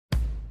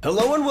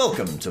Hello and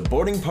welcome to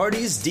Boarding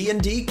Party's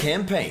D&D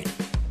campaign.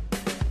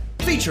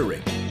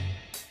 Featuring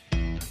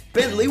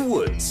Bentley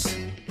Woods,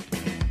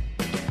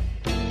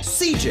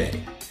 CJ,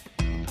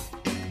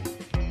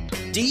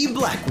 D.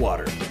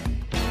 Blackwater,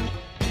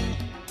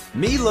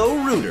 Milo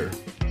Reuter,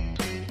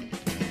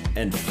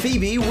 and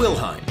Phoebe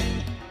Wilhine.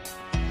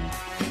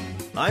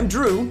 I'm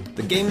Drew,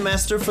 the Game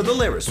Master for the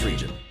Laris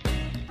region.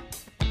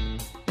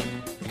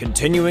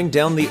 Continuing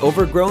down the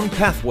overgrown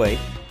pathway,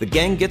 the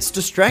gang gets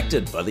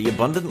distracted by the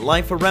abundant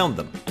life around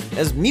them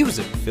as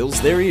music fills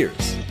their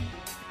ears.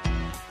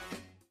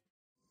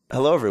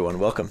 Hello everyone,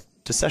 welcome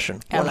to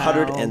session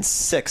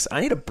 106.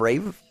 I need a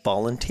brave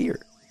volunteer.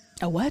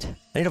 A what?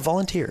 I need a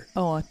volunteer.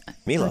 Oh,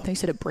 Milo, I thought you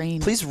said a brain.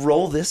 please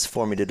roll this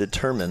for me to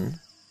determine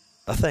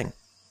a thing.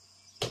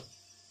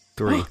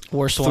 3.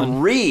 Worst one.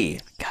 3.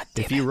 God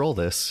damn If you roll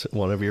this,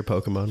 one of your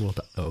Pokemon will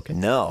die. Oh, okay.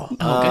 No.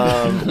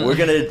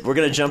 Okay. We're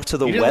gonna jump to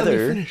the You didn't let me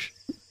weather. finish.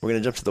 We're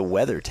gonna jump to the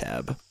weather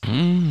tab.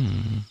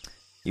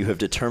 You have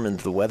determined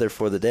the weather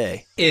for the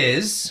day.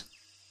 Is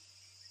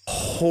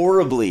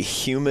Horribly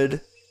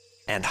humid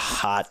and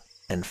hot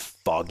and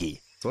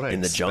foggy That's what I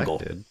in the jungle.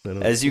 expected. I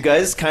don't- As you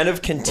guys kind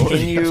of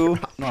continue,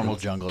 normal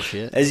jungle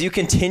shit. as you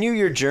continue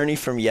your journey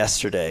from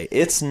yesterday,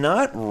 it's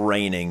not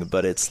raining,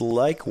 but it's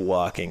like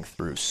walking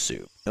through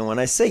soup. And when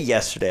I say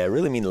yesterday, I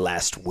really mean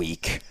last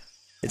week.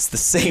 It's the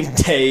same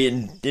day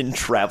in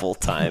travel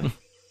time.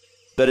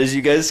 But as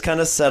you guys kind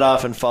of set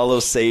off and follow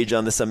Sage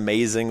on this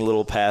amazing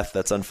little path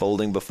that's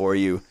unfolding before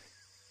you,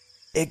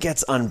 it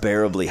gets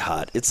unbearably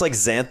hot. It's like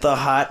Xantha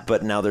hot,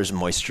 but now there's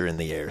moisture in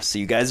the air. So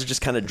you guys are just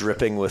kind of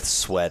dripping with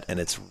sweat, and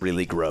it's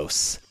really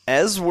gross.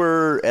 As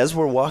we're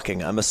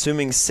walking, I'm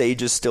assuming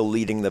Sage is still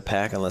leading the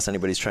pack, unless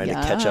anybody's trying to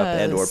catch up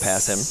and or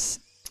pass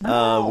him.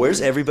 No. Where's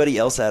everybody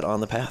else at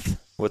on the path?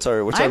 What's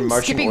our I'm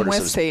marching skipping order? with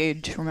so to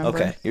speak? Sage, remember?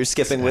 Okay, you're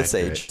skipping with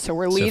Accurate. Sage. So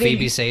we're So leading.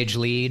 Phoebe Sage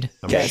lead.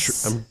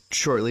 I'm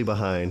shortly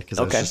behind because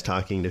I was Okay. just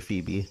talking to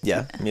Phoebe.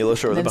 Yeah, Milo and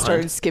shortly then behind.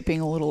 started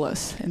skipping a little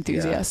less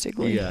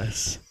enthusiastically.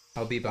 Yes.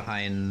 I'll be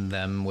behind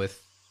them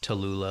with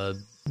Tallulah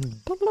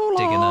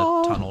digging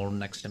a tunnel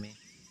next to me.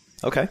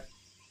 Okay.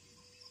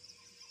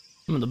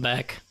 I'm in the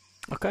back.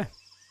 Okay.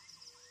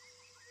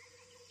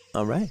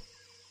 All right.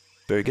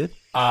 Very good.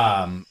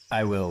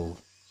 I will,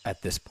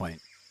 at this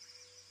point,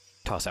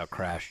 toss out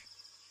Crash.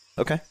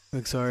 Okay.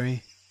 Like,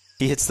 sorry.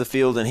 He hits the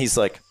field and he's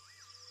like,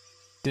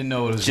 Didn't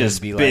know what it was going just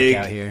to be big.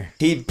 like out here.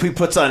 He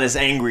puts on his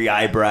angry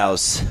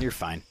eyebrows. You're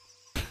fine.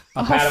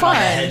 I'll Oh, pat him on the fun.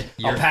 head.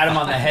 I'll pat him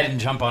on the head and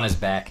jump on his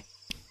back.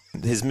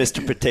 His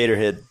Mr. Potato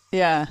Head.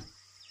 Yeah.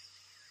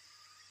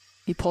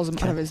 He pulls him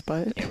out of his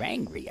butt. You're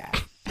angry, guy.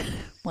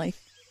 Like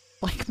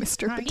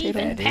Mr. Potato.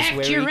 That is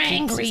where he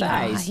keeps his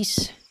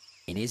eyes.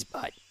 In his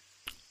butt.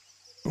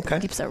 Okay.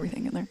 Keeps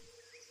everything in there.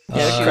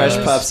 Yeah, Crash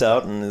pops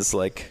out and is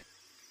like,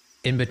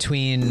 In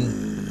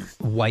between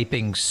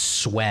wiping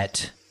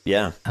sweat,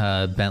 yeah.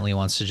 Bentley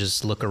wants to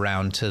just look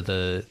around to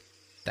the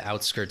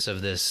outskirts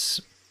of this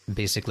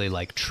basically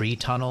like tree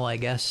tunnel, I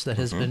guess, that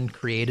has been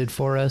created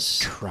for us.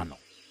 Trunnel.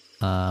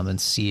 And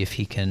see if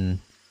he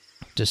can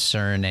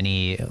discern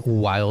any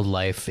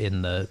wildlife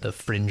in the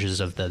fringes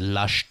of the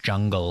lush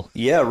jungle.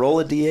 Yeah, roll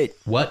a d8.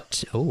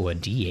 What? Oh, a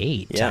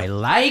D8. Yeah. I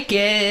like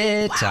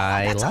it.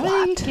 I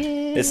like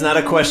it. It's not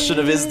a question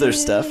of is there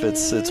stuff,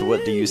 it's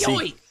what do you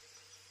see?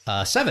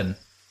 7.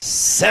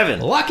 7.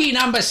 Lucky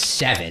number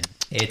 7.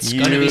 It's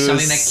going to be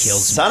something that kills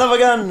me. Son of a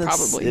gun.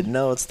 Probably.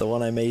 No, it's the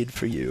one I made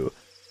for you.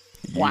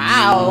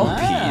 Wow.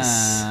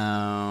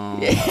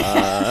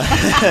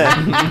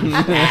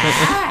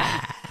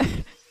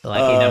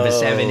 Lucky number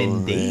 7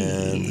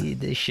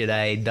 indeed. Should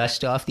I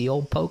dust off the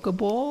old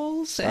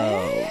Pokeballs?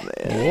 Okay.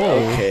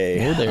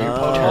 Whoa there,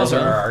 Pokeballs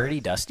are already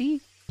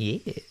dusty? Yeah.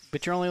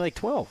 But you're only like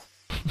 12.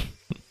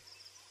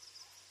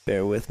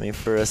 Bear with me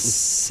for a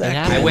second.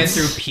 I went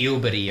through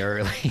puberty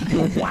early.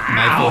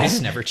 My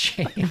voice never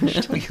changed.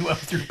 You went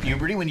through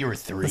puberty when you were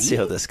 3? Let's see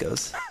how this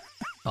goes.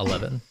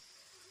 11.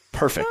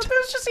 Perfect. That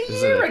was just a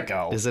year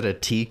ago. Is it a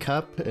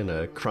teacup and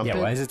a crumpet?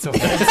 Yeah, why is it so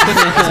fancy?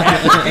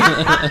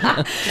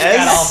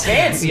 Got all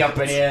fancy up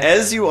in here.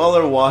 As you all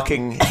are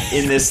walking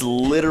in this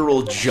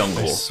literal I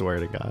jungle, swear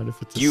to God,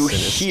 if it's a You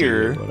Sinistea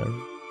hear- or whatever.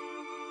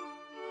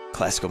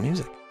 classical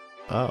music,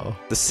 Oh.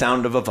 the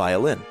sound of a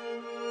violin,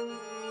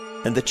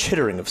 and the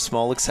chittering of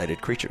small,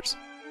 excited creatures.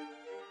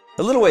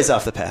 A little ways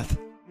off the path,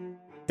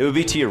 it would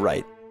be to your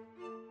right.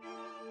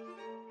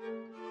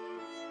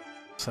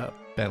 What's up?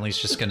 Bentley's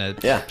just gonna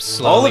Yeah,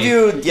 slowly,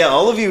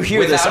 all of you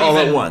hear this all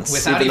at once,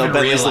 without even though even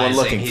Bentley's the one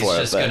realizing, looking he's for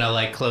it. just but- gonna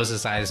like close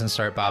his eyes and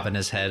start bobbing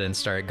his head and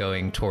start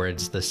going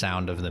towards the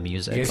sound of the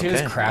music. You guys hear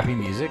Okay. this crappy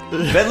music?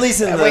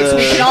 Bentley's in the Wait, so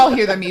we can all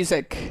hear the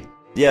music.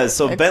 yeah.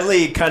 So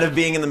Bentley, kind of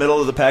being in the middle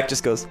of the pack,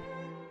 just goes,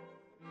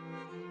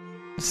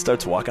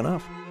 starts walking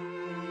off.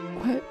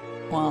 What?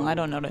 Well, I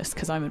don't notice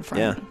because I'm in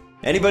front. Yeah.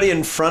 Anybody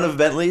in front of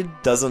Bentley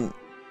doesn't.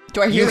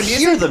 Do I hear You the music?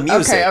 hear the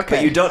music, Okay, okay.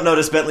 but you don't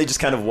notice Bentley just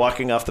kind of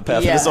walking off the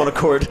path of his Yeah. own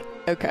accord.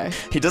 Okay.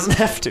 He doesn't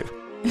have to.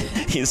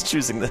 He is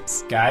choosing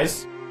this.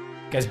 Guys,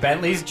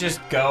 Bentley's just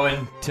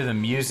going to the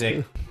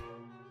music.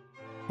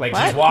 Like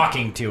What? he's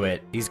walking to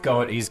it. He's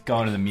going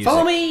to the music.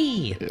 Follow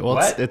me! Well,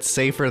 What? it's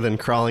safer than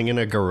crawling in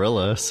a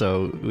gorilla,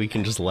 so we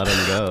can just let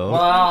him go.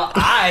 Well,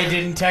 I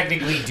didn't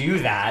technically do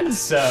that,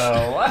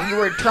 so You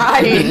were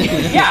trying.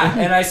 yeah,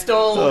 and I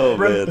still Oh,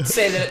 man.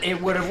 say that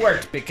it would have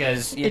worked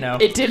because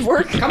It did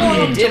work. Come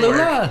on, It did work.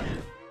 Tallulah!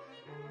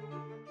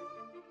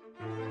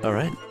 All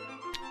right.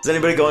 Is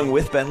anybody going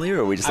with Bentley, or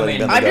are we just I letting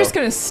mean, Bentley I'm go? just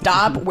gonna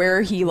stop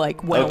where he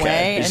like went okay.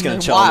 away You're just and gonna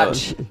then chill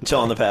watch. chill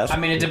on the path. I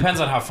mean, it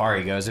depends on how far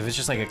he goes. If it's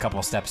just like a couple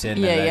steps in,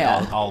 Yeah, then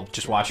yeah. I'll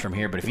just watch from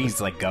here. But if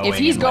he's like going, If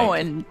he's and, like,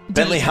 going,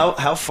 Bentley, deep,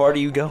 how far do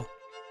you go?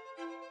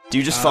 Do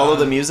you just follow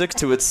the music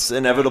to its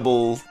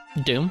inevitable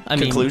Doom. I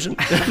mean, conclusion?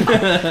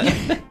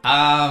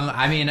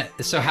 I mean,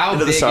 so how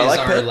Into the big is Sarlacc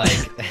our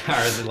pit?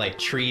 our like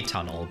tree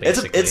tunnel? it's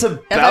Basically, it's I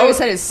thought about you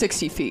said it's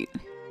 60 feet.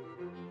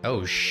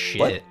 oh shit.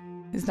 What?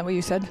 Isn't that what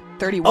you said?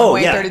 30 one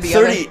way, 30 the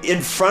 30 other.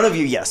 in front of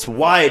you. Yes,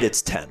 wide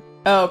it's 10.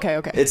 Oh, okay,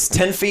 okay. It's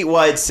 10 feet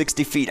wide,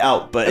 60 feet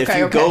out. But if Okay,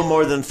 you okay. go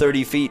more than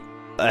 30 feet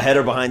ahead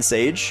or behind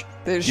Sage,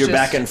 There's you're just-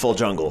 back in full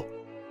jungle.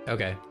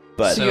 Okay.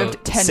 But So you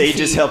have 10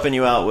 Sage is feet. helping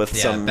you out with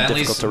Yeah, some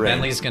difficult terrain.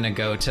 Bentley's gonna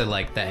go to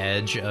like the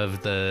edge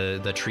of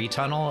the tree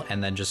tunnel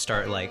and then just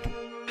start like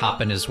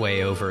hopping his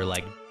way over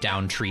like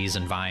down trees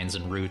and vines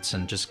and roots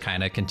and just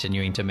kind of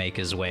continuing to make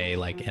his way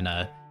like in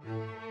a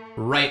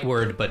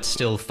rightward but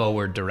still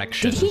forward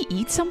direction. Did he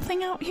eat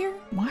something out here?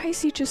 Why is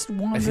he just I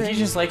wandering? think he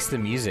just likes the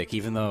music,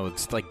 even though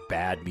it's like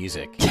bad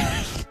music.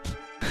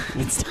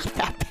 It's not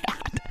that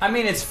bad. I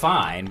mean, it's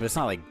fine, but it's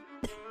not like.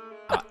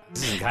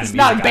 This is the kind It's of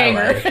not a music I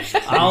banger.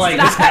 like. I don't like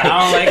this. I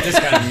don't like this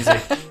kind of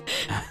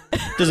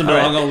music. doesn't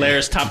belong on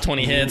Laird's top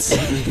 20 hits.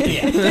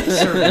 Yeah,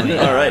 certainly.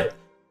 All right.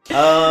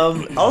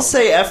 I'll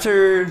say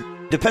after,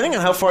 depending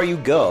on how far you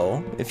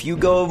go, if you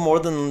go more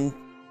than,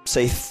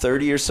 say,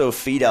 30 or so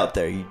feet out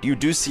there, you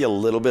do see a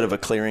little bit of a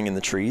clearing in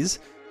the trees,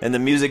 and the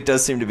music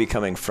does seem to be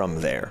coming from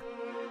there.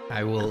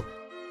 I will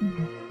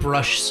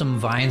brush some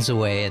vines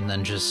away and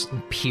then just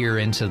peer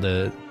into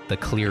the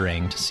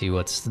clearing to see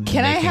what's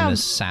Can I making have,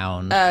 this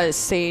sound.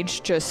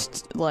 Sage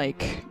just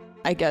like,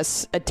 I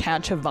guess,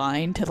 attach a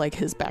vine to like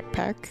his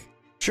backpack.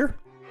 Sure.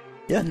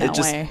 Yeah, And it that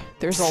just way,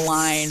 there's a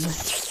line.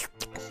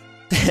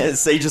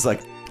 Sage is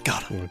like,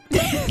 got him.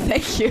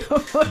 Thank you.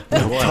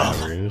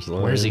 Whatever. as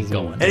long Where's he as-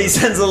 going? And he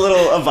sends a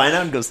vine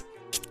out and goes,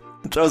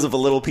 throws up a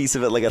little piece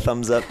of it like a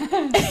thumbs up.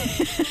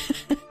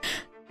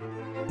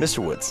 Mr.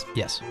 Woods,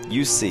 Yes.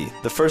 you see,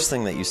 the first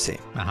thing that you see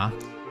Uh-huh.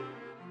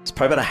 is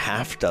probably about a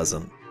half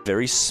dozen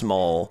very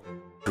small,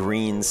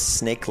 green,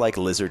 snake-like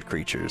lizard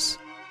creatures,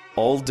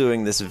 all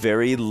doing this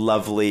very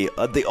lovely,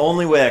 the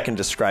only way I can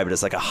describe it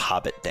is like a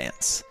hobbit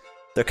dance.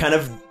 They're kind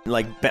of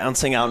like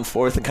bouncing out and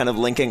forth and kind of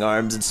linking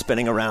arms and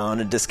spinning around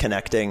and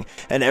disconnecting.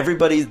 And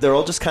they're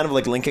all just kind of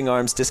like linking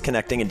arms,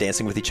 disconnecting, and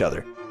dancing with each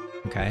other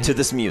Okay. to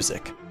this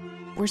music.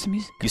 Where's the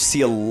music? You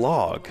see a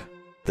log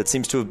that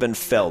seems to have been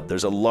felled.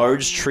 There's a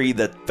large tree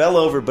that fell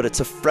over, but it's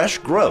a fresh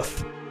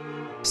growth.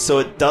 So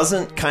it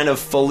doesn't kind of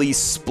fully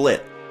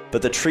split.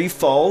 But the tree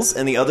falls,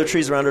 and the other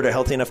trees around it are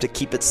healthy enough to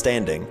keep it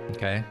standing.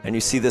 Okay. And you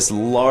see this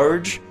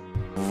large,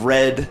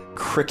 red,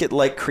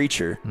 cricket-like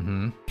creature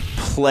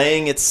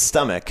playing its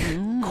stomach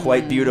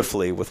quite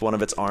beautifully with one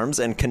of its arms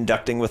and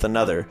conducting with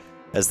another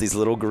as these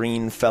little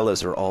green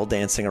fellas are all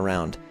dancing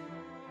around.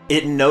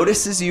 It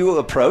notices you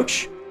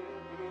approach,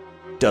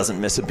 doesn't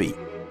miss a beat.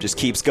 Just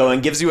keeps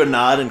going, gives you a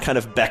nod, and kind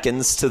of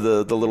beckons to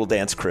the little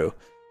dance crew.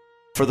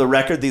 For the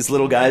record, these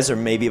little guys are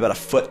maybe about a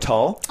foot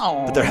tall,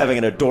 but they're having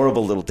an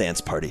adorable little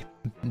dance party.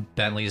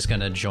 Bentley's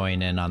gonna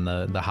join in on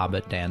the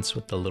Hobbit dance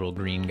with the little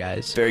green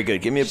guys. Very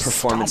good. Give me a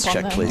performance stomp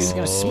on check, them. please. He's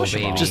gonna smush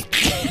him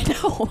baby.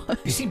 all. No.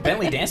 You seen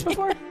Bentley dance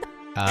before?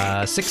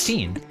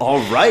 16. All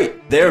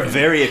right. They're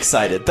very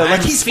excited. They're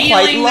like, he's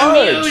quite feeling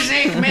large. the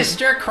music,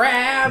 Mr.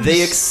 Krabs.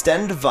 They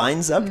extend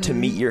vines up to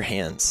meet your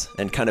hands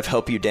and kind of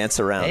help you dance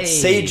around. Hey.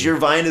 Sage, your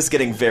vine is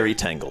getting very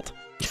tangled.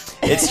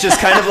 It's just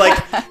kind of like,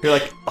 you're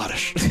like,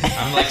 Oddish.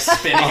 I'm like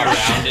spinning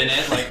around in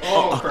it, like,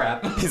 oh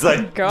crap. He's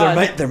like,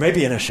 God. there may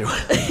be an issue.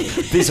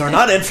 These are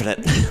not infinite.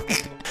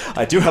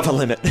 I do have a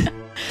limit.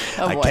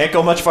 Oh, I boy. can't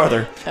go much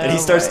farther. And he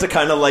Oh, starts boy. to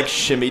kind of like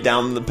shimmy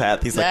down the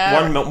path. He's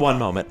like, No. one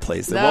moment,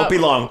 please. It No. won't be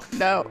long.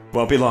 No.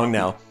 Won't be long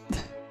now.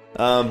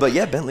 But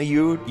yeah, Bentley,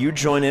 you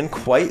join in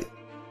quite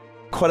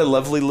a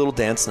lovely little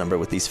dance number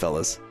with these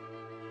fellas.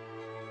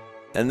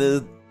 And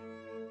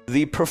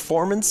the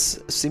performance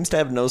seems to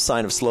have no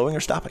sign of slowing or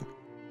stopping.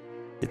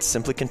 It's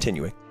simply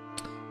continuing.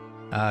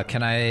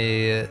 Can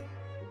I,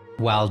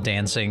 while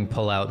dancing,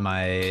 pull out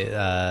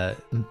my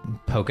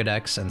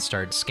Pokedex and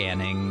start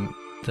scanning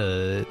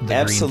the green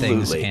things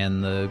Absolutely.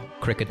 and the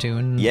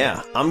Cricketune?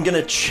 Yeah, I'm going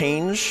to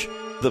change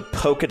the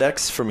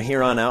Pokedex from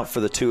here on out for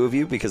the two of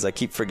you because I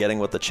keep forgetting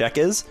what the check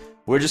is.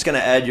 We're just going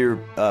to add your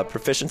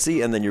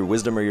proficiency and then your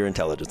wisdom or your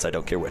intelligence. I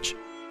don't care which.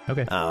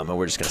 Okay. And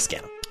we're just going to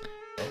scan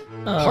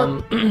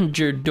them.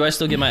 Drew, do I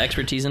still get my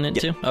expertise in it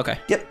too? Okay.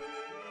 Yep.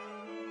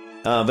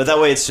 But that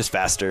way it's just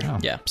faster.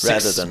 Yeah.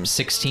 Rather than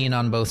 16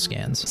 on both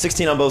scans.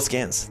 16 on both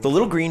scans. The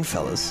little green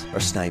fellas are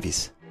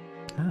Snivies,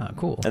 Ah,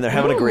 cool. and they're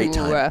having a great Ooh,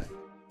 time.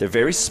 They're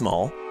very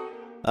small.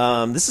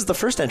 This is the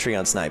first entry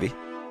on Snivy.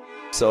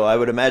 So I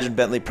would imagine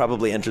Bentley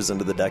probably enters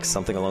into the decks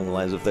something along the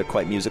lines of they're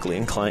quite musically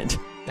inclined.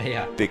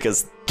 Yeah.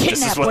 Because Kidnap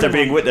this is one what they're of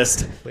being them.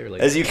 witnessed. Clearly.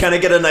 As you kind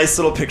of get a nice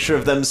little picture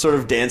of them sort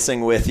of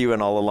dancing with you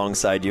and all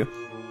alongside you.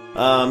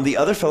 The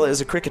other fella is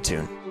a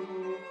Cricketune.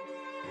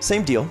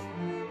 Same deal.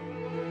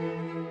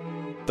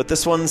 But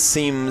this one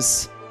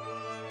seems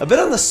a bit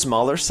on the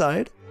smaller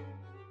side.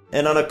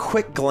 And on a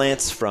quick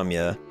glance from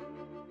you,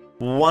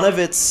 one of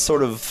its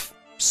sort of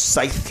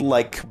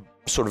scythe-like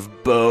sort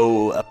of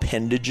bow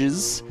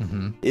appendages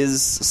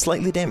is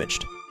slightly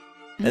damaged.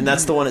 And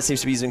that's the one it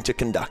seems to be using to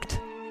conduct.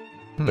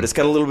 But it's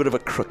got a little bit of a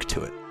crook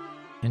to it.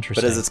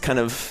 Interesting. But as it's kind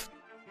of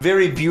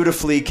very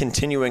beautifully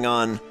continuing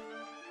on,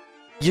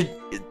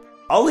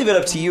 I'll leave it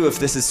up to you if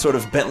this is sort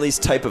of Bentley's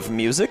type of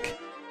music.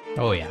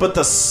 Oh, yeah. But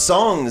the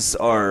songs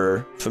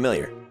are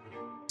familiar.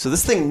 So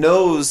this thing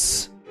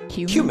knows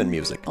human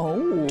music.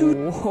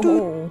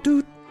 Oh.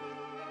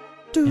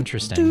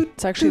 Interesting.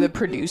 It's actually the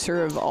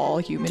producer of all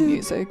human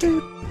music.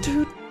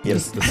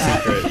 Yes.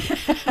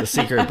 The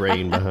secret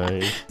brain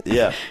behind.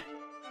 Yeah.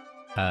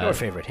 Your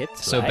favorite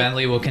hits. So right?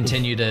 Bentley will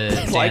continue to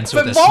Like dance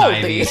with the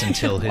Vivaldi. Snivies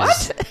until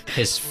What?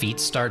 his feet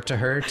start to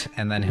hurt,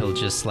 and then he'll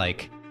just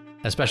like,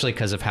 especially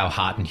because of how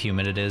hot and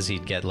humid it is,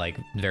 he'd get like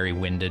very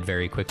winded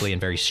very quickly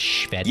and very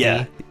sweaty.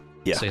 Yeah.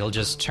 Yeah. So he'll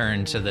just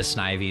turn to the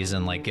Snivies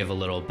and like give a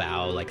little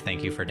bow, like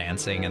thank you for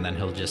dancing, and then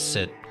he'll just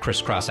sit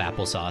crisscross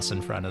applesauce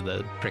in front of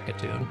the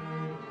Cricketune.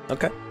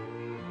 Okay.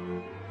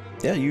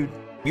 Yeah,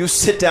 you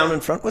sit down in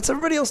front. What's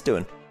everybody else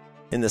doing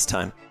in this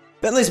time?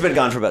 Bentley's been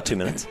gone for about 2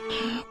 minutes.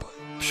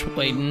 Just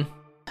waiting.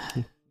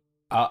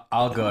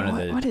 I'll go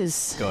into What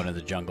is... go into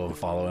the jungle and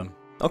follow him.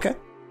 Okay.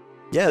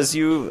 Yeah, as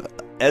you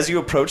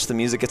approach, the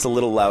music gets a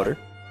little louder,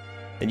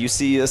 and you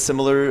see a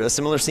similar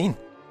scene.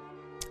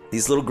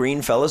 These little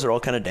green fellas are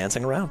all kind of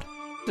dancing around.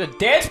 There's a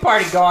dance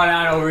party going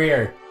on over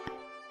here.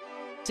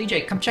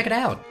 CJ, come check it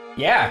out.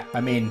 Yeah,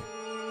 I mean,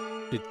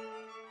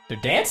 they're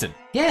dancing.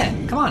 Yeah,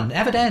 come on,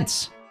 have a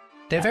dance.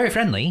 They're very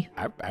friendly.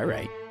 All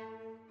right.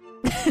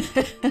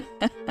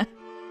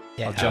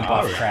 Yeah, I'll jump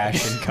off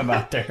Crash and come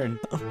out there and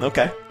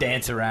Okay.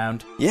 dance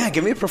around. Yeah,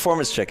 give me a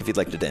performance check if you'd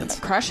like to dance.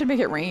 Crash should make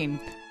it rain.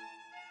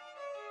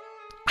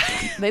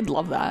 They'd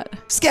love that.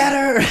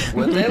 Scatter!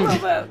 Would they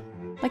love that?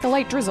 Like a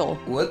light drizzle.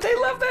 Would they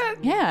love that?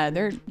 Yeah,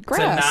 they're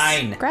grass.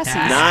 9. Grassy.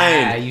 Nine.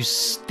 Ah, you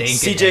stink. at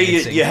CJ,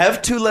 dancing. you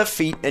have 2 left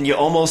feet, and you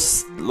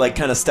almost like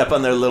kind of step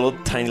on their little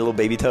tiny little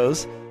baby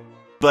toes,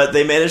 but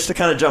they manage to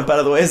kind of jump out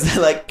of the way. So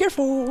they're like,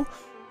 careful.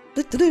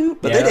 Do-do-do.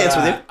 But they dance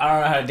with you. I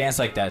don't know how to dance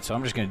like that, so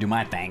I'm just gonna do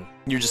my thing.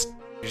 You're just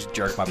Just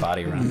jerk my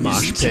body around.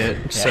 Mosh pit.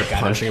 Start kind of.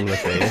 punching him in the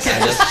face.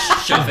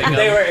 just shoving If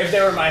them.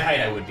 they were my height,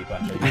 I would be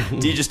punching.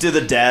 do you just do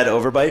the dad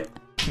overbite?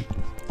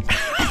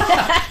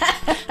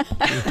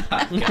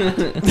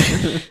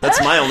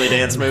 That's my only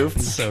dance move.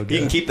 So You good.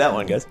 can keep that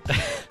one, guys.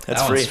 That's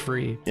That free. one's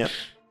free. Yep.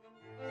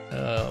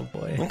 Oh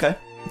boy. Okay.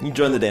 You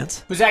join the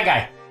dance. Who's that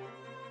guy?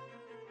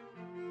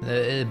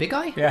 The big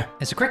guy? Yeah.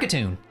 It's a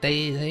Cricketune.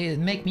 They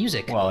make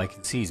music. Well, I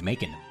can see he's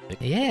making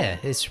it. Yeah,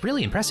 it's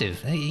really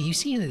impressive. You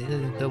see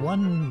the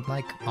one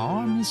like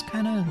arm is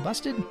kind of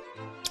busted.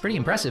 It's pretty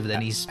impressive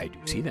that he's I do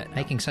see that.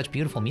 making such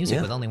beautiful music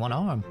Yeah. with only one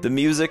arm. The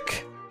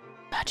music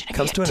Imagine if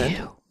comes he to an had end,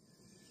 two.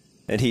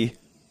 and he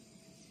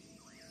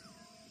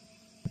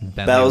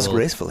Bentley bows will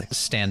gracefully.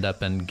 stand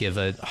up and give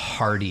a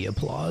hearty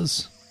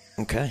applause.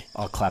 Okay.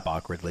 I'll clap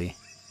awkwardly.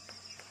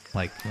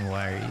 Like,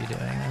 why are you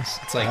doing this?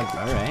 It's like All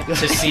right. to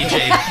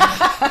CJ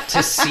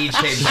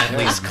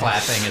Bentley's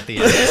clapping at the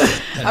end.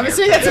 I'm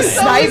assuming that's a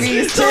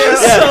Snivies too.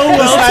 So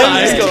well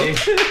Let's timed. go.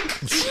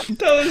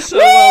 That was so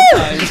well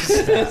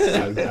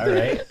timed. All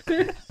right.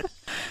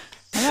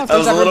 I don't know if I was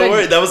there's a ever little been-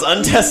 worried. That was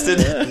untested.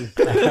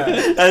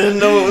 I didn't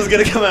know what was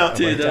gonna come out.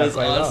 Dude, that was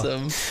quite well.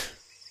 awesome.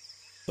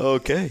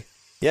 Okay.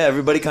 Yeah,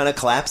 everybody kind of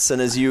claps,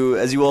 and as you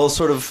all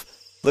sort of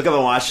look up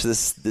and watch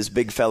this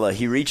big fella,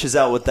 he reaches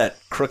out with that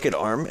crooked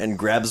arm and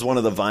grabs one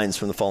of the vines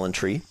from the fallen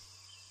tree,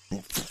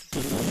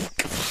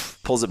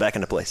 pulls it back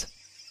into place.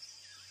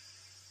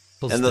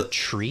 Pulls And the the-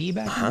 tree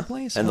back into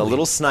place? And the Holy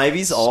little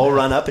Snivies all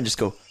run up and just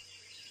go,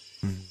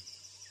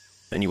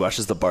 and you watch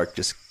as the bark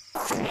just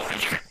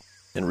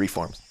and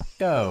reforms.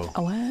 Yo,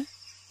 A what?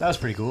 that was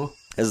pretty cool.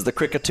 As the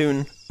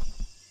Cricketune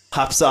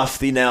hops off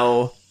the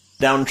now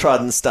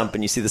downtrodden stump,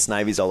 and you see the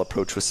Snivies all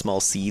approach with small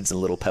seeds and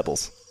little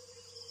pebbles.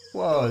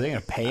 Whoa, they're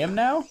gonna pay him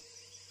now?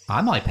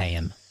 I might pay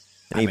him.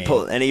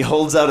 And he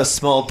holds out a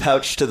small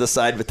pouch to the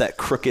side with that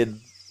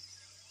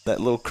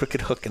little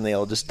crooked hook, and they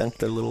all just dunk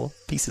their little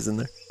pieces in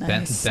there.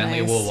 Nice,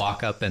 Bentley nice. will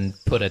walk up and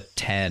put a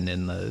 10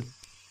 in the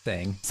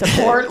thing.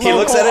 Support He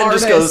looks local at it and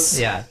just artists. goes,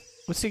 Yeah.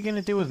 What's he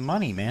gonna do with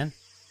money, man?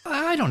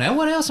 I don't know.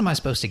 What else am I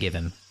supposed to give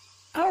him?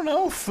 I don't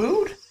know.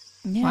 Food?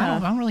 Yeah. I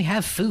don't really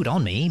have food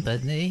on me, but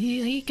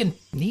he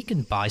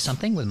can buy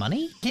something with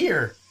money.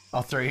 Here.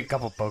 I'll throw you a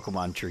couple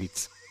Pokemon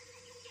treats.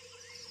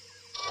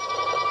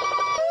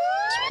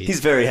 He's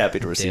very happy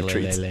to receive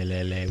treats.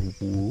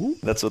 Whoop.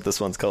 That's what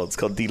this one's called. It's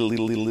called Deedle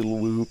Leedle Leedle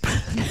Leedle Whoop.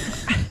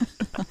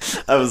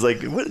 I was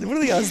like, what are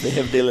the odds they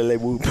have Deedle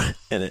Leedle Whoop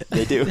in it?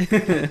 They do.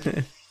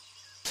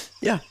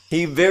 Yeah,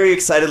 he very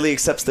excitedly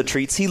accepts the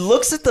treats. He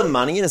looks at the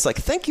money and is like,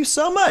 "Thank you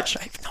so much."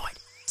 I have no idea.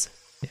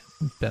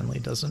 Bentley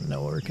doesn't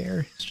know or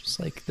care. It's just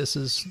like this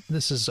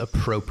is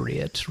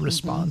appropriate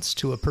response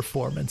to a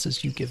performance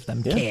as you give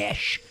them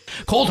cash,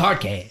 cold hard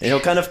cash. And he'll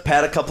kind of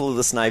pat a couple of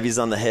the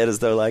Snivies on the head as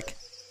they're like,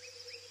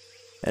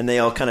 and they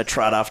all kind of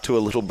trot off to a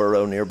little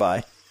burrow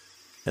nearby.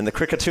 And the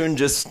Cricketoon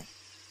just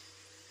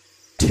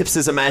tips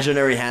his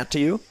imaginary hat to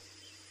you,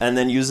 and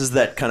then uses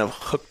that kind of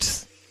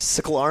hooked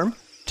sickle arm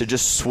to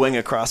just swing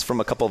across from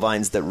a couple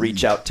vines that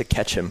reach out to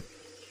catch him,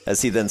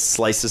 as he then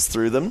slices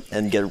through them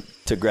and get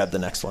to grab the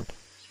next one.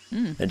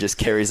 And just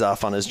carries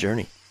off on his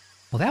journey.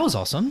 Well, that was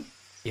awesome.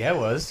 Yeah, it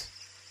was.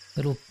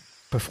 Little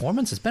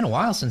performance. It's been a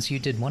while since you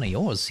did one of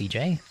yours,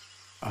 CJ.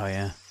 Oh,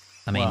 yeah.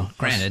 I mean, Well,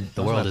 granted,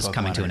 the most of world my is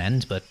coming to Pokemon an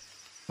end, but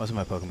Most of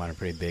my Pokemon are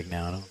pretty big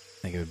now. I don't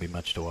think it would be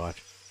much to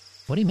watch.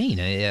 what do you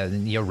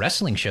mean? Your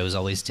wrestling shows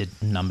always did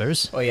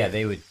numbers. Oh, yeah,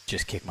 they would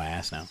just kick my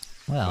ass now.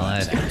 Well,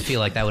 I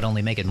feel like that would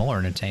only make it more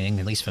entertaining,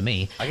 at least for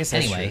me. I guess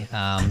that's anyway,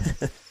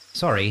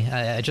 sorry,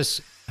 I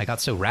got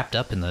so wrapped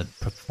up in the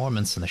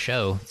performance and the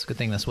show. It's a good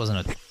thing this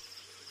wasn't a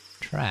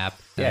trap.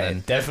 And Yeah, then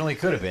it definitely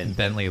could have been.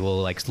 Bentley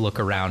will like look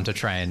around to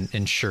try and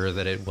ensure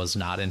that it was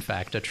not in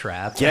fact a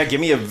trap. Yeah, give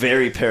me a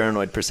very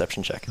paranoid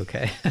perception check.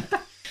 Okay.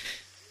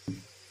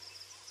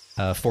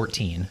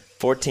 14.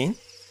 14?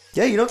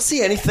 Yeah, you don't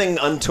see anything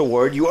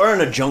untoward. You are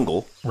in a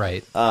jungle,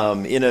 Right.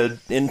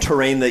 in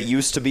terrain that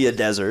used to be a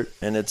desert,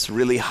 and it's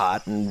really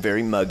hot and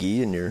very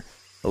muggy, and you're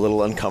a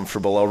little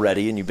uncomfortable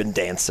already, and you've been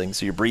dancing,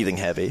 so you're breathing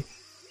heavy.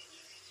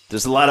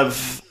 There's a lot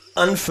of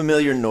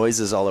unfamiliar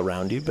noises all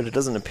around you, but it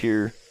doesn't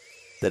appear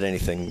that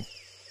anything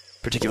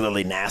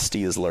particularly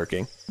nasty is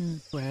lurking.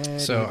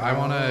 So I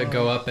want to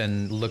go up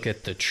and look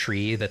at the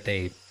tree that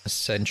they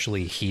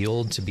essentially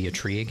healed to be a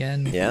tree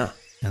again. Yeah.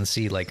 And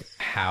see like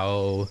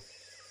how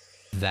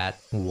that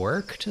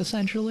worked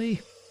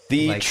essentially.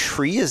 The Like-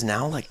 tree is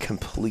now like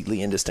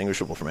completely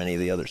indistinguishable from any of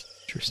the others.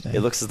 Interesting. It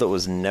looks as though it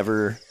was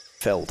never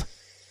felled.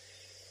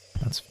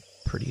 That's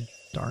pretty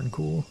darn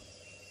cool.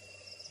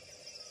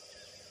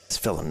 This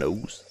fella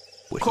knows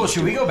what Cool, he's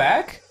should we doing. go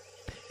back?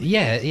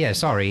 Yeah,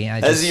 sorry.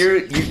 As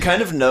you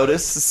kind of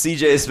notice,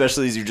 CJ,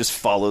 especially as you just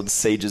followed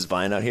Sage's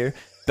vine out here,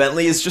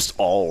 Bentley is just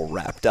all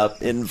wrapped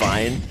up in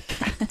vine,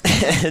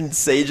 and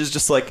Sage is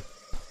just like,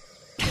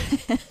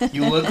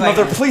 You look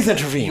 "Mother, like please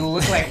intervene." you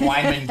look like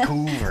Wyman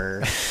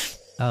Coover.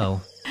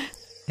 Oh.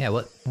 Yeah,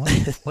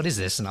 what is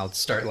this? And I'll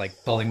start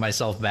like pulling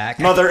myself back.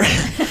 Mother,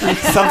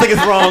 something is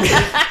wrong.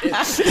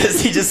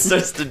 As he just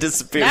starts to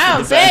disappear. Now,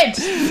 from the back.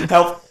 Sage!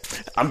 Help!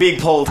 I'm being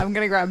pulled. I'm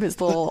gonna grab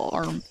his little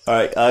arm. All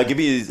right, give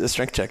me a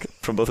strength check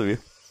from both of you.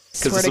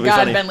 'Cause Swear this to will be God,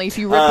 funny. Bentley, if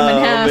you rip him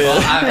in half,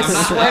 man. I'm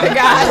not, swear to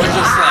God. We're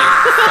just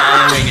like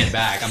following it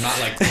back. I'm not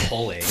like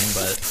pulling,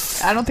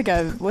 but I don't think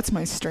I. What's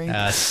my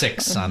strength?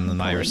 6 on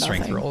my Probably strength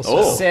nothing. roll.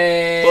 Oh.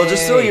 Say. Well,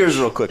 just throw yours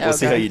real quick. We'll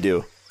see Okay. how you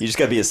do. You just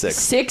gotta be a 6.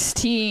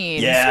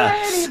 16.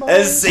 Yeah. Sweaty boy.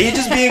 As Sage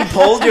is being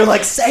pulled, you're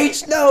like,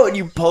 "Sage, no!" And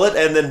you pull it,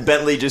 and then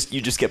Bentley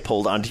you just get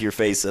pulled onto your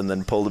face and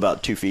then pulled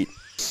about 2 feet.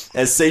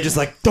 As Sage is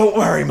like, "Don't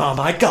worry, Mom,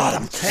 I got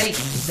him." Hey,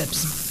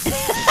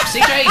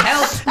 CJ,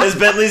 help! As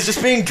Bentley's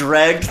just being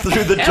dragged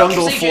through the Help,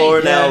 jungle CJ.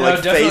 floor now, Yeah, no,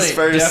 like face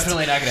first.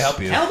 Definitely not gonna help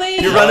you. Help me!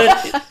 You run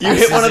it. You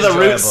hit one of the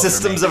enjoyable root for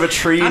systems me. of a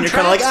tree, and I'm you're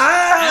kind of like, trapped.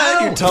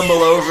 "Ah!" Ow. You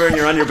tumble over, and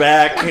you're on your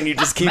back, and you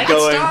just keep Make it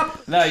going.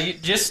 stop! No, you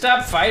just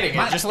stop fighting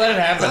it. Just let it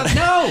happen.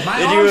 No, my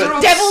And arms you- are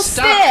all Devil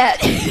stuck.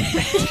 spit.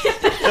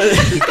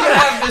 You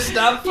have to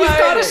stop You've fighting.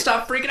 got to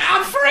stop freaking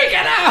out! I'm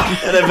freaking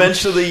out! And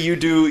eventually, you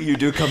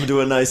do come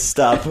to a nice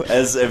stop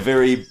as a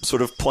very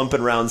sort of plump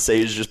and round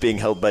Sage just being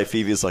held by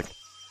Phoebe is like,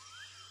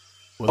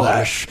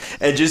 "Hush,"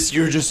 and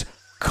you're just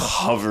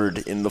covered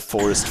in the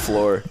forest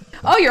floor.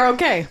 Oh, you're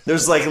okay.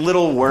 There's like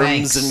little worms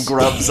Thanks. and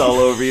grubs all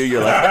over you.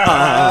 You're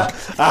like,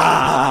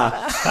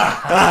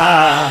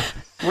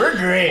 We're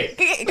great.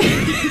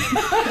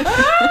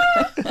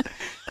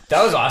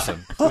 That was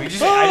awesome. We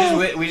just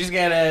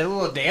got a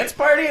little dance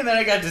party, and then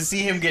I got to see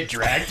him get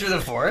dragged through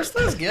the forest.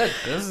 That was good.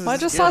 Well, I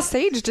just saw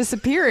Sage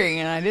disappearing,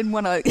 and I didn't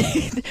want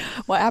to.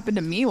 What happened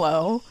to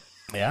Milo?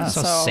 Yeah. I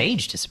saw So-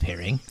 Sage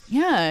disappearing.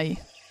 Yeah.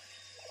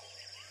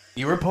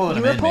 You were pulling You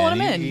him were in, pulling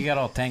man. him in. You got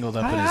all tangled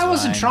up in his I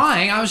wasn't vine.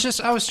 trying. I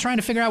was trying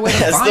to figure out where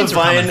the as the vines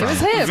were coming vine from. was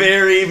him.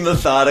 very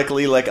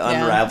methodically like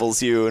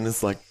unravels you, and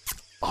it's like,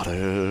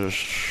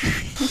 "Oddish."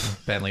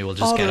 Bentley will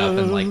just get up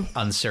and like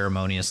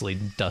unceremoniously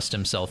dust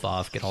himself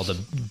off, get all the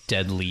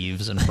dead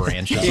leaves and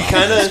branches He off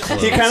kind of his of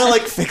clothes.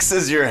 like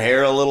fixes your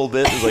hair a little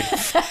bit. He's like,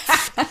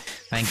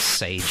 Thanks,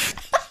 Sage.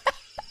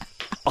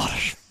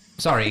 "Oddish."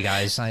 Sorry,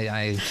 guys.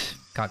 I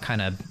got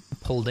kind of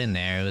pulled in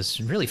there. It was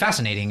really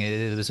fascinating.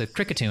 It was a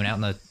Cricketoon out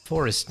in the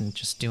forest and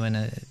just doing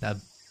a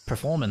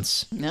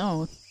performance.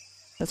 No.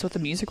 That's what the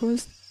music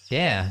was?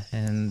 Yeah,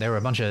 and there were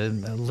a bunch of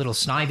little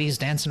Snivies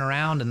dancing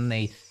around, and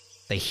they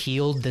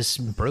healed this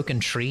broken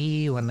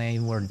tree when they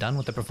were done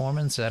with the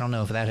performance. I don't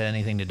know if that had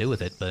anything to do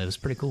with it, but it was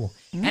pretty cool.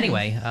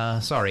 Anyway,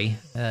 sorry.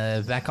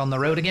 Back on the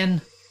road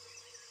again?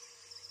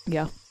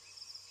 Yeah.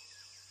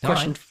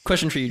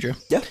 Question for you, Drew.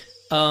 Yeah.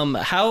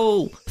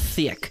 How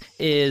thick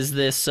is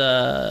this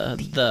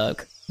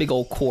the big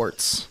old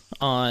quartz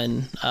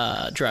on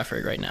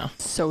Drefford right now?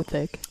 So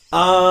thick.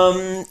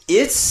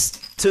 It's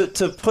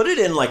to put it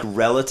in like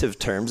relative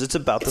terms, it's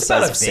about the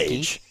size about of a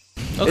Vicky. Sage.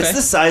 Okay. It's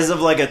the size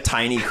of like a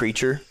tiny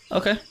creature.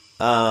 Okay.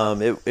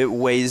 It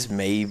weighs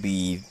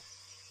maybe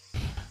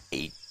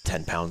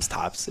 8-10 pounds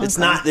tops. It's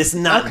not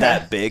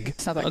that big.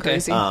 It's not that Okay.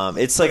 crazy.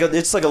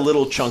 It's like a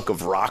little chunk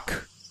of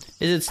rock.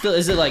 Is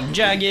it like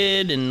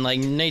jagged and like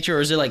nature,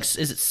 or is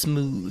it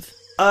smooth?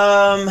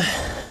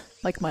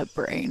 Like my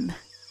brain.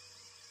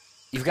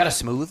 You've got a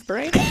smooth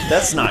brain?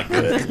 That's not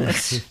good.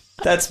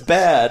 That's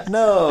bad.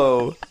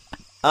 No.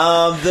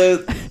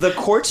 The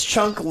quartz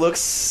chunk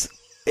looks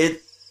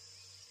it.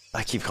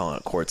 I keep calling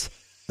it quartz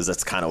because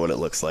that's kind of what it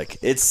looks like.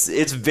 It's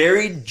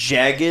very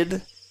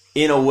jagged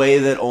in a way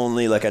that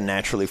only like a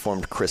naturally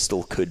formed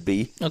crystal could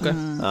be. Okay.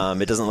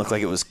 It doesn't look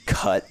like it was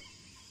cut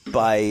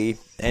by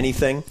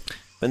anything,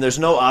 and there's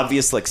no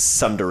obvious like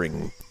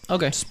sundering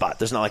Okay. spot.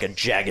 There's not like a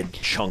jagged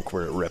chunk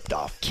where it ripped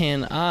off.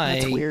 Can I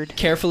That's weird.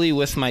 carefully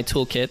with my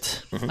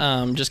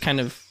toolkit, just kind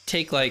of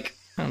take like,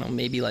 I don't know,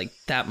 maybe like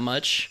that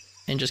much,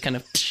 and just kind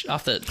of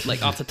off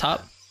the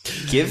top?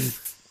 Give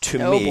to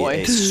Oh, me boy.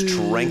 a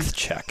strength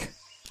check.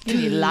 You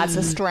need lots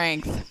of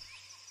strength.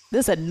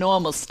 This is a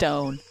normal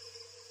stone.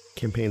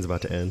 Campaign's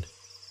about to end.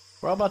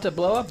 We're all about to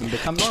blow up and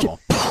become normal.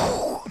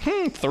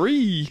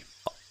 3.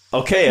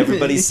 Okay,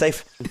 everybody's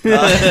safe.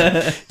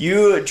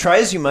 You try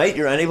as you might,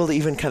 you're unable to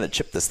even kind of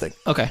chip this thing.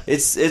 Okay.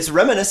 It's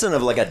reminiscent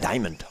of like a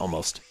diamond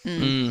almost.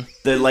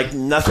 That like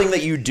nothing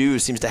that you do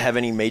seems to have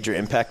any major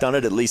impact on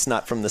it, at least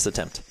not from this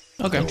attempt.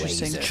 Okay.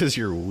 Interesting. Because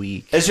you're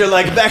weak. As you're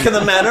like back in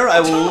the manor, I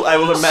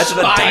will imagine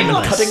a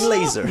diamond cutting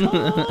laser.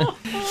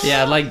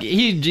 Yeah, like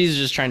he's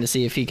just trying to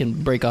see if he can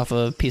break off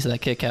a piece of that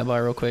Kit Kat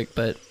bar real quick,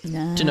 but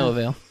Nah. to no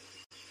avail.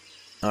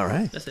 All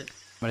right. That's it.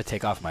 I'm going to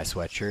take off my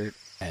sweatshirt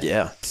and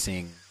Yeah.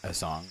 sing a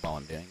song while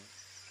I'm doing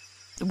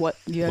it. What?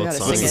 You What gotta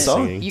song sing is it. he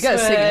song? singing? You gotta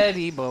sing it.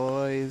 Sweaty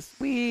boys,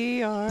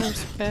 we are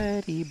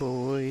sweaty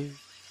boys.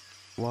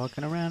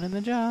 Walking around in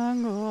the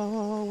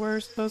jungle,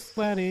 we're so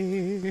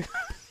sweaty.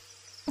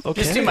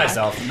 Okay. Just to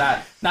myself,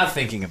 not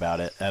thinking about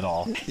it at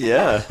all.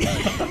 Yeah.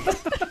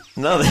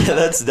 No,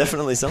 that's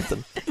definitely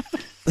something.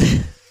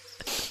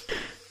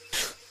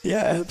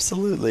 Yeah,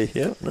 absolutely.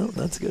 Yeah, no,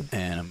 that's good.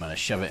 And I'm going to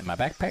shove it in my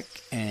backpack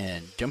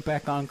and jump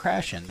back on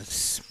Crash and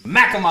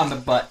smack him on the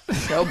butt.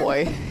 Oh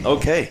boy.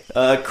 Okay,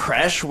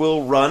 Crash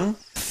will run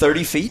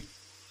 30 feet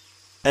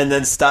and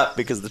then stop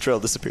because the trail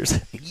disappears.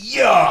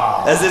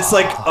 Yeah! As it's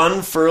like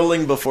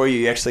unfurling before you,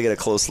 you actually get a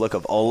close look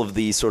of all of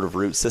these sort of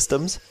root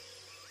systems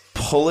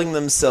pulling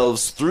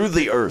themselves through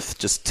the earth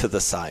just to the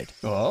side,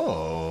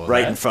 Oh.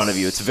 right in front of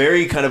you. It's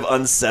very kind of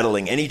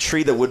unsettling. Any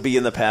tree that would be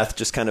in the path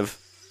just kind of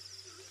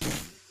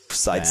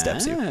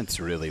sidesteps you. That's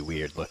really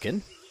weird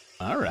looking.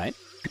 All right.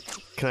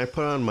 Can I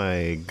put on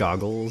my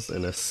goggles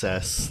and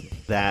assess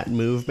that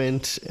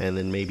movement, and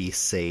then maybe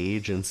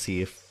Sage and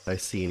see if I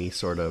see any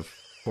sort of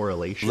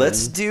correlation?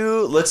 Let's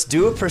do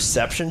a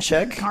perception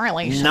check.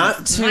 Correlation.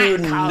 Not to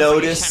Not causation.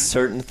 notice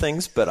certain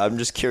things, but I'm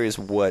just curious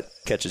what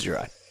catches your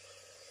eye.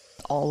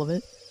 All of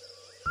it.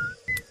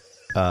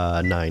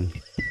 9.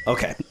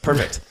 Okay,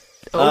 perfect.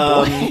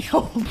 Oh boy.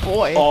 Oh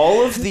boy.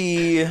 All of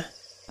the,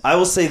 I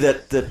will say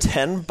that the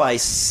 10 by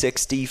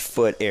 60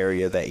 foot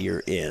area that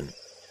you're in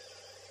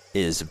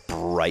is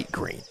bright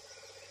green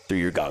through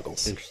your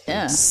goggles.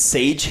 Yeah.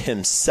 Sage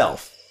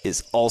himself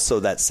is also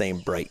that same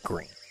bright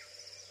green.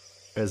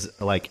 As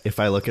like, if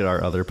I look at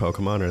our other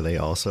Pokemon, are they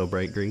also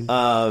bright green?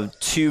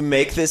 To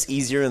make this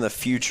easier in the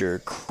future,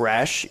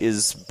 Crash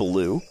is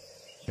blue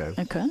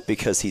Okay. Okay.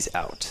 because he's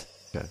out.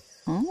 Okay.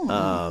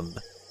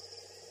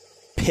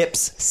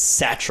 Pip's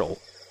satchel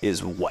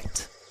is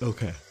white.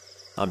 Okay.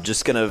 I'm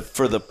just gonna,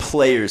 for the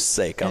player's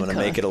sake, I'm gonna Okay.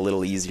 make it a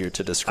little easier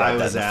to I describe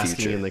that was in the asking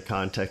future. in the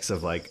context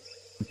of like,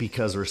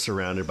 because we're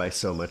surrounded by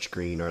so much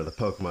green, are the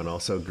Pokemon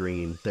also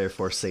green?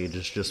 Therefore, Sage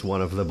is just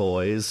one of the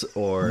boys,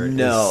 or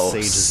No, is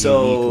Sage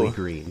so uniquely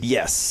green?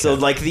 yes. So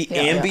like the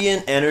Yeah,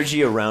 ambient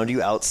energy around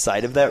you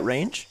outside of that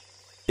range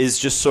is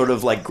just sort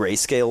of like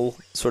grayscale,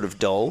 sort of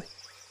dull.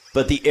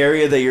 But the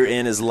area that you're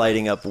in is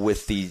lighting up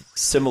with the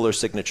similar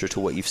signature to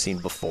what you've seen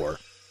before,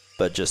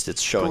 but just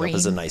it's showing up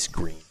as a Green. nice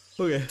green.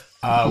 Okay.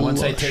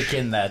 Once I take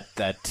in that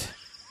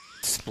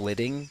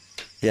splitting,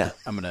 Yeah.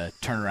 I'm going to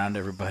turn around to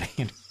everybody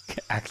and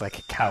act like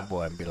a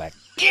cowboy and be like,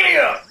 "Giddy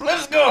up!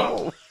 Let's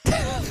go!"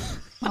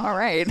 All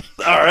right.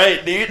 All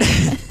right, dude.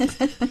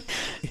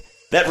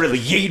 That really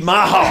yeed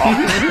my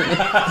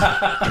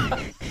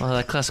heart. Well,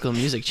 that classical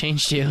music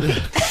changed you.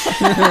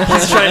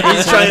 He's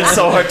trying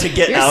so hard to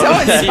get You're out so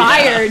of that.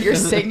 inspired. You're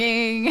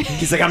singing.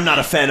 He's like, I'm not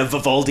a fan of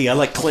Vivaldi. I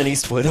like Clint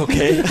Eastwood,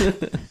 okay?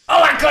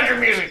 I like country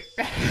music!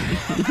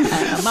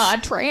 I'm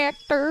a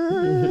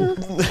tractor.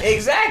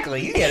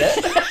 Exactly, you get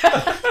it.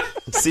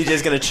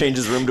 CJ's gonna change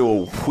his room to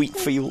a wheat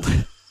field.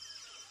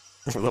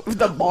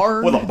 The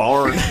barn. With a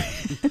barn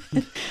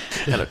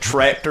and a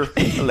tractor.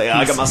 Like,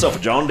 I got myself a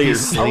John Deere.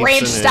 A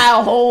ranch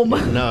style home.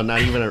 No,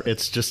 not even.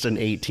 It's just an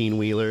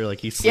 18-wheeler.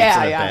 Like he sleeps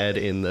Yeah, in a yeah. bed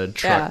in the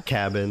truck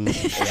cabin.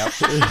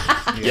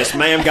 Yes,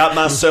 ma'am. Got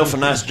myself a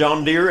nice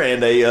John Deere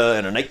and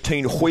an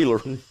 18-wheeler.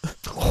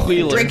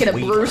 Drinking a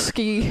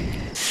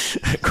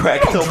brewski.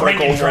 Cracking the Drink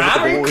and drive?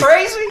 Are you boys.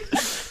 crazy?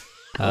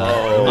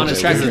 On a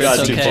tractor, got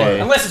it's too okay. far.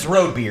 Unless it's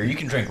road beer, you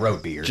can drink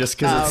road beer. Just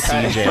because it's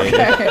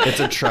CJ, it's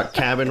a truck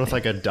cabin with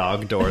like a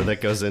dog door that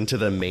goes into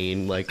the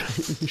main like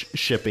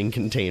shipping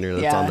container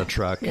that's Yeah. on the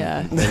truck. Yeah.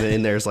 And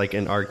then there's like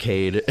an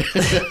arcade.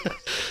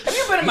 Have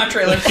you been in my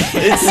trailer?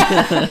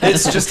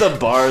 It's just a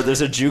bar.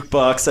 There's a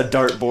jukebox, a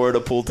dartboard, a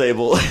pool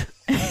table.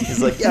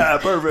 He's like, yeah,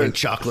 and perfect.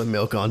 chocolate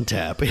milk on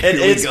tap. And Here we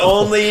it's go.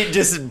 only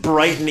just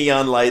bright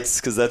neon lights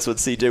because that's what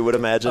CJ would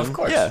imagine. Of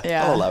course.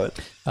 Yeah, I'll allow it.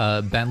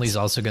 Bentley's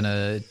also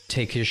gonna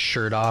take his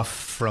shirt off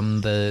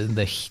from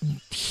the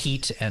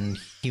heat and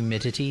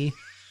humidity,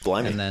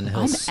 Blimey. and then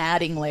he'll I'm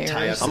adding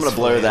layers. I'm gonna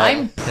blur that.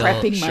 I'm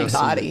prepping my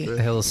body.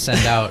 he'll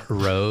send out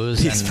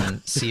Rose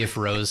and see if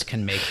Rose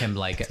can make him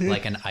like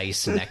an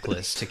ice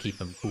necklace to keep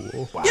him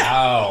cool.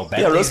 Wow, Rose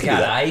Bentley's can do got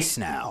that. ice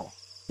now.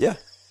 Yeah.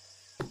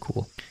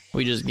 Cool.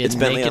 We just It's get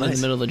Bentley naked on in the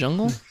ice. middle of the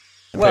jungle.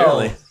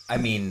 Apparently. Well, I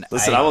mean,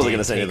 Listen, I wasn't did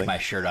gonna say take anything. my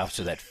shirt off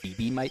so that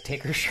Phoebe might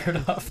take her shirt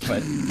off,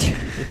 but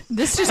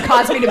This just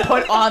caused me to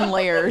put on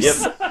layers.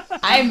 Yep.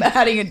 I'm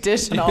adding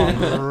additional.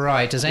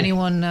 Right. Does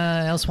anyone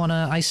else want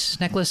an ice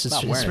necklace?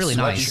 It's wearing a really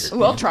nice. sweatshirt.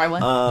 We'll try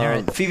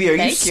one. Phoebe, are you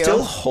Thank you.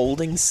 still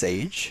holding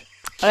Sage?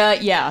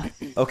 Yeah.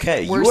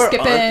 Okay, We're you are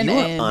skipping you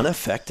are and-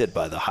 unaffected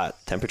by the hot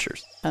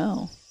temperatures.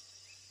 Oh.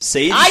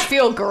 Sage, I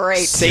feel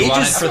great. Sage You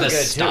want it is for the good, too.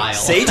 style.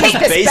 Sage Take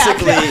is this back.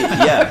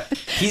 basically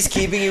he's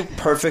keeping you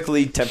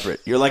perfectly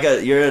temperate. You're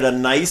at a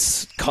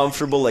nice,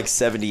 comfortable like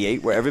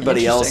 78, where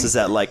everybody else is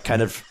at like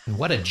kind of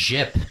What a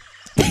jip.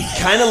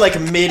 like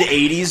mid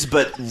 80s,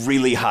 but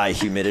really high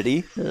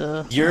humidity.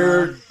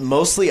 You're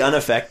mostly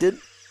unaffected,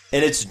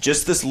 and it's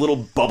just this little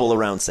bubble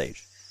around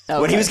Sage. When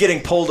he Okay. was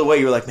getting pulled away,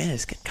 you were like, man,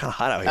 it's getting kind of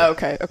hot out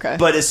here. Okay.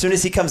 But as soon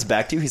as he comes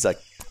back to you, he's like,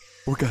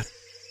 we're good.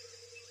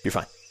 You're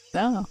fine.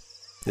 No,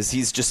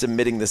 He's just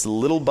emitting this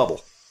little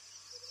bubble.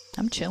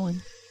 I'm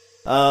chilling.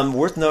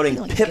 Worth noting,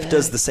 Feeling Pip good.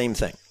 does the same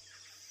thing.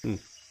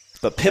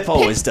 But Pip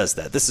always does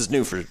that. This is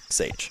new for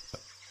Sage.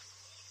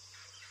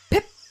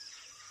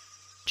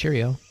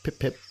 Cheerio. Pip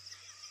pip.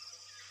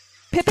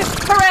 Pip, pip,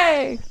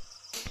 hooray!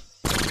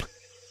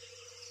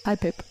 Hi,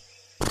 Pip.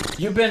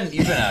 you've been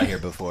out here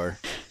before.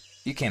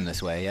 You came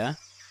this way, yeah?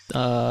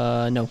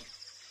 No. No,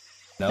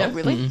 No,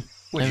 really?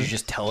 Would you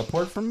just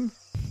teleport from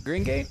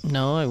Green Gate?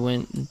 No, I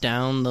went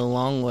down the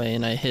long way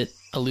and I hit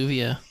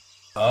Alluvia.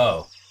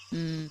 Oh.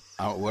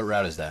 Oh, what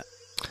route is that?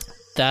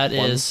 That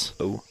is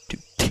Oh, two.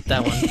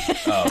 that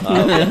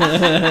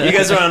one. You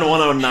guys are on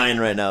 109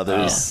 right now.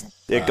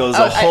 It goes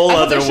Oh, a whole I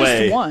thought other there's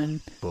way. Just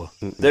one.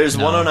 There's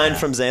 109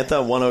 from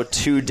Xantha,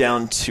 102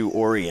 down to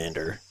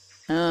Oriander.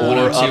 Or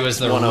 102 up is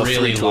the 103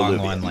 really to long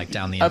Alluvia. one, like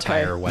down the Okay.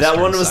 entire western That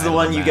one was side the of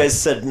one you map.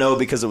 guys said no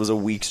because it was a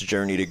week's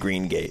journey to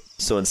Green Gate.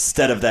 So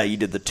instead of that, you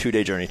did the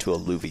 2-day journey to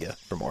Alluvia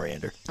from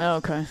Oriander. Oh,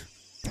 okay.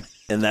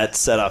 And that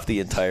set off the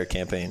entire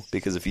campaign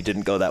because if you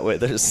didn't go that way,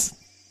 there's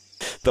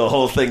the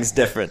whole thing's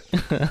different.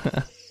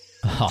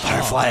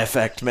 Firefly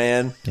effect,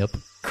 man. Yep.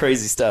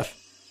 Crazy stuff.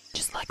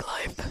 Just like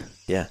life.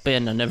 Yeah. But yeah,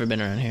 no, never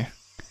been around here.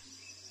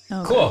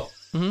 Okay. Cool.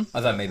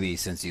 I thought maybe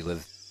since you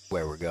live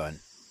where we're going,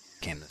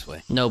 came this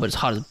way. No, but it's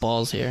hot as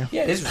balls here.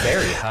 Yeah, it is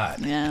very hot.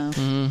 Yeah.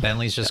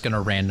 Bentley's just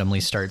gonna randomly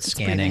start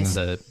scanning nice.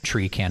 the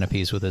tree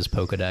canopies with his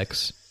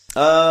Pokedex.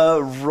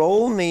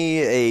 Roll me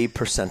a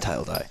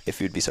percentile die,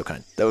 if you'd be so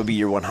kind. That would be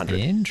your 100.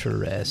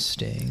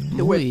 Interesting.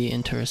 Muy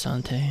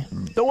interesante.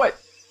 Do it.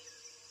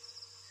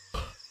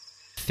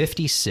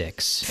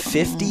 56.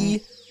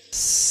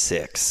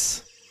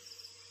 56.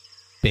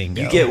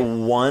 Bingo. You get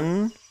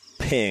one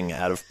ping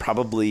out of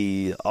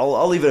probably.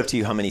 I'll leave it up to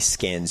you how many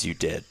scans you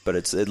did, but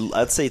I'd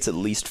say it's at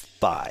least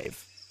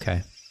 5.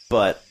 Okay.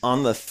 But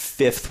on the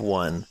 5th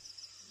one,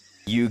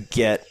 you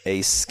get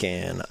a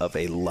scan of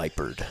a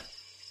Lipard.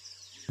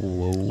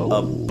 Whoa.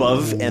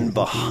 Above and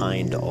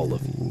behind all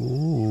of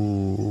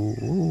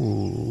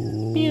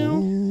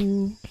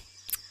you.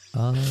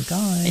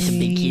 Guys, It's a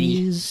big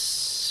kitty.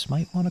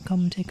 might want to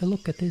come take a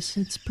look at this.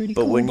 It's pretty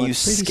But cool. when you pretty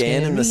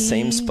scan in the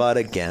same scary. spot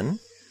again,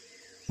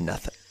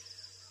 nothing.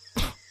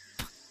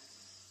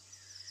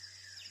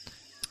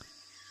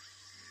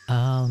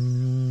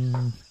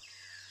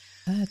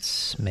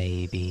 That's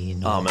maybe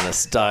not.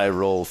 Ominous die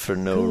roll for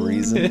no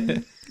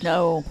reason.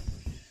 No.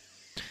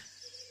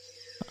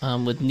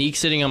 With Neek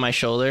sitting on my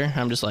shoulder,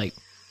 I'm just like,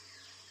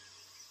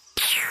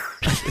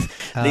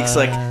 Nick's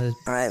like, Uh,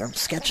 all right, I'm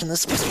sketching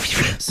this.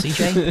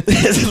 CJ,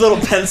 His little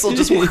pencil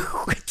just.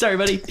 sorry,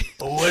 buddy.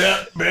 What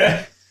up,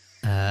 bruh?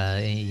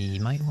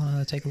 you might want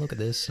to take a look at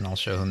this, and I'll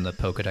show him the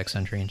Pokedex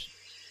entry.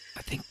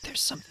 I think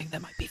there's something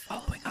that might be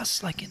following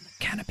us, like in the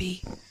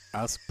canopy.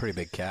 That's a pretty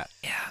big cat.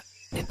 Yeah,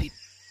 it'd be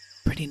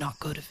pretty not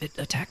good if it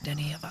attacked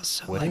any of us.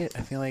 So Would like, it?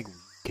 I feel like we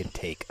could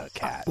take a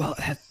cat. well,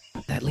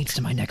 that leads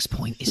to my next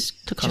point. Is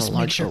Took on a just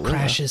large make sure gorilla.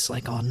 Crash is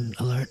like on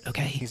alert.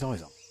 Okay. He's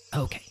always on.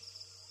 Okay.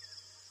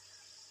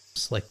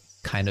 Just like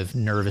kind of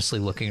nervously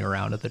looking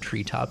around at the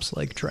treetops,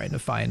 like trying to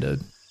find a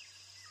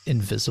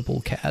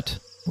invisible cat.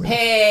 Where the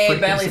Hey,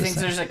 frick Bentley is this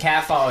thinks thing? there's a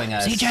cat following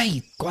us.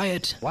 CJ,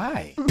 quiet.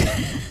 Why?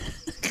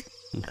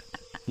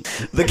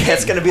 The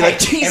cat's gonna be like,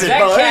 If "Jesus, that,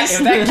 boys!"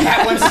 if that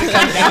cat wants to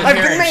come down I've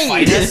here been and made.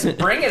 fight us,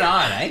 bring it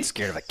on. I ain't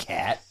scared of a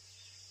cat.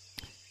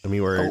 I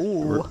mean,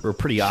 we're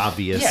pretty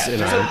obvious Yeah, in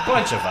there's our. a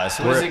bunch of us.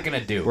 What is it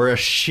gonna do? We're a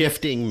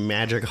shifting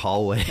magic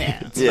hallway.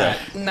 Yeah.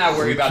 Not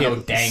worried about no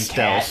can't dang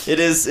stealth. cat. It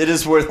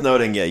is worth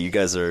noting. Yeah, you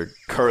guys are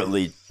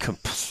currently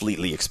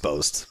completely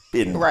exposed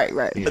in Right.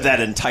 that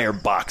entire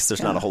box.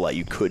 There's not a whole lot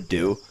you could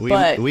do.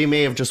 But- We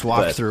may have just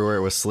walked But- through where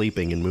it was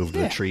sleeping and moved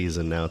the trees,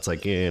 and now it's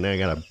like, yeah, now I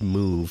gotta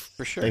move.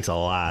 For sure. Thanks a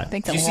lot.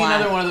 Thanks If a you see lot.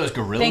 another one of those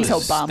gorillas, Thanks,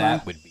 Obama.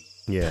 that would be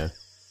Yeah.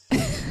 a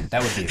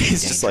dangerous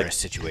He's just like-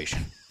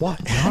 situation. What?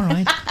 All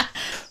right.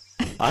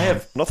 I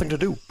have nothing to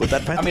do with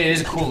that panther. I mean, it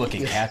is a cool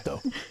looking cat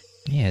though.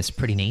 Yeah, it's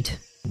pretty neat.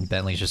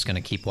 Bentley's just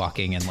gonna keep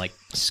walking and like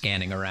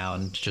scanning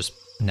around, just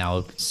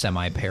now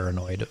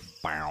semi-paranoid of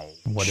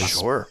what is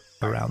Sure.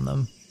 around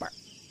them.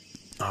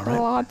 All right.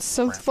 Lots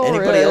of forest.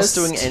 Anybody else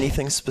doing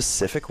anything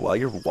specific while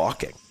you're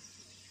walking?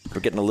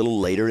 We're getting a little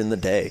later in the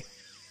day.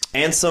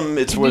 Ansem,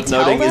 it's Can worth you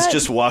tell noting, is that?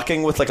 just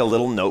walking with like a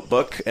little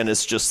notebook and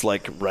it's just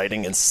like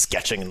writing and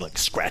sketching and like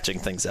scratching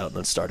things out and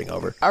then starting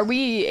over. Are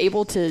we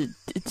able to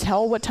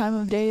tell what time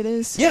of day it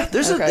is? Yeah,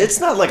 Okay.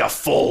 it's not like a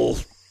full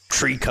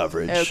tree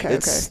coverage. Okay,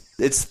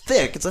 It's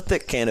thick. It's a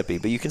thick canopy,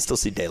 but you can still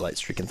see daylight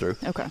streaking through.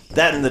 Okay.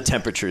 That and the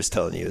temperature is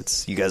telling you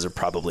you guys are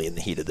probably in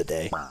the heat of the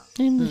day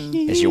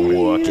as you're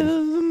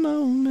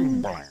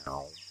walking.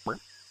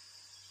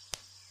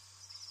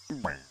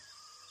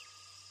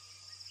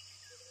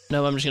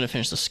 No, I'm just gonna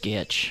finish the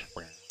sketch.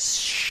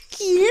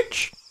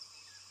 Sketch.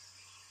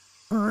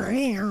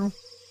 I'm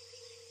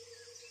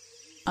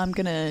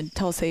gonna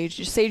tell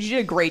Sage. Sage, you did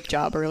a great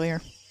job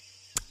earlier.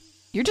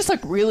 You're just like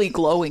really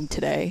glowing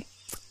today.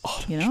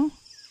 You know?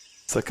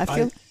 It's like I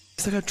feel-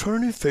 it's like I tried a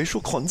new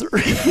facial cleanser.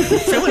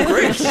 Feeling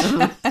great.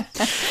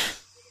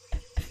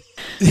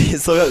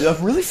 It's like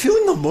I'm really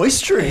feeling the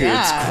moisture here.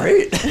 Yeah.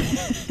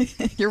 It's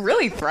great. You're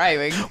really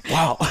thriving.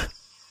 Wow.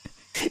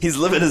 He's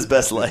living his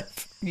best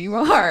life. You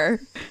are.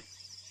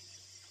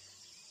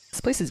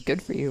 This place is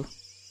good for you.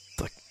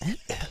 It's like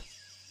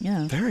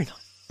Yeah. very nice.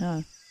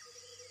 Yeah.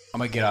 I'm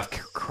gonna get off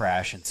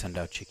Crash and send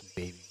out Chicky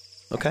Baby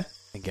Okay.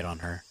 and get on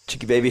her.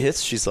 Chicky baby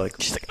hits. She's like,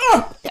 Okay,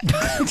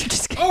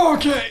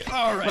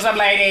 all right. What's up,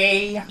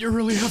 lady? You're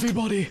really heavy,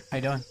 buddy. How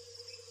you doing?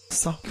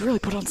 so. You really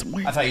put on some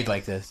weight. I thought you'd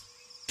like this.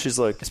 She's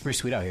like, It's pretty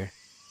sweet out here.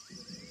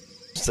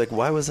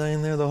 why was I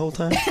in there the whole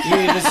time?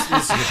 Yeah, this is a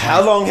good point.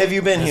 How long have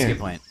you been That's a here? good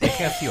point. Like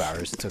a few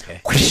hours. It's okay.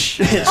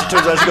 She turns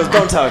around. She goes,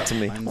 "Don't talk to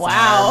me."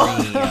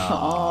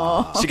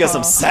 Wow. She got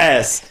some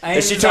sass,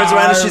 and she turns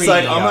around and she's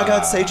like, "Oh my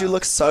God, Sage, you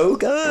look so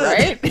good!"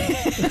 Right?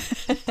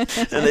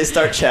 And they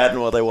start chatting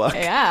while they walk.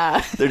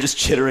 Yeah. They're just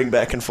chittering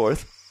back and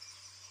forth.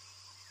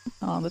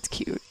 Oh, that's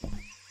cute.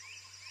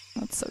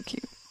 That's so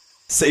cute.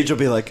 Sage will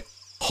be like,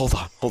 hold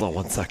on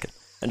 1 second.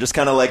 And just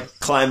kind of like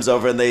climbs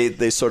over and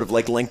they sort of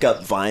like link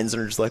up vines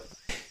and are just like,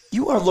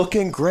 you are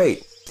looking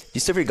great. Do you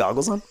still have your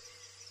goggles on?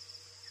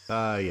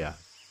 Yeah.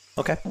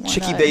 Okay. Why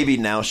Chicky not? Baby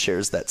now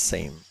shares that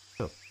same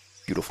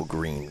beautiful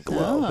green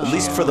glow. At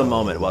least for the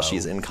moment while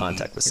she's in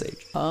contact with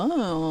Sage.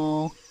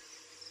 Oh.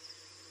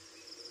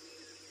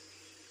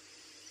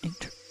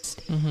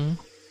 Interesting. Mm-hmm.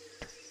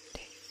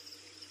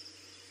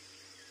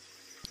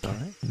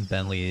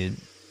 Bentley,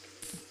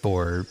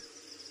 for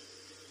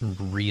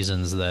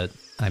reasons that,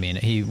 I mean,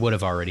 he would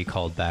have already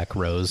called back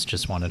Rose,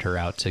 just wanted her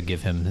out to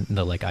give him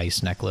the like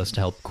ice necklace to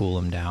help cool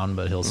him down,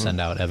 but he'll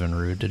send out Evan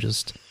Rude to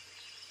just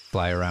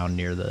fly around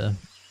near the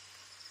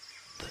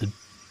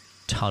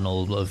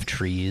tunnel of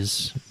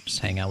trees, just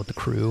hang out with the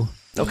crew.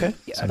 Okay.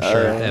 So I'm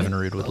sure Evan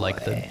Rude would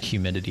like the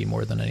humidity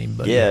more than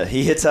anybody. Yeah,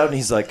 he hits out and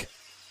he's like,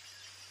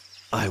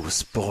 I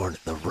was born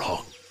at the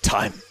wrong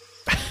time.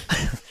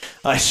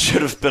 I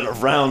should have been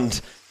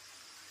around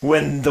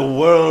when the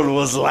world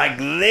was like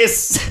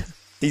this.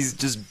 He's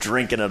just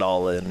drinking it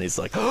all in. And he's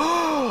like,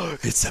 oh,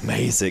 it's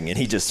amazing. And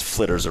he just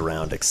flitters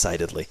around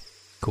excitedly.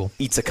 Cool.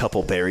 Eats a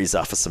couple berries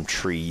off of some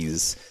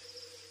trees.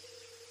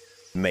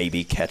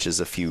 Maybe catches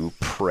a few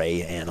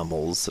prey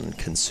animals and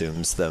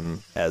consumes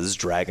them as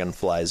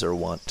dragonflies are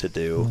wont to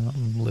do.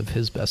 Live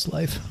his best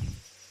life.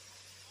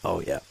 Oh,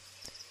 yeah.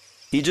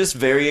 He just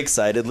very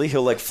excitedly,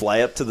 he'll like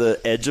fly up to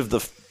the edge of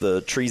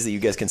the trees that you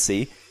guys can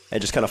see and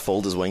just kind of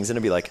fold his wings in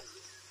and be like,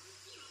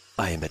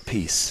 I am at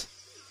peace.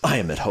 I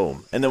am at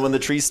home. And then when the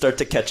trees start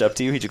to catch up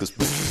to you, he just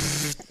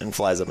goes and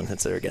flies up and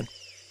hits there again.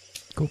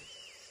 Cool.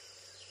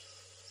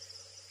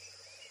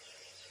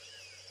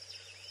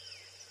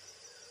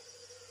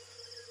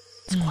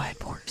 It's quiet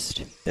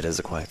forest. It is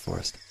a quiet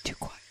forest. Too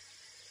quiet.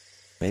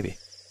 Maybe.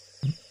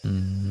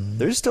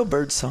 There's still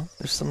bird song.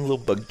 There's some little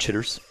bug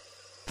chitters.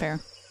 Fair.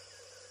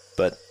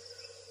 But,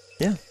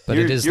 yeah. But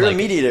your, it is your like-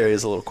 immediate area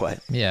is a little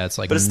quiet. Yeah, it's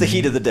like But it's the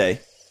heat of the day.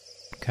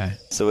 Okay.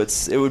 So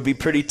it would be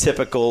pretty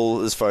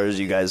typical as far as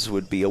you guys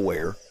would be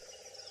aware.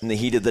 In the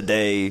heat of the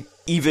day,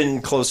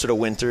 even closer to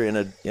winter in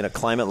a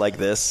climate like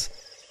this,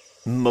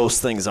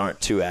 most things aren't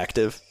too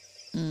active.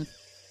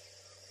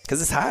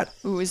 Because it's hot.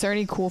 Ooh, is there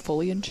any cool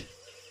foliage?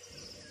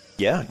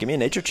 Yeah, give me a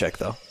nature check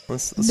though.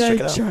 Let's check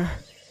it out.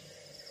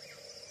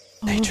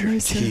 Nature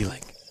is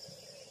healing.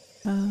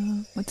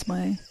 What's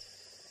my...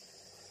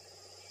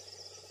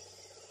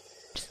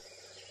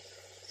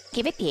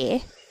 Give it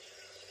here.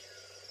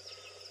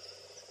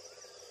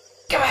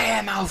 Come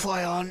here,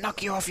 Malfoy, I'll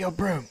knock you off your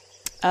broom.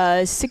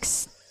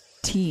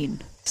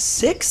 16.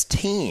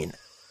 16.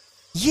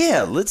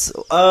 Yeah, let's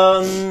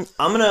I'm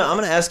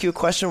gonna ask you a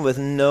question with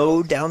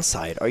no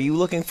downside. Are you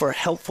looking for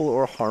helpful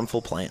or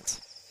harmful plants?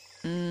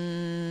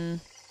 You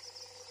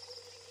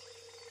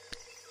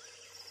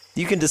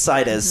can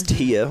decide as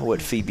Tia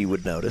what Phoebe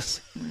would notice.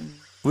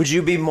 Would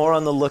you be more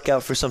on the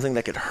lookout for something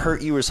that could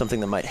hurt you or something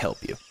that might help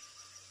you?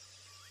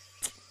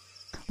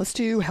 Let's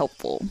do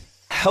helpful.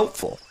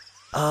 Helpful.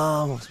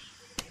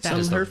 That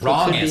is the hurtful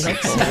wrong could be answer.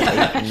 helpful.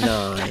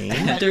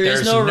 9.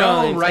 There's no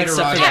wrong right or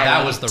except wrong. for Yeah, that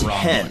one. was the wrong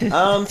 10.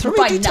 one. Throw me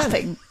By a D10.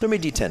 nothing. Throw me a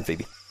D10,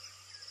 Phoebe.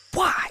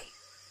 Why?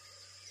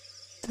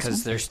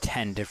 Because there's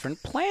 10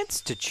 different plants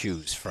to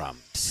choose from.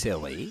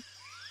 Silly.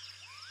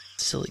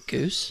 Silly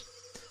goose.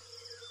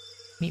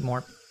 Meet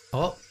more.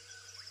 Oh.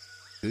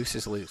 Goose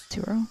is loose.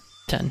 0,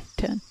 10.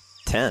 10.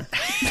 10.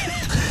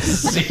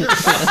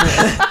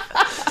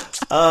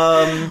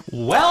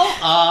 Well,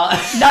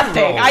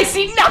 Nothing. I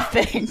see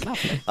nothing.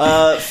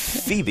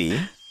 Phoebe,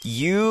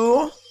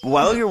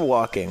 while you're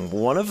walking,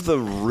 one of the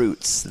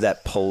roots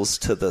that pulls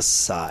to the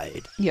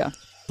side Yeah.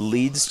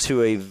 leads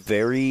to a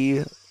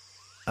very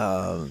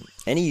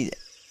any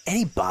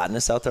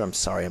botanist out there, I'm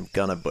sorry, I'm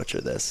gonna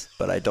butcher this,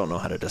 but I don't know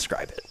how to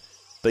describe it.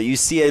 But you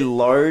see a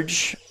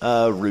large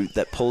root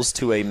that pulls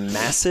to a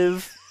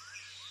massive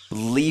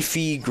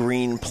leafy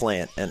green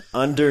plant, and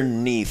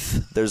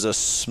underneath there's a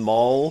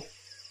small,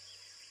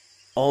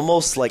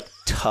 almost like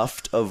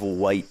tuft of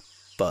white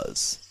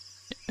fuzz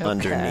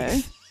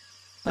underneath.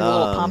 Like a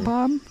little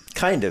pom-pom?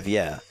 Kind of,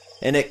 yeah.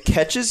 And it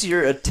catches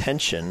your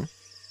attention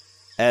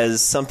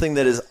as something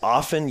that is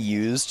often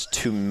used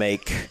to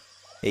make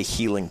a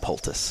healing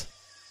poultice.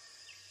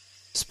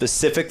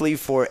 Specifically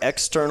for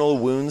external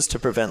wounds to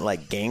prevent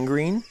like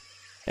gangrene.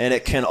 And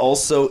it can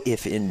also,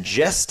 if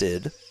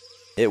ingested,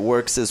 it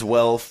works as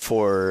well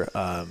for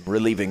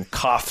relieving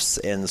coughs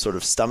and sort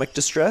of stomach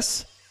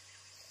distress.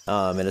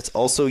 And it's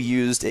also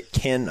used, it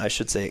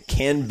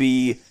can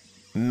be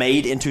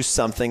made into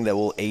something that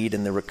will aid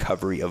in the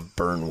recovery of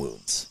burn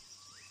wounds.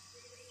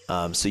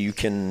 So you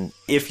can,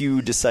 if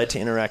you decide to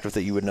interact with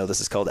it, you would know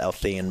this is called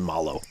Althean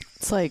Mallow.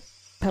 It's like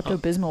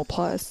Pepto-Bismol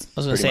Plus. I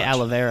was going to Pretty say much.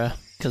 aloe vera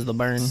because of the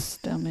burn.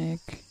 Stomach.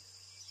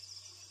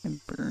 And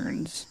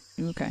burns.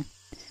 Okay.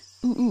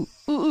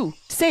 Ooh.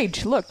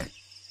 Sage, look.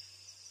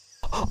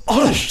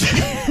 Oh,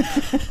 shit.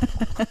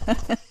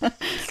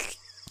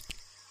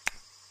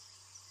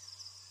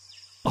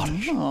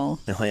 Oh,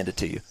 I'll hand it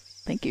to you.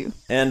 thank you.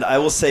 And I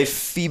will say,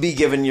 Phoebe,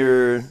 given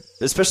your,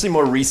 especially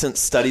more recent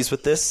studies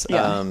with this,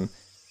 Yeah.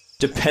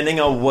 depending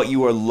on what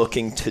you are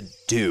looking to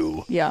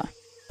do, Yeah.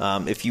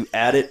 if you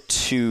add it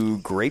to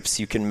grapes,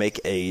 you can make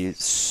a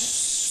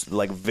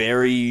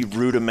very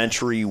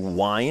rudimentary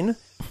wine,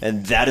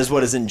 and that is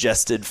what is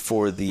ingested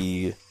for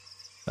the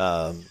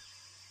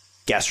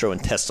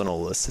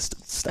gastrointestinal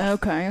assistance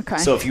stuff. Okay.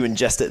 So if you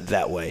ingest it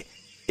that way,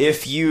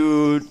 if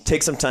you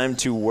take some time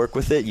to work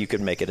with it, you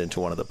could make it into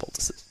one of the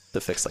poultices to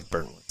fix like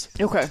burn wounds.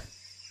 Okay.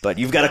 But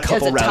you've got a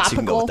couple it routes you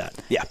can go with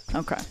topical? that. Yeah.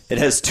 Okay. It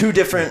has 2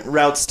 different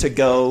routes to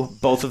go.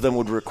 Both of them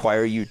would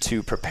require you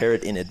to prepare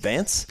it in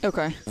advance.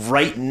 Okay.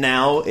 Right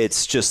now,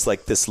 it's just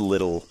like this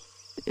little,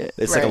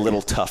 it's like a Right.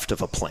 little tuft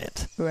of a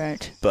plant.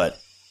 Right. But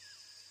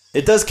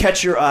it does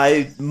catch your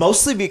eye,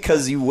 mostly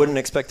because you wouldn't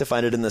expect to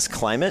find it in this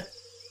climate.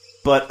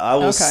 But I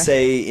will Okay.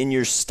 say in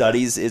your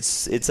studies,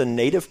 it's a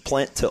native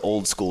plant to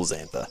old school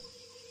Xantha.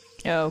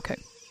 Oh, okay.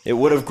 It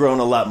would have grown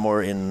a lot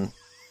more in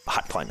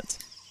hot climates.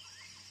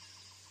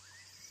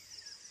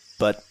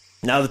 But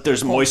now that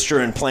there's moisture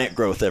and plant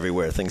growth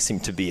everywhere, things seem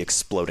to be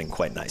exploding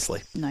quite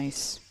nicely.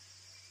 Nice.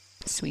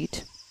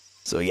 Sweet.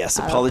 So yes,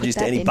 I'll apologies put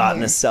to that any in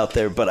botanists out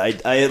there, but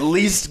I at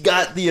least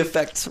got the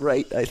effects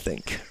right, I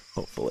think.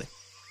 Hopefully.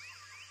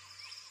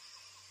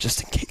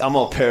 Just in case. I'm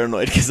all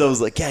paranoid because I was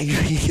like, yeah, you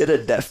hit a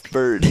deaf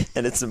bird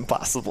and it's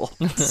impossible.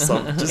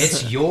 So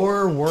it's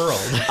your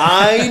world.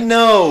 I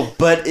know,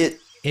 but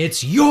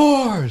It's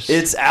yours.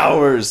 it's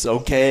ours,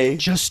 okay?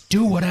 Just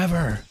do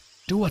whatever.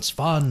 Do what's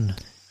fun.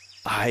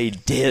 I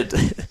did.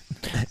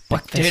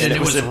 But did And it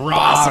was wrong.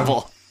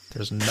 impossible.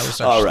 There's no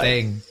such All right.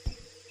 thing.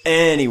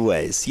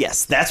 Anyways,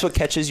 yes, that's what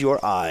catches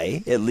your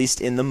eye, at least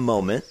in the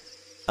moment.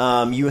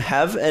 You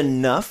have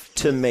enough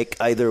to make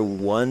either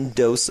one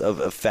dose of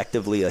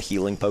effectively a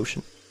healing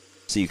potion,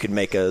 so you could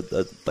make a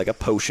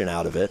potion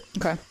out of it,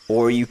 Okay.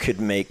 or you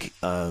could make,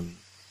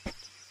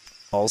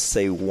 I'll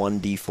say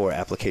 1d4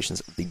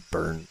 applications of the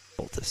burn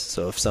poultice.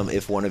 So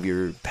if one of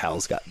your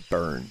pals got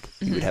burned,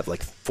 you would have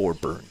like 4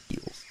 burn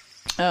heals.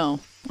 Oh.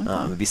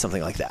 It'd be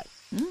something like that.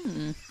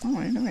 All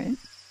right.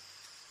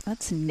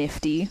 That's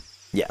nifty.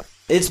 Yeah.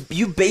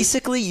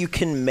 You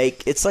can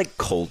make, it's like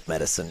cold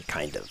medicine,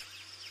 kind of.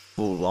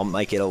 Well, I'll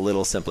make it a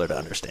little simpler to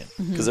understand.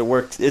 Because it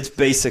works, it's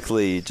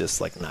basically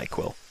just like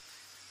NyQuil.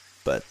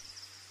 But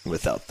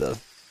without the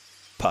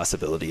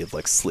possibility of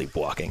like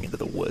sleepwalking into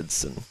the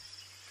woods and...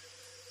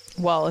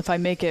 Well, if I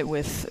make it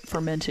with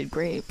fermented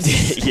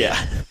grapes.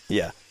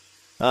 yeah.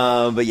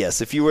 But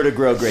yes, if you were to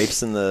grow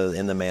grapes in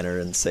the manner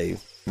and say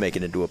make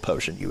it into a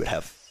potion, you would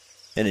have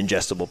an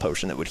ingestible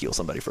potion that would heal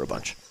somebody for a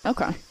bunch.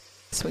 Okay.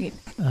 Sweet.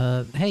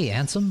 Hey,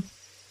 Ansem.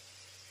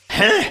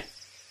 Huh?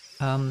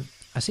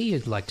 I see you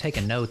like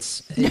taking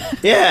notes.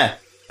 Yeah.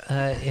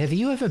 Have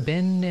you ever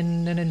been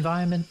in an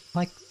environment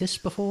like this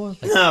before?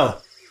 Like, No.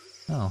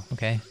 Oh,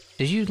 okay.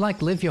 Did you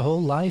like live your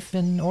whole life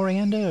in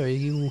Orianda, or are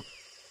you?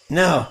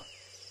 No.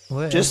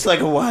 Where, Just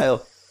like a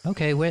while.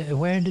 okay.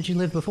 Where did you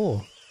live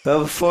before? But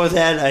before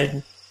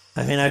that,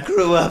 I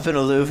grew up in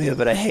Alluvia,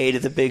 but I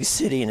hated the big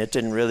city, and it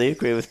didn't really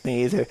agree with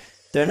me either.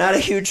 They're not a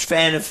huge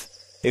fan of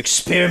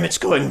experiments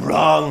going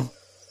wrong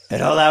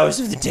at all hours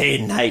of the day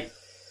and night.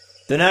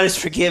 They're not as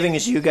forgiving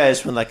as you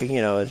guys when, like,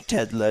 a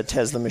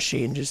Tesla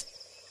machine just,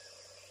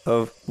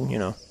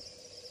 overloads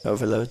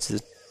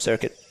the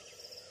circuit.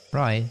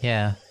 Right.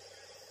 Yeah.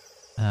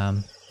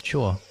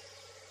 Sure.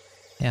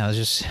 Yeah. I was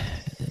just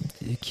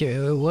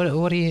curious.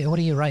 What are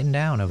you writing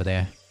down over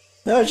there?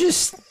 No,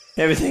 just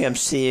everything I'm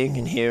seeing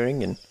and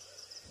hearing and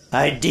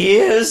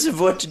ideas of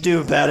what to do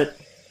about it.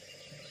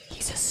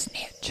 He's a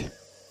snitch.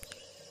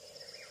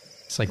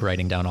 It's like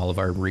writing down all of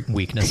our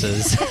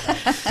weaknesses.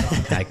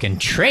 I can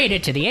trade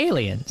it to the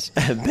aliens.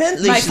 My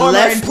Bentley's former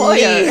left employer.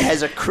 knee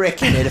has a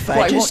crick in it if Who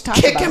I I just won't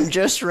talk kick about. him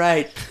just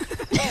right.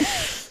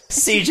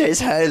 CJ's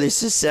highly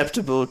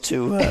susceptible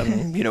to,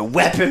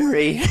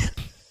 weaponry.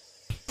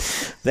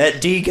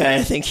 That D guy,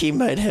 I think he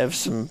might have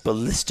some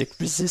ballistic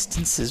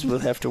resistances we'll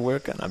have to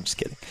work on. I'm just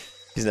kidding.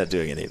 He's not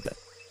doing any of that.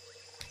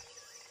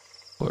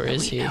 Or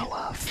is he? Leave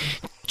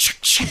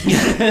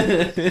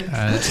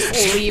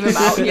him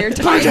out here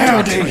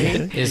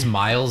to Is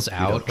Miles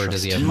out, or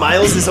does he have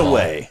Miles is at all?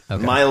 away.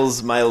 Okay.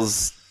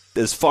 Miles,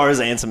 as far as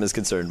Ansem is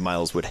concerned,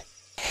 Miles would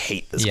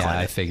hate this Yeah, I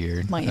climate.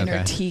 figured. My inner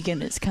Okay.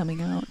 Tegan is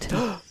coming out.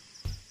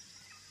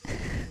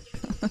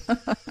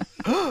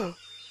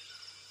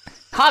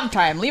 Hog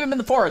time. Leave him in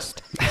the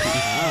forest.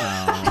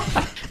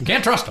 You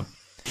can't trust him.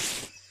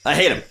 I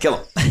hate him. Kill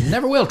him.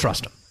 Never will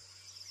trust him.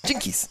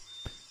 Jinkies.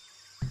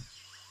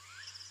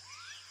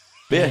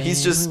 But yeah,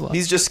 he's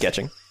just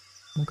sketching.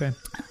 Okay.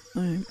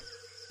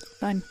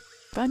 Fun.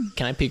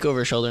 Can I peek over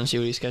his shoulder and see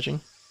what he's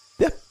sketching?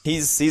 Yeah,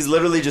 he's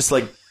literally just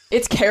like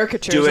It's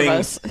caricatures doing. of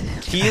us.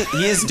 He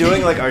is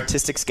doing like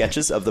artistic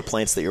sketches of the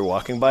plants that you're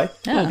walking by,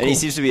 and he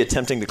seems to be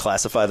attempting to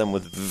classify them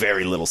with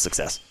very little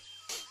success.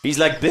 He's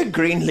like big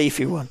green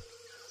leafy one,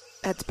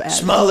 That's bad.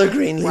 smaller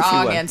green leafy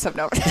Wrong one, answer.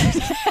 No.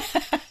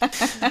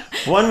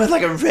 one with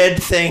like a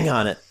red thing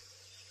on it.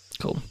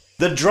 Cool.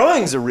 The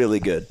drawings are really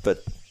good,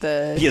 but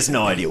The he has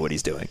no idea what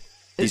he's doing.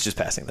 He's just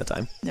passing the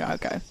time. yeah,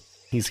 okay.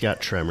 He's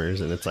got tremors,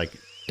 and it's like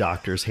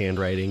doctor's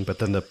handwriting, but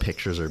then the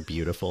pictures are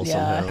beautiful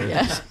Yeah, somehow,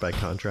 yeah. just by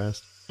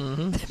contrast.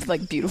 It's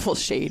like beautiful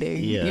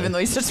shading. Yeah. Even though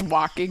he's just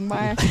walking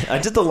by. I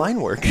did the line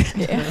work.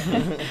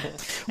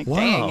 Like, Wow.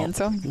 dang, and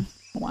so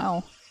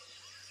wow.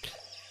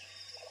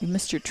 You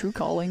missed your true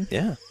calling.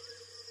 Yeah.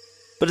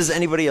 But does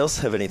anybody else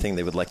have anything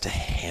they would like to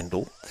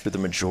handle through the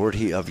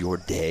majority of your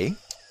day?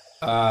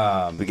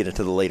 We get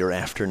into the later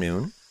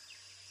afternoon.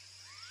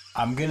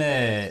 I'm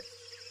gonna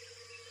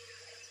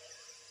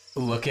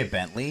look at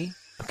Bentley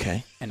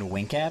Okay. and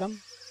wink at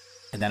him,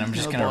 and then I'm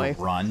just Oh, gonna boy.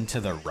 run to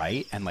the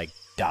right and like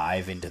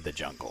dive into the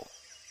jungle.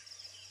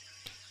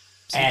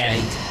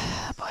 And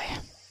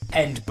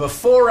and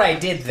before I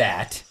did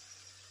that,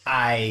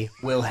 I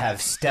will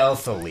have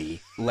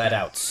stealthily let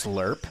out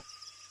Slurp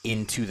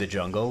into the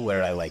jungle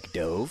where I like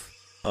dove.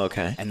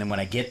 Okay. And then when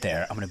I get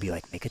there, I'm gonna be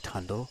like, make a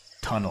tunnel,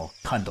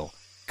 Gatundle.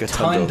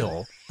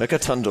 Like a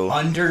tundle.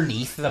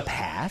 underneath the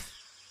path,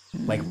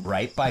 like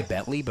right by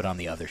Bentley, but on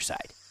the other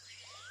side.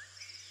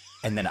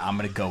 And then I'm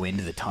gonna go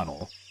into the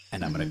tunnel,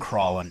 and I'm gonna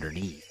crawl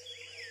underneath,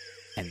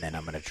 and then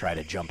I'm gonna try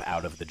to jump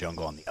out of the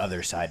jungle on the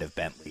other side of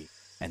Bentley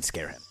and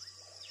scare him.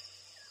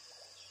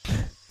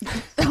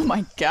 Oh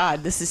my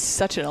god, this is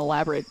such an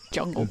elaborate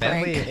jungle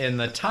Bentley, prank. in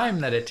the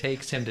time that it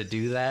takes him to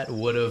do that,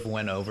 would have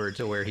went over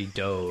to where he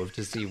dove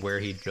to see where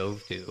he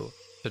dove to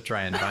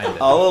try and find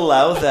it. I'll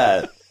allow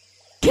that.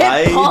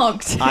 Get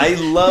punked. I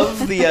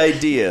love the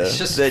idea It's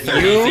just that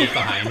 30 you feet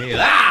behind me.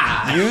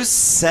 Ah! you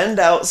send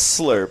out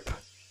Slurp,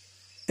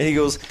 and he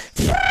goes.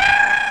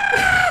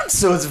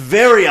 So it's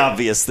very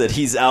obvious that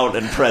he's out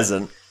and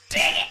present.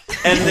 Dang it!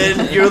 And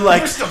then you're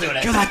like,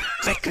 you're like,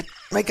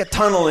 make a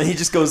tunnel, and he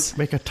just goes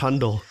Make a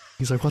tundle.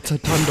 He's like, what's a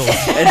tundle?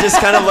 and just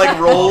kind of like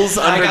rolls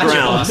I got you,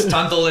 underground. boss.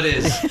 Tundle it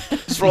is.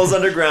 Just rolls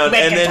underground,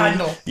 and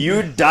then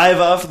you dive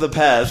off the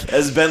path.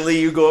 As Bentley,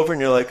 you go over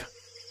and you're like,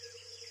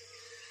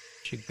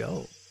 Should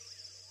go.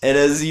 and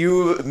as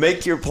you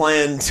make your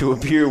plan to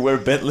appear where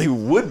Bentley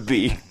would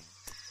be,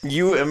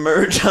 you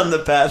emerge on the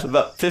path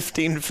about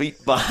 15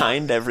 feet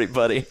behind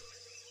everybody.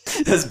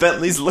 As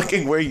Bentley's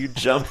looking where you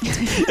jumped,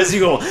 as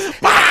you go,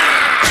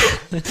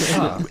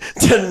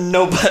 to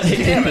nobody.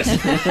 Damn it.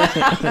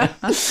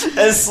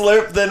 As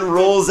Slurp then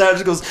rolls out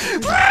and goes,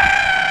 It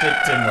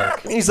didn't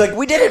work. he's like,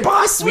 we did it,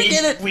 boss, we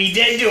did it, We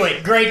did do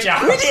it. Great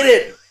job. we did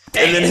it.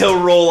 And then he'll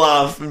roll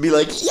off and be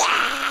like,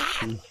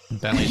 yeah.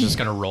 Bentley's just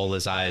gonna roll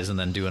his eyes and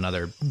then do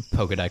another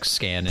Pokedex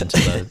scan into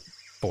the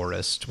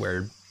forest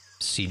where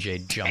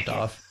CJ jumped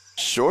off.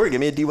 Sure, give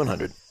me a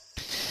D100.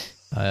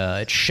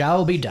 It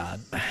shall be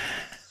done.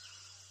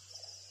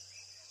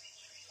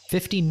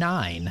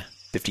 59,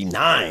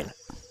 59,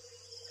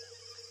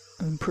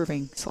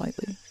 Improving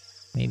slightly.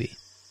 maybe.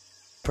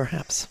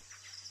 perhaps.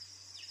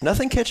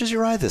 Nothing catches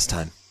your eye this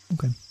time.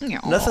 Okay.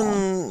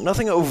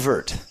 Nothing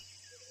overt.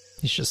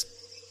 He's just,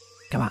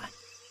 come on,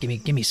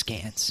 give me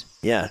scans.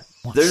 Yeah.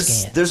 Want There's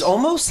scans.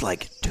 almost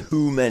like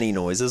too many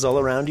noises all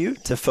around you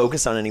to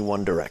focus on any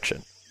one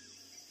direction.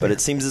 But it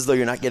seems as though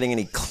you're not getting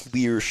any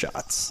clear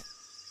shots.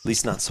 At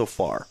least not so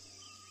far.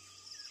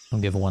 I'll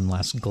give one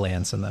last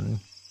glance and then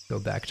go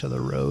back to the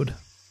road.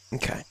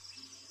 Okay.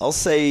 I'll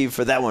say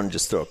for that one,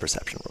 just throw a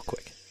perception real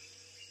quick.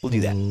 We'll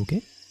do that.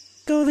 Okay.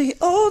 Go the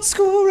old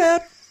school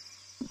route.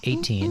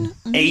 18.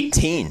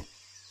 18.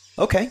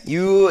 Okay.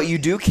 You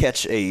do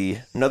catch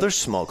another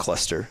small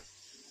cluster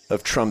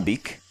of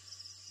Trumbeak,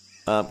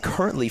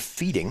 currently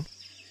feeding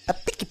a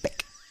picky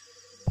peck.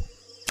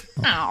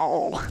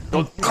 Ow.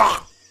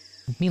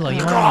 Milo,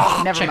 you want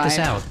to Never check this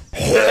mind. out?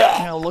 I'm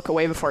gonna look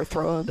away before I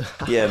throw him.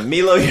 Yeah,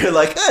 Milo, you're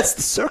like, it's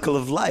the circle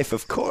of life,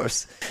 of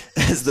course.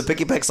 As the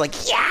picky peck's like,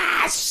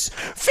 yes,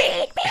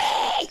 feed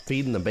me.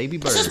 Feeding the baby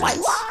birds. This is my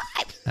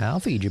life. I'll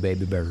feed you,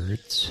 baby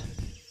birds.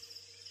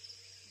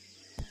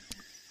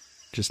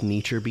 Just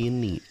nature being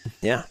neat.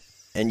 Yeah,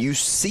 and you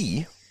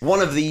see one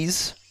of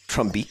these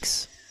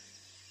Trumbeaks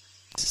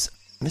is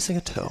missing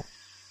a toe.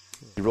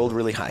 He rolled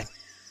really high.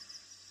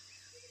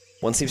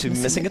 One seems to be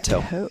missing a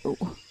toe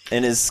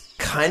and is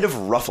kind of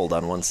ruffled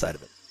on one side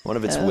of it. One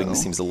of its wings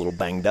seems a little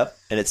banged up,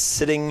 and it's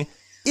sitting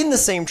in the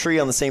same tree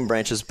on the same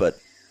branches, but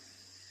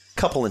a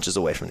couple inches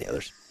away from the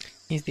others.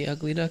 He's the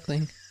ugly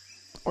duckling.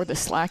 Or the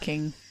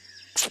slacking.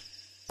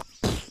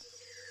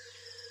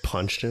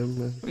 Punched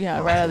him. Yeah,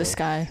 right out of the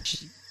sky.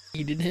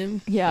 Eated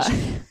him. Yeah.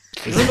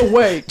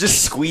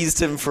 Just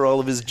squeezed him for all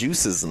of his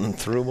juices and then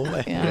threw him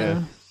away.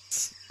 Yeah.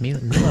 Milo,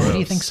 what do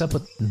you think's up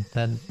with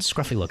that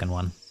scruffy looking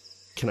one?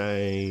 Can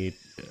I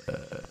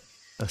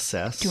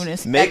assess? Doing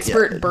his Make-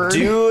 expert bird.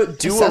 Do a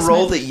assessment.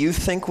 roll that you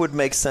think would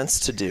make sense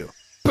to do.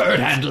 Bird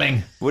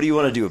handling. What do you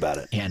want to do about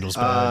it? He handles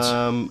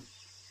birds.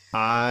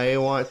 I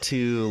want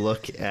to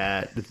look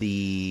at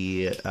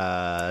the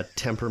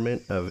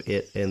temperament of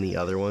it and the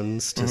other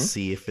ones to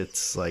see if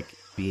it's like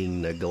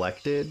being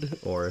neglected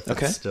or if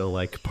Okay. it's still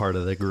like part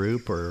of the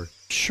group or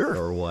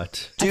Sure.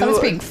 what. I thought it was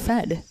being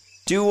fed.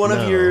 Do one of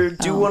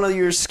No.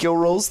 your skill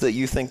rolls that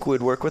you think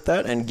would work with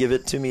that, and give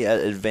it to me at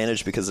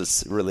advantage because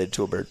it's related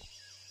to a bird.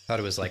 Thought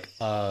it was like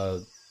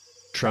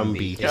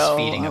Trumbeak. is Oh.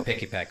 feeding a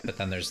picky peck, but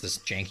then there's this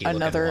janky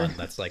Another- looking one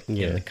that's like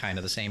Yeah. kind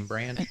of the same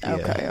brand.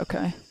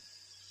 Okay.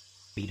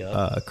 Beat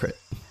up. Crit.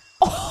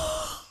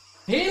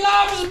 He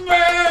loves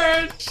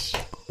birds.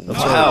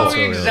 Wow.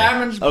 He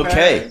examines birds.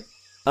 Okay.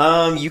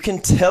 You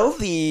can tell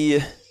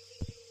the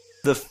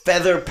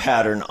feather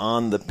pattern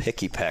on the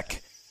picky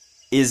peck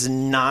is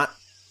not.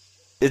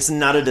 It's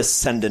not a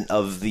descendant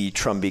of the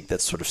Trumbeak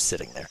that's sort of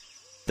sitting there.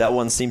 That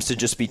one seems to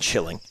just be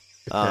chilling.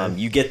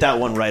 You get that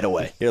one right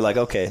away. You're like,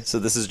 okay, so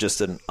this is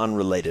just an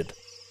unrelated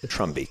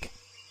Trumbeak.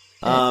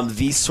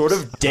 The sort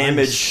of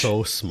damage.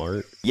 So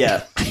smart.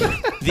 Yeah.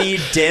 The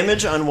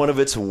damage on one of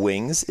its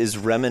wings is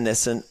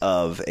reminiscent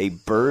of a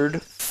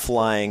bird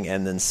flying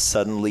and then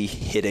suddenly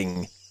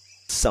hitting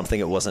something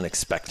it wasn't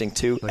expecting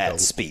to at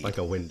speed. Like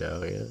a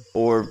window, yeah.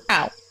 Or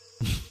Ow.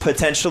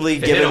 potentially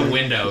Hit a given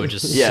window,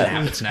 just Yeah.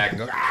 snap its neck and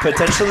go.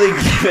 potentially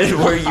given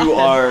where you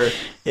are,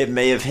 it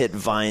may have hit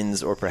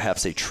vines or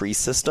perhaps a tree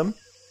system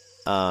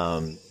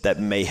that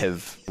may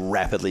have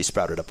rapidly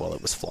sprouted up while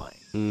it was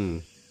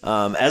flying.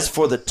 As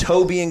for the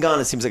toe being gone,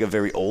 it seems like a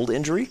very old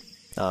injury.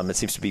 It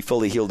seems to be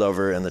fully healed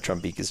over, and the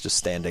Trumbeak is just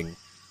standing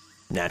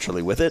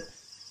naturally with it.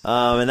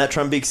 And that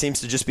Trumbeak seems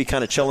to just be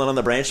kind of chilling on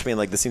the branch, being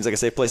like, this seems like a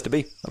safe place to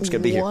be. I'm just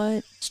going to be here.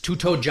 What? It's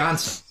Two-Toed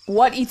Johnson.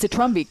 What eats a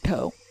Trumbeak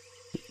toe?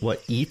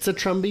 What eats a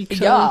Trumbeak?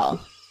 Yeah.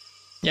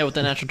 Yeah, with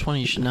the natural 20,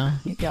 you should know.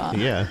 Yeah.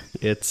 Yeah,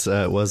 it's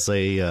was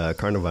a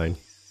carnivine.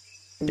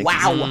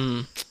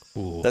 Wow.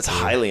 That's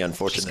highly Just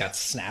unfortunate. got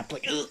snapped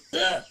like.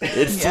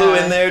 It flew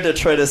in there to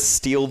try to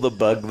steal the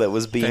bug that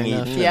was being Fair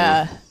enough. eaten.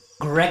 Yeah.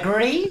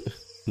 Gregory?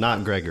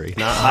 Not Gregory.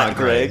 Not Hot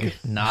Greg.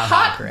 Not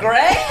Hot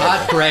Greg.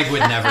 Hot Greg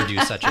would never do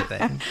such a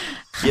thing.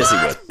 Yes, he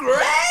would.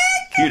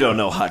 You don't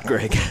know Hot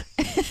Greg.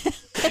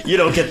 You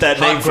don't get that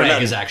name Hot for Greg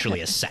nothing. is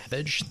actually a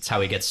savage. That's how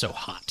he gets so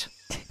hot.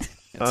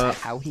 That's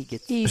how he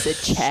gets He's a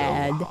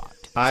Chad. so hot.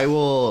 I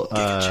will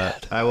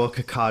Chad. I will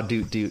caca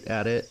doot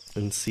at it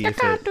and see if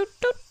it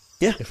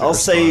Yeah, it I'll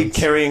say responds.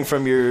 carrying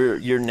from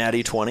your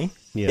natty 20.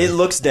 Yeah. It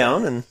looks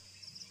down and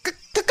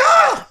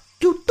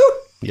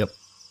Yep.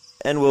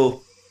 and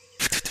will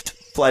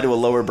fly to a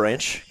lower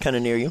branch, kind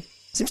of near you.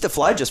 Seems to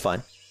fly just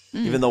fine,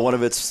 even though one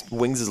of its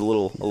wings is a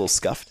little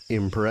scuffed.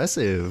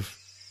 Impressive.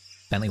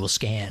 Bentley will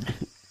scan.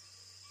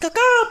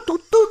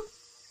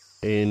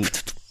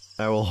 And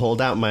I will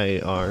hold out my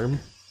arm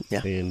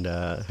Yeah. and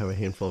have a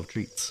handful of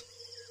treats.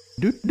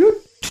 Doot, doot.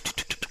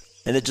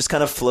 And it just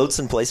kind of floats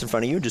in place in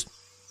front of you, just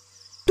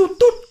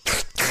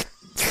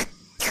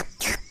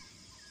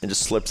and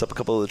just slurps up a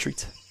couple of the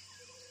treats.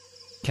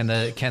 Can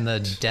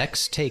the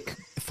decks take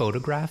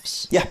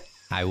photographs? Yeah.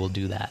 I will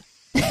do that.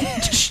 Look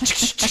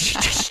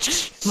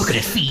at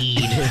it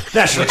feed.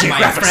 National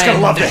Geographic's gonna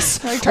love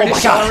this. Like trying to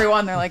show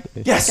everyone, they're like,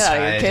 Yes. get out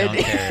of I here, don't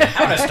kid. care.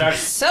 I'm gonna start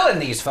selling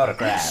these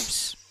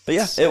photographs. But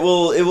yeah, it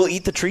will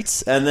eat the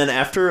treats, and then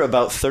after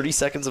about 30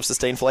 seconds of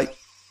sustained flight,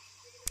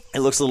 it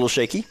looks a little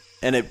shaky,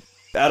 and it,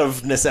 out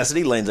of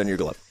necessity, lands on your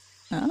glove.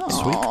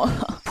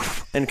 Oh.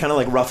 And kind of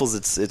like ruffles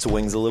its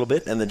wings a little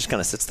bit, and then just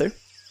kind of sits there.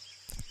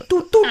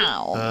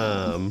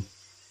 Ow.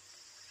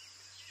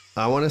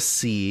 I want to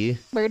see,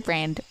 Bird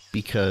friend.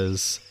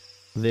 because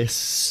this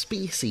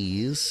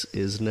species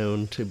is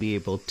known to be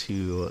able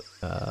to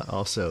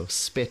also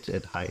spit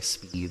at high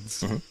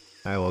speeds.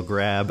 I will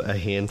grab a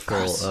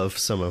handful of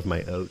some of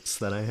my oats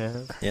that I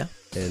have, Yeah.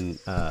 and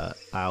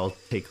I'll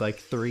take like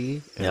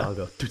 3, and Yeah. I'll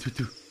go doo, doo,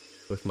 doo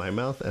with my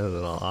mouth, and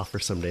then I'll offer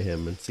some to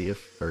him and see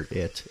if, or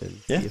it,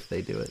 and Yeah. see if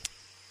they do it.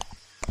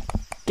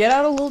 Get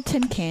out a little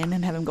tin can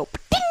and have him go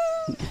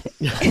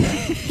ding.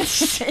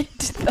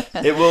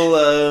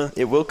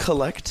 It will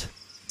collect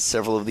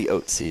several of the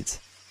oat seeds.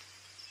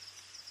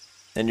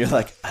 And you're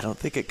like, I don't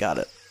think it got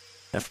it.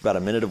 After about a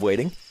minute of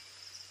waiting.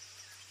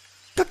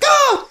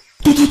 Caw-caw!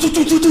 Who's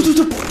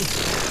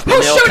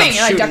they all come shooting? And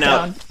I duck shooting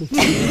out.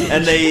 down.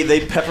 And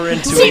they pepper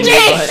into a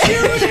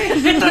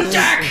CJ!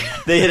 nearby.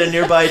 They hit a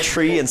nearby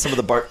tree, and some of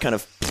the bark kind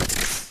of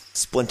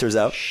splinters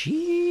out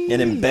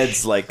and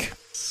embeds like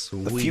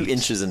Sweet. a few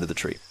inches into the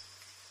tree.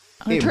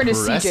 I'm gonna turn to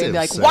CJ and be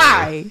like, Impressive, sir.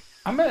 why?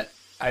 I'm gonna.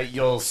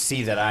 You'll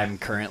see that I'm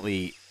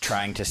currently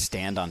trying to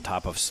stand on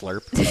top of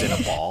Slurp, who's in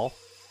a ball.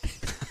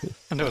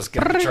 And I was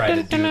gonna try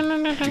to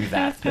do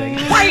that thing.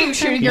 Why are you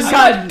shooting your I'm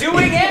gun? not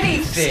doing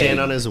anything. Stand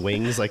on his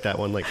wings like that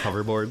one, like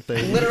hoverboard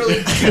thing.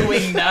 Literally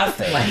doing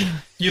nothing.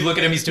 You look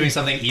at him, he's doing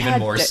something even God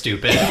more da-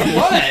 stupid.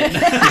 What?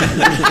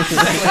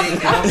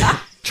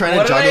 Trying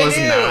What to did juggle I his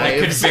do? I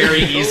could knives.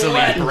 very easily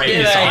What break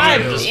did his I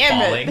arm do? just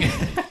Damn falling.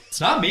 it. It's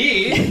not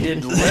me.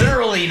 Did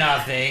literally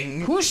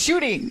nothing. Who's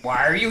shooting?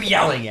 Why are you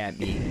yelling at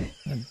me?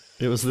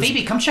 It was this,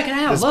 Baby, come check it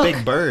out. this Look.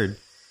 big bird.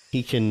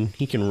 He can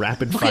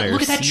rapid Look fire.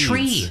 at that seeds.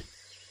 tree.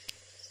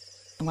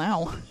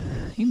 Wow,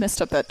 you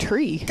messed up that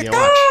tree. Yeah,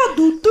 watch.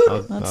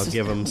 I'll just-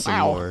 give him some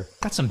wow. more.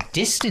 Got some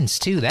distance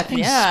too. That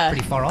thing's Yeah.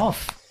 pretty far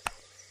off.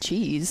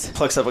 Jeez,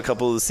 Plucks up a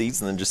couple of the seeds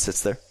and then just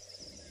sits there.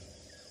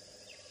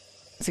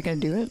 is it gonna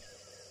do it?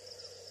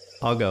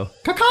 I'll go.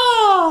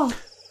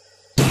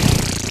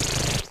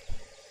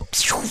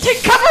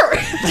 Take cover!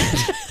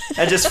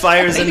 And just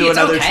fires Maybe into it's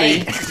another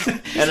okay. tree.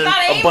 And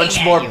a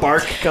bunch more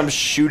bark comes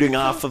shooting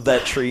off of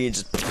that tree. And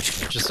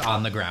Just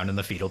on the ground in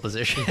the fetal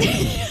position.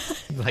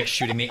 Like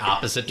shooting the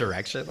opposite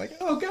direction. Like,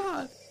 oh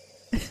god.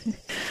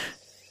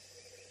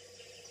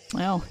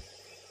 Wow,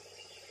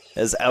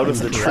 as out of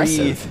the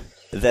impressive.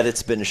 tree that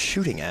it's been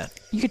shooting at,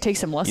 you could take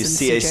some you lessons,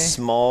 see a CJ.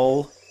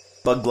 small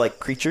bug-like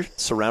creature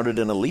surrounded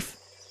in a leaf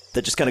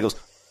that just kind of goes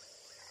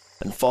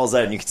and falls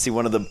out, and you can see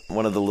one of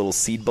the little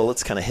seed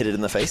bullets kind of hit it in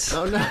the face.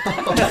 Oh no!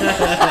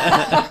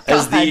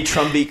 As the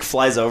Trumbeak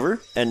flies over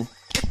and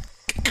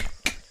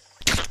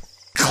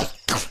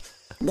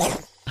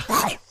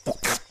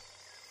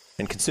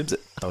consumes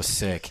it. Oh,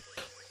 sick.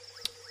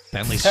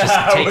 Bentley's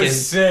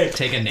just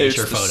taking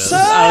nature photos.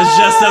 I was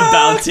just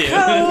about to.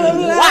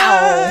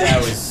 Wow, That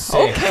was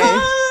sick.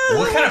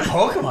 What kind of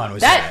Pokemon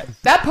was that?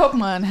 that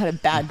Pokemon had a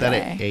bad That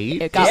day. it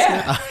ate? It got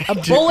Yeah. a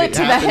bullet It to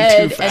the happened head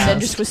too and then fast.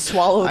 just was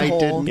swallowed I whole.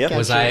 didn't Yep. catch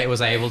Was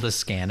it. I able to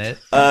scan it?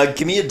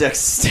 Give me a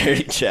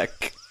dexterity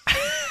check.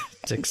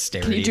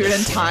 Dexterity. Can you do it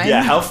in time?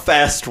 Yeah, how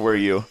fast were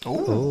you?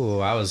 Ooh,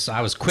 I was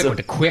quick with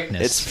the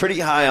quickness. It's pretty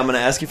high. I'm going to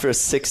ask you for a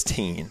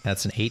 16.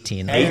 That's an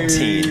 18.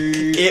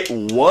 18. It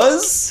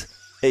was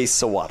a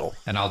Sawaddle.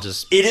 And I'll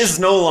just It is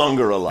no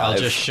longer alive. I'll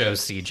just show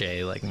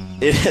CJ like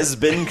It has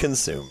been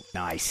consumed.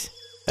 Nice.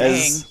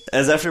 As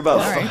after about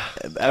Alright.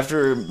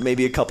 after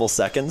maybe a couple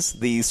seconds,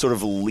 the sort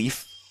of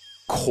leaf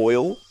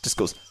coil just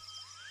goes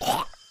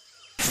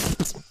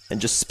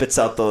and just spits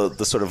out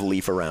the sort of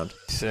leaf around.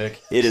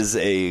 Sick.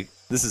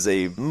 This is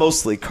a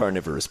mostly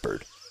carnivorous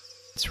bird.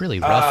 it's really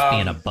rough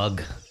being a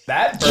bug.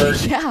 That bird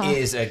Yeah.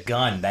 is a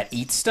gun that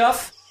eats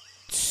stuff.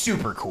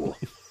 Super cool.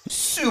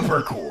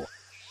 Super cool.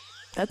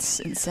 That's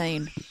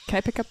insane. Can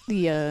I pick up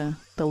the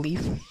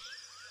leaf?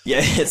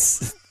 Yeah,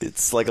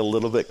 it's like a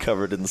little bit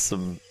covered in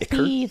some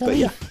ichor, but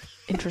yeah.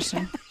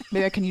 Interesting.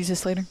 Maybe I can use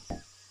this later.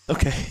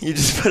 Okay, you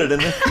just put it in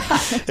there.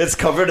 It's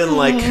covered in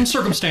like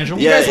Circumstantial.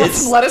 yeah, You guys want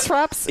it's some lettuce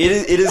wraps? it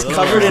is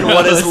covered in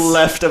what is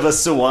left of a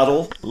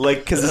Sawaddle, like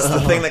because it's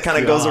the thing that kind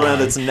of goes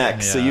around its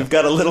neck. So Yeah. you've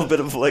got a little bit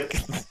of like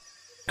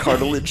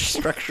cartilage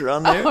structure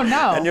on there. Oh,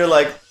 no. And you're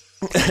like,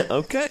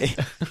 Okay.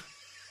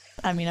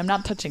 I mean, I'm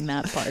not touching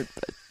that part,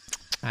 but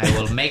I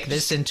will make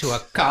this into a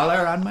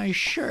collar on my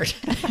shirt.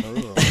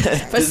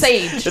 but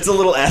Sage. It's a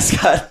little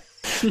ascot,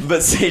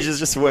 but Sage is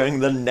just wearing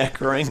the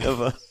neck ring of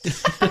a.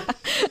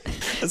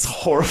 It's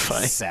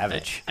horrifying.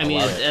 Savage. I mean,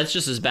 that's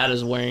just as bad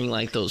as wearing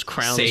like those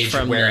crowns Sage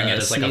from wearing the it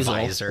as like a Sneasel.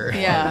 visor.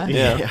 Yeah.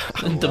 Yeah.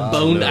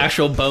 The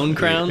actual bone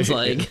crowns,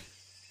 like.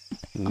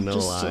 No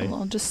lie.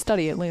 I'll just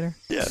study it later.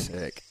 Yeah.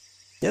 Sick.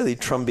 Yeah, the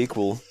Trumbeak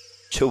will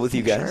chill with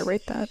you Sure, I guys.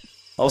 rate that.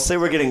 I'll say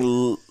we're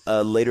getting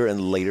later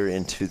and later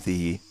into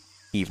the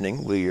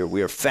evening.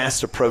 We are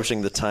fast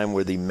approaching the time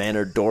where the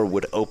manor door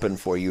would open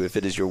for you if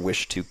it is your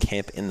wish to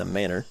camp in the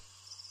manor.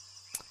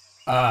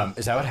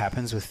 Is that what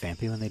happens with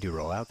Fampy when they do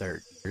rollout?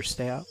 Their ears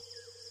stay out?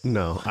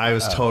 No, I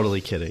was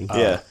totally kidding.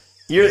 Yeah.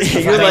 You're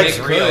like like it's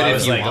real I if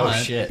was you like, want. oh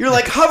shit. you're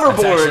like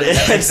hoverboard, That's actually- that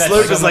and makes that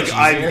Slurp so is like much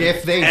I'm easier.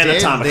 If they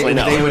anatomically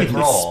did, they would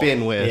roll.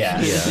 spin with.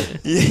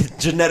 Yeah.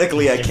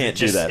 genetically I can't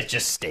do It that.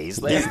 just stays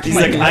there. He's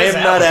like I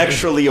am not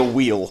actually a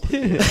wheel.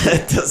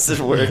 That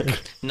doesn't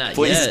work. Not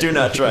Please yet. do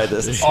not try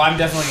this. Oh, I'm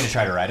definitely gonna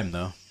try to ride him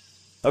though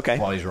Okay.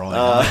 while he's rolling.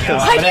 Uh,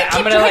 Why do you keep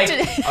I'm gonna like,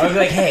 trying to- I'm gonna be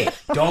like, hey,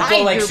 don't go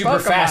Hide like your super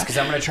Pokemon. fast because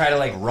I'm gonna try to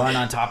like run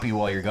on top of you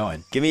while you're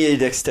going. Give me a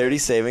dexterity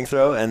saving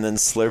throw, and then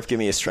Slurp, give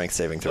me a strength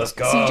saving throw. Let's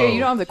go. CJ, you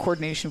don't have the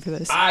coordination for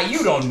this.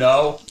 You don't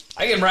know.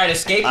 I can ride a I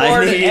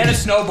skateboard need- and a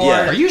snowboard.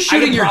 yeah. Are you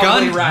shooting your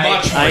gun? Ride,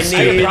 Much more I I need-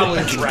 could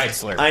probably ride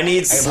Slurp. I need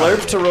could Slurp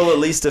probably to roll at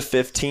least a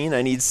 15.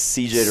 I need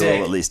CJ to Sick.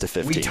 roll at least a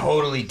 15. We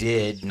totally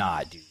did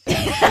not do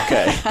that.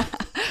 Okay.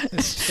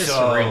 It's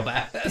So- real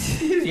bad.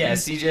 Yeah,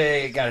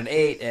 CJ got an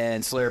 8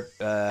 and Slurp,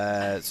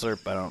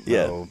 I don't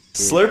Yeah. know.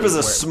 Slurp is a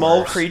Wor- small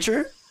worse.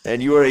 creature,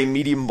 and you are a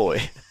medium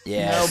boy.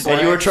 Yeah. No, Slurp-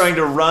 And you are trying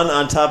to run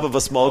on top of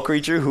a small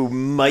creature who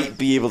might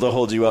be able to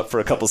hold you up for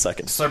a couple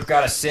seconds. Slurp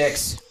got a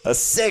 6. A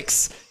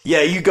 6.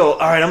 Yeah, you go, all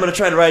right, I'm going to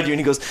try to ride you. And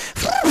he goes,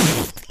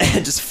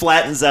 and just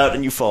flattens out,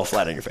 and you fall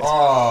flat on your face.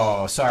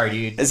 Oh, sorry,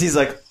 dude. As he's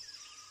like,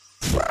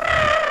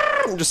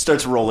 just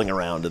starts rolling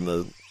around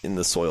in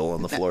the soil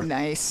on the floor.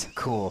 Nice.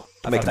 Cool.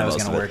 I Make thought the that was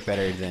most going to of it. work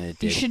better than it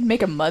You did. should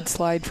make a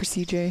mudslide for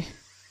CJ.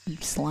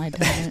 And slide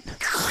down it.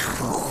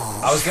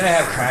 I was going to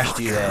have Crash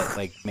do that,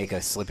 like make a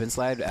slip and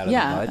slide out of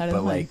Yeah, the mud, out of but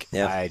the mud. like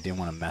Yeah. I didn't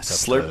want to mess up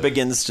Slurp the...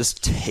 begins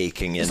just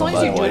taking in As long mud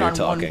as you do while it you're on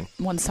talking.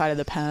 one side of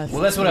the path.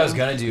 Well, that's what I was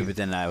going to do, but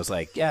then I was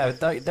like, yeah,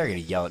 they're going to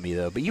yell at me,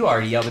 though. But you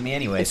already yelled at me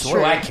anyway, It's so what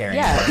do true. I care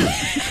Yeah. anymore?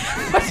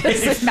 What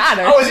does it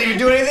matter? I wasn't even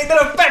doing anything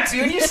that affects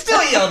you, and you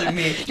still yelled at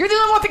me. You're the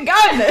one with the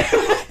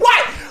gun.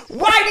 What?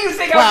 Why do you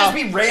think I Well, would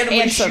just be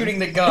randomly Ansem. shooting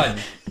the gun?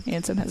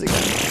 Ansem has a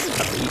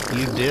gun.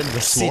 You did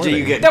this CJ, morning.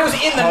 you get That was in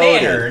the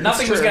coated. manor.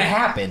 Nothing was true. going to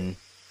happen.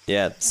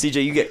 Yeah,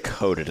 CJ, you get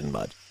coated in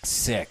mud.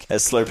 Sick.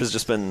 As Slurp has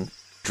just been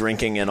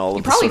drinking in all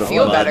of the probably sort of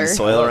feel mud better. and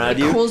soil around It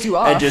you. cools you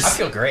And off. just I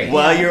feel great.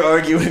 While Yeah. you're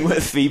arguing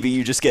with Phoebe,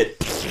 you just get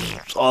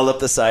all up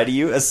the side of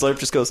you as Slurp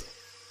just goes,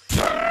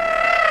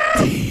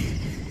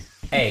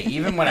 Hey,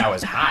 even when I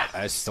was hot,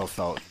 I still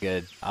felt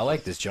good. I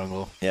like this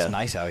jungle. Yeah. It's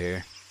nice out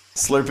here.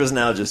 Slurp is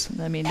now just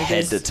I mean, it head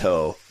is- to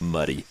toe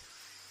muddy.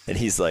 And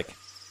he's like,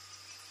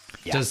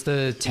 Yeah. Does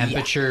the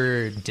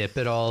temperature dip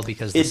at all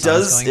because the it sun's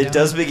does going it down?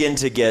 does begin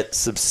to get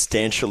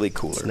substantially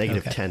cooler. It's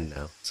negative Okay. 10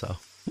 now, so.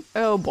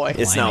 Oh boy.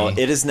 Blimey.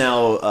 It is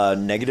now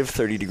negative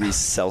 30 degrees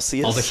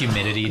Celsius. All the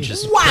humidity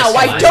just Wow,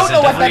 I crystallizes don't know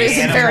into what that ice. is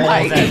in Animal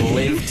Fahrenheit. that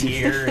lived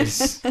here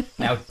is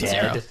now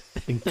dead.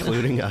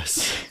 Including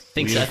us.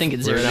 I think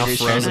it's We're 0 now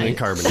degrees frozen in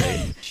Fahrenheit.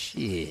 carbonate.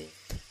 Shit.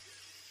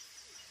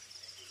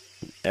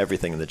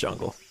 Everything in the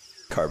jungle.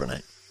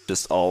 Carbonite.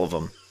 Just all of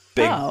them.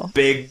 Oh.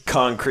 Big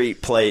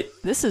concrete plate.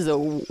 This is a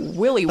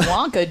Willy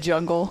Wonka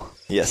jungle.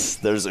 Yes,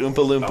 there's Oompa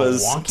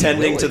Loompas wonky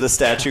tending to Willy. the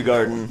statue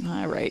garden.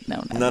 All right,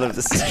 no. None of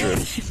this is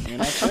true. You're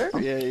not sure?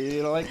 Yeah,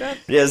 you don't like that?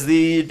 As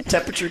the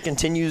temperature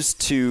continues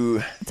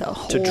to It's a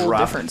whole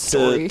drop, different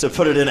story. to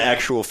put it in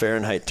actual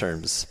Fahrenheit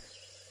terms,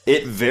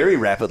 it very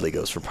rapidly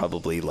goes from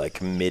probably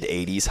like mid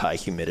 80s high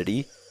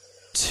humidity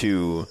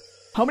to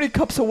How many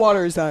cups of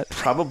water is that?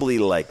 probably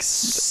like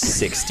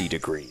 60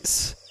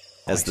 degrees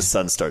as the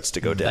sun starts to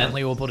go down.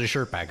 Bentley will put his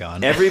shirt back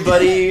on.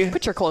 Everybody,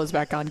 Put your clothes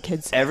back on,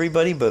 kids.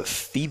 everybody but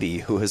Phoebe,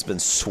 who has been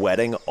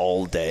sweating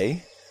all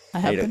day. I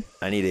have been.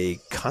 I need a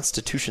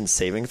Constitution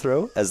saving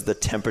throw as the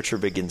temperature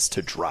begins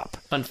to drop.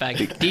 Fun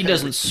fact: D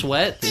doesn't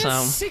sweat, so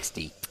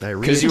 60.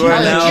 Because you You're are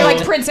like, now you're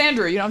like Prince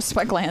Andrew. You don't have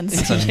sweat glands.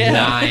 It's a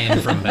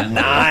 9 from Bentley.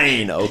 9.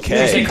 Did you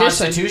Okay. say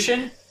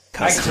Constitution? I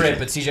Constitution. crit,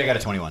 but CJ got a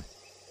 21.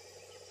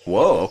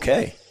 Whoa.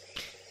 Okay.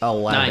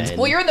 11.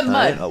 Well, you're in the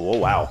mud. Oh, whoa,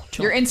 wow.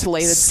 You're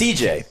insulated.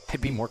 CJ, It'd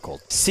be more cold.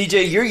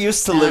 you're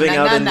used to living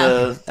out in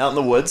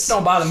the woods.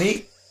 Don't bother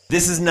me.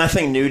 This is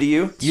nothing new to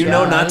you. You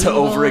know not to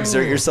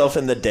overexert yourself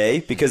in the day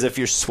because if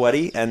you're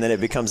sweaty and then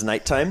it becomes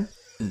nighttime,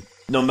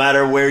 no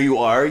matter where you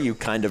are, you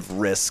kind of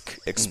risk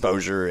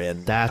exposure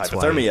and That's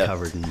why you're hypothermia.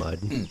 covered in mud.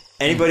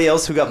 Anybody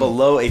else who got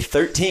below a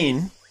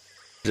 13,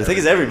 which I think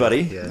is everybody.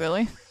 Yeah.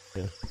 Really?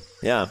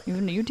 Yeah.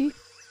 Even you, D?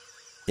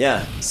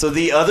 Yeah. So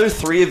the other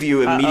three of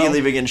you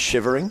immediately begin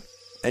shivering,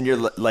 and you're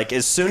like,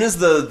 as soon as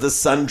the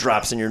sun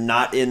drops and you're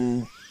not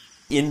in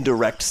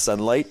direct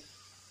sunlight,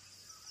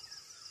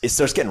 as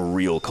starts getting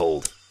real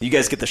cold. You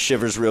guys get the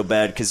shivers real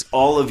bad because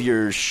all of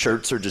your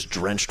shirts are just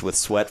drenched with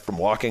sweat from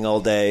walking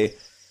all day,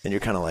 and you're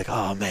kind of like,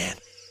 oh man.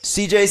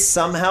 CJ,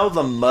 somehow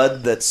the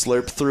mud that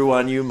slurped through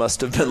on you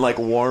must have been like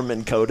warm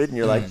and coated, and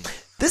you're like,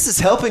 this is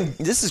helping.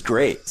 This is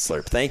great,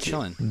 Slurp. Thank you.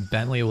 Chilling.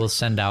 Bentley will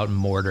send out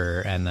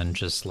Mortar and then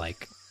just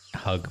like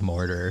hug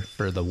Mortar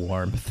for the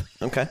warmth.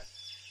 Okay.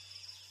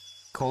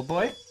 Cold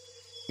boy,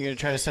 you gonna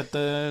try to set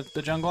the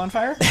jungle on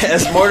fire?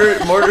 As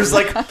Mortar's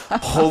like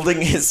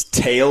holding his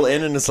tail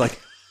in, and it's like,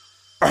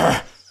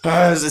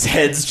 as his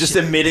head's just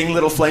emitting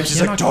little flames.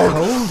 She's like, don't.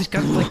 cold. It's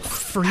got like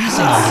freezing.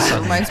 all of a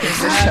sudden. Reminds me of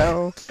the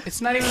show.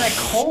 It's not even that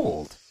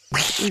cold.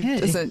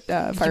 Doesn't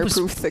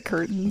fireproof the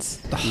curtains.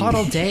 Hot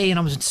all day and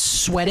I was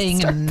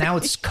sweating and now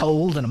it's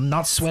cold and I'm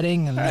not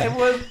sweating and All right,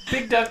 well,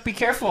 Big Duck, be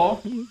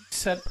careful.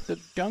 Set the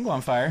jungle on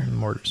fire.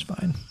 Mortar's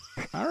fine.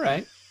 All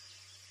right.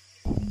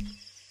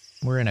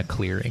 We're in a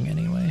clearing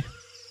anyway.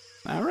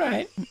 All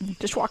right.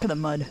 Just walk in the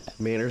mud.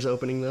 Manor's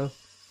opening though.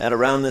 At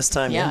around this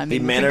time, Yeah, I mean, the we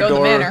can manor go to the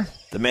door. manor.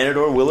 The manor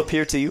door will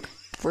appear to you.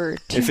 We're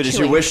If it is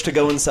your wish to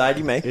go inside,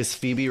 you may. Is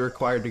Phoebe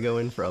required to go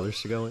in for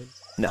others to go in?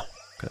 No.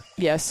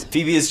 Yes.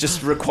 Phoebe is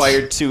just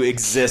required to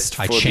exist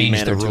for I the changed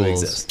manor the to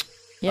rules. exist.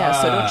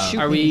 Yeah, so don't shoot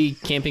Are me. we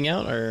camping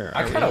out or?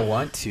 I are kind of we-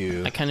 want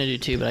to. I kind of do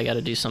too, but I got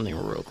to do something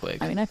real quick.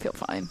 I mean, I feel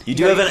fine. You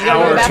do have an gotta go to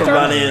hour the to bathroom?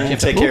 run in,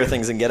 take care of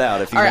things, and get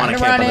out if you All right, want I'm to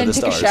gonna camp run under in,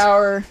 the take stars. a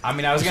shower. I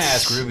mean, I was gonna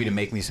ask Ruby to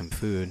make me some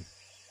food.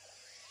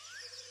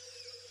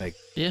 Like,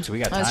 Yeah. so we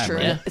got That's time, true.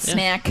 right? Yeah. A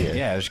snack.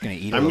 Yeah, I was just gonna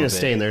eat. I'm going gonna to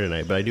stay in there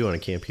tonight, but I do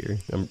want to camp here.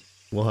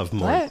 We'll have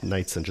more What?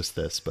 nights than just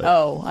this. But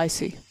Oh, I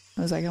see.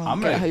 I was like, I I'm don't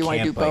gonna get how you want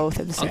to do camp, like, both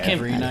at the I'll same camp.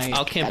 every night.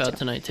 I'll camp Gotcha. out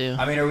tonight too.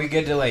 I mean, are we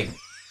good to like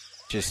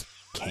just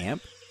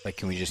camp? Like,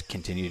 can we just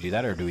continue to do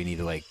that, or do we need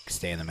to like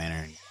stay in the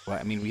manor? And, well,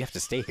 I mean, we have to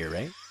stay here,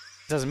 right? It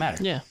doesn't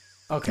matter. Yeah.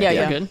 Okay. Yeah,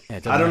 You're yeah. good. Yeah,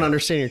 it doesn't I don't matter.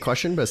 understand your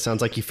question, but it sounds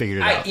like you figured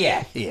it out.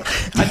 Yeah.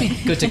 I'd be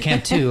good to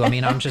camp too. I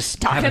mean, I'm just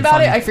Talking having about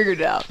fun it, I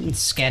figured it out.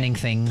 scanning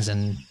things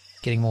and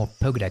getting more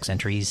Pokedex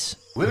entries.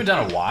 We haven't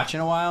done a watch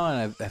in a while,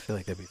 and I feel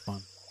like that'd be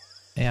fun.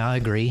 Yeah, I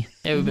agree.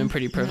 Yeah, we've been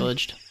pretty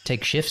privileged.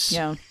 Take shifts.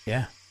 Yeah.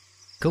 Yeah.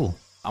 Cool.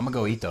 I'm gonna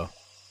go eat though.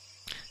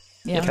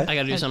 Yeah. Okay. I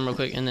got to do something real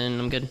quick and then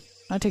I'm good.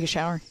 I'll take a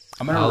shower.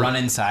 I'm gonna run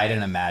inside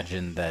and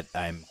imagine that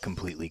I'm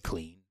completely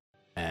clean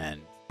and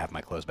have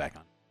my clothes back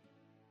on.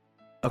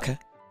 Okay.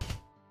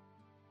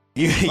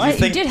 You What?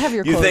 think You did have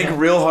your you clothes think on.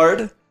 real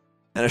hard,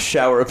 and a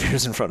shower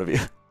appears in front of you.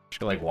 Just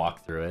gonna like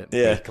walk through it.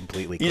 Yeah. be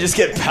completely. You Clean. just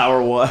get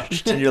power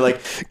washed, and you're like,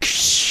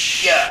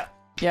 yeah.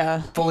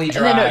 Yeah. fully And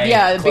dry. then,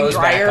 yeah, the big clothes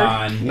back dryer.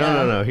 on.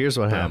 No. Here's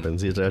what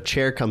happens: is a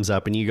chair comes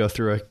up, and you go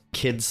through a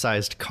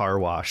kid-sized car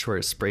wash where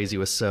it sprays you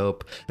with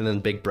soap, and then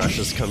big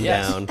brushes come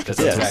Yes. down. That's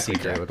what exactly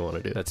CJ correct. would want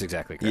to do. That's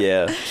exactly correct.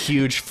 Yeah.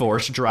 Huge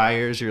force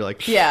dryers. You're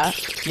like, Yeah.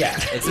 Yeah,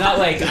 it's not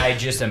like I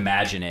just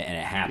imagine it and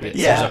it happens.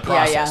 Yeah. There's a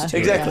process Yeah, yeah. to it.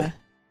 Exactly.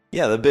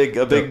 Yeah, a big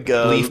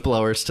leaf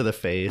blowers to the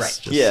face. Right.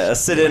 just- Yeah, a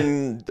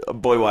sit-in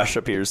boy wash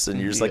appears,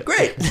 and you're just like,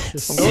 great.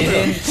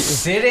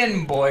 Sit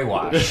in boy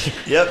wash.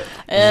 Yep. Love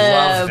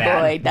Oh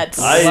that. boy, that's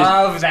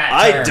Love that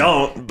I term.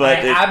 don't, but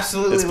I it-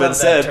 absolutely it's been love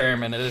said. that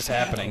term, and it is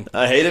happening.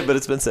 I hate it, but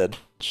it's been said.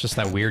 It's just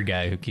that weird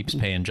guy who keeps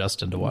paying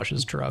Justin to wash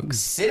his trucks.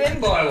 Sit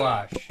in boy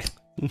wash.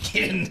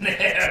 Get in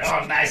there,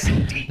 all nice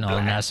and deep. No,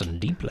 nice and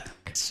deep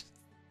black.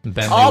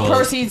 Bentley all will-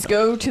 proceeds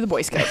go to the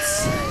Boy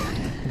Scouts.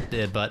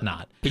 but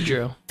not. Hey,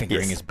 Drew,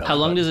 Fingering Yes. his belly how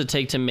long button. does it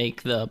take to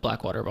make the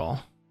Blackwater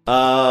ball?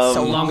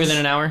 So Longer than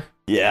an hour?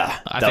 Yeah,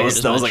 I that figured was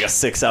as that was much. like a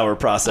 6-hour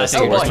process I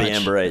to figured work as the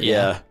much. amberite. Yeah.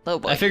 Yeah, Oh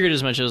boy. I figured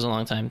as much. It was a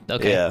long time.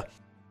 Okay. yeah.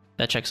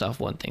 That checks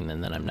off one thing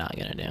then that I'm not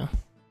going to do.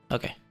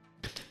 Okay.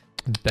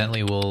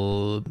 Bentley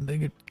will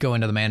go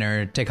into the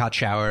manor, take a hot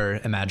shower,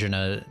 imagine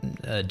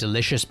a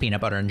delicious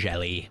peanut butter and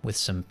jelly with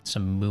some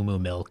moo moo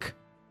milk,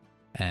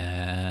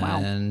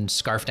 and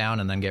scarf down,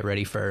 and then get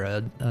ready for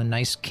a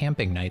nice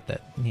camping night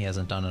that he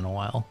hasn't done in a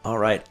while. All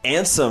right,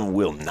 Ansem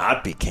will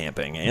not be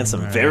camping.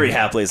 Ansem very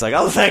happily is like,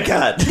 oh, thank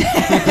God.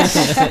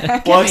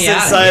 Walks me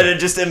outta inside here. and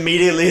just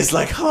immediately is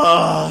like,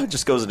 oh,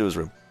 just goes into his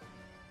room.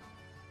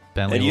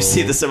 Bentley And you will-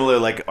 see the similar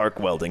like arc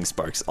welding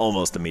sparks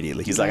almost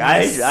immediately. He's like,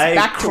 I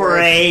Back to work.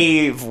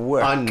 crave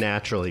work.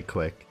 unnaturally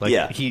quick. Like,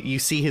 Yeah. you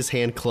see his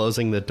hand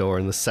closing the door,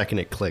 and the second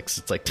it clicks,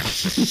 it's like,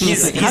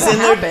 He's How'd that in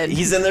there. happen?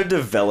 He's in there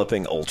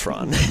developing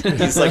Ultron.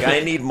 He's like,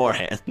 I need more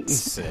hands.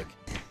 Sick.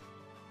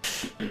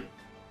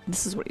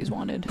 This is what he's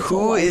wanted. his Who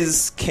whole life.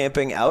 is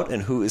camping out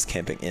and who is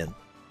camping in?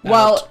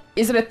 Well,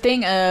 is it a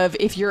thing of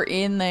if you're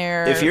in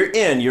there? If you're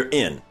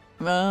in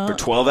for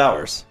 12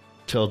 hours.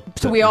 till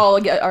so we all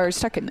are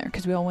stuck in there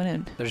because we all went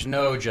in. There's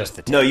no just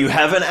the No, you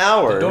have an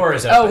hour. The door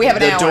is open. Oh, we have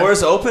an The hour.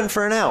 door's open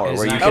for an hour It's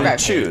where you not can gonna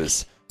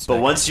choose. It's But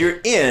not once you're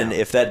in,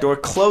 if that door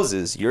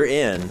closes, you're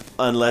in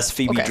unless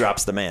Phoebe Okay.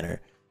 drops the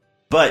manor.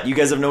 But you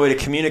guys have no way to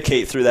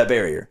communicate through that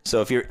barrier.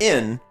 So if you're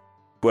in,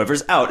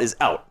 whoever's out is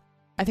out.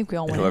 I think we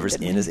all And went whoever's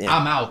in. in is in.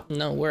 I'm out.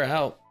 No, we're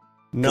out.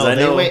 no, 'Cause I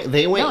know-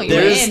 they went. No, you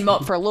There's- were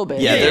in for a little bit.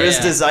 Yeah, there is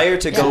yeah. desire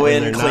to go Yeah.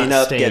 in, And they're clean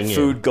not up, get staying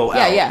food, in. go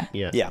Yeah, out. yeah,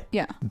 Yeah. Yeah.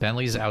 yeah.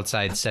 Bentley's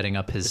outside setting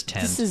up his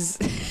tent. This is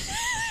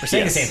We're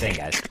saying the same thing,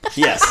 guys.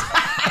 Yes.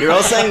 You're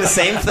all saying the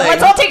same thing.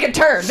 Let's all take a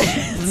turn.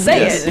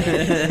 Say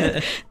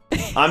it.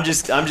 I'm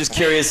just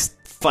curious.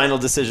 Final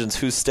decisions: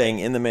 who's staying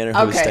in the manor,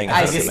 who's Okay, staying I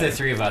out of I the guess the manor.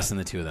 three of us and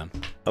the two of them.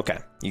 Okay,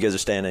 you guys are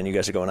staying in. You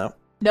guys are going out.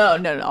 No.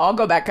 I'll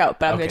go back out,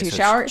 but I'm Okay, going to take a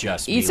so shower, it's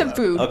just eat some Milo.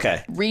 food,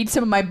 Okay. read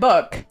some of my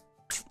book,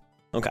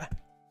 Okay.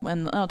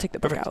 and I'll take the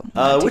book out.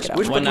 Which Take it out.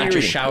 book Why are not you just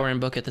reading? shower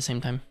and book at the same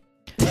time?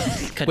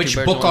 Cut Which two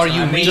birds book with are one you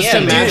stone. reading? Just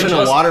imagine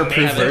a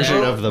waterproof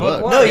version of the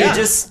book. No, Yeah. you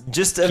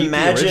just the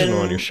imagine. original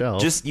on your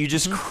shelf. You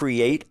just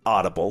create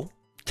Audible,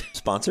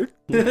 sponsored,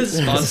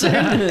 Sponsor.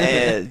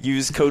 and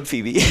use code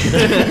Phoebe.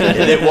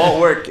 And it won't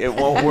work. It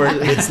won't work.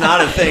 It's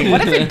not a thing.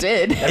 What if it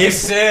did?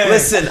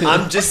 Listen,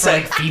 I'm just It's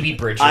like saying. Phoebe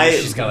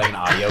Bridgers. She's got like an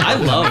audio. I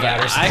book love coming out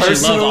or that. I something. actually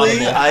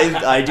Personally,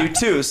 love I do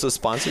too. So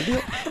sponsor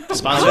deal.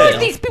 Sponsor What deal. are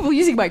these people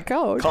using my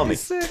code? Call me.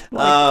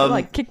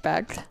 Like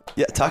kickbacks.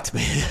 Yeah, talk to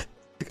me.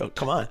 Oh,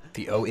 come on.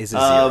 The O is a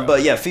zero.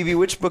 But yeah, Phoebe,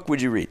 which book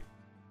would you read?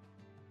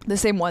 The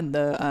same one,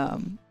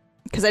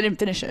 because I didn't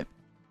finish it.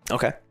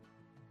 Okay.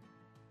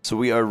 So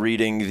we are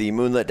reading The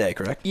Moonlit Day,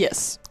 correct?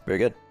 Yes. Very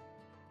good.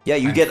 Yeah,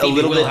 you get a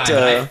little bit.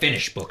 I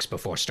finish books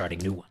before starting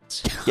new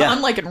ones. Yeah.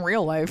 Unlike in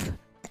real life.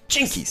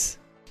 Jinkies.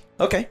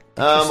 Okay.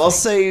 I'll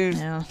say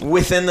Yeah.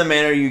 within the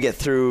manner you get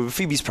through.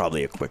 Phoebe's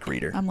probably a quick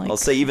reader. I'm like- I'll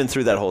say even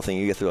through that whole thing,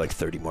 you get through like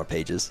 30 more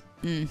pages.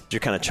 You're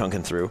kind of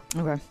chunking through.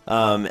 Okay.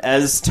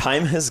 As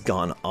time has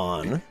gone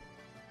on,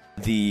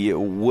 the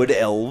Wood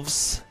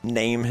Elves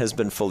name has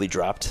been fully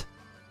dropped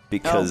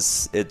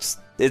because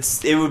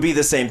it would be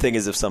the same thing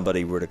as if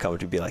somebody were to come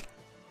to be like,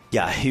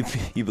 "Yeah,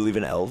 you believe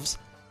in elves?"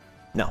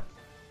 No.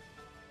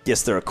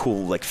 Yes, they're a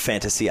cool like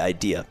fantasy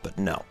idea, but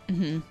no.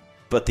 Mm-hmm.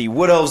 But the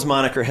Wood Elves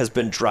moniker has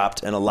been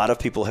dropped, and a lot of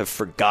people have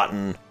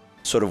forgotten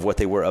sort of what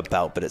they were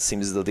about. But it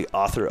seems as though the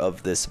author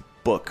of this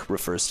book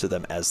refers to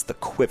them as the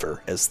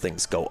Quiver as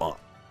things go on.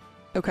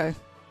 Okay.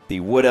 The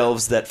Wood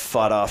Elves that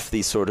fought off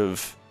the sort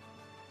of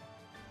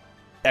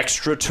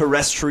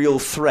extraterrestrial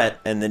threat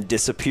and then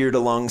disappeared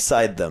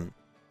alongside them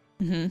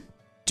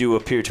do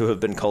appear to have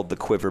been called the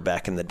Quiver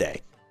back in the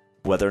day.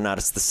 Whether or not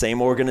it's the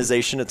same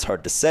organization, it's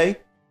hard to say.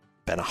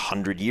 Been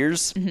 100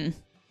 years.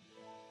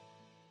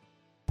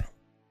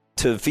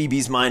 To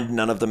Phoebe's mind,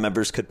 none of the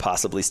members could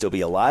possibly still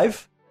be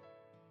alive.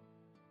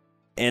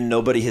 And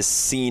nobody has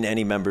seen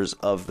any members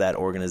of that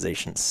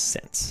organization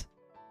since.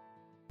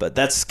 But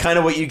that's kind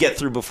of what you get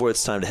through before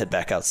it's time to head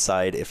back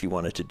outside if you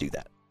wanted to do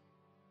that.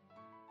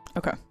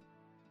 Okay.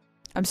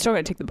 I'm still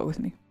going to take the book with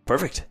me.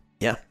 Perfect.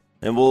 Yeah.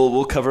 And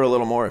we'll cover a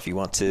little more if you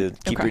want to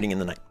keep Okay. reading in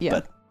the night. Yeah.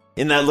 But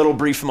in that little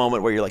brief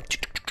moment where you're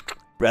like,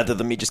 rather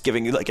than me just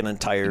giving you like an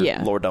entire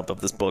lore dump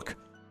of this book,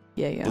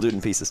 Yeah. we'll do it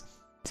in pieces.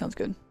 Sounds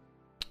good.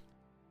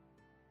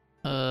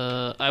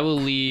 I will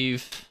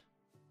leave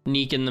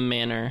Neek in the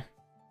manor.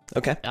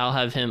 Okay.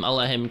 I'll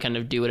let him kind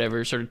of do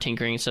whatever sort of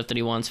tinkering stuff that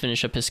he wants,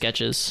 finish up his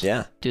sketches.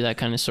 Yeah. Do that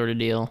kind of sort of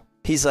deal.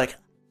 He's like,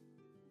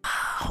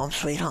 Home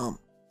sweet home.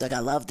 Like I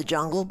love the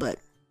jungle, but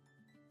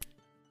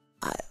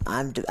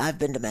I've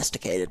been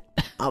domesticated.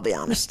 I'll be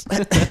honest. He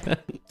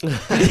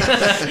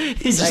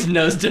just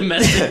knows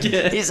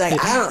domestic. He's like,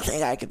 I don't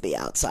think I could be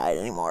outside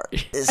anymore.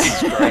 This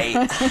is great.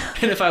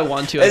 And if I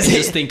want to, I can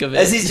just think of it.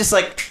 As he's just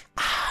like,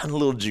 and a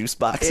little juice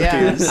box Yeah,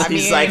 appears. I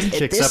He's mean- like,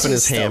 Kicks This up in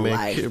his is the hammock,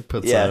 life.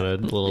 puts Yeah. on a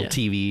little Yeah.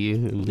 TV.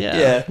 And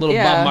Yeah. Little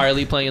Yeah. Bob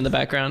Marley playing in the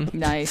background.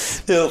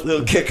 Nice.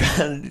 he'll kick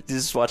on,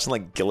 just watching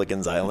like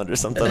Gilligan's Island or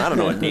something. I don't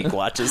know what Neek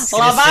watches.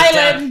 Love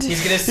Island.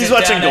 He's gonna sit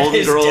watching down at Golden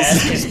his Girls.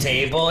 desk, his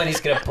table, and he's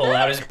gonna pull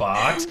out his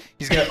box.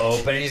 He's gonna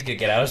open it. He's gonna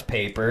get out his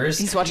papers.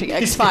 He's watching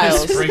He's gonna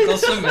X-Files. sprinkle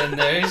some in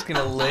there. He's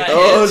gonna lick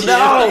Oh it.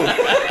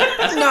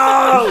 no!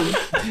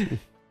 No!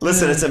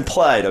 Listen, it's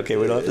implied. Okay,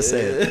 we don't have to say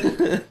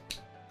it.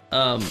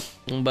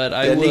 But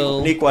I Yeah,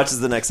 will. Neek watches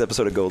the next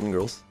episode of Golden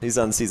Girls. He's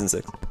on season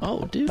 6.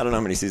 Oh, dude. I don't know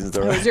how many seasons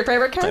there are. Who's your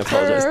favorite I character?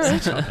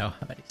 apologize. I don't know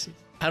how many seasons.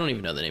 I don't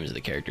even know the names of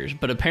the characters,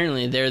 but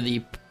apparently they're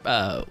the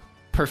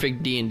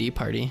perfect D&D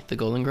party. The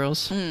Golden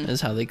Girls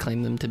is how they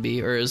claim them to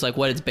be, or is like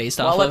what it's based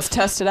Well, off let's of.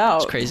 test it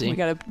out. It's crazy. We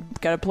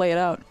gotta play it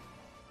out.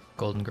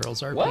 Golden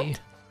Girls RP. What?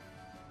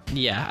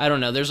 Yeah, I don't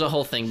know. There's a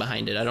whole thing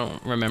behind it. I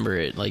don't remember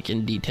it like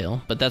in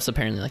detail, but that's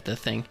apparently like the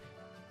thing.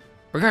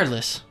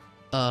 Regardless,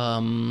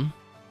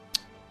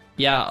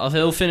 yeah,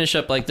 he'll finish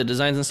up like the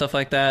designs and stuff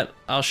like that.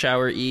 I'll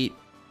shower, eat,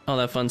 all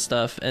that fun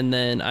stuff, and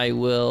then I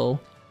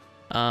will,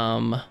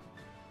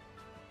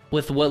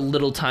 with what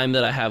little time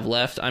that I have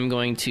left, I'm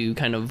going to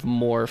kind of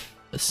morph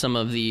some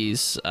of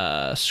these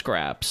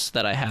scraps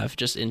that I have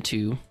just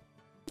into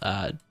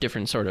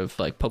different sort of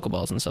like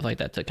Pokeballs and stuff like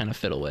that to kind of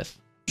fiddle with.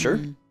 Sure.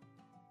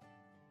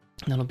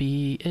 That'll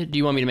be it. Do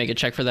you want me to make a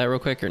check for that real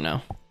quick or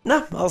no?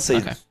 No, I'll say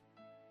Okay.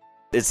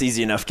 it's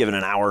easy enough. Given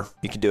an hour,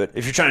 you can do it.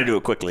 If you're trying to do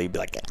it quickly, you'd be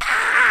like,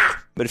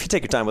 ah! But if you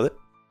take your time with it,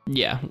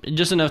 Yeah,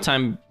 just enough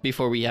time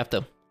before we have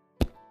to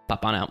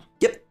pop on out.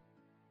 yep.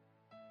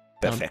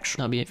 That'll- Perfection.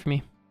 That'll be it for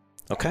me.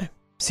 Okay.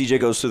 CJ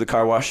goes through the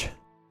car wash.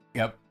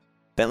 Yep.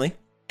 Bentley,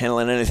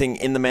 handling anything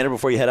in the manor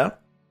before you head out?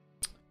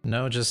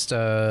 No, just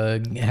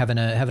having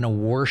a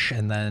wash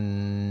and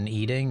then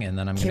eating, and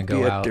then I'm Can't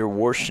gonna be go up out there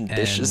washing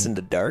dishes in and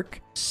the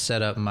dark.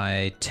 set up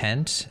my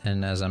tent.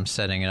 And as I'm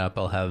setting it up,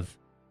 I'll have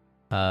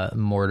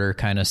Mortar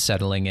kind of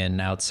settling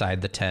in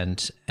outside the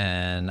tent,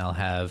 and I'll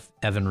have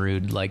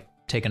Evinrude like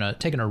taking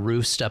a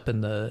roost up in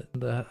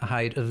the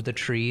height of the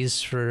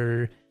trees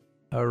for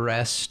a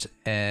rest,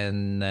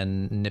 and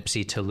then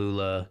Nipsey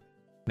Tallulah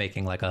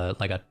making like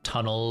a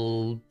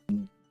tunnel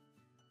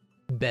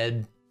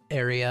bed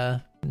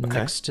area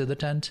next to the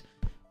tent.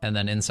 And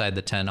then inside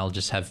the tent, I'll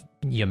just have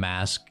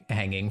Yamask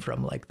hanging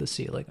from like the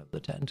ceiling of the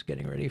tent,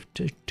 getting ready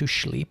to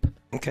sleep.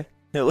 Okay.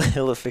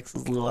 He'll affix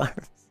his little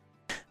arms.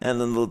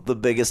 And then the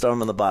biggest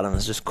arm on the bottom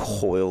is just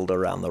coiled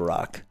around the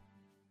rock.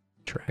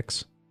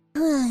 Tracks.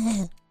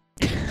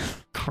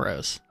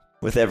 Gross.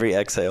 With every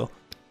exhale.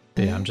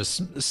 Yeah, I'm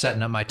just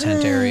setting up my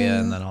tent area,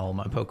 and then all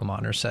my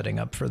Pokemon are setting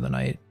up for the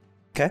night.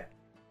 Okay.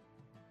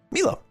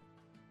 Milo.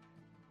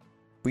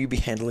 Will you be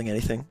handling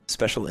anything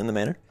special in the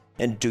manor?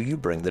 And do you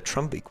bring the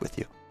Trumbeak with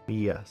you?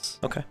 Yes.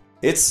 Okay.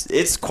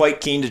 It's quite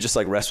keen to just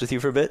like rest with you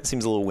for a bit. It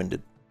seems a little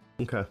winded.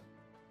 Okay.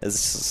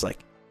 It's just like,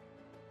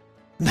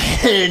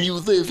 Man, you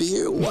live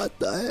here? What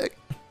the heck?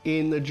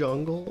 In the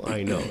jungle?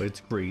 I know,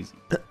 it's crazy.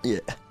 yeah.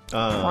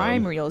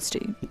 Prime real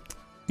estate.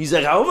 He's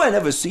like, how have I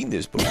never seen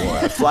this before?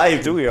 I fly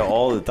through here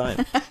all the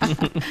time.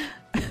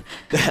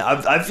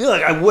 I feel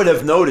like I would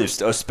have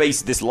noticed a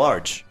space this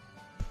large.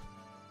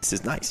 This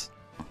is nice.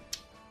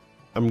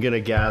 I'm gonna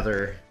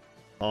gather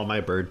all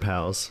my bird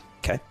pals.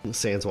 Okay.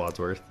 Sans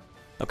Wadsworth.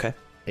 Okay.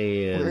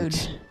 And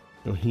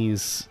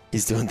he's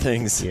doing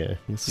things. yeah,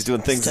 He's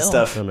doing things and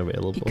Still. stuff.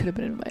 unavailable. He could have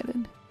been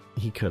invited.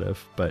 He could have,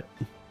 but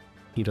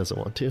he doesn't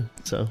want to.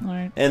 So All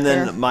right. And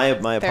then Fair.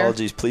 my Fair.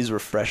 apologies. Please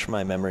refresh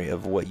my memory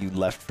of what you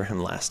left for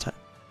him last time.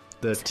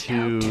 the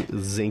two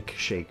zinc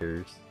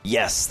shakers.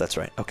 Yes, that's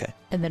right. Okay.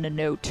 And then a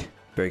note.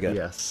 Very good.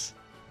 Yes.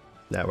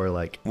 That were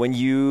like When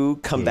you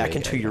come back Yeah,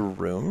 into yeah. your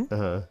room,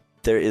 there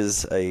there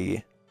is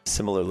a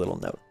similar little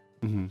note.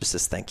 Mhm. Just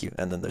says thank you,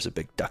 and then there's a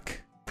big duck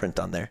print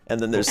on there, and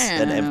then there's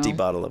an Ow. empty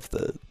bottle of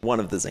one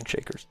of the zinc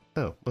shakers.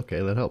 Oh, okay,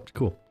 that helped.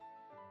 Cool.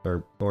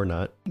 Or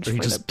not. Just Or he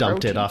for just the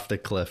dumped it protein. off the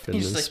cliff and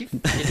He's was- just like, you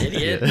fucking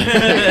idiot.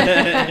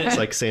 it's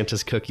like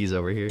Santa's cookies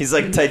over here. He's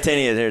like,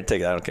 Titania, here,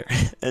 take it. I don't care.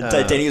 And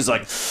Titania's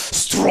like,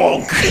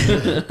 strong.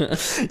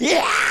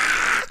 yeah.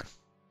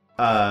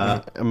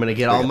 I'm gonna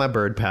get all my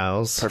bird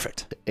pals.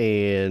 Perfect.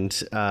 And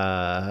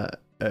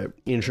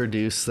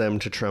introduce them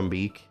to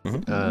Trumbeak.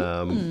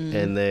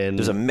 And then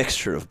There's a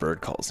mixture of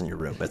bird calls in your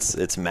room.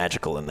 It's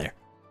magical in there.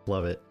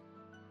 love it.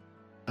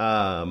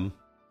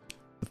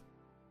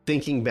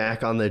 Thinking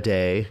back on the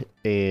day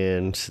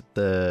and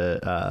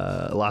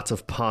the lots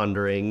of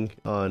pondering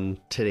on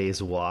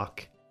today's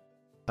walk,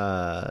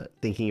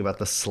 thinking about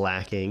the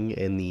slacking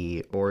and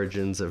the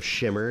origins of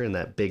Shimmer and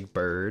that big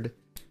bird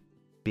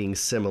being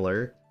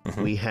similar,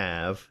 we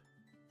have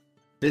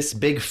this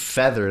big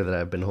feather that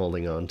I've been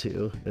holding on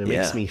to, and it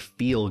makes Yeah. me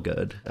feel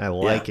good. I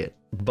like it,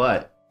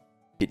 but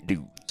It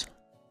dudes.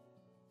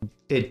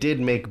 it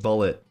did make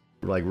Bullet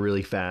like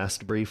really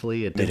fast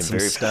briefly. It Made did him some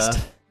very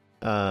stuff.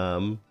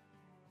 fast.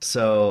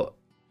 So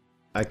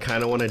I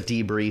kind of want to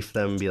debrief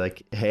them, be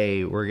like,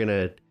 hey, we're going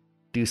to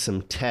do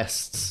some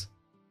tests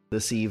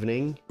this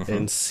evening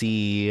and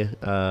see,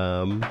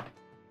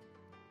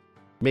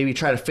 maybe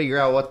try to figure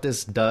out what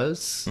this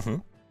does.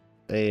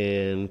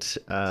 And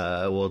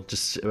we'll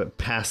just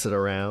pass it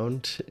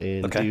around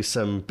and Okay. do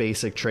some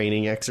basic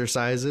training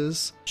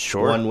exercises.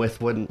 Sure. One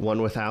with,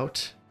 one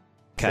without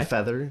Okay. the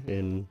feather,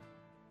 and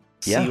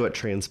see Yeah. what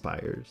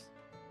transpires.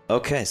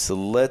 Okay, so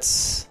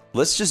let's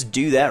just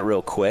do that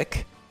real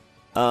quick.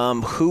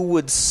 Who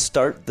would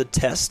start the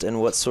test, and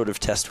what sort of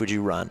test would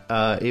you run?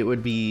 It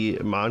would be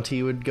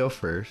Monty would go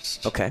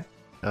first. Okay.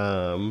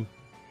 And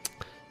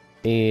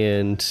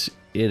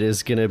it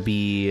is going to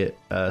be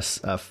a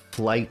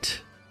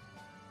flight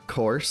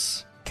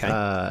course.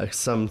 Okay.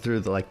 Some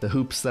through the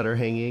hoops that are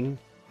hanging,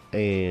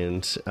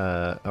 and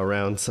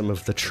around some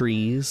of the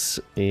trees.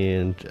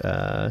 And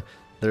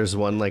there's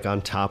one like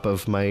on top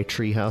of my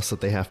treehouse that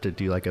they have to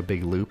do like a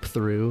big loop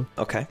through.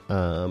 Okay.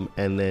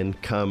 And then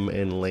come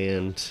and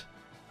land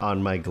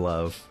on my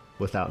glove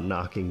without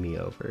knocking me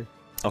over.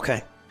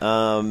 Okay.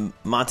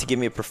 Monty, give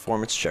me a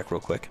performance check real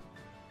quick.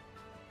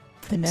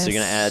 Finesse. So you're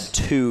going to add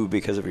 2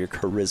 because of your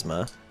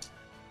charisma.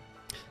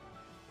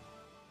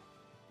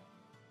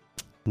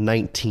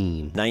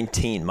 19.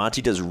 19.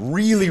 Monty does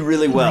really,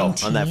 really well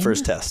on that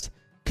first test.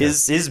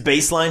 His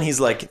baseline, he's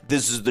like,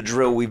 this is the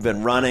drill we've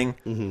been running.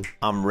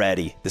 I'm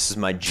ready. This is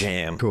my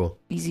jam. Cool.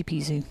 Easy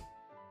peasy.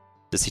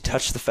 Does he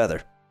touch the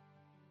feather?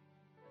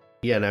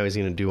 Yeah, now he's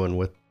going to do one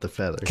with the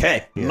feather.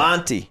 Okay. Yeah.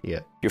 Monty,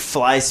 Yeah. your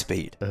fly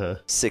speed, Uh-huh.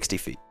 60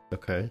 feet.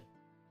 Okay.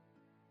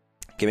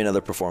 Give me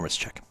another performance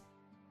check.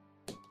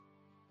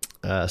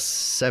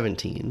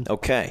 17.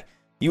 Okay.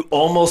 You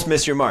almost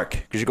miss your mark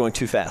because you're going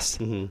too fast.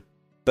 Mm-hmm.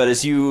 But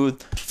as you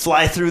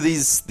fly through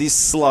these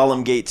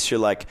slalom gates, you're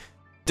like,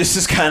 this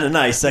is kind of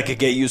nice. I could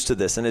get used to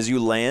this. And as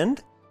you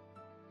land,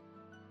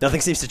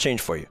 nothing seems to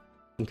change for you.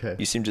 Okay.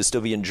 You seem to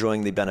still be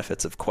enjoying the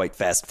benefits of quite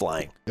fast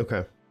flying.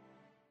 Okay.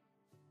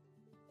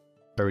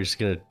 Are we just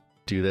gonna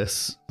do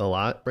this a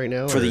lot right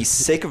now? For or- the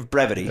sake of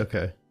brevity,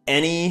 Okay.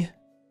 any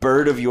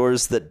bird of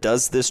yours that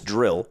does this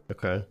drill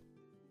Okay.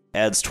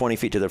 adds 20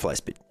 feet to their fly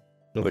speed,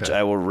 which Okay.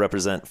 I will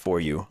represent for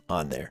you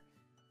on there.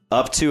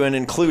 Up to and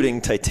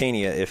including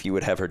Titania if you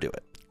would have her do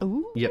it.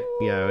 Ooh. Yep.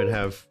 Yeah, I would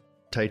have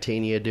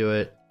Titania do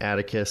it.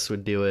 Atticus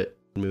would do it.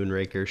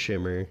 Moonraker,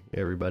 Shimmer,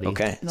 everybody.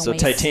 Okay, so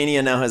Nice.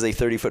 Titania now has a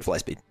 30-foot fly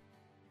speed.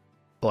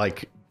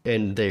 Like,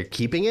 and they're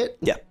keeping it?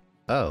 Yeah.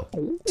 Oh.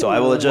 So I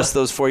will adjust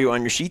those for you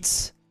on your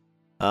sheets.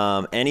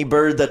 Any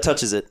bird that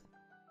touches it,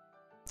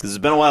 because it's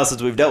been a while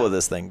since we've dealt with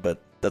this thing,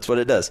 but that's what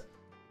it does.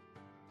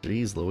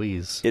 Jeez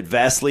Louise. It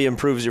vastly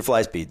improves your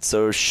fly speed.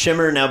 So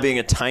Shimmer, now being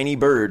a tiny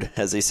bird,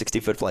 has a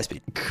 60-foot fly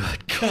speed.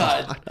 Good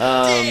God.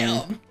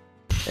 Damn.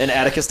 And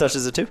Atticus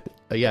touches it too.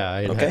 Yeah,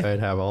 I'd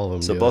have all of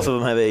them. So do both it. of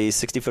them have a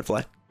 60-foot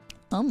fly.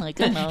 Oh my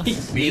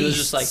goodness. He was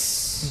just like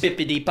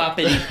bippity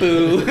boppity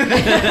boo.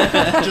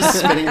 just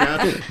spinning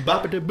around.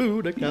 Boppity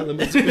boo, the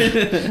columns.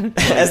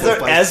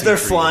 As they're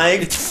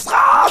flying.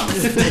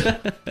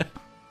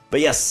 But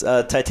yes,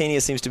 Titania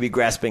seems to be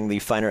grasping the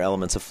finer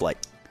elements of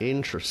flight.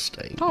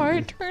 Interesting.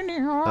 Titania.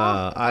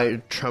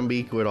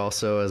 Trumbeak would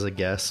also, as a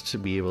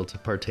guest, be able to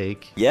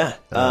partake. Yeah.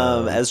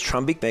 As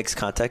Trumbeak makes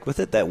contact with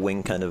it, that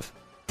wing kind of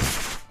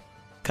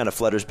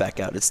flutters back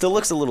out. It still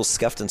looks a little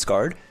scuffed and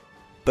scarred,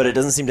 but it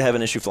doesn't seem to have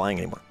an issue flying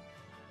anymore.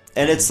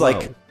 And it's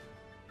like...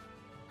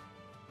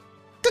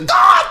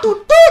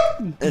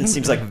 And it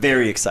seems like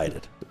very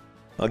excited.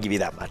 I'll give you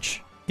that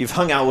much. You've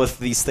hung out with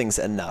these things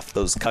enough.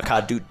 Those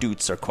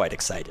caca-doot-doots are quite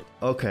excited.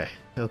 Okay.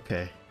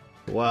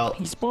 Well,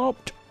 He's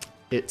bopped.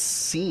 it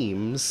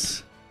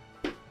seems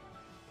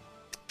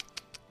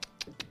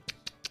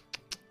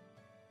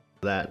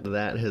that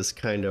has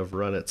kind of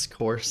run its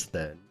course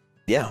then.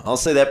 Yeah, I'll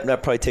say that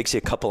probably takes you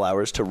a couple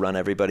hours to run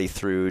everybody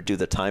through, do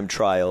the time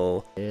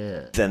trial,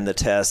 Yeah. then the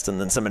test,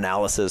 and then some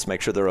analysis,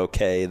 make sure they're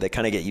okay. They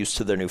kind of get used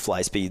to their new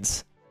fly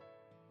speeds.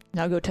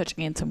 Now go touch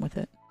Ansem with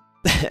it.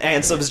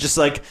 Ansem's just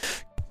like,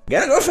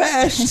 gotta go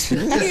fast.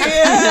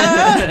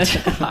 Yeah.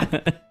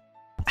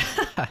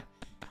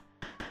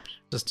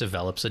 Just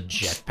develops a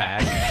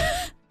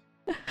jetpack.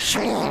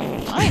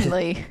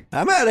 Finally.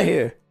 I'm out of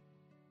here.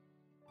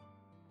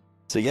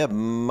 So yeah,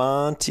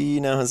 Monty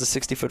now has a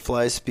 60-foot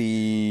fly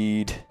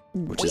speed,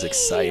 which is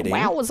exciting.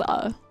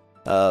 Wowza.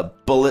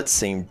 Bullet,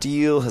 same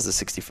deal, has a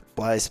 60-foot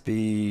fly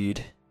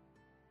speed.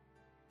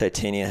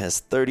 Titania has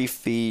 30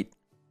 feet.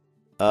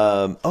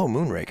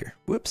 Moonraker.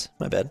 Whoops,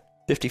 my bad.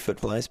 50-foot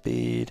fly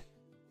speed.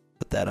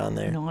 Put that on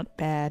there. Not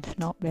bad.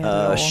 Not bad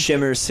at all.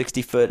 Shimmer,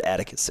 60-foot.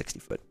 Atticus,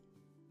 60-foot.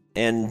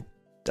 And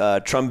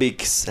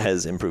Trumbeak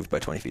has improved by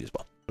 20 feet as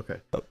well.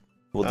 Okay. But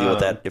we'll deal with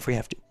that if we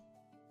have to.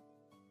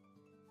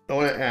 I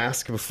want to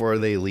ask before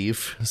they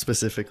leave,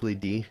 specifically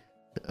D.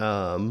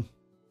 I'm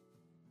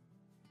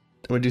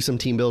gonna do some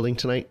team building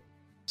tonight.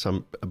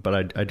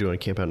 But I do want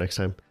to camp out next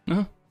time.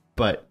 Uh-huh.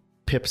 But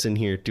Pip's in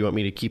here. Do you want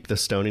me to keep the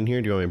stone in here?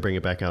 Or do you want me to bring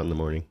it back out in the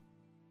morning?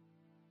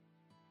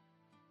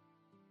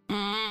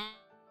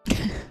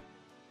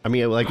 I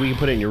mean, like, we can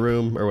put it in your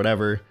room or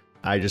whatever.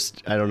 I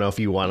don't know if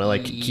you want to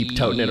like keep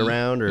toting it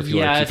around or if you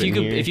want to keep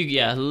it in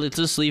here. Let's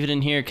just leave it in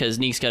here because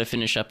Neek's got to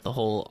finish up the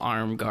whole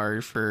arm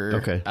guard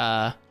for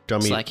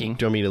slacking.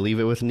 Do you want me to leave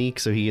it with Neek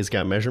so he has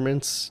got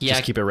measurements? Yeah.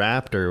 Just keep it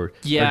wrapped or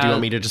do you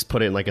want me to just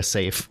put it in like a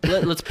safe?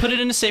 Let's put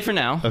it in a safe for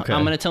now. Okay.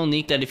 I'm gonna tell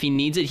Neek that if he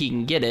needs it, he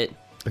can get it.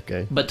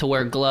 Okay. But to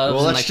wear gloves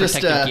Well, and let's like just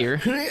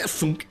protective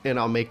gear. and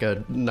I'll make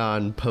a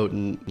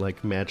non-potent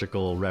like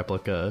magical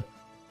replica.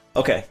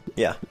 Okay,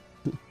 yeah.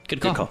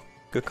 Good call. Good call.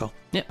 Good call.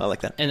 Yeah. I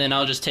like that. And then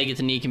I'll just take it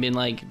to Neek and be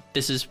like,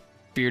 "This is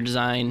for your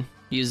design.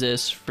 Use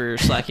this for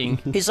slacking."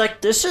 He's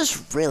like, this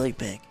is really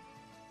big.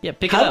 Yeah,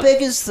 pick it How up.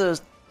 big is the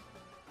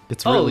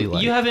It's really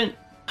light. you haven't.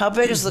 How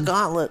big is the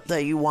gauntlet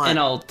that you want? And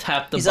I'll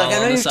tap the He's ball like, I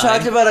know on the you've side.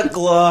 talked about a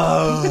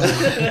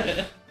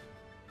glove.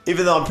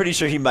 Even though I'm pretty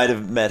sure he might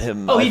have met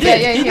him. Oh, he I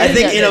did. think- Yeah, I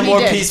think in a he more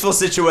did. peaceful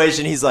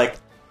situation, he's like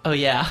Oh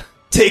yeah.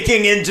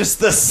 taking in just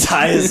the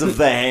size of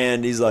the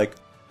hand. He's like,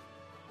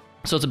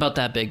 So it's about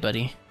that big,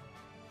 buddy.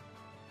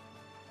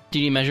 Do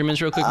you need measurements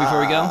real quick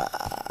before we go?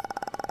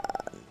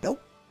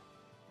 Nope.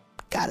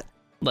 Got it.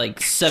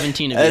 Like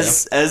 17 of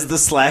as the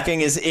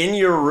slacking is in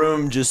your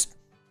room, just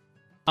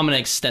I'm gonna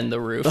extend the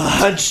roof.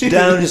 hunched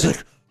down. He's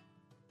like,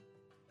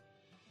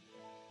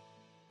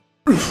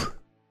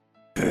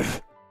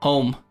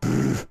 Home.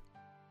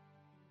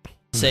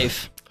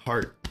 Safe.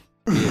 Heart.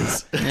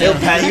 he'll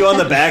pat you on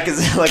the back as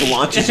it like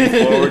launches you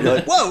forward. You're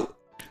like, whoa!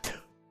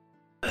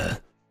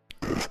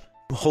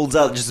 Holds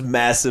out just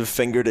massive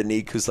finger to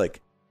Neek, who's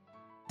like,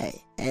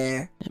 Hey,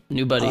 there.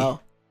 New buddy. Oh.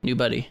 New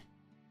buddy.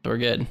 We're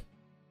good.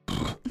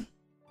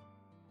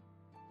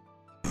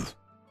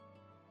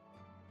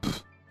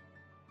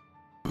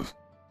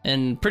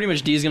 And pretty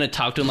much D's gonna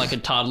talk to him like a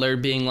toddler,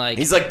 being like,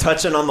 he's like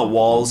touching on the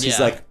walls. He's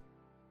Yeah. like,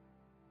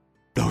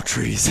 no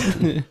trees.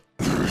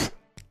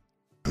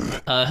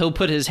 he'll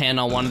put his hand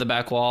on one of the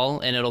back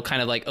wall, and it'll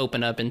kind of like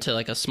open up into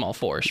like a small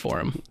forest for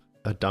him.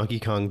 A Donkey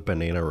Kong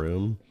banana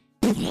room.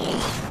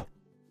 The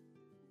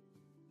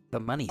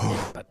money's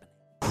there, but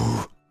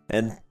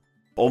And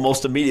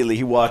almost immediately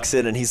he walks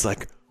in and he's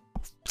like,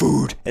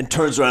 food, and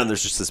turns around and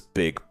there's just this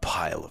big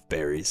pile of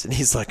berries. And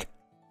he's like,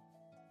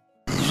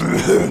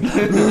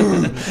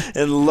 and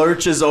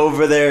lurches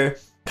over there,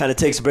 kind of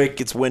takes a break,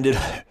 gets winded,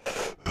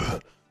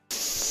 and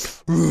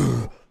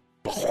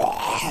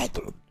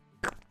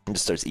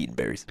just starts eating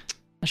berries.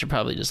 I should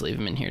probably just leave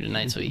him in here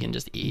tonight so he can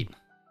just eat.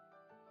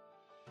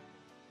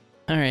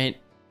 All right.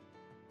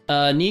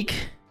 Neek,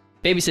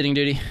 babysitting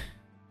duty.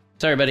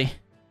 Sorry, buddy.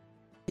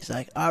 He's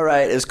like, all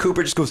right, as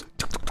Cooper just goes,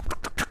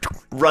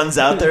 runs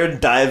out there and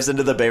dives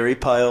into the berry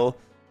pile.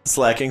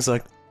 Slacking's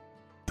like,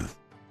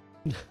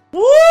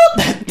 whoop!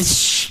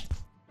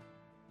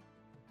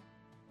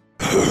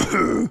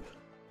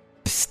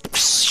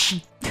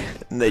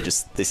 And they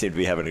seem to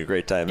be having a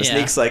great time. And Yeah.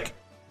 Sneak's like,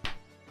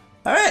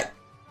 all right.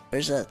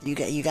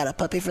 You got a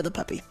puppy for the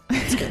puppy.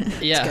 It's good.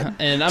 Yeah, It's good.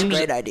 and It's I'm a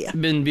just great idea.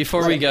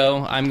 before we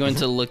go, I'm going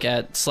to look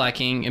at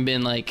Slacking and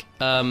being like,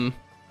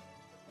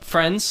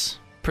 friends,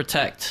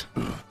 protect.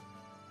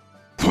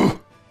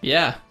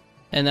 Yeah,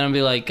 and then I'll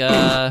be like,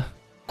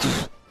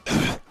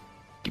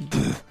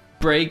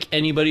 break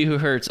anybody who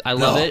hurts. I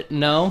love it.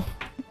 No.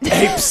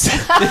 Apes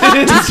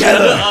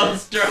together, I'm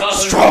strong.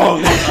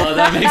 strong. Oh,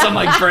 that makes I'm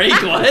like break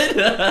what?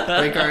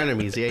 Break our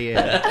enemies.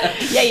 Yeah.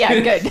 Yeah,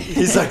 good.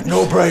 He's like,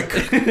 no break,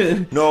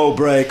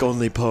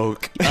 only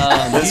poke.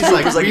 He's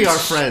like, we are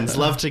friends,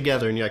 love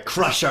together, and you're like,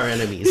 crush our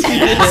enemies.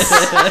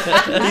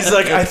 He's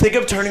like, I think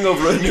I'm turning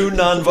over a new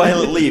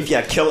non-violent leaf.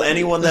 Yeah, kill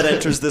anyone that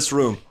enters this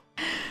room.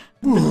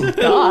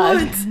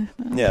 God.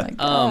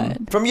 Yeah.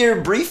 From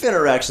your brief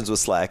interactions with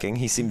Slacking,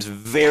 he seems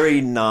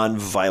very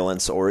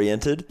non-violence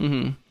oriented.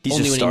 Mm-hmm. He Only just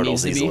when he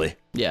startles needs to be. easily.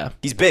 Yeah.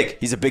 He's big.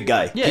 He's a big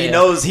guy. Yeah, he yeah.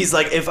 knows. He's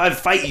like, if I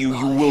fight you,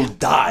 you will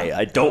die.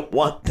 I don't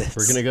want this.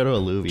 We're gonna go to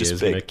Alluvia. Just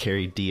He's gonna big.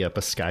 carry D up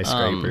a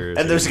skyscraper.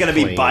 And there's gonna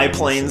be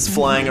biplanes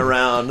flying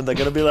around, and they're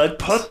gonna be like,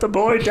 put the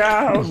boy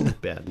down.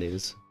 Bad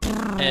news.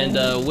 And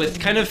with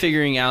kind of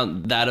figuring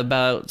out that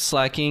about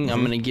Slacking, I'm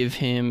going to give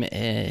him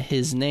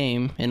his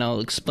name, and I'll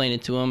explain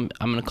it to him.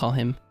 I'm going to call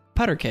him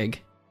Powder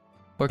Keg.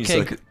 Or He's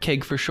Keg, like-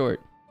 Keg for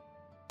short.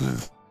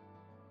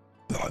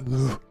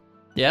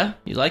 Yeah?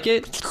 You like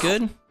it? It's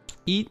good?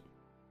 Eat?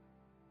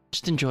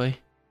 Just enjoy.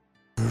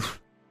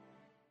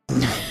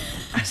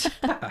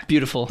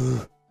 Beautiful.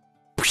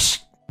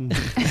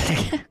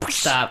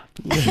 Stop.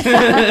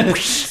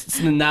 It's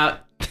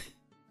not...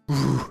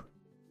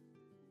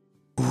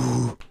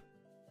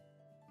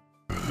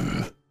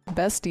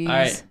 Besties. All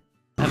right.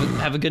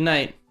 Have a good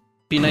night.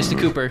 Be nice to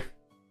Cooper.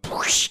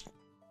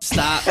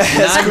 Stop. As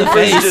Not in the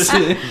Cooper's face.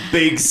 just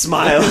big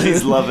smile.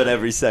 He's loving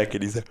every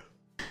second. He's like,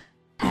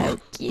 How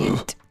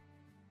cute.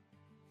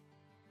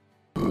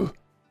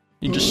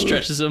 He just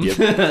stretches him. Yep.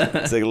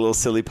 It's like a little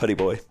silly putty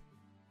boy.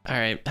 All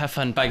right. Have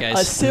fun. Bye, A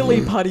guys.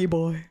 silly putty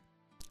boy.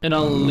 And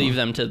I'll leave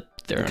them to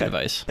their Okay. own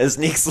device. As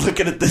Neek's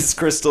looking at this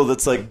crystal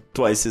that's like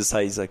twice his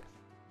height, he's like,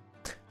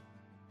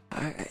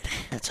 All right.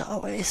 It's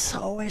always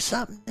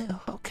something new.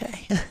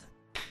 Okay.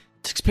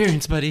 It's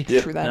experience, buddy.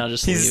 Yep. True that. And I'll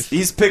just he's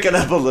leave. picking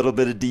up a little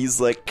bit of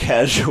D's like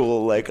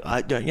casual, like,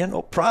 yeah,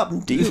 no problem,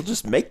 D. We'll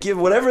just make you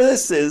whatever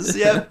this is.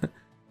 Yeah.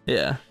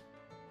 Yeah.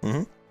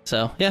 Mhm.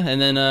 So, yeah. And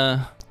then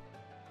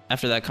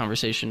after that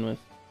conversation with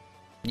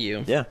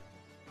you, Yeah.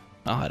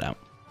 I'll head out.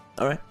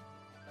 All right.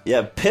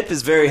 Yeah, Pip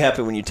is very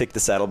happy when you take the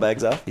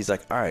saddlebags off. He's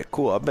like, all right,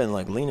 cool. I've been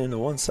like leaning to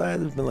one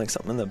side. There's been like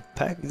something in the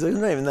pack. He's like,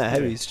 it's not even that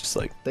heavy. He's just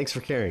like, Thanks for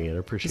carrying it. I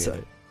appreciate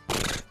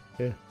it.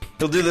 Yeah.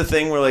 he'll do the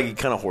thing where like he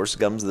kind of horse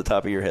gums the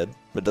top of your head,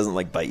 but doesn't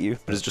like bite you.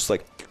 But it's just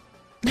like,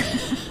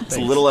 it's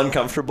a little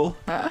uncomfortable,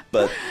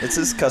 but it's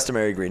his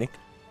customary greeting.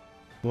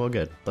 Well,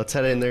 good. Let's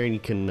head in there and you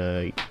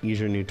can use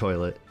your new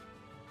toilet.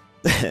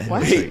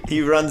 What?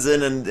 He runs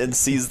in and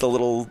sees the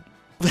little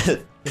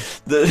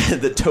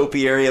the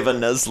topiary of a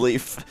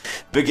Nuzleaf,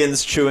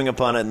 begins chewing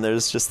upon it, and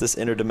there's just this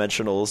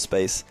interdimensional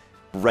space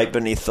right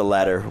beneath the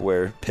ladder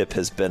where Pip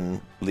has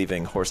been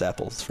leaving horse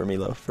apples for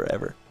Milo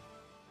forever.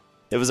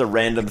 It was a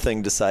random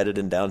thing decided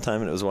in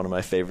downtime, and it was one of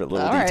my favorite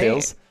little All right.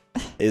 details,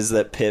 is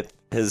that Pip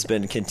has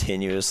been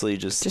continuously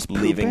just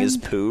leaving his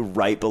poo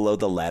right below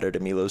the ladder to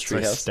Milo's So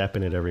I treehouse. step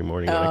in it every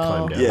morning when I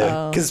climb down.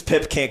 Yeah, because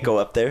Pip can't go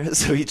up there,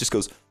 so he just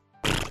goes.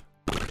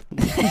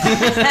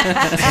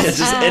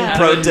 Just in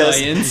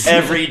protest Annoyance.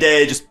 every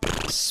day, just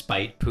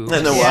Spite poop.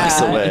 and then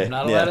walks Yeah. away.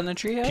 Not Yeah. allowed in the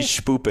treehouse? He's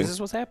spooping. This is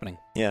what's happening.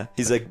 Yeah,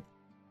 he's like,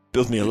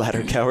 build me a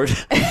ladder, coward.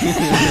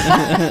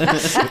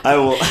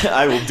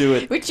 I will do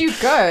it. Which you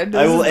could.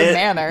 This I will is the an-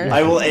 manner.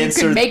 I will You could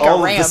answer make a all of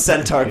the ramp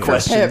centaur for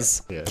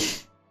questions. Yeah.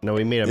 No,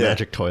 we made a Yeah.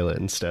 magic toilet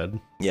instead.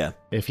 Yeah.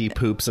 If he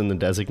poops in the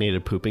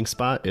designated pooping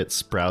spot, it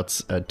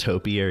sprouts a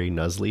topiary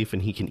Nuzleaf,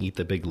 and he can eat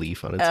the big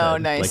leaf on its Oh,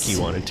 head, nice. like he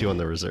wanted to on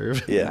the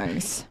reserve. Yeah.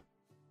 Nice.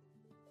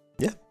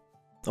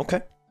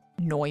 Okay.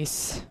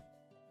 Noise.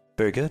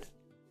 Very good.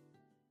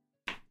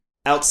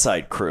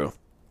 Outside crew.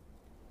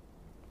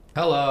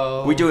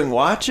 Hello. We doing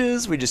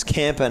watches? We just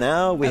camping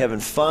out? We having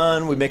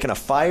fun? We making a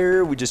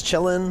fire? We just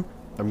chilling?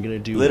 I'm gonna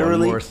do Literally?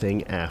 one more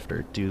thing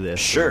after. Do this.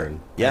 Sure. and-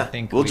 Yeah. I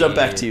think we'll jump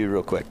back we- to you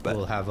real quick, but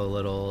We'll have a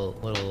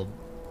little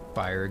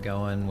fire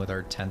going with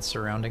our tents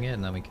surrounding it,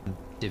 and then we can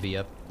divvy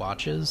up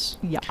watches.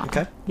 Yeah.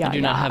 Okay. Yeah. I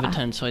do not have a yeah.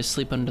 tent, so I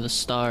sleep under the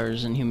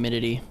stars and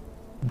humidity.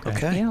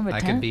 Okay. You don't have a I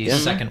tent? could be Yeah.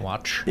 second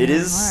watch. It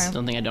is.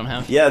 Something I don't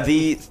have. Yeah,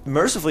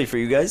 mercifully for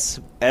you guys,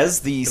 as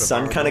the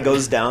sun kind of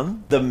goes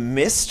down, the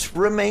mist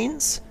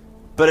remains,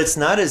 but it's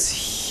not as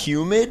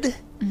humid,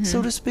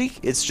 so to speak.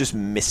 It's just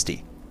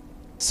misty.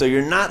 So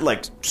you're not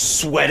like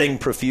sweating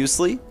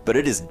profusely, but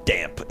it is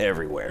damp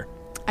everywhere.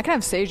 I can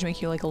have Sage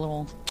make you like a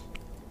little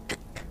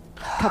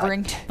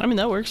covering. I mean,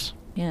 that works.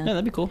 Yeah. Yeah,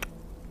 that'd be cool.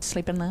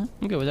 Sleep in that.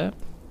 I'm good with that.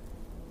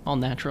 All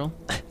natural.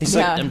 He's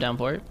Yeah. like, I'm down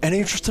for it. any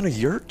interest in a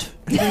yurt?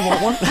 Anybody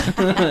want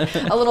one?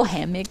 A little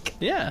hammock.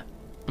 Yeah,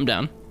 I'm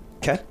down.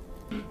 Okay.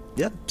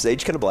 Yeah,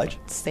 Sage can oblige.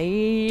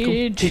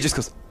 Sage. He just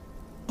goes,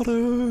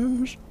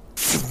 "Others."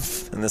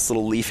 And this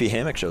little leafy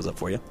hammock shows up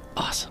for you.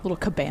 Awesome. Little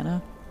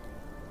cabana.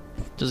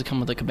 Does it come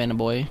with a cabana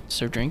boy?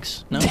 Serve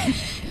drinks? No.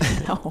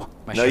 No.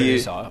 My No, shirt you-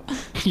 is off.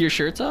 Your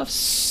shirt's off?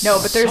 No,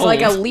 but there's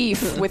like a Sold.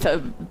 leaf with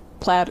a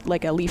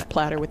like a leaf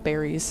platter with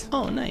berries.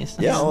 Oh, nice.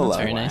 Yeah, That's, I'll that's allow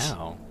very it. nice.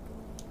 Wow.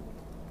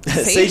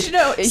 Sage,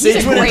 no, he's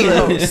Sage a went great into the-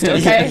 host,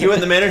 okay? He went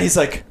in the manor and he's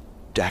like,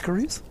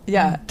 daiquiris?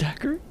 Yeah.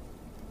 Daiquiri?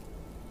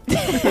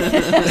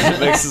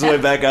 Makes his way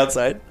back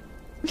outside.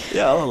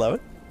 Yeah, I'll allow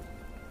it.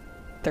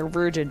 They're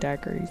virgin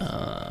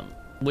daiquiris.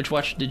 Which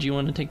watch did you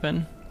want to take,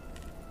 Ben?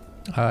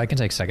 I can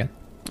take second.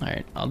 All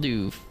right, I'll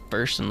do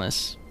first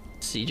unless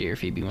CJ or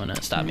Phoebe want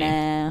to stop me.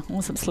 Nah, I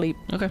want some sleep.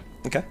 Okay.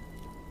 Okay.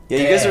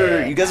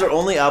 Yeah, you guys are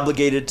only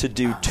obligated to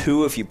do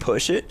 2 if you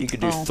push it. You could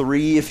do Oh.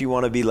 3 if you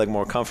want to be like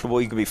more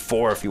comfortable. You could be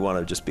 4 if you want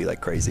to just be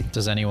like crazy.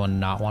 Does anyone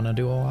not want to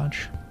do a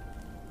watch?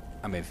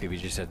 I mean, Phoebe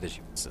just said that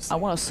she wants to I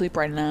sleep. want to sleep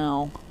right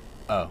now.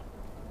 Oh.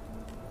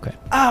 Okay.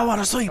 I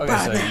want to sleep Okay,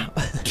 right so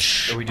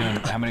now. are we doing?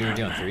 How many are we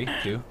doing? 3,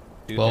 2.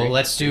 Well, 3?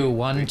 let's do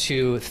 1,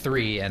 2,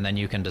 3, and then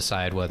you can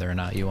decide whether or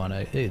not you want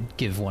to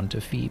give one to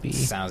Phoebe.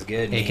 Sounds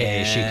good.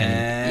 AKA she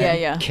can Yeah,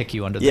 yeah. kick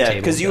you under the Yeah,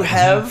 table. because you guns.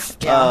 have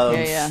Yeah,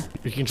 yeah.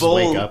 You can just Full-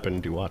 wake up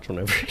and do watch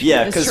whenever.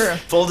 Yeah, It's because true.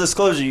 full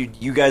disclosure,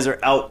 you guys are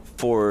out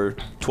for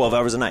 12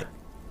 hours a night.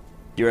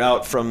 You're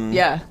out from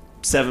Yeah,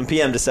 7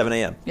 p.m. to 7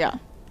 a.m. yeah.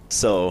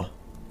 So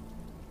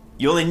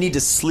you only need to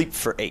sleep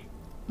for 8,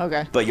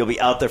 Okay. but you'll be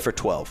out there for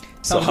 12.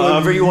 So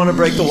however you want to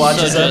break the So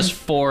watches up. just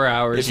 4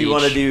 hours If you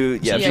want to each. do,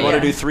 if Yeah, you want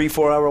to yeah. do 3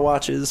 4-hour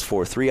watches,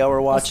 4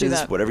 3-hour Let's do watches,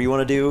 that. whatever you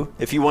want to do.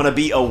 If you want to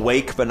be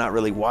awake but not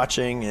really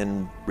watching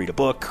and read a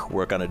book,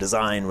 work on a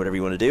design, whatever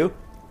you want to do,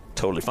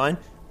 totally fine.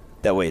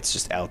 That way it's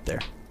just out there.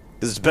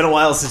 Because it's been a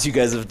while since you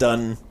guys have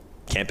done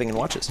camping and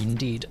watches.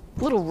 Indeed.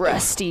 A little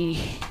rusty.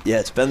 Yeah,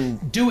 it's been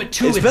Do it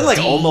to it's it, been like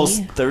D.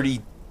 almost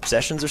 30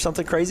 sessions or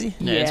something crazy.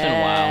 Yeah, it's been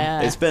a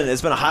while.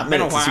 It's been a hot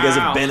minute since you guys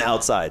have been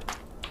outside.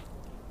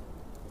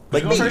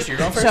 Like me. You're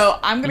going first. So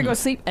I'm gonna go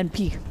sleep and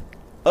pee.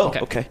 Oh, Okay.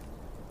 okay.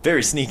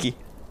 Very sneaky.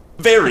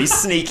 Very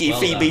sneaky,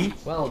 Phoebe.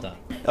 Well done.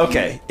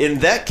 Okay, in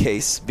that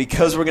case,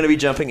 because we're going to be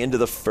jumping into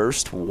the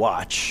first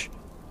watch,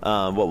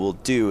 what we'll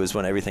do is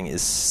when everything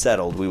is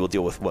settled, we will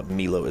deal with what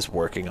Milo is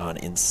working on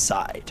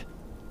inside.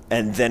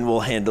 And then we'll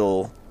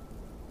handle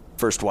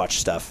first watch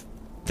stuff,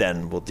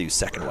 then we'll do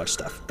second watch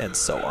stuff, and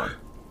so on.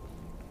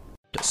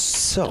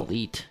 So,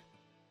 Delete.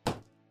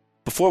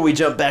 before we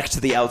jump back to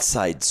the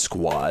outside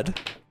squad,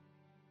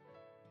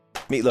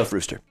 Meatloaf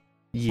Rooster,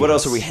 what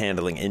else are we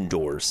handling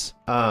indoors?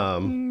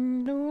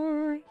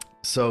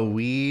 So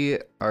we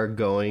are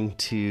going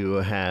to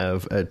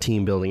have a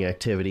team building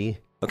activity,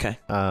 Okay.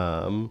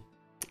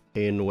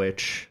 in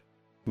which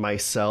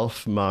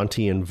myself,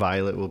 Monty, and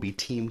Violet will be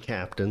team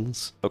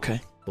captains.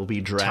 Okay. We'll be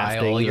all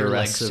drafting the your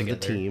rest legs of the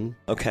together. team.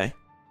 Okay.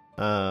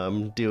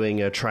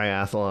 Doing a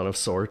triathlon of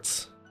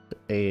sorts,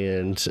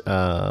 and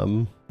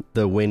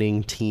the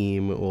winning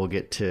team will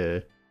get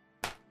to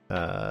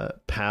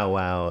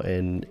powwow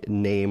and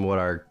name what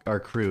our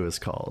crew is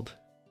called.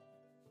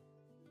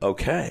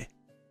 Okay.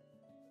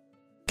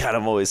 God,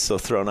 I'm always so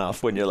thrown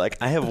off when you're like,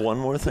 I have one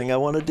more thing I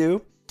want to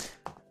do.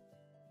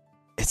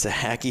 It's a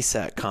hacky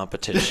sack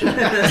competition.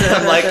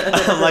 I'm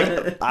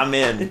like, I'm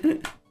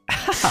in.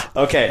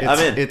 Okay, I'm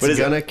in. It's What is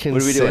it? gonna What are we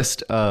doing?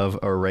 consist of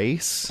a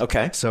race.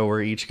 Okay. So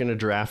we're each gonna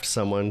draft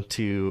someone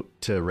to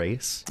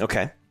race.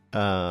 Okay.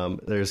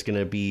 There's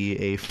gonna be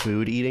a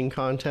food eating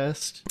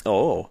contest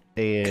Oh.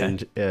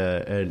 and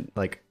a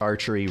like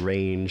archery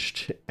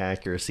ranged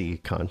accuracy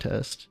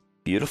contest.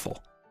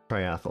 Beautiful.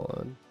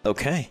 Triathlon.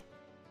 Okay.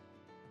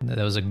 That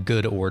was a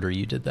good order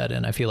you did that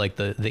in. I feel like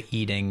the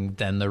eating,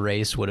 then the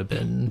race would have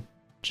been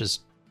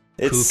just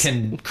It's- who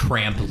can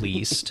cramp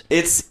least.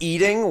 It's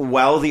eating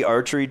while the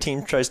archery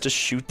team tries to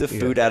shoot the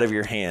food out of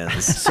your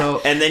hands. So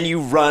And then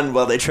you run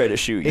while they try to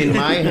shoot you. in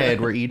my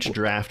head, we're each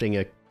drafting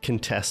a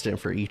contestant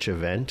for each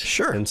event.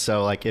 Sure. And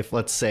so, like, if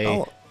let's say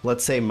Oh.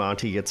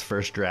 Monty gets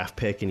first draft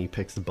pick and he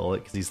picks the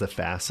bullet because he's the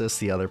fastest,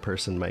 the other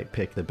person might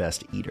pick the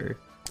best eater.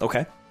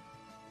 Okay.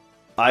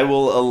 I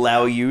will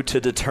allow you to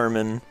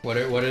determine. What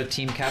are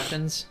team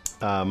captains?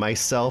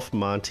 Myself,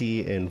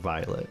 Monty, and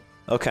Violet.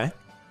 Okay.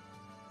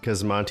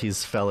 because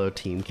Monty's fellow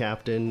team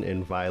captain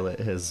and Violet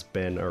has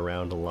been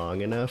around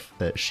long enough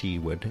that she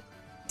would.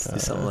 Do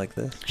something like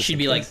this. She'd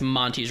be like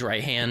Monty's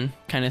right hand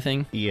kind of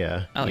thing.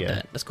 Yeah. I like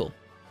that. That's cool.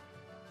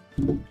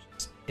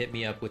 Hit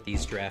me up with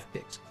these draft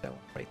picks. That one,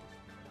 right?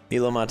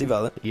 Milo, Monty,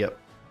 Violet. Yep.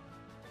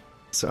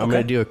 So I'm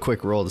going to do a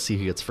quick roll to see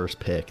who gets first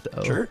pick,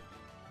 though. Sure.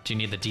 Do you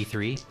need the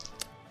D3?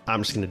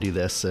 I'm just going to do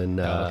this, and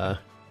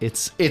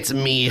it's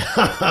me.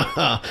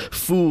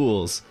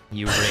 Fools.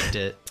 You rigged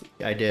it.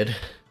 I did.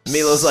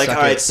 Milo's like, Suck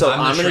all right, it. so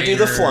I'm going to do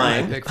the trainer,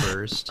 flying. I pick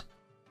first.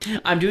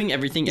 I'm doing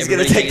everything. He's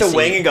going to take the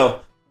wing and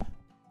go,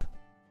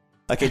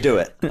 I can do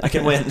it. I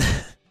can win.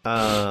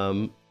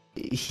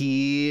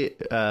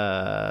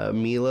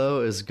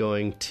 Milo is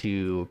going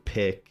to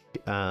pick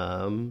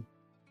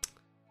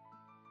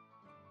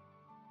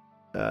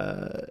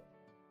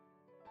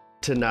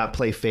to not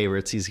play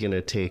favorites. He's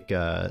gonna take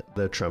the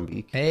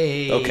Trumbeak.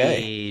 Hey,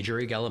 Okay.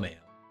 Jury Gallimeo.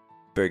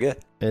 Very good.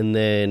 And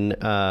then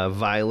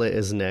Violet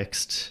is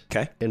next.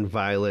 Okay. And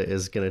Violet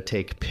is gonna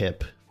take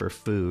Pip for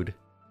food.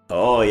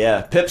 Oh,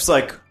 yeah. Pip's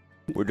like,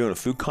 we're doing a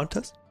food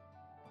contest?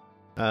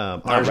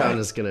 Arjan right.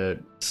 is gonna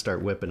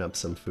start whipping up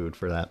some food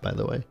for that, by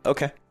the way.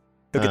 Okay.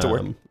 He'll get to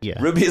work.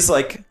 Yeah. Ruby is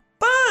like,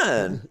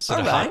 fun. So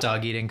All the right. hot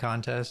dog eating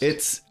contest.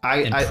 It's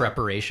in I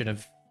preparation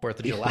of 4th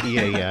of July.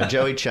 yeah.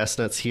 Joey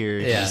Chestnut's here.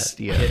 Yeah.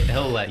 Yeah.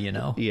 He'll let you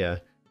know. Yeah.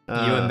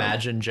 You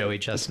imagine Joey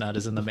Chestnut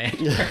is in the man.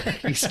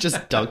 He's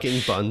just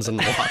dunking buns in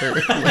water.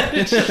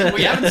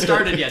 We haven't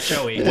started yet,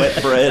 Joey.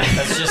 Wet bread.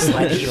 That's just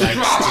like he likes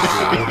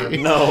to do.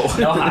 No.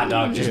 No hot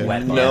dog, just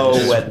wet buns. No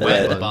Just wet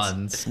wet bread.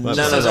 buns. None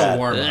Just of as that. a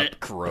warm up.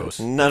 Gross.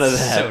 None of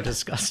that. So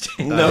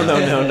disgusting. No.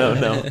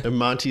 And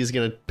Monty's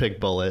gonna pick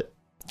Bullet.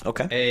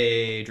 Okay.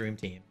 Hey, dream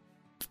team.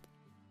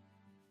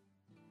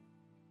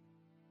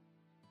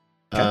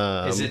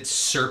 Is it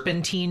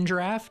serpentine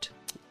draft?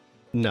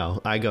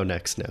 No, I go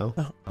next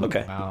now.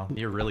 Okay. Wow,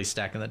 you're really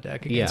stacking the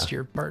deck against Yeah.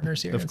 your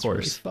partners here. Of It's course.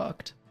 really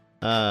fucked.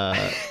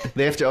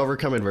 They have to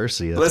overcome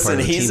adversity. That's Listen, part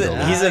of the he's team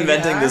building. he's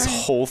inventing this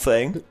yeah. whole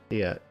thing.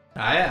 Yeah.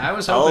 I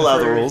was I'll hoping allow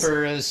the rules.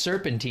 for a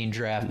serpentine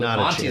draft, but Not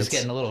a Monty's chance.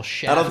 getting a little I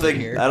shafted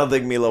here. don't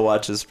think Milo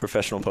watches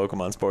professional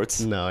Pokemon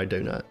sports. No, I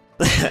do not.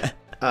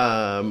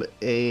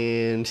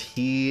 And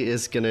he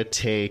is gonna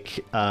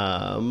take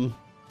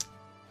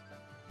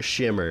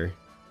Shimmer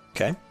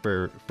Okay.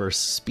 for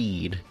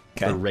speed,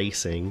 Okay. for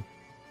racing.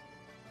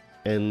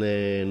 And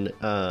then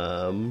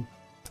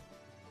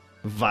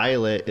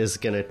Violet is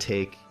gonna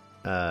take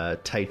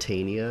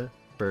Titania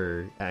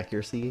for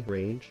accuracy,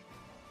 range,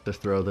 to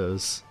throw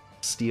those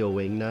steel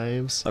wing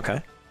knives.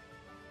 Okay.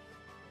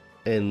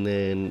 And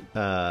then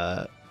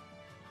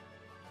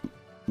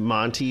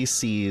Monty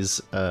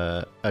sees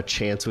a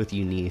chance with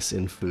Eunice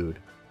in food.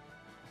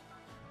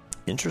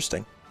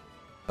 Interesting.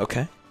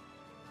 Okay.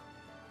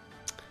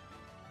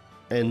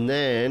 And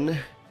then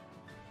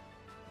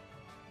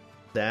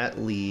that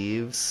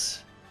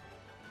leaves.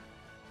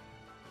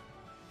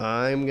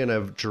 I'm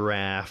gonna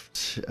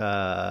draft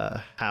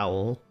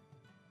Howl.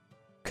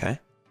 Okay.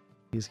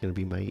 He's gonna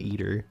be my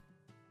eater.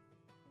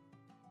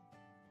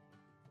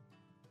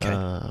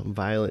 Okay.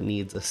 Violet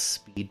needs a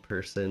speed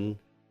person.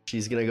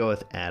 She's gonna go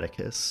with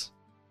Atticus.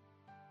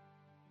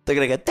 They're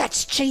gonna get that.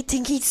 That's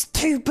cheating. He's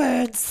two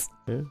birds.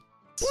 Yeah.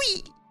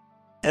 Whee!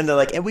 And they're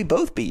like, and we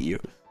both beat you.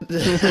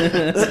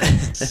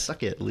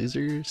 Suck it,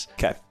 losers.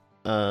 Okay.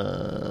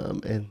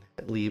 And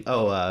leave.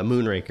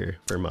 Moonraker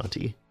for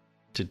Monty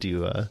to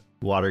do a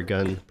water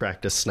gun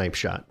practice snipe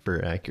shot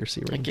for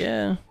accuracy range. Like,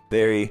 yeah.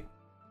 Very,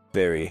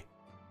 very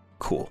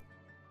cool.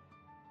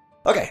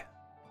 Okay.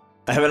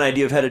 I have an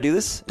idea of how to do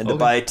this, and to Okay.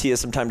 buy Tia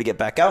some time to get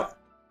back out.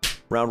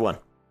 Round 1.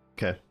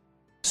 Okay.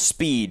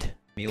 Speed.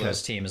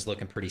 Milo's team is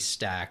looking pretty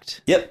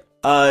stacked. Yep.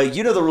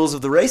 You know the rules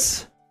of the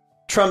race.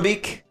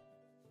 Trumbeak,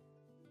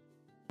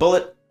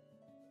 Bullet,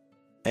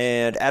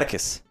 and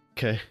Atticus.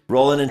 Okay.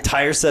 Roll an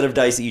entire set of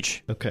dice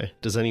each. Okay.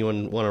 Does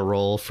anyone want to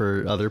roll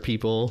for other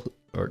people,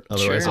 or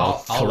otherwise Sure.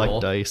 I'll I'll collect roll.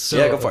 dice? So,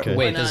 Yeah, go for it. Okay.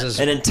 Wait, Why this not? is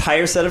An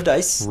entire set of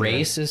dice.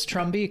 race is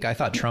Trumbeak? I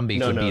thought Trumbeak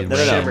No, would no, be no.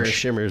 Shimmer. race.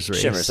 Shimmer's race.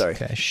 Shimmer, sorry.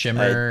 Okay,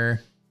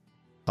 Shimmer.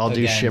 I'll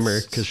do Against-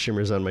 Shimmer because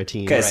Shimmer's on my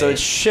team. Okay, so Right.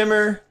 it's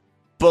Shimmer,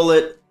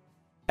 Bullet,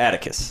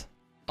 Atticus.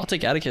 I'll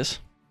take Atticus.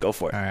 Go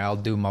for it. All right, I'll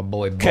do my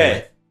boy.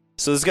 Okay,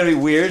 so this is going to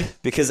be weird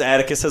because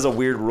Atticus has a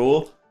weird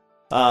rule.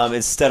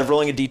 Instead of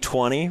rolling a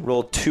d20,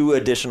 roll 2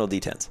 additional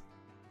d10s.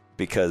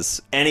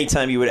 Because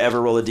anytime you would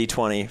ever roll a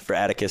d20 for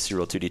Atticus, you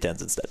roll 2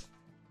 d10s instead.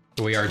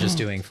 So we are just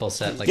doing full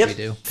set like Yep, we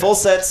do. full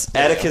sets.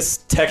 Atticus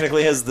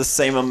technically has the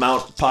same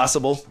amount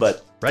possible,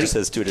 but just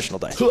has 2 additional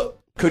dice.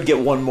 Could get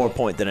 1 more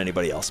point than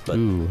anybody else, but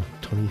Ooh,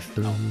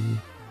 23,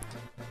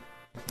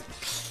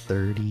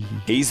 30.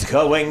 he's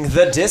going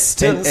the And,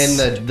 distance.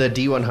 and the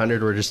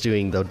D100, we're just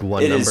doing the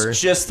one It number.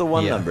 is just the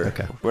one Yeah, number.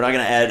 okay. We're not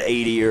going to add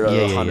 80 or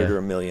Yeah, 100 yeah. or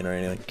a million or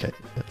anything. Okay,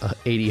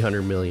 80,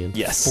 100 million.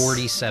 Yes.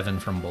 47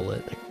 from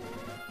Bullet.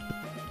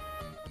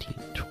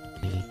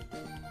 20,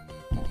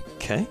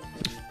 Okay.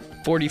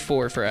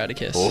 44 for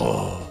Atticus.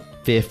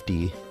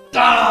 50.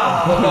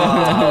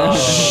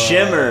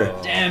 Shimmer.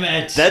 Damn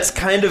it. That's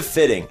kind of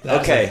fitting.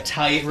 Okay.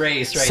 tight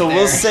race right So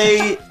we'll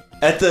say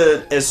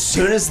As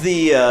soon as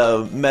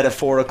the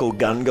metaphorical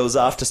gun goes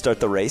off to start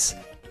the race,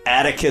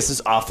 Atticus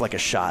is off like a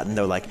shot, and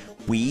they're like,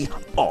 "We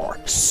are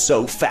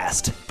so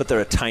fast," but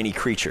they're a tiny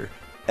creature.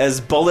 As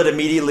Bullet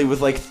immediately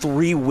with like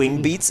 3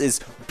 wing beats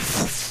is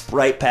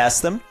right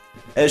past them,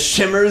 as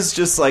Shimmer's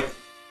just like,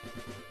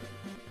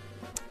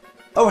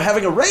 "Oh, we're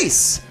having a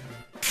race,"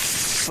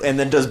 and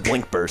then does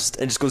Blink Burst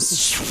and just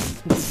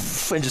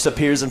goes and just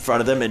appears in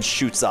front of them and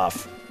shoots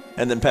off,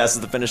 and then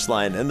passes the finish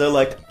line, and they're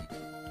like,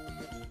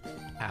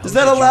 "Is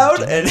that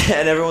allowed?" And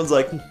everyone's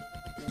like,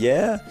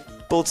 "Yeah."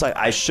 Bullet's like,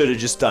 "I should have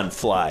just done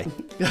fly."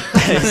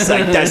 It's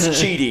like, that's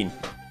cheating.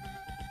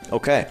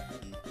 Okay.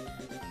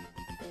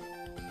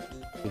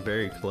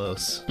 Very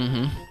close.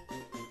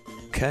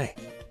 Okay.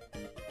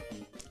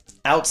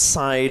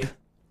 Outside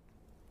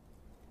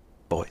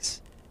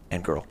boys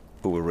and girl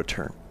who will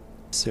return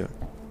soon.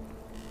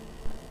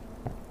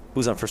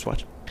 Who's on first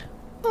watch?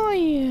 I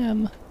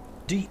am.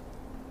 D.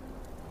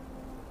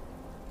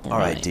 All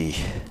right, D.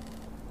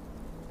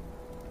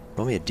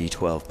 Roll me a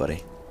D12,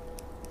 buddy.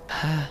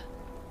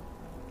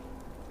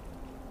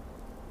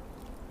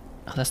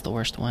 Oh, that's the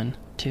worst one.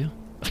 2.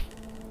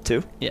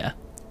 2? Yeah.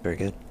 Very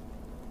good.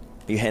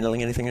 Are you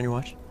handling anything on your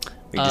watch? Or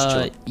you just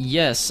chilling?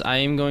 Yes, I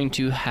am going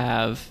to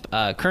have.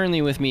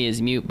 Currently with me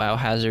is Mute,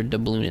 Biohazard,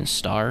 Doubloon, and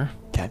Star.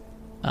 Okay.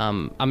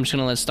 I'm just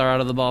gonna let Star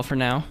out of the ball for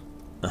now.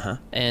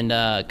 And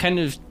kind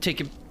of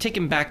take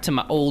him back to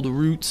my old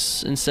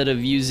roots instead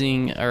of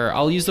using, or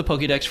I'll use the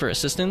Pokédex for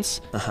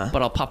assistance,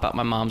 but I'll pop out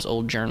my mom's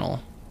old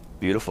journal.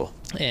 Beautiful.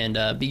 And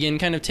begin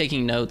kind of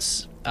taking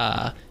notes,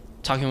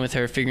 talking with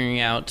her, figuring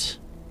out,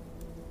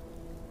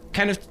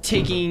 kind of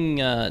taking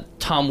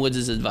Tom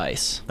Woods'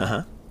 advice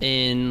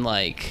in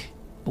like,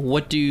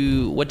 what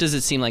does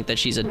it seem like that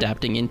she's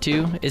adapting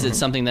into? Is it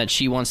something that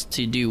she wants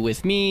to do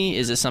with me?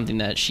 Is it something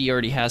that she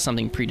already has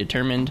something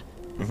predetermined?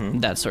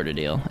 That sort of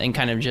deal. And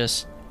kind of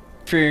just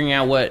figuring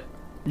out what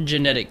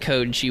genetic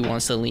code she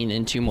wants to lean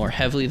into more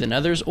heavily than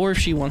others, or if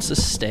she wants to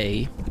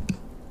stay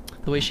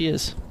the way she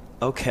is.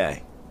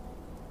 Okay.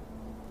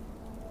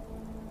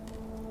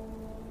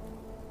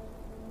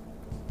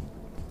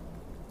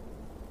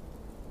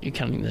 You're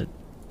counting the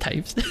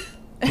types?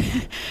 8?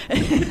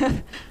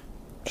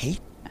 Are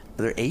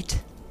there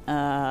 8?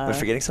 Am I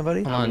forgetting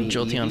somebody? On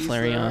Jolteon,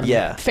 Flareon.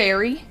 Yeah.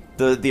 Fairy.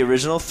 The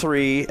original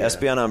 3,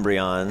 Espeon,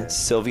 Umbreon,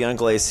 Sylveon,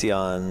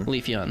 Glaceon,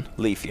 Leafeon.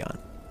 Leafeon.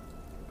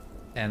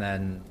 And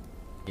then,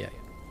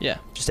 Yeah.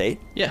 Just 8?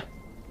 Yeah.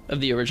 Of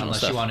the original unless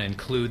stuff. you want to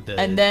include the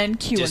And then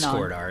QAnon.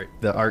 Discord art,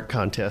 The art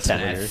contest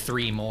and winner. add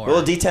 3 more. Roll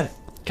a D10.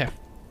 Okay.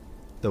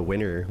 The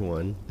winner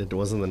one. It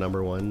wasn't the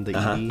number one. The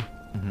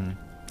ED.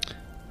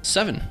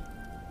 7.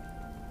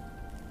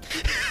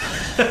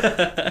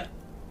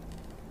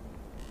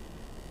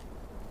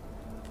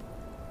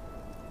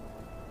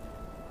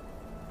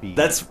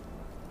 That's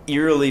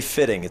eerily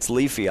fitting. It's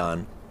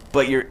Leafeon,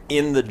 but you're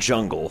in the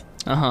jungle.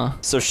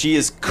 So she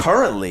is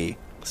currently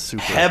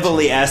Super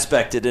heavily team.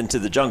 aspected into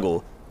the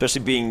jungle,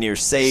 especially being near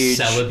Sage.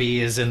 Celebi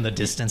is in the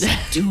distance.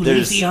 Do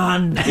There's-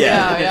 Leafeon.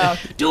 Yeah.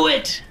 Do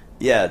it.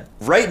 Yeah,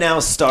 right now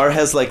Star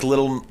has like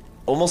little,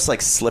 almost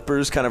like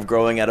slippers kind of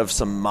growing out of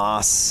some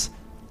moss.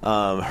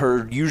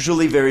 Her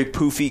usually very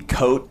poofy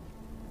coat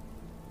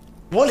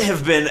would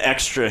have been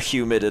extra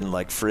humid and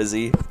like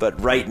frizzy, but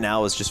right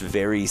now is just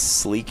very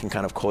sleek and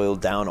kind of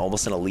coiled down,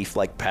 almost in a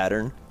leaf-like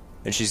pattern.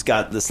 And she's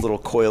got this little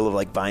coil of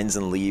like vines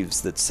and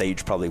leaves that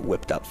Sage probably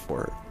whipped up for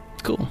her.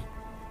 Cool.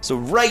 So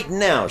right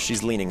now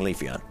she's leaning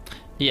Leafeon,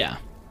 Yeah.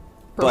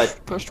 but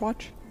First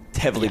watch.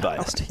 heavily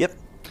biased. Yep.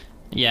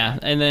 Yeah.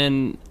 And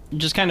then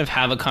just kind of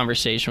have a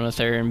conversation with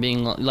her and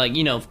being like,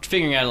 you know,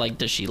 figuring out like,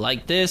 does she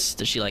like this?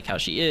 Does she like how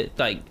she is?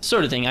 Like,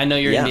 sort of thing. I know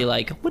you're Yeah. going to be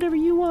like, whatever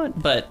you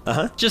want, but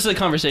just a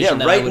conversation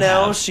Yeah, that I right would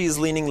now have. she's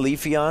leaning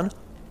Leafeon.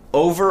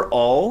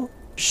 Overall,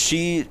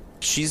 she's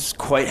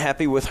quite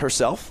happy with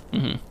herself.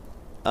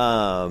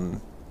 So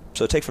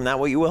take from that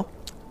what you will.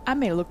 I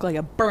may look like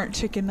a burnt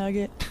chicken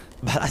nugget.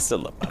 But I still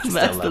love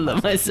myself. I still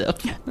love myself.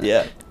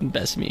 Yeah,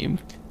 Best meme.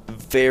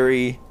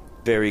 very,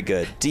 very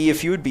good. D,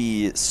 if you would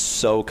be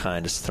so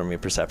kind as to throw me a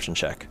perception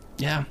check.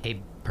 Yeah. A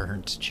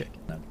burnt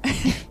chicken.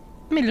 I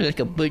may look like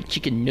a burnt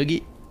chicken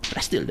nugget, but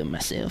I still love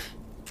myself.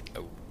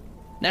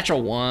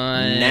 Natural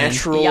 1.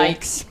 Natural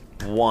Yikes.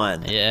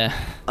 1. Yeah.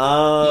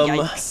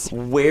 Yikes.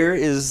 Where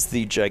is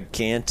the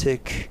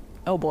gigantic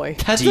Oh boy.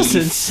 That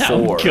doesn't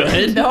sound D4?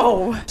 good.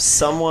 No.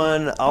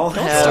 Someone, I'll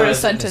Don't start a have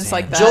sentence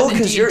like that. Joel, in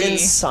because you're D&D.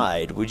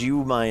 inside. Would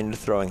you mind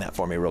throwing that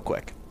for me real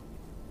quick?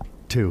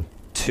 2.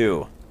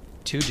 2.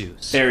 2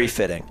 deuce. Very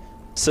fitting.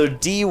 So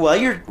D, while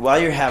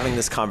you're having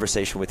this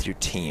conversation with your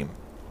team,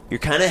 you're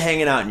kind of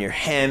hanging out in your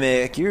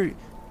hammock. You're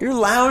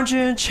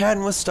lounging,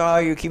 chatting with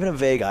Star. You're keeping a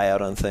vague eye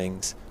out on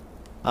things.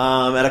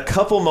 At a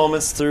couple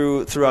moments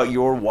throughout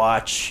your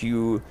watch,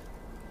 you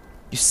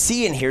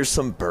see and hear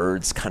some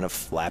birds kind of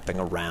flapping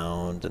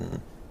around, and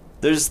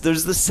there's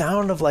the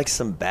sound of like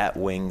some bat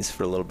wings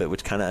for a little bit,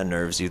 which kind of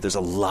unnerves you. There's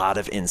a lot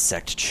of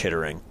insect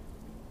chittering,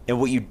 and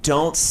what you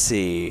don't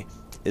see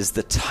is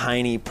the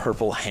tiny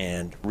purple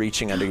hand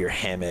reaching under your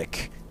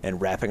hammock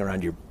and wrapping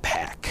around your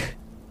back.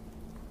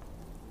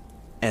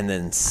 and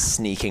then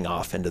sneaking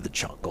off into the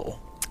jungle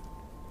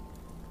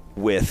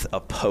with a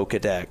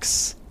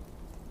Pokedex.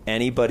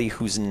 Anybody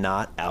who's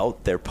not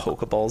out, their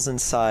Pokeballs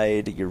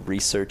inside, your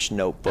research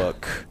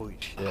notebook. Holy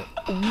shit.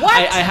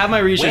 I have my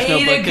research Way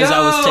notebook to because I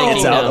was go! taking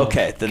It's out? down.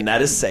 Okay, then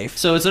that is safe.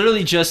 So it's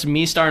literally just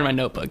me, Star, and my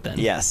notebook then.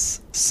 Yes.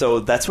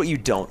 So that's what you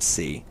don't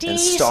see. And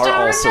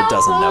Star also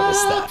doesn't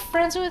notice that.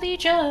 Friends with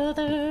each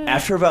other.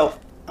 After about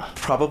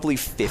probably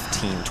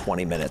 15,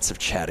 20 minutes of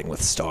chatting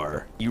with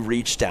Star, you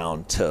reach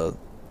down to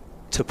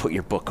put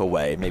your book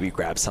away, maybe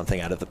grab something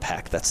out of the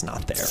pack that's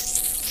not there.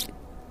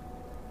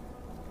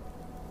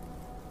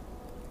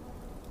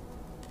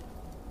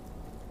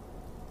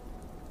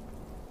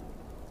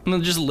 I'm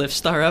gonna just lift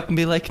Star up and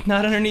be like,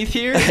 not underneath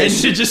here, and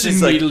to just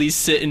She's like- immediately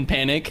sit in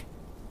panic.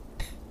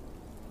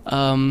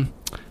 I'm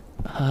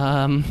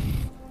gonna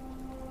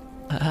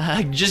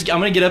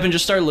get up and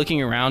just start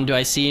looking around. Do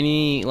I see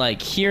any,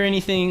 like, hear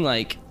anything,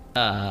 like,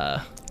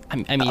 I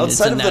mean, it's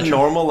Outside a of the natural...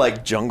 normal,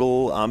 like,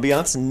 jungle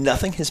ambiance,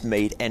 nothing has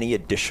made any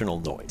additional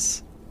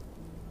noise.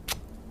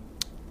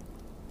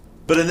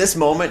 But in this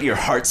moment, your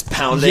heart's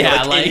pounding,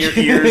 Yeah, like, like- in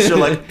your ears. You're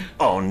like,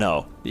 oh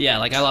no. Yeah,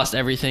 like, I lost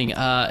everything.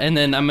 And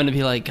then I'm gonna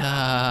be like,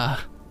 Star,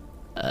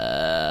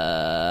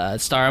 I'm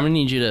gonna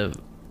need you to...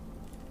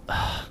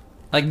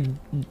 Like,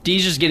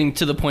 D's just getting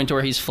to the point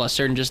where he's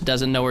flustered and just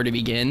doesn't know where to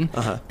begin.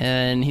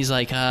 And he's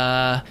like,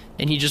 and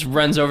he just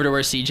runs over to where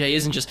CJ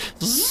is and just,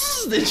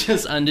 it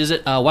just undoes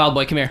it. Wild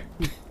boy, come here.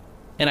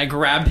 And I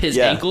grab his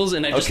Yeah. ankles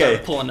and I just Okay.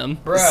 start pulling them.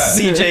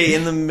 CJ,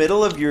 in the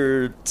middle of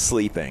your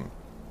sleeping,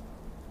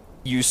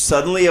 you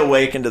suddenly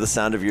awaken to the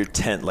sound of your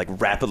tent, like,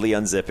 rapidly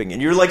unzipping,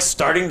 and you're, like,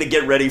 starting to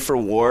get ready for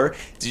war.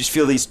 You just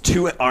feel these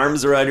two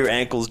arms around your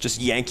ankles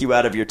just yank you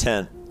out of your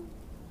tent.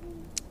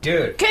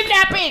 Dude,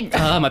 Kidnapping!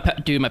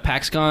 My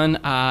pack's gone.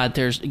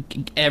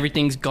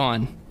 Everything's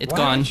gone. It's why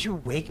gone. did you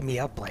wake me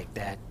up like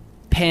that?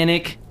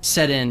 Panic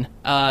set in.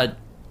 All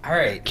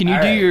right. Can you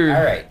all do right, your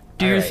all right,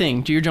 do all your right.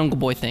 thing? Do your Jungle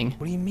Boy thing.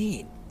 What do you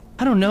mean?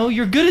 I don't know.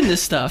 You're good in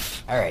this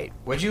stuff. All right.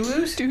 What'd you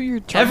lose? Do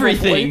your jungle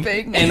Everything. boy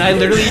thing. And I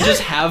literally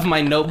just have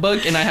my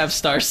notebook and I have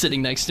Star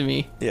sitting next to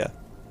me. Yeah.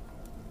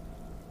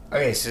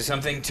 Okay, so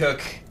something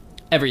took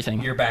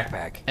Everything. your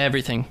backpack.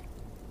 Everything.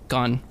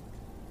 Gone.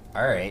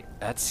 All right,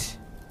 that's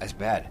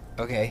bad.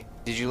 Okay.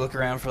 Did you look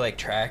around for like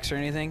tracks or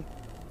anything?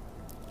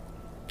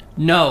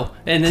 No.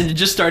 And then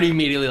just start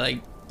immediately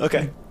like,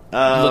 Okay.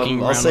 Looking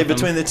I'll around say with them.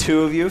 between the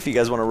two of you, if you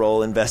guys want to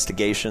roll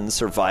investigation,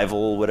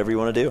 survival, whatever you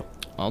want to do.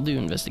 I'll do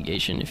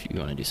investigation if you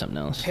want to do something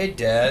else. Hey,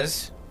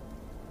 Dez.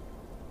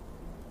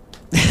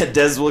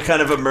 Dez will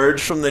kind of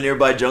emerge from the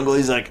nearby jungle.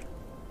 He's like,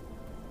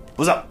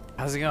 what's up?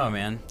 How's it going,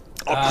 man?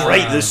 Oh,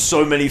 great. There's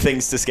so many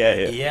things to scare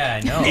here. Yeah,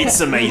 I know.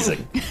 It's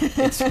amazing.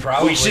 It's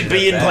probably We should the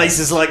be in best.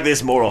 places like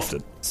this more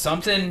often.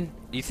 Something.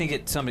 You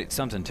think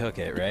something took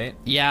it, right?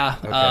 Yeah,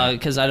 Okay.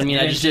 because I mean, You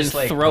I didn't just just,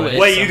 didn't like, throw put- it.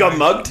 Wait, you got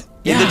mugged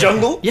in the Yeah.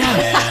 jungle?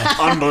 Yeah.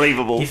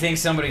 Unbelievable. You think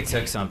somebody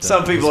took something?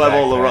 Some from people his have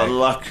all the backpack?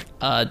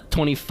 luck.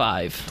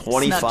 25.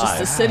 25. It's not just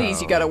the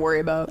cities you gotta worry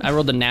about. I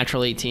rolled a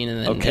natural 18 and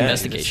then Okay.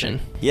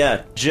 investigation.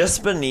 Yeah,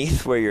 just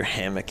beneath where your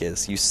hammock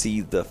is, you see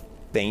the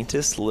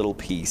faintest little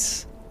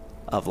piece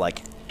of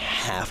like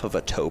half of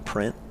a toe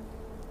print,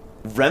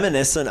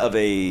 reminiscent of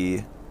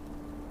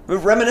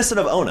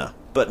Ona,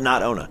 but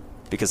not Ona,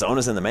 because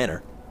Ona's in the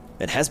manor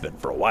and has been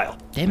for a while.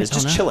 Damn it, it's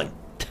just Ona. chilling,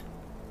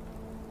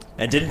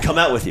 and didn't come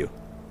out with you.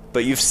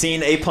 But you've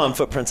seen Apom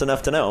footprints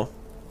enough to know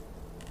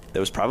there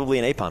was probably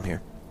an Apom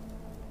here,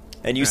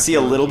 and you see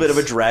a little bit of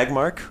a drag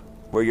mark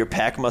where your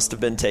pack must have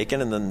been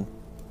taken, and then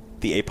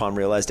the Apom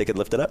realized it could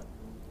lift it up.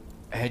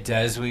 Hey,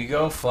 Dez, will you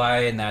go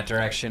fly in that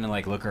direction and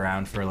like look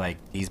around for like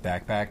D's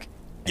backpack?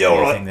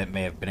 Yo, anything that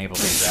may have been able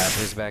to grab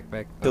his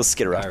backpack. He'll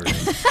skid around. All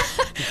right.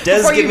 Des,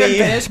 Before you give even me.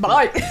 finish,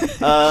 bye.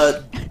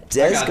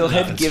 Des, got go ahead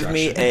enough and give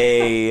me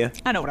a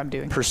I know what I'm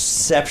doing.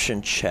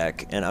 perception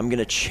check, and I'm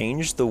gonna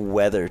change the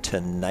weather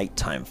to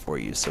nighttime for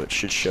you, so it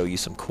should show you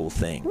some cool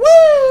things.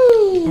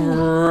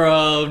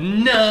 Bro,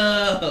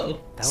 no.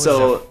 That was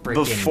So a freaking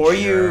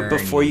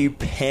before journey. you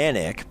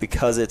panic,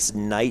 because it's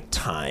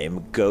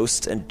nighttime,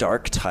 ghost and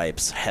dark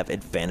types have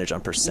advantage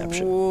on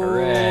perception.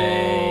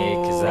 Hooray!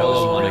 Because that was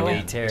Oh, really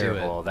yeah. Do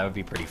terrible. That would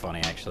be pretty funny,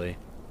 actually.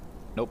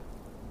 Nope.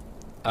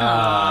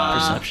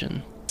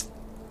 Perception.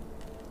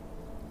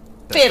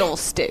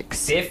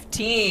 Fiddlesticks.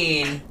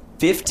 15.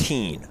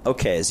 15.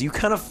 Okay, as you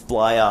kind of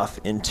fly off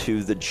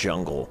into the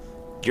jungle,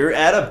 you're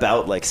at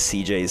about like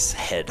CJ's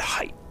head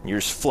height. You're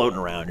just floating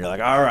around. You're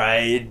like, all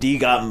right, D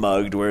got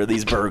mugged. Where are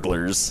these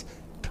burglars?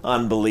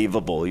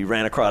 Unbelievable. You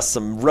ran across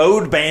some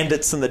road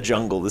bandits in the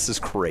jungle. This is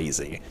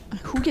crazy.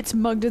 Who gets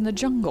mugged in the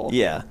jungle?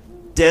 Yeah.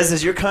 Des,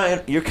 as you're kind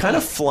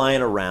of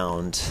flying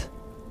around,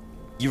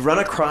 you run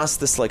across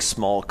this like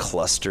small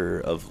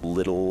cluster of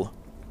little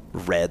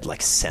red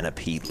like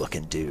centipede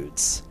looking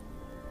dudes.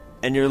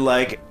 And you're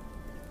like,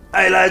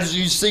 hey lads,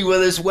 you see where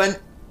this went?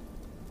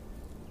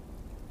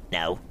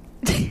 No.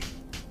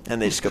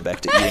 And they just go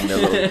back to eating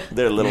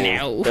their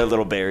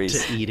little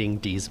berries. To eating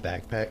D's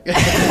backpack.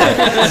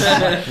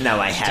 No,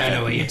 I I haven't. don't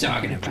know what you're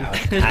talking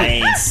about. I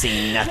ain't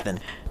seen nothing.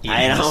 Eating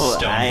I the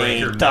don't. I Stonebreaker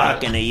ain't metal.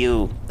 talking to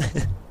you.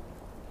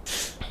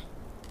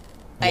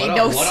 Ain't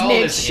no what all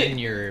is snitch. in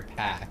your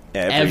pack?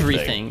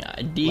 Everything.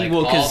 D Like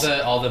will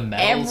all the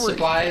metal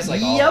supplies,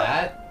 like all Yep.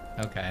 that.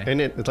 Okay. And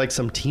it's like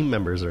some team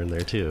members are in there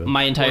too.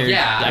 my entire. Well,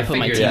 yeah, I put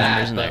my figured team that,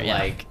 members in there. but, Yeah.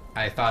 like,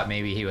 I thought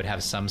maybe he would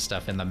have some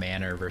stuff in the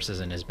manor versus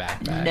in his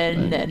backpack.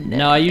 No.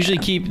 No, I usually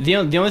keep the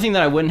only thing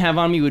that I wouldn't have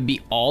on me would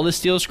be all the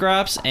steel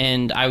scraps,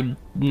 and I'm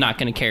not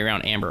going to carry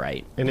around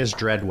amberite. And his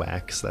dread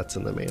wax, that's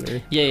in the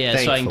manor. Yeah.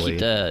 So I can Thankfully.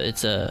 keep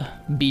it's a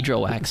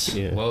beadrill wax.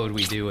 Yeah. What would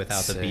we do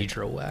without the Sick.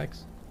 beadrill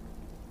wax?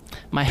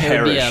 My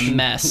hair would be Perish. a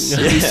mess.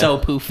 It'd be so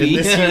In poofy.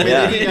 this humidity,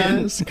 Yeah.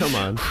 guys? Come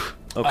on.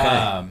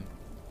 Okay.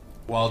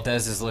 While Des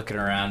is looking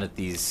around at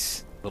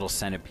these little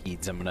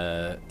centipedes, I'm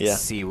gonna Yeah.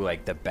 see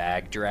like the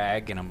bag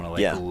drag, and I'm gonna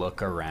like Yeah.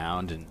 look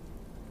around and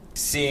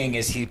seeing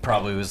as he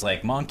probably was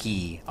like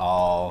monkey,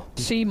 I'll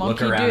See, look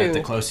monkey around do. at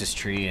the closest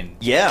tree and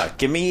Yeah,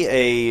 give me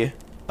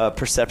a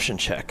perception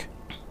check.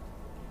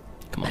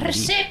 Come on.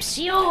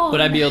 Perception.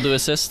 Would I be able to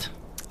assist?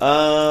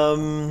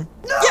 No.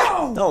 Yeah,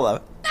 I'll allow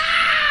it.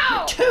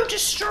 To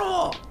destroy.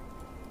 what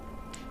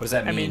does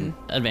that mean?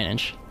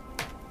 Advantage.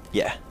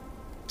 Yeah.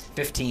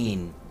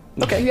 15.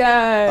 Okay.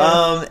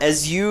 Yeah.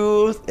 As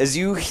you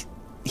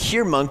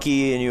hear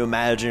monkey and you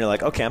imagine, you're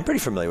like, okay, I'm pretty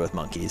familiar with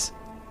monkeys.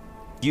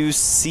 You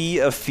see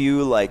a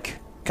few like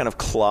kind of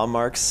claw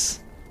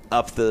marks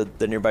up the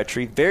nearby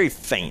tree, very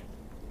faint.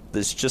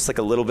 There's just like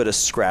a little bit of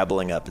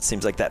scrabbling up. It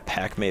seems like that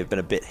pack may have been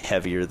a bit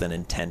heavier than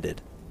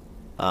intended.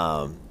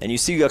 And you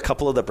see a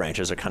couple of the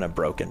branches are kind of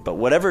broken, but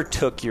whatever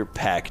took your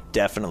pack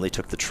definitely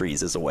took the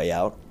trees as a way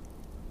out.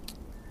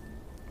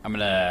 I'm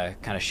gonna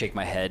kind of shake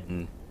my head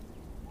and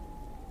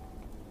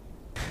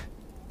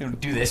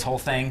do this whole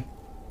thing.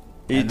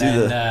 You and do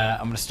then the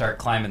I'm gonna start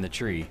climbing the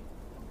tree.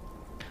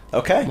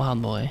 okay.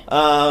 Wild boy.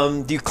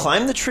 Do you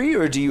climb the tree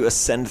or do you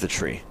ascend the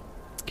tree?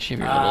 Give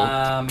your little.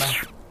 I'm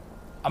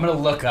gonna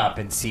look up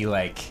and see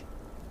like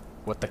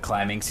what the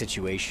climbing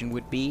situation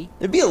would be.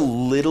 It'd be a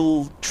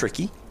little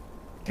tricky.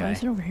 Okay. Why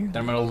is it over here? Then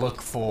I'm gonna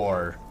look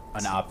for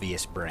an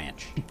obvious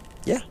branch.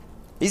 Yeah,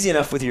 easy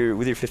enough with your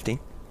 15.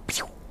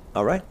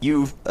 All right,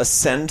 you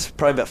ascend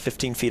probably about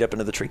 15 feet up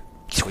into the tree,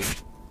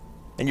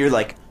 and you're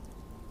like,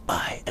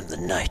 "I am the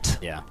knight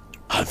Yeah.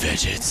 of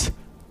vengeance."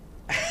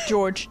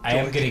 George. I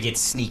am gonna get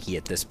sneaky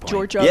at this point.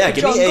 George of Yeah, the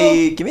give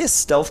jungle. give me a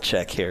stealth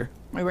check here.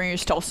 Are you wearing your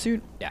stealth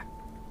suit? Yeah.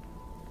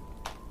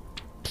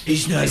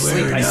 He's not I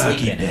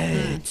sleep in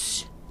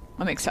it.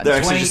 That makes sense. They're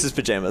actually 20 just his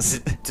pajamas.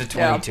 It's a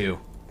 22.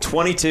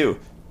 22.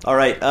 All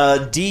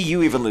right, D,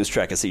 you even lose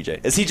track of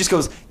CJ as he just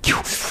goes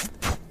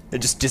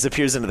and just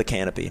disappears into the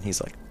canopy, and he's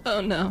like,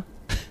 Oh no.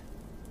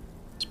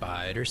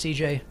 Spider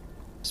CJ.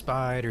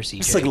 Spider CJ.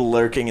 just like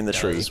lurking in the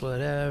tree. Does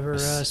whatever a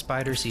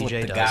spider Flip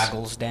CJ the does.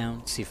 goggles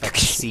down, see if I can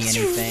see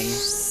anything.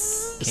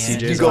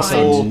 CJ's go also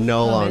full-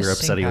 no longer missing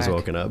upset he was pack.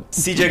 woken up.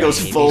 CJ goes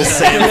full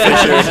Sam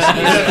Fisher.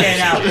 Okay,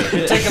 now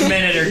it took a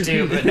minute or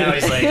two, but now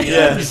he's like,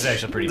 Yeah. this is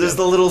actually pretty There's good.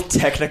 the little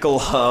technical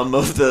hum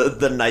of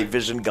the night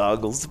vision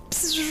goggles.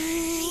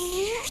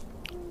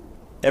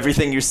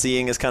 Everything you're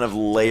seeing is kind of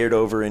layered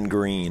over in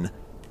green.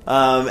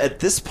 At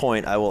this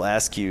point, I will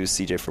ask you,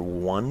 CJ, for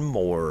one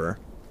more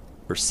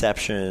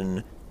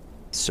perception,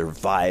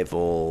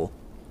 survival,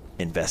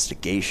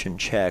 investigation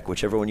check,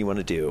 whichever one you want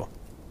to do.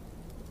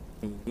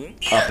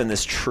 Up in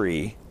this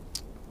tree.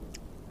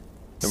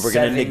 And we're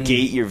going to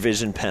negate your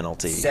vision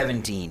penalty.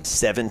 17.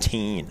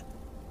 17.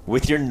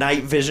 With your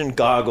night vision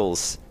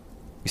goggles,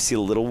 you see a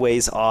little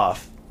ways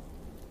off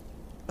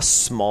a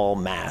small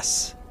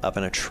mass up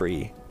in a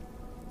tree,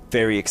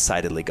 very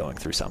excitedly going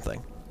through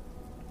something.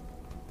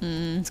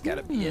 It's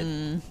gotta be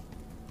it.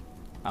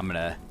 I'm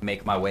gonna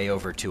make my way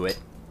over to it.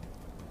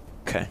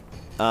 Okay.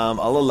 I'll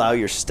allow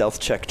your stealth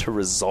check to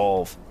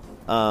resolve.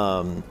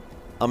 I'm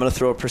going to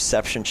throw a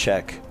perception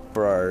check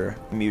for our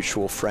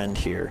mutual friend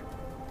here.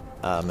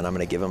 And I'm going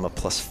to give him a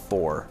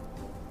 +4.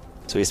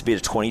 So he has to beat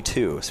a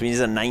 22. So he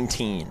needs a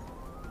 19.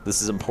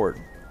 This is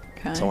important.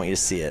 Okay. So I want you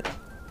to see it.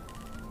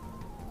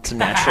 It's a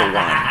natural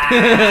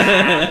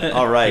 1.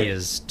 All He right.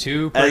 is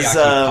too As,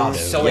 preoccupied.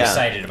 So Yeah.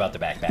 excited about the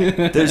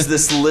backpack. There's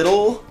this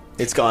little...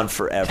 It's gone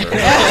forever. Into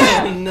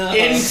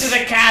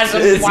the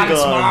chasm It's once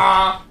gone.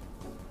 more.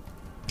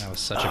 That was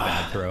such a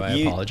bad throw. I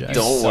You apologize.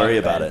 Don't So worry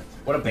bad. about it.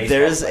 What a baseball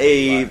There's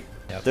player.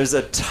 Yep. there's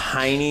a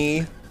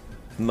tiny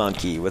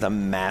monkey with a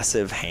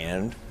massive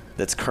hand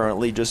that's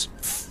currently just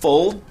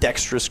full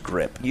dexterous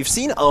grip. You've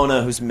seen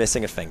Ona, who's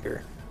missing a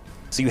finger,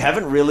 so you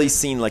haven't really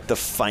seen like the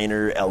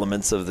finer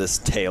elements of this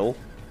tail.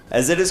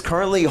 As it is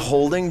currently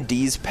holding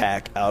D's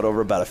pack out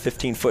over about a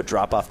 15-foot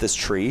drop off this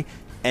tree,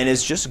 and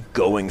is just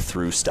going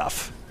through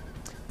stuff.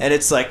 And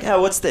it's like,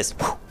 oh, what's this?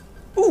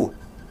 Ooh,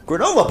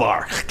 granola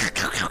bar,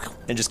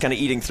 and just kind of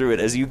eating through it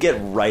as you get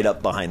right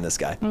up behind this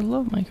guy. I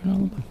love my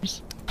granola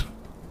bars.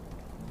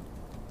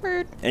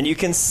 And you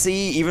can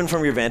see, even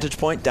from your vantage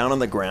point, down on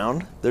the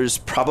ground, there's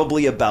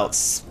probably about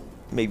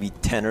maybe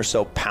 10 or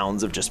so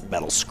pounds of just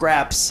metal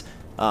scraps.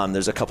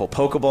 There's a couple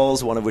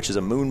Pokeballs, one of which is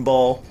a moon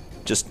ball,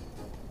 just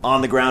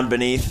on the ground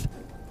beneath.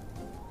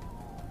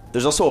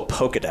 There's also a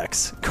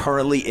Pokedex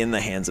currently in the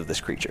hands of this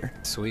creature.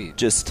 Sweet.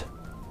 Just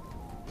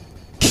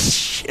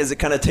as it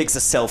kind of takes a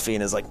selfie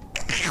and is like...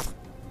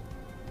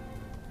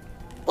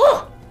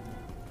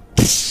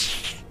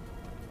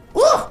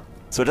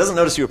 So it doesn't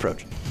notice you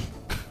approach.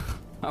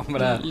 I'm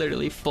gonna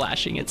literally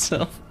flashing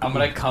itself. I'm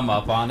gonna come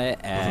up on it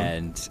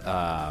and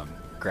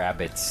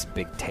grab its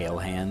big tail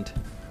hand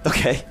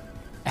Okay.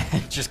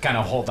 and just kind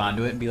of hold on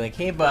to it and be like,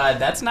 "Hey, bud,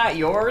 that's not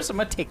yours. I'm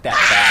gonna take that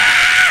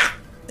back."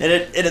 And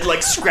it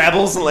like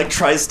scrabbles and like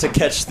tries to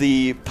catch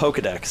the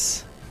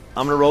Pokedex.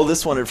 I'm gonna roll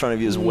this one in front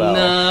of you as well.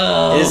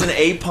 No. It is an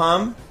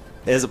Apom.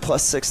 It has a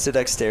 +6 to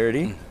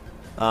dexterity.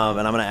 And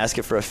I'm gonna ask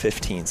it for a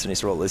 15, so it needs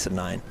to roll at least a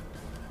 9.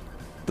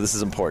 But this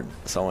is important,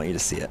 so I want you to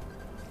see it.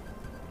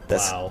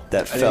 Wow.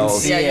 That fell.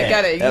 see Yeah, it. you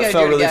got it. You That gotta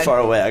fell do it really again. far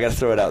away. I gotta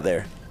throw it out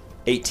there.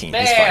 18.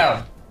 It's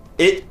Bam! fine.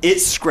 It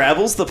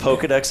scrabbles the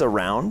Pokedex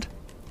around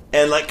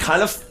and like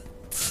kind of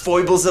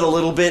foibles it a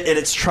little bit, and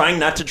it's trying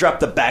not to drop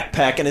the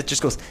backpack, and it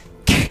just goes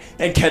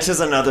and catches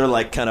another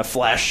like kind of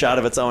flash shot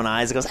of its own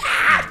eyes. It goes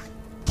ah.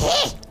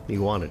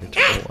 You wanted it to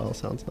go well,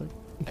 sounds like.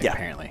 Yeah.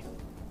 Apparently.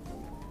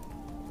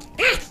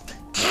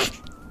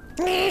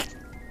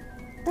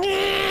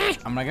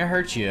 I'm not gonna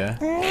hurt you.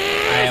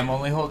 I am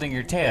only holding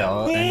your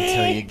tail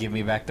until you give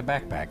me back the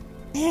backpack.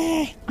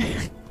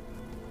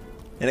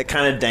 And it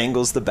kind of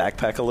dangles the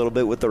backpack a little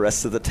bit with the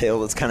rest of the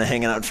tail that's kind of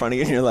hanging out in front of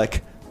you, and you're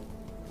like,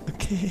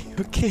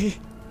 okay.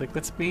 Like,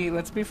 let's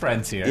be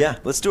friends here. Yeah,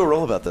 let's do a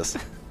roll about this.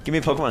 Give me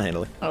a Pokemon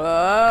handling. Come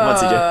on,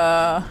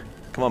 CJ.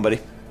 Come on, buddy.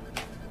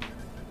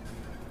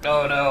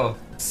 Oh no.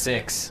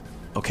 6.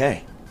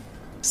 Okay.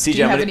 CJ, Do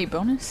you I'm have gonna... any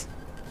bonus?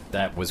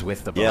 That was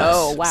with the bonus. Yes.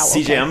 Oh, wow,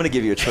 CJ, okay. I'm going to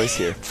give you a choice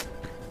here.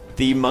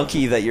 The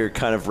monkey that you're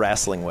kind of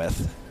wrestling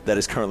with, that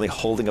is currently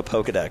holding a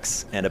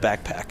Pokedex and a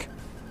backpack,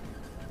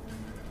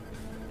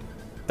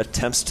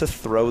 attempts to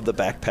throw the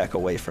backpack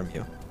away from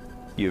you.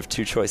 You have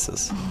two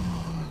choices.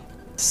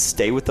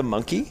 Stay with the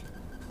monkey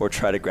or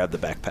try to grab the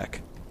backpack.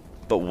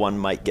 But one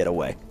might get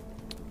away.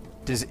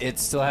 Does it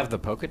still have the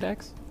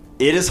Pokedex?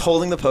 It is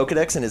holding the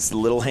Pokedex in its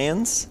little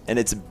hands, and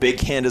its big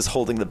hand is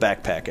holding the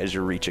backpack as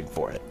you're reaching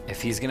for it.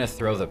 If he's gonna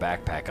throw the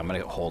backpack, I'm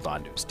gonna hold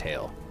on to his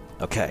tail.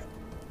 Okay.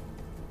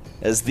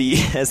 As the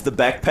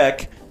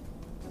backpack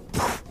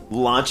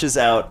launches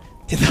out,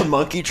 the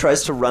monkey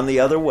tries to run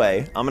the other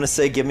way. I'm going to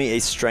say give me a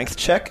strength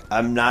check.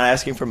 I'm not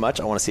asking for much.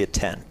 I want to see a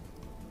 10.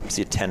 I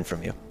see a 10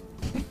 from you.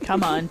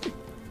 Come on.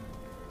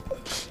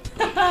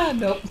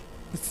 Nope.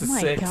 It's a Oh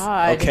my 6.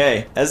 god.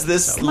 Okay. As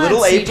this Come on,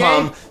 little CJ.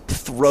 Apom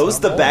throws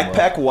the Some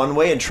backpack one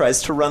way and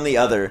tries to run the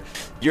other,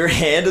 your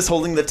hand is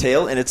holding the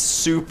tail, and it's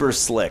super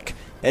slick.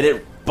 And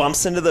it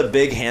bumps into the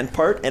big hand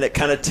part, and it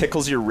kind of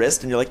tickles your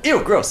wrist, and you're like,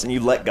 ew, gross, and you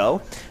let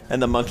go.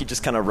 And the monkey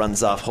just kind of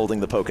runs off holding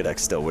the Pokedex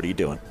still. What are you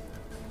doing?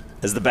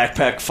 As the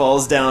backpack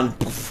falls down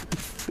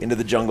into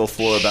the jungle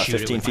floor about Shoot it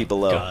 15 with feet my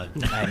below. gun.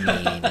 I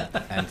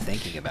mean, I'm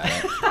thinking about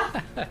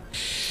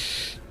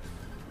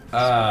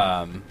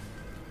it.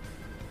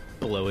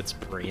 Blow its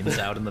brains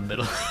out in the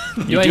middle.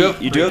 You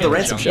do have the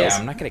ransom Yeah, shells.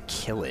 I'm not gonna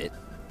kill it.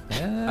 We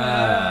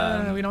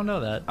don't know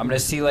that. I'm gonna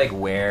see like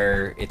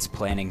where it's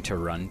planning to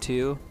run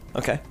to,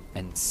 Okay.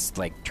 and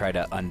like try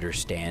to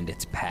understand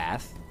its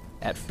path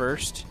at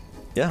first.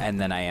 Yeah. And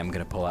then I am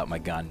gonna pull out my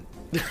gun.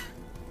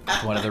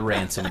 One of the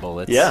ransom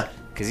bullets. Yeah.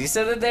 Because he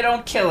said that they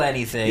don't kill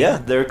anything. Yeah,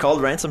 they're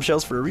called ransom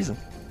shells for a reason.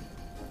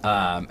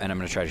 And I'm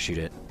gonna try to shoot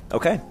it.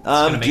 Okay. It's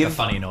gonna make a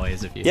funny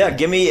noise if you. Yeah,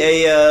 give me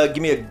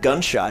a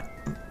gunshot,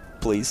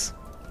 please.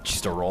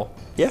 Just a roll.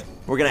 Yeah,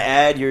 we're gonna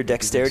add your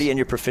dexterity and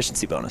your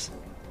proficiency bonus.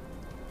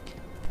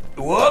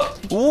 Whoop!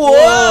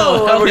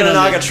 Whoa! And we're gonna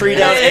knock a tree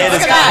down and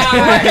it's Look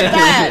at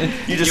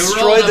that. you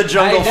destroyed the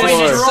jungle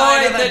floor.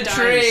 Destroyed the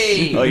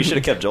tree. Oh, you should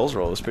have kept Joel's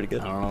roll. It was pretty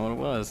good. I don't know what it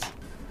was.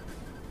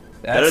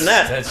 Better than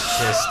that. That's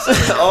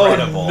just Oh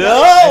incredible.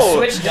 no!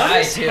 Switch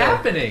die too.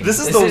 happening? This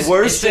is This the is-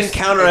 worst it's just-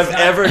 encounter it's I've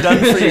not- ever done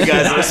for you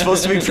guys. It was not-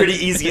 supposed to be pretty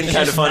easy and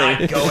kind of funny.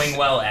 Not going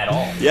well at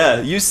all. Yeah,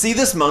 you see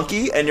this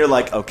monkey and you're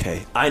like,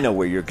 okay, I know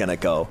where you're gonna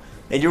go.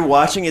 And you're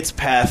watching its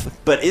path,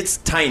 but it's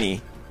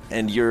tiny,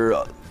 and you're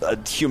a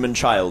human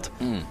child.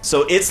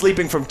 So it's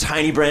leaping from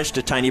tiny branch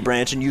to tiny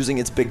branch and using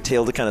its big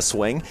tail to kind of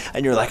swing.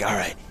 And you're like, all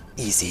right,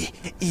 easy,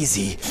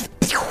 easy.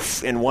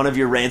 And one of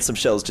your ransom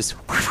shells just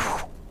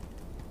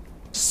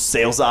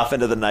sails off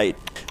into the night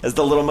as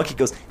the little monkey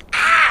goes,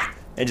 ah!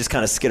 And just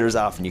kind of skitters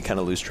off, and you kind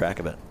of lose track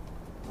of it.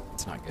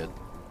 It's not good.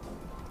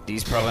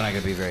 D's probably not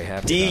gonna be very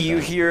happy. D, about you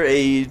that. hear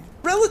a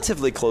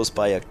relatively close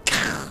by a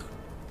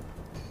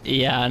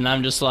Yeah, and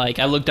I'm just like,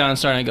 I look down and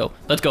start and I go,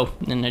 let's go.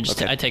 And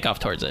Okay. I take off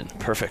towards it.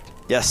 perfect.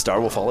 Yeah,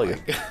 Star will follow you.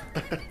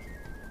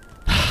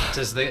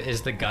 Is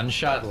the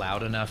gunshot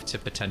loud enough to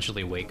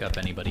potentially wake up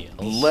anybody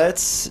else?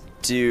 Let's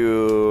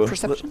do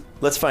Perception?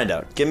 Let's find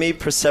out. Give me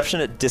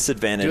perception at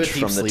disadvantage Do a deep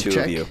from the sleep two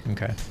check. of you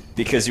Okay.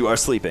 because you are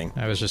sleeping.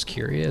 I was just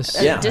curious.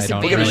 Yeah. I don't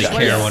Disadvantage. really What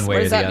care does- one what way or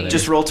does the that other. mean?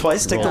 Just roll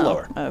twice, take the Oh,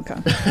 lower. okay.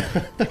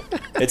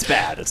 It's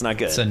bad. It's not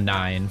good. It's a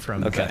 9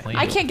 from Okay. Bentley.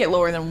 I can't get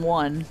lower than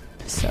 1,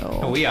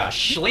 so We are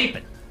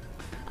sleeping.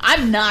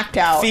 I'm knocked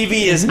out.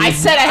 Phoebe is I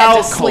said I had out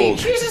to sleep. cold.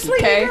 She's a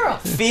sleepy girl.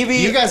 Phoebe,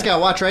 You guys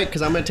gotta watch, right?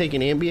 Because I'm gonna take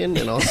an Ambien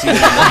and I'll see.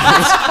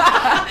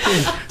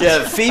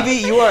 yeah, Phoebe,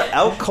 you are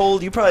out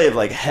cold. You probably have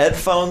like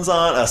headphones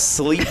on, a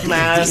sleep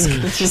mask.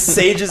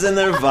 Sage is in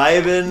there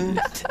vibing,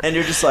 and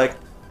you're just like,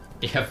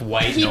 You have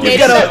white He noise made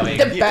going.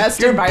 it the best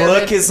your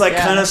environment. book is like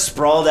Yeah. kind of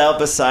sprawled out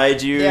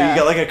beside you. Yeah. You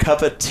got like a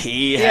cup of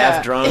tea, Yeah.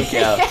 half drunk.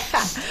 Yeah.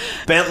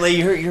 Bentley,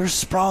 you're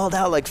sprawled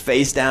out like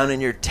face down in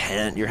your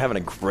tent. You're having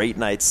a great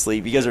night's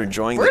sleep. You guys are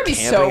enjoying We're the gonna be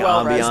so camping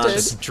well ambiance. rested.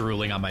 Just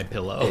drooling on my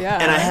pillow. Yeah.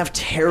 And I have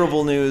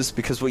terrible news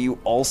because what you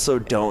also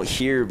don't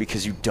hear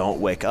because you don't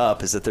wake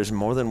up is that there's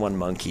more than one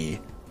monkey.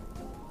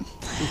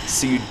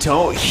 So you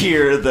don't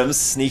hear them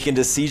sneak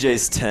into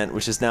CJ's tent,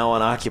 which is now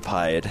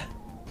unoccupied.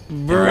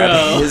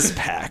 Grab his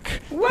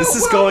pack. This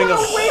is going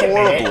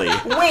horribly.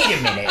 Wait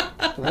a minute.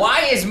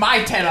 Why is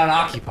my tent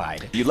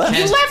unoccupied? You left.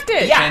 You left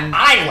it. Yeah,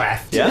 I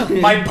left. Yeah.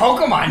 My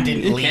Pokemon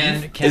didn't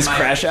leave. Is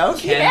Crash out?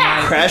 Can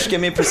my, Crash, give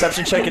me a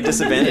perception check at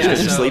disadvantage yeah,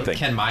 because you're so sleeping.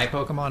 Can my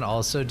Pokemon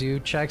also do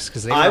checks?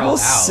 Because they were I all will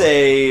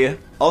out.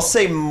 I'll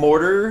say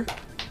Mortar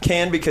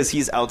can because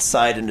he's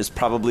outside and is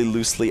probably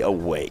loosely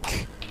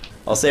awake.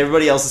 I'll say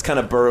everybody else is kind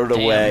of burrowed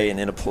away and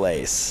in a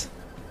place.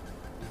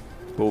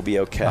 We'll be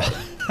okay.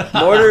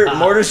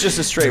 Mortar's just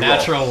a straight roll.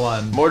 Natural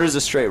one. Mortar's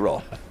a straight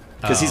roll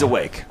because he's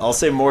awake. I'll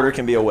say Mortar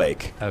can be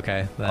awake.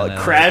 Okay. Then,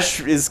 Crash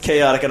is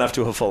chaotic enough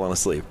to have fallen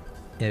asleep.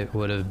 It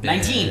would have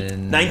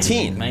been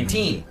 19.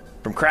 19.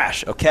 From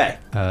Crash. Okay.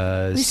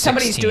 At least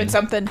somebody's 16. doing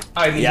something.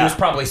 I mean, Yeah. he was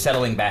probably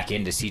settling back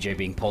into CJ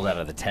being pulled out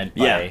of the tent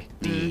by Yeah.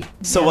 D.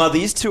 So while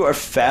these two are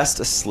fast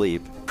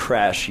asleep,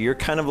 Crash, you're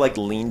kind of like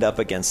leaned up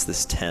against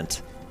this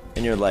tent.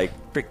 And you're like,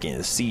 freaking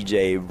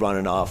CJ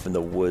running off in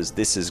the woods.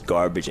 This is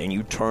garbage. And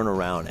you turn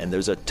around and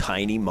there's a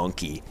tiny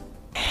monkey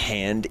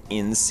hand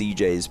in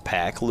CJ's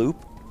pack loop.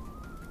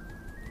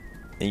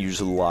 And you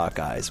just lock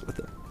eyes with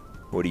him.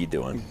 What are you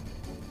doing?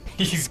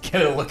 He's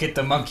gonna look at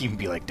the monkey and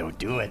be like, don't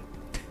do it.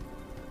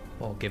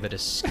 We'll give it a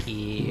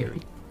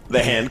scary.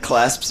 The hand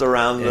clasps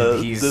around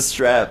And the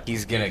strap.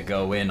 He's gonna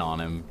go in on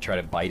him, try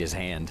to bite his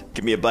hand.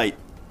 Give me a bite.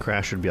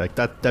 Crash would be like,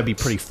 that'd be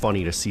pretty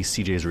funny to see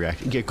CJ's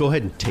reaction. Yeah, go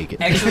ahead and take it.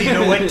 Actually, you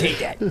know what? Take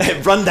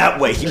that. Run that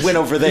way. He went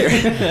over there.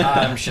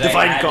 Should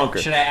Divide and I add, conquer.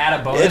 Should I add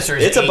a bonus or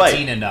is it's a 18 bite.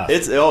 enough?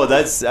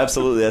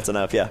 That's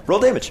enough. Yeah. Roll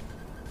damage.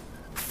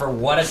 For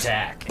what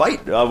attack?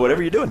 Bite.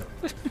 Whatever you're doing.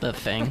 The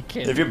thing.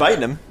 If you're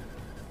biting him.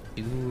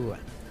 Ooh.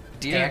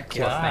 Dear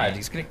Kill God, me.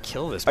 he's gonna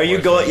kill this. Are you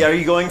poor going? thing. Yeah, are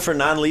you going for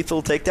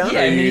non-lethal takedown? Yeah,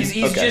 or are you-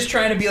 he's okay. just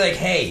trying to be like,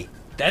 hey,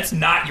 that's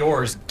not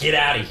yours. Get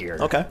out of here.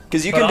 Okay,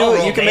 because you But can do I'll it.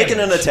 You roll can make it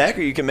an damage. attack,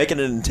 or you can make it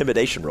an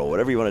intimidation roll.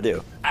 Whatever you want to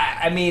do.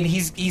 I mean,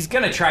 he's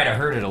gonna try to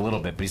hurt it a little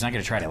bit, but he's not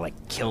gonna try to like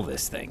kill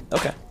this thing.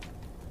 Okay.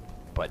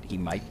 But he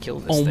might kill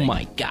this Oh thing.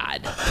 my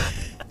god.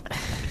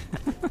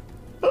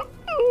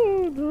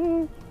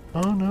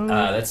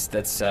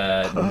 That's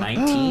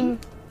 19.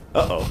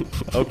 Uh-oh.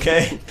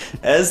 Okay.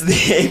 As the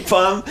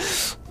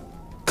Apom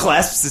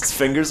clasps its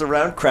fingers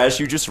around Crash,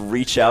 you just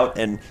reach out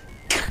and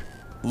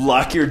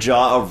lock your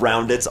jaw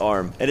around its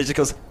arm, and it just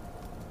goes.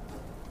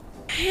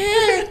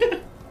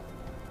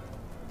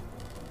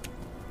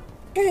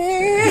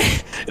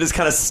 It is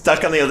kind of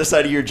stuck on the other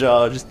side of your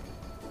jaw. Just.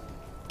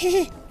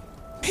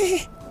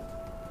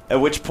 At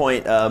which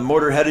point,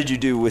 Mortar, how did you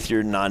do with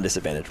your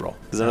non-disadvantage roll?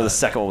 Because I know the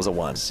second one was a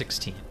 1.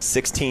 16.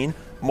 16.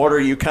 Mortar,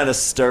 you kind of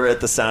stir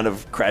at the sound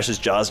of Crash's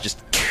jaws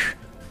just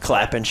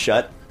clapping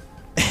shut.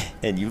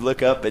 And you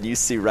look up and you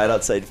see right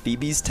outside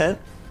Phoebe's tent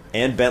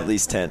and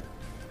Bentley's tent,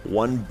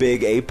 one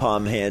big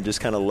Apom hand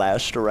just kind of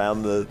lashed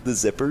around the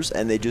zippers,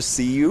 and they just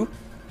see you.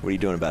 What are you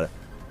doing about it?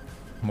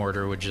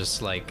 Mortar would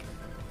just like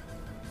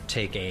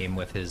take aim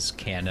with his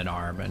cannon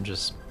arm and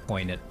just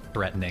point it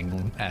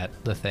threatening at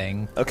the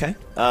thing. Okay.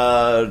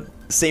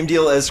 Same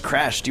deal as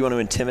Crash. Do you want to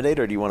intimidate,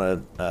 or do you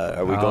want to?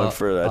 Are we going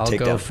for a I'll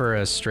takedown? go for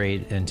a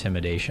straight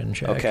intimidation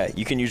check. Okay,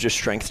 you can use your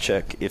strength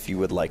check if you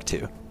would like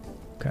to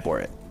for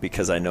it,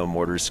 because I know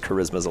Mortar's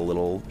charisma's a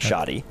little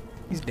shoddy.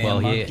 Well,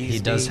 he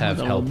does have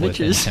Little help with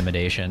bitches.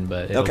 intimidation,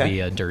 but it'll Okay. be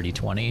a dirty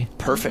 20.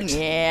 Perfect.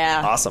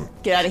 Yeah. Awesome.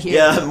 Get out of here.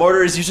 Yeah,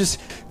 Mortar is you just.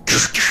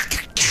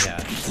 Yeah.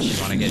 You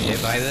want to get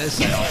hit by this?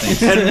 I don't think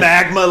so. And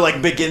Magma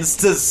like begins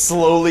to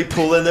slowly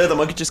pull in there. The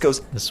monkey just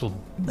goes, This will.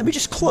 "Let me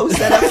just close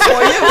that up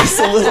for you." It's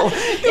a little.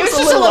 It was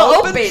just a little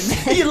open.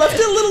 You left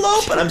it a little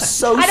open. I'm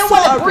so I don't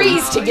sorry. want the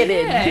breeze to get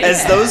in.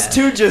 As those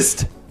two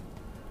just,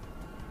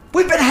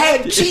 we've been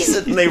had,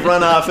 Jesus, and they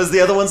run off. As the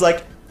other one's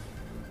like,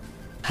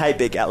 "Hi,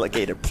 big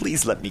alligator.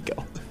 Please let me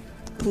go.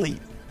 Please."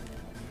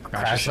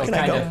 Crash will Can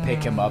I kind go? of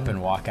pick him up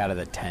and walk out of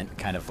the tent,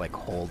 kind of like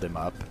hold him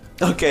up.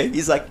 Okay,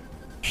 he's like,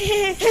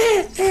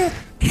 and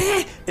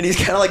he's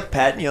kind of like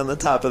patting you on the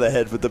top of the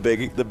head with the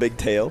big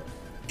tail.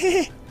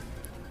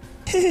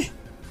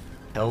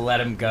 He'll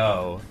let him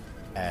go,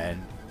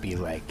 and be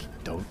like,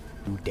 "Don't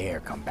you dare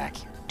come back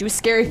here! Do a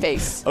scary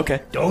face.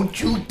 Okay. Don't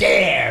you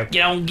dare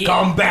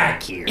come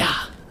back here!"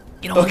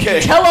 Okay.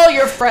 Tell all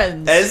your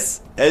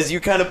friends. As you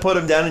kind of put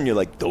him down and you're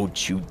like,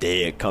 "Don't you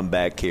dare come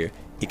back here."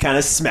 He kind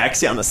of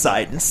smacks you on the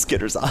side and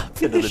skitters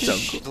off into the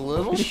jungle.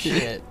 Little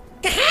shit.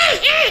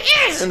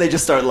 And they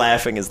just start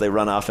laughing as they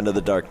run off into the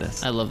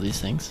darkness. I love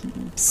these things.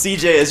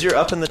 CJ, as you're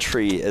up in the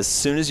tree, as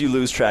soon as you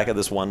lose track of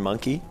this one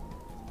monkey,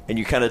 and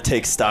you kind of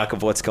take stock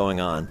of what's going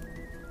on,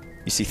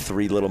 you see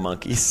 3 little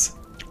monkeys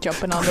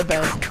Jumping on the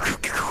bed.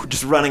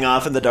 just running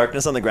off in the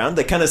darkness on the ground.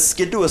 They kind of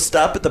skid to a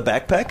stop at the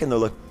backpack, and they're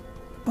like,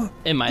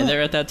 Am I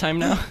there at that time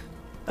now?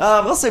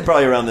 I'll say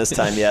probably around this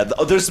time, yeah.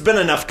 There's been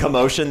enough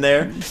commotion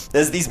there.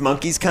 As these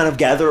monkeys kind of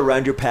gather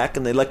around your pack,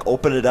 and they, like,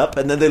 open it up,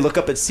 and then they look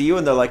up and see you,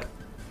 and they're like...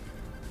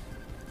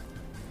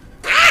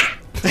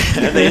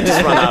 and they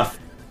just run off.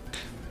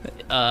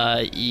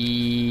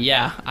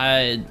 Yeah.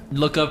 I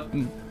look up.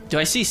 Do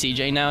I see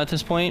CJ now at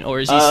this point, or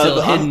is he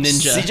still hidden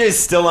ninja? CJ's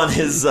still on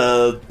his,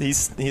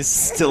 he's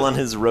still on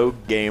his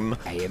rogue game.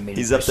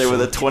 He's up there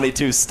with a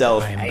 22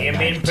 stealth. I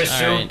am in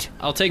pursuit. All right.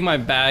 I'll take my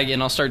bag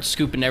and I'll start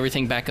scooping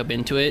everything back up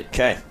into it.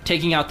 Okay.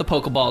 Taking out the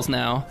Pokeballs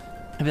now.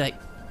 I'll be like,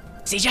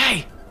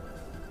 CJ!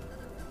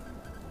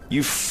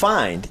 You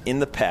find in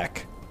the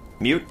pack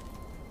Mute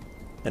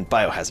and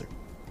Biohazard.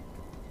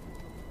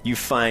 You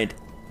find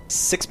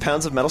 6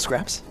 pounds of metal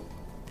scraps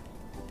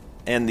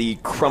and the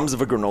crumbs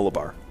of a granola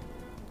bar.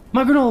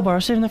 My granola bar,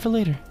 saving that for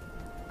later.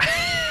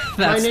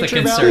 That's the Nature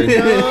concern. Valley,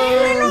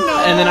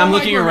 no! And then I'm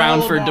looking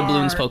around for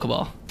Doubloon's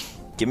Pokeball.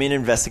 Give me an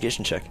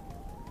investigation check.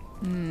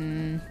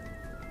 These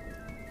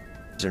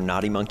are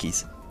naughty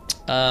monkeys.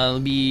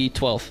 It'll be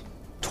 12.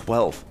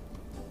 12.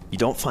 You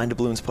don't find a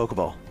Bloon's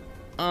Pokeball.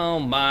 Oh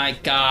my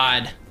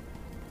god.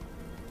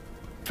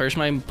 First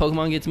my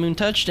Pokemon gets moon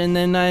touched, and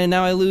then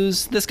now I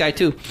lose this guy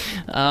too.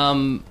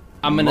 I'm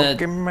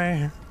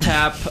gonna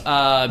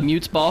tap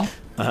Mute's ball.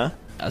 Uh-huh.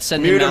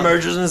 Send him Mute down.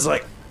 emerges and is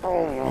like,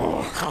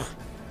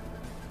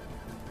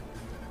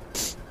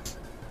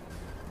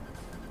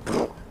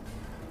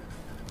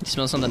 You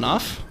smell something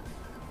off?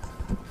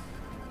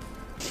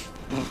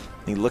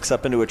 he looks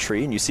up into a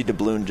tree, and you see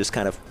Doubloon just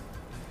kind of,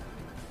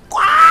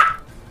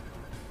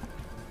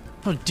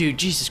 Oh, dude,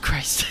 Jesus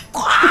Christ.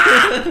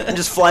 and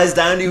just flies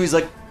down to you. He's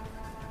like,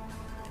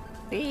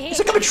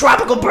 I'm a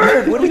tropical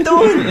bird. What are we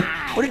doing?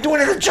 What are you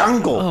doing in the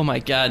jungle? Oh my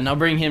god, and I'll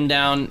bring him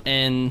down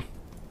and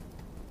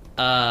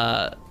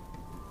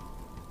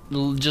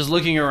just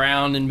looking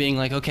around and being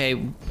like,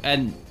 okay,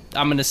 and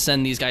I'm gonna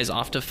send these guys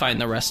off to find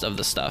the rest of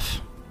the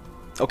stuff.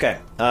 Okay,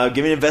 give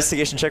me an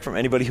investigation check from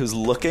anybody who's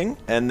looking,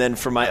 and then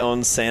for my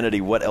own sanity,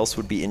 what else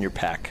would be in your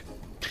pack?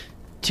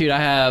 Dude, I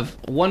have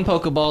 1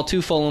 Pokeball, 2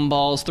 Fulham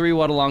Balls, 3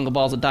 Watalonga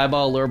Balls, a Die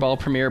Ball, Lure Ball,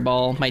 Premier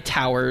Ball, my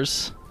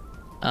Towers,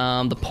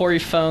 the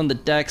Poryphone, the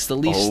Dex, the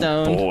Leaf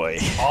Stone. Oh boy.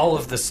 All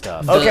of the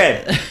stuff.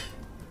 Okay. Here's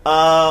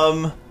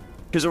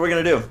what we're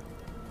gonna do.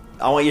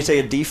 I want you to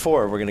take a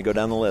D4. We're gonna go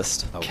down the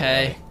list.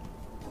 Okay.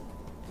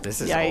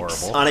 This is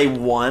Yikes. horrible. On a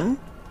 1,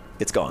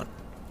 it's gone.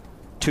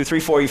 2, 3,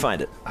 4, you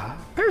find it.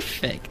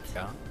 Perfect.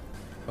 Oh,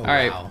 All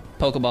right, wow.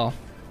 Pokeball.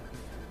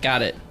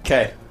 Got it.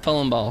 Okay.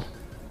 Fulham Ball.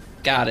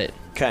 Got it.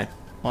 Okay.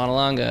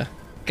 Watalonga.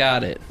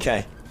 Got it.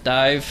 Okay.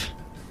 Dive.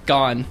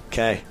 Gone.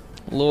 Okay.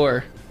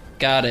 Lure.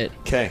 Got it.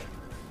 Okay.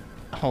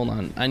 Hold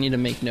on. I need to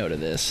make note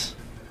of this.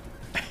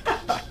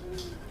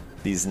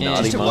 These Yeah,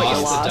 naughty just what you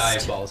monkeys. lost.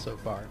 Dive ball so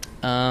far.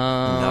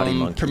 Naughty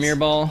monkeys. Premier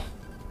Ball.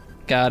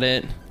 Got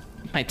it.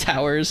 My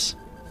Towers.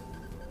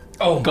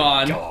 Oh my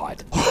Gone.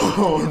 God.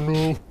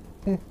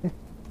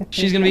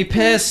 She's gonna be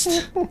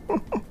pissed.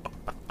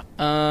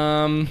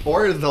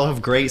 Or they'll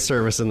have great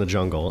service in the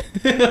jungle.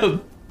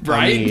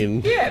 Right? I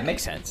mean, Yeah, it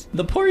makes sense.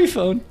 The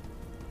Poryphone.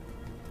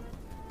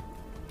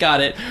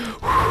 Got it.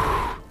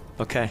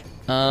 Okay.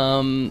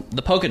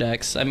 The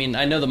Pokedex. I mean,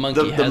 I know the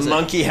monkey The has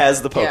monkey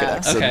has the Pokedex,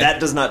 Yeah. so Okay. that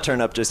does not turn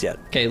up just yet. it.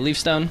 Okay, Leaf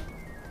Stone.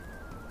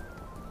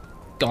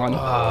 Gone.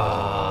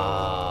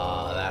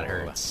 Oh, that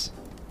hurts.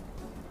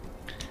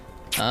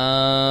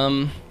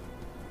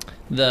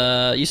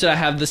 You said I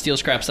have the steel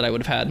scraps that I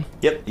would have had.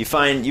 Yep. You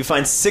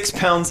find 6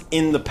 pounds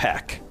in the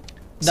pack.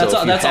 That's So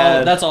all. if you That's had-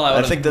 all. That's all I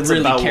would I think have that's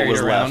really about what carried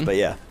was around. left, but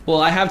yeah.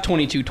 Well, I have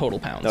 22 total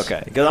pounds.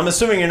 Okay. Because I'm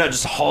assuming you're not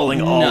just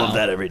hauling all No. of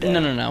that every day.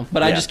 No.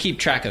 But I Yeah. just keep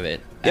track of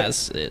it Yep.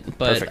 as it.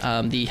 But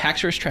Perfect. the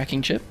Haxorus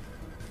tracking chip.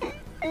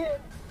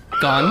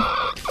 Gone.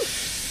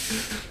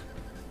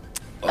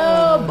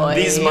 Oh boy.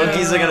 These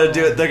monkeys are gonna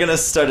do it. They're gonna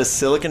start a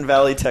Silicon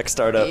Valley tech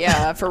startup.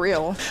 Yeah, for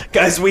real.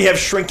 Guys, we have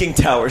shrinking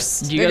towers.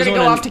 Do you They're guys gonna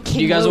go wanna- off to Do you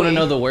King guys want to Louie.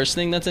 know the worst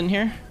thing that's in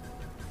here?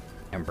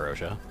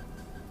 Ambrosia.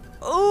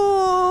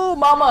 Ooh,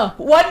 mama.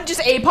 One just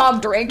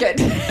Apom drank it.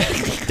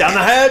 Down the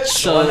hatch.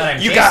 So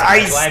You got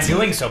That's ice. why I'm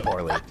doing so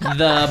poorly.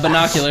 the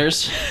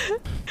binoculars.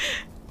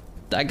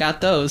 I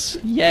got those.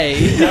 Yay.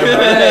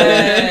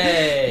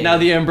 Hey. Now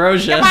the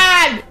ambrosia. Come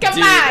on! Come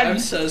Dude, on! I'm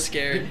so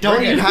scared.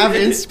 Don't you have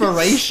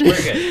inspiration? We're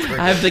good.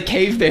 I have the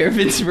cave bear of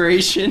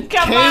inspiration.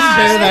 Come Cave on!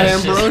 bear that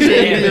That's just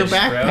ambrosia in your damage, bro.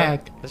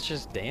 backpack. That's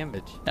just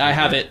damage. I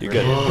have it. You're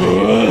good.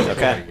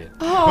 Okay.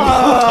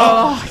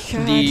 Oh,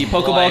 God. The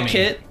Pokeball Blimey.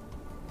 kit.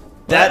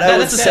 That I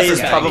would that's a say is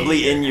separate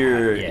probably in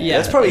your. Yeah.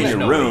 That's probably in There's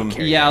your no way room. to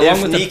carry Yeah, If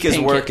along with Neek the is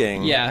paint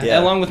working. Kit. Yeah,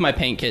 along with my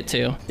paint kit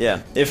too.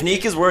 Yeah. If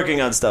Neek is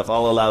working on stuff,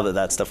 I'll allow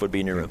that stuff would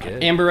be in your room.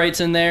 Amberite's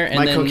in there, and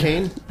My then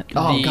cocaine?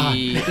 Oh, the,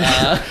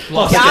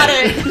 God. Got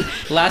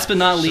it. last but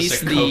not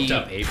Just least, a coked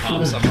up the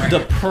Apom somewhere. the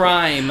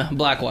prime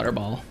Blackwater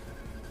ball.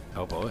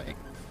 Oh boy,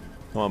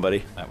 Come on,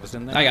 buddy. that was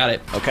in there. I got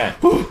it. Okay.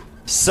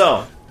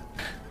 So,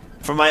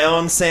 for my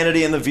own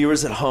sanity and the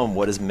viewers at home,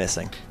 what is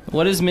missing?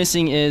 What is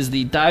missing is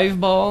the dive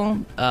ball,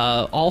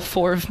 all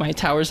 4 of my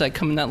towers that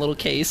come in that little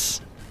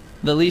case,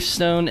 the leaf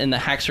stone, and the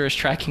Haxorus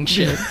tracking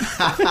chip,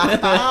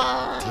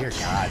 Dear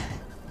God.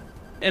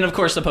 and of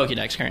course the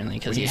Pokédex currently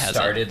because When he you has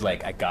started,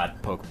 like, I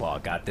got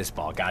Pokeball, got this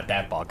ball, got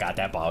that ball, got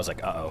that ball. I was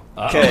like, uh-oh.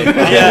 Okay.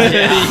 Yeah.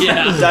 it.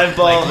 Yeah. Dive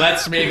ball. Like,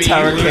 let's maybe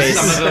Tower lose case.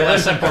 some of the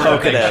less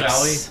important things,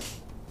 shall we? Pokedex.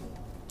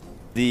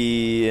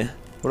 The.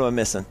 What am I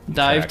missing?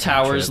 Dive, Tracking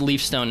towers, chip.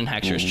 leaf stone, and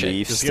Haxorus chip.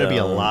 Leaf There's gonna be a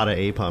stone. lot of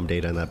APOM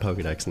data in that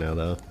Pokedex now,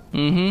 though.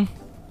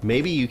 Mm-hmm.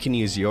 Maybe you can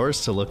use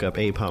yours to look up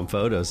APOM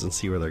photos and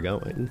see where they're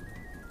going.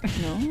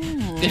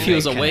 If he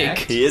was awake.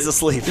 He is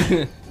asleep.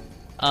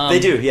 They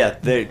do, yeah.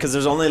 Because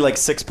there's only like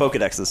 6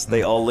 Pokedexes.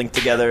 They all link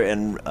together,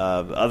 and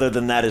other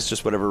than that, it's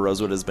just whatever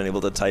Rosewood has been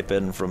able to type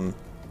in from.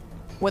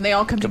 When they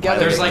all come together,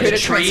 There's There's like create a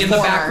tree in the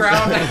transformer.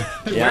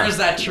 background. Yeah. Where is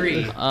that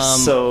tree?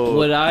 So,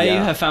 would I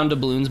yeah. have found a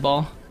Bloons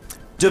ball?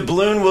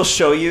 Doubloon will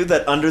show you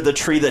that under the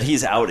tree that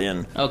he's out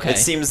in. Okay. It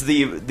seems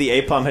the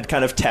Apom had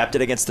kind of tapped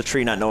it against the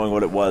tree, not knowing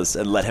what it was,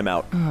 and let him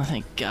out. Oh,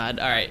 thank God.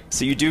 All right.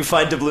 So you do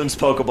find Doubloon's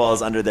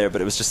Pokeballs under there,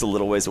 but it was just a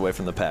little ways away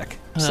from the pack.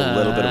 Just a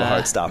little bit of a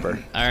heart stopper.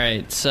 All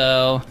right.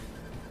 So,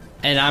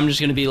 and I'm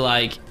just gonna be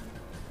like,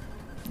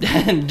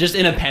 just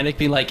in a panic,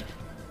 be like,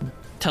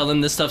 tell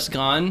them this stuff's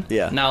gone.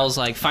 Yeah. And I was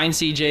like, find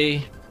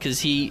CJ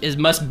because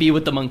must be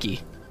with the monkey.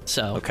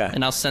 So. Okay.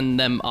 And I'll send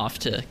them off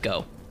to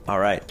go. All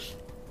right.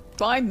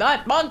 Find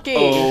that monkey.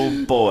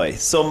 Oh boy.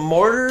 So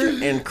Mortar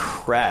and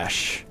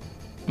Crash.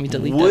 Let me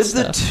delete Would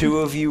that the stuff. 2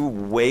 of you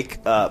wake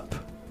up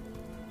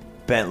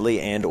Bentley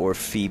and or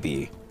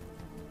Phoebe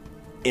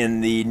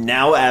in the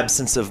now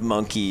absence of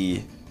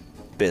monkey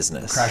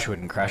business? Crash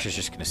wouldn't. Crash is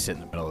just going to sit in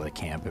the middle of the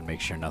camp and make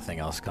sure nothing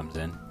else comes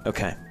in.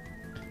 Okay.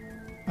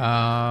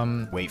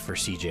 Wait for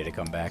CJ to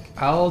come back.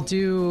 I'll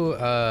do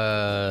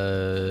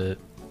a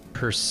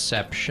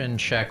perception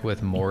check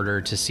with Mortar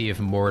to see if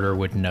Mortar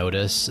would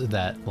notice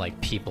that like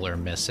people are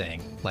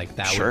missing. Like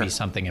that Sure. would be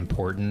something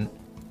important.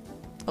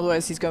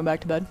 Otherwise, he's going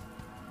back to bed.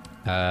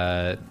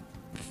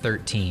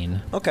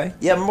 13. Okay.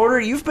 Yeah, Mortar,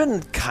 you've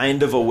been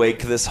kind of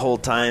awake this whole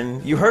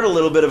time. You heard a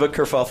little bit of a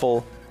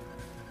kerfuffle.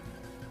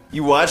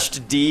 You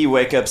watched D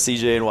wake up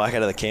CJ and walk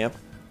out of the camp.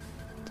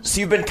 So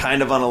you've been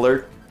kind of on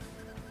alert.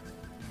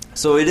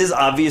 So it is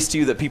obvious to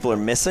you that people are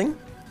missing,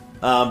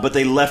 but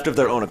they left of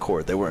their own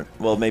accord. They weren't.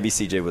 Well, maybe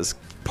CJ was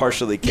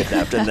partially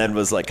kidnapped and then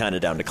was like kind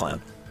of down to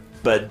clown.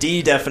 But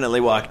D definitely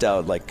walked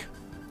out like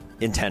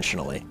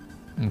intentionally.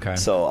 Okay.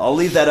 So I'll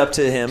leave that up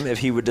to him if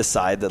he would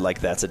decide that like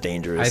that's a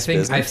dangerous I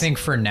business. think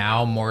for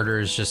now Mortar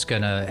is just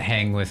gonna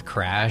hang with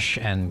Crash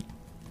and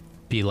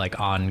be like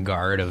on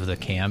guard of the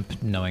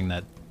camp, knowing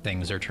that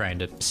things are trying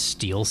to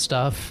steal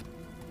stuff,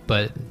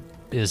 but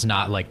is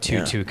not like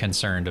too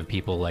concerned of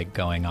people like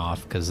going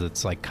off because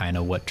it's like kind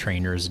of what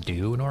trainers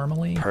do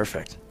normally.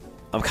 Perfect.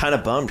 I'm kind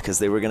of bummed because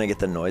they were going to get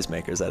the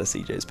noisemakers out of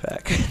CJ's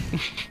pack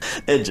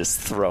and just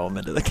throw them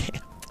into the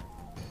camp.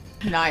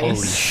 Nice.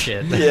 Holy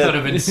shit, that Yeah. would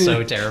have been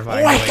so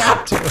terrifying. Wake to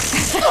up! to.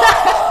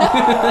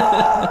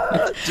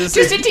 Just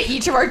into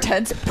each of our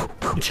tents.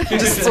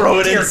 just throw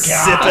it in,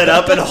 zip it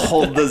up, and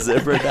hold the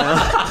zipper down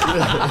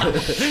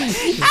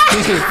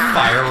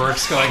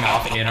Fireworks going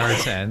off in our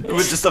tent.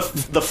 with just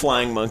the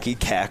flying monkey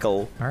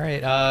cackle. All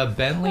right,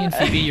 Bentley and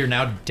Phoebe, you're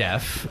now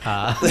deaf.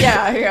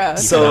 Yeah.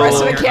 So- the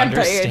rest of You the campaign.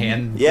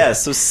 understand. Yeah,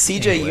 so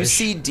CJ, you English.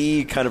 see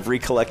D kind of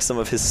recollect some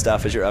of his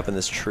stuff as you're up in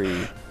this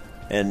tree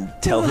and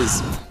tell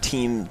his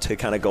team to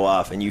kind of go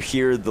off, and you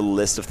hear the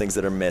list of things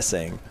that are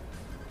missing.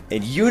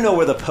 And you know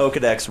where the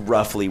Pokedex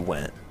roughly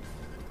went.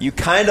 You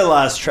kind of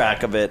lost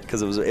track of it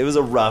because it was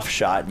a rough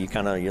shot, and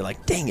you're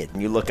like, dang it,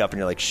 and you look up and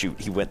you're like, shoot,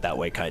 he went that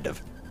way, kind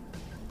of.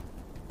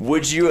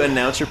 Would you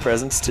announce your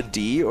presence to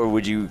D, or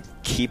would you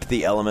keep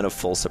the element of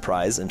full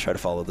surprise and try to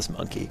follow this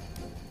monkey?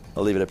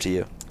 I'll leave it up to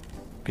you.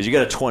 Because you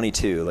got a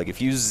 22. Like,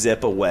 if you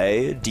zip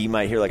away, D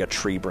might hear like a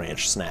tree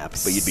branch snap,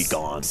 but you'd be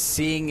gone.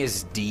 Seeing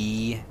as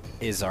D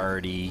is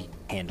already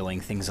handling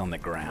things on the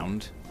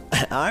ground,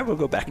 I will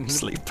go back to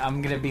sleep.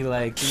 I'm gonna be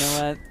like, you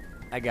know what?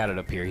 I got it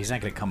up here. He's not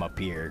gonna come up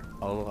here.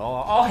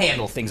 I'll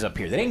handle things up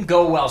here. They didn't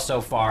go well so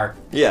far,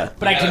 Yeah.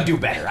 but I can do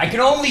better. I can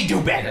only do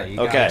better. You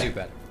gotta Okay. do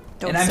better.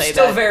 Don't And I'm say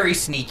still that. very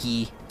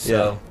sneaky,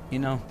 so you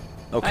know.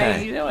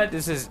 Okay. You know what?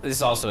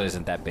 This also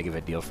isn't that big of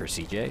a deal for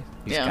CJ.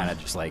 He's Yeah. kind of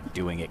just like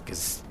doing it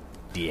because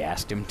D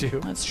asked him to.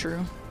 That's true.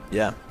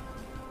 Yeah.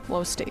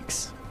 Low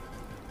stakes.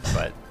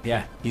 But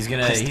yeah, he's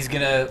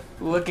gonna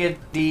look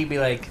at D, be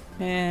like,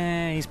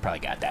 he's probably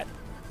got that.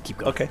 Keep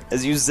going. Okay.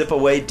 As you zip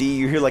away, D,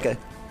 you hear like a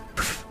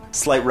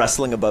slight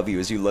rustling above you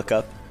as you look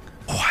up.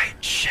 White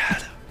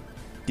shadow.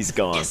 He's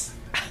gone. Yes.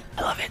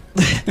 I love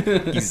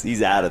it.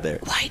 He's out of there.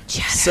 White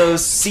shadow. So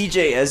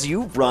CJ, as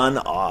you run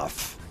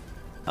off,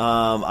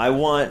 I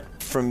want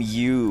from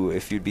you,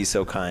 if you'd be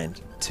so kind,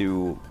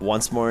 to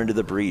once more into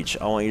the breach.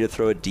 I want you to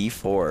throw a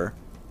D4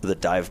 with a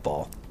dive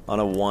ball. On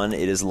a 1,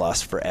 it is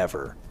lost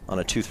forever. On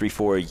a 2, 3,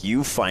 4,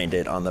 you find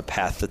it on the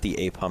path that the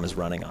APOM is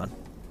running on.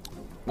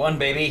 1,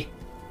 baby.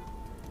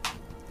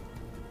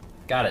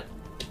 Got it.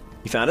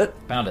 You found it?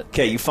 Found it.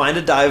 Okay, you find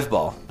a dive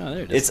ball. Oh,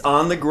 there it is. It's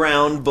on the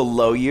ground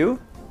below you,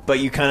 but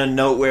you kind of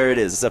note where it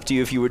is. It's up to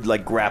you if you would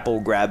like grapple,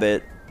 grab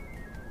it,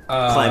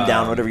 climb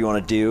down, whatever you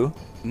want to do,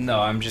 No,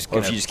 I'm just or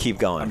gonna. if you just keep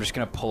going. I'm just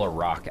gonna pull a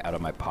rock out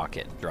of my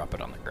pocket, and drop it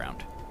on the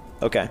ground.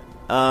 Okay.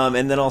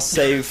 And then I'll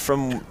say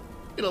from...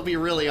 It'll be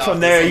really From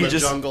obvious there, on you the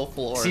just- jungle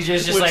floor.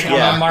 CJ's just which like, rock I'm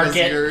gonna mark was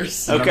it.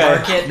 yours. I'm gonna Okay.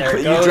 mark it, there it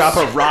You goes. drop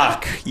a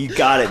rock. You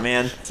got it,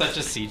 man. Such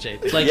a CJ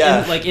thing. Like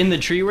Yeah. in the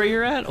tree where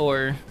you're at,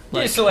 or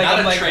like Yeah, so like not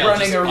I'm a like trail,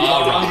 running just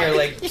along or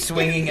like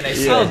swinging and I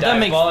see Yeah. a That dive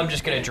makes- ball, I'm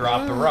just gonna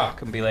drop a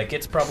rock and be like,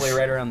 it's probably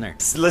right around there.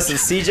 Listen,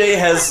 CJ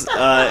has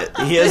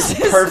he has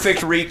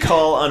perfect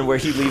recall on where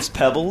he leaves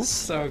pebbles.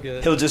 So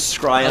good. He'll just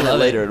scry on it love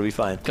later. it. It'll be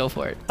fine. go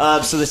for it.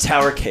 So the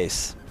tower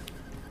case.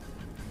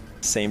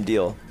 Same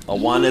deal. A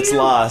 1, it's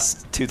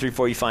lost. 2, 3,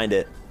 4, you find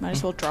it. Might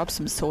as well drop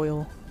some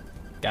soil.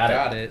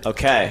 Got it.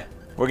 Okay.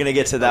 We're going to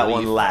get to that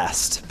one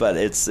last, but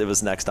it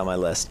was next on my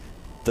list.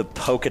 The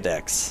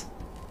Pokedex.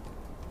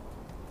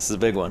 This is a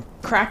big one.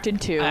 Cracked in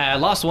two. I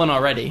lost one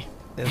already.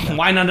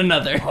 Why not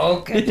another?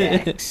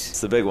 Pokedex.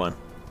 It's the big one.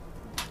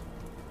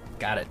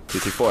 Got it. 2,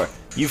 3, 4.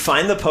 You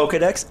find the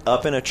Pokedex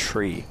up in a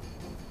tree.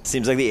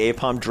 Seems like the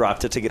APOM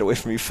dropped it to get away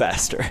from you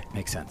faster.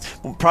 Makes sense.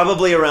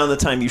 Probably around the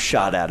time you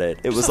shot at it.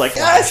 It was like,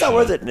 it's not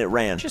worth it, and it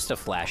ran. Just a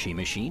flashy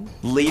machine.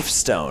 Leaf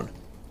Stone.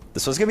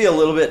 This one's going to be a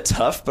little bit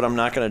tough, but I'm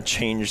not going to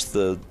change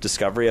the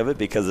discovery of it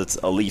because it's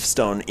a leaf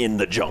stone in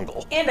the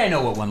jungle. And I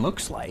know what one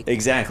looks like.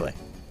 Exactly.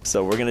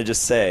 So we're going to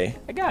just say,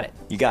 I got it.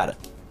 you got it.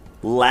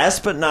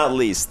 Last but not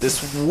least,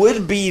 this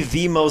would be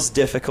the most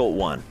difficult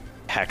one.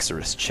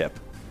 Haxorus chip.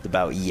 It's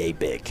about yay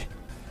big.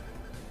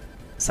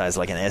 Size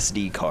like an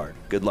SD card.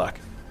 Good luck.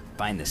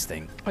 Find this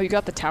thing. Oh, you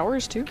got the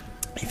towers too?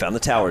 He found the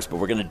towers, but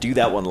we're going to do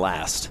that one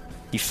last.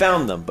 He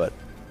found them, but...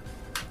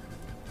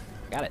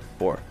 Got it.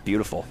 4.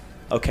 Beautiful.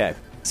 Okay,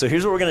 so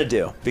here's what we're going to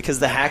do. Because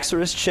the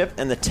Haxorus chip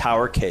and the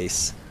tower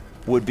case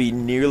would be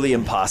nearly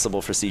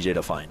impossible for CJ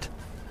to find.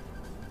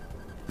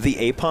 The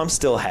APOM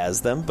still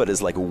has them, but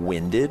is like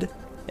winded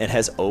and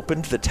has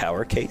opened the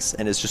tower case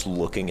and is just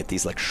looking at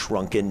these like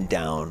shrunken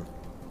down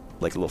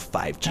like little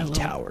 5G That little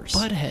towers.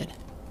 Butthead.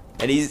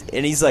 And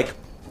he's like,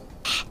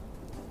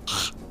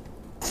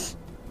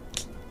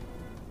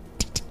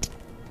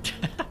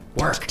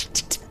 Work.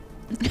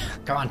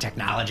 Come on,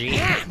 technology.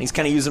 he's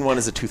kind of using one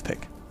as a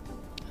toothpick.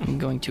 I'm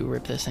going to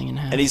rip this thing in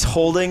half. And he's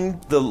holding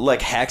the like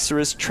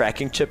Haxorus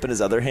tracking chip in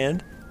his other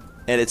hand,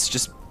 and it's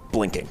just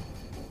blinking,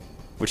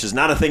 which is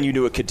not a thing you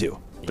knew it could do,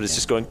 but it's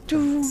just going.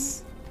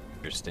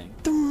 Interesting.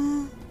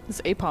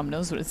 This APOM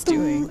knows what it's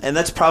doing. And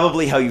that's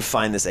probably how you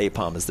find this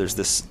APOM, is there's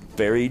this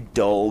very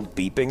dull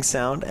beeping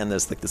sound, and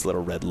there's like this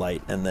little red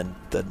light, and then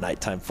the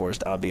nighttime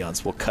forest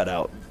ambiance will cut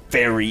out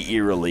very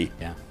eerily.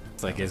 Yeah.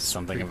 It's like it's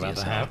something about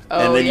to happen.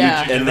 Oh, and then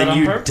yeah. you, and then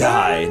you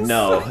die.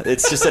 No,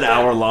 it's just an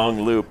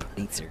hour-long loop.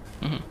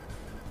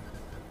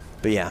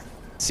 But yeah,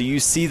 so you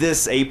see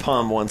this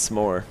APOM once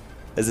more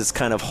as it's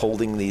kind of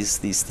holding these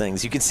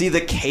things. You can see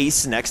the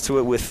case next to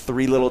it with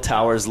 3 little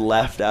towers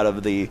left out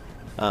of the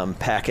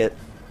packet,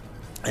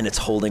 and it's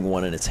holding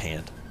one in its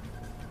hand.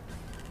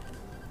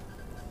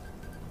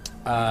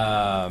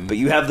 But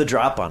you have the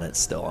drop on it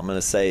still. I'm gonna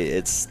say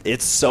it's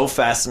so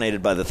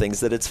fascinated by the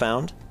things that it's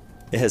found,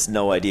 it has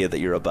no idea that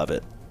you're above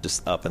it,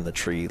 just up in the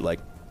tree like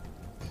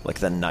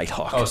the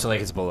Nighthawk. Oh, so like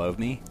it's below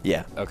me?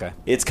 Yeah. Okay.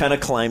 It's kind of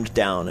climbed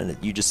down, and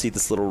you just see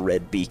this little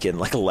red beacon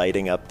like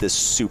lighting up this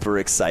super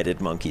excited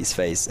monkey's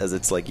face as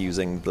it's like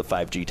using the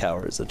 5G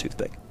tower as a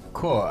toothpick.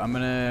 Cool. I'm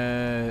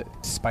gonna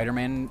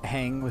Spider-Man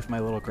hang with my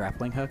little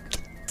grappling hook.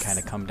 Kind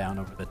of come down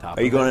over the top.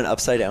 Are you of going it. in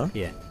upside down?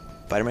 Yeah.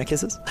 Spider-Man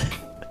kisses?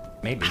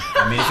 Maybe.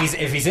 I mean,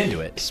 if he's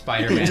into it.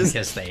 Spider-Man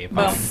kiss the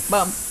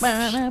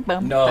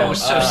APOM. No. That was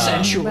so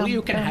sensual.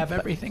 You can have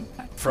everything.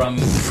 From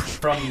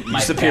my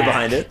Just appear back,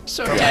 behind it.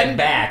 So From my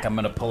back, I'm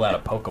gonna pull out a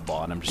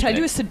Pokeball and I'm just Can I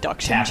gonna do a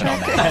seduction tap it on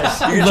check? the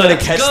head. You're going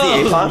to catch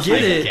the APOM?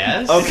 Get it.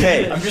 Yes.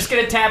 Okay. I'm just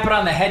gonna tap it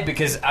on the head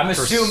because I'm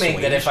assuming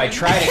that if I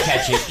try to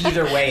catch it,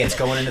 either way, it's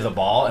going into the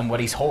ball, and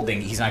what he's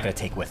holding, he's not gonna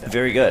take with him.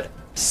 Very good.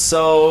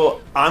 So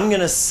I'm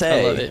going to I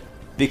say, love it.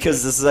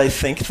 because this is, I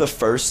think, the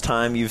first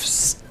time you've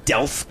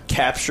stealth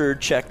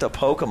captured checked a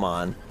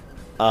Pokemon,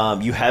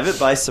 you have it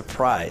by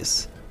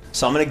surprise.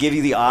 So I'm going to give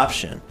you the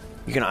option.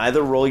 You can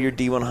either roll your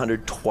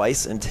D100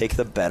 twice and take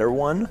the better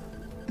one,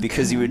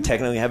 because you would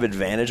technically have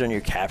advantage on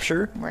your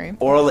capture. Right.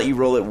 Or I'll let you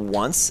roll it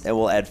once, and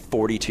we'll add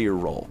 40 to your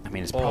roll. I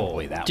mean, it's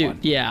probably that Dude, one.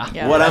 yeah.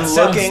 Yeah. What That I'm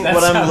sounds- looking, that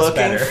what I'm sounds looking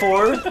better.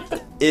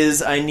 for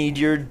is I need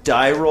your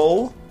die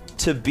roll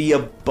to be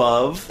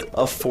above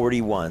a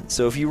 41.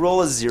 So if you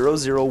roll a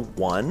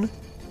 001,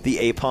 the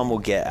APOM will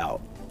get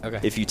out. Okay.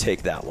 If you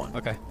take that one.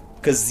 Okay.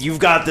 Because you've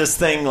got this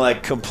thing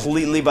like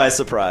completely by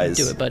surprise.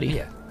 Do it, buddy.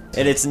 Yeah.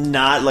 And it's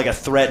not like a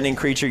threatening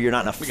creature. You're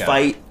not in a got it.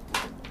 fight.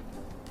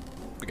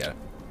 We got it.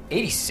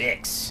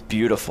 86.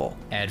 Beautiful.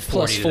 Add 40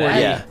 Plus to 40.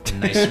 that. Yeah.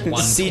 Nice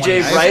 120.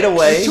 CJ right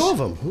away, Two of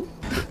them.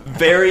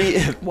 very,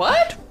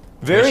 What?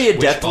 very Which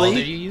ball adeptly.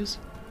 did you use?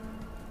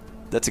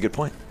 That's a good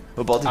point.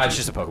 What ball did you It's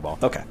use? just a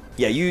Pokeball. Okay.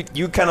 Yeah, you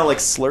kind of like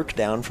slurk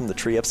down from the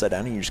tree upside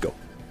down, and you just go,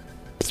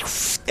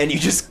 and you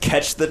just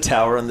catch the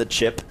tower on the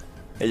chip,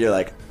 and you're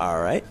like,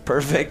 all right,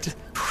 perfect.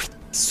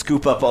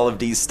 Scoop up all of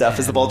D's stuff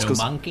as the ball just No goes,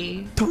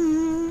 monkey.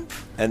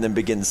 and then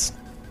begins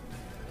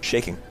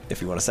shaking.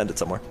 If you want to send it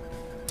somewhere,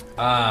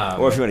 Um,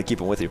 or if you want to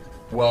keep him with you,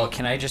 well,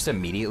 can I just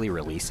immediately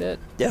release it?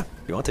 yeah,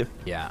 if you want to.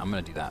 Yeah, I'm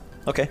gonna do that.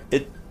 Okay.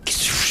 It.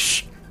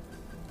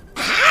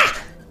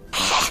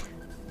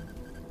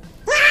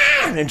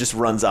 And it just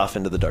runs off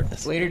into the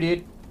darkness. Later,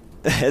 dude.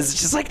 It's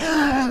just like, Demon,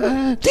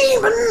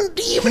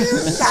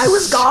 I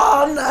was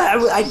gone.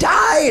 I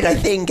died, I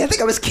think. I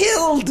think I was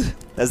killed.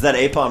 as that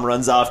APOM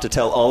runs off to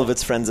tell all of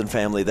its friends and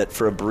family that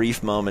for a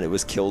brief moment it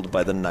was killed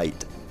by the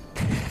night.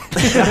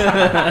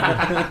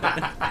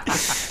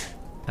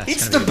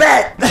 It's the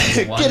bat.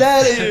 Get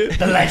out of here!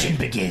 The legend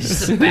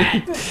begins.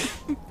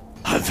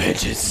 On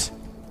vengeance.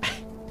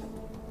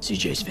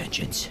 CJ's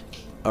vengeance.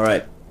 All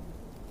right.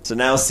 So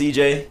now,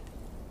 CJ,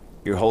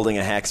 you're holding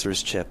a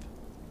Haxorus chip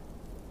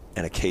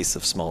and a case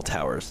of small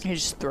towers, He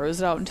just throws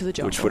it out into the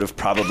jungle. which would have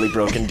probably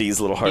broken D's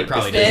little heart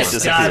probably if did. it had This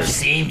disappeared.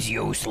 seems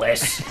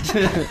useless.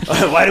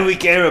 Why do we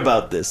care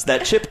about this?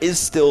 That chip is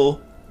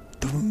still...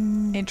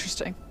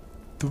 Interesting.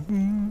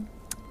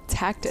 It's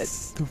hacked it.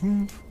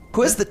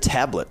 Who has the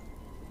tablet?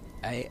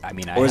 I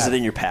mean, Or is it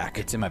in your pack?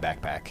 It's in my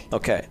backpack.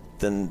 Okay,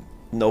 then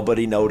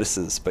nobody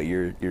notices, but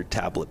your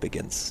tablet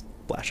begins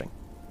flashing.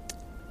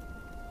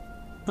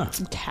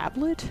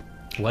 Tablet?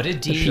 What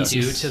did D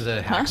do to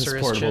the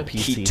Haxorus portable chip? PC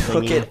He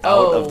took thingy. it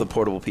out Oh. of the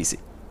portable PC.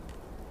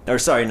 Or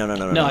sorry, no.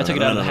 No, I took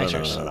it out of the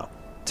Haxorus. No.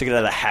 Took it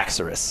out of the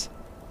Haxorus.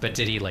 But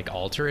did he like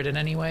alter it in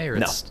any way, or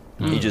No, it's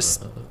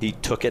he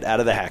took it out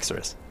of the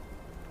Haxorus.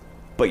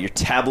 But your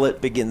tablet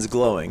begins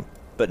glowing,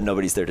 but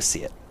nobody's there to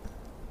see it.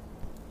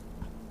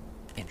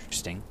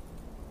 Interesting.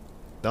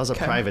 That was a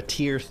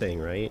privateer thing,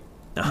 right?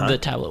 The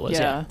tablet was,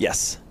 yeah.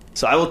 Yes.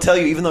 So I will tell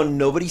you, even though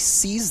nobody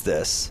sees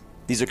this,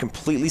 these are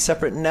completely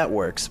separate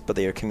networks, but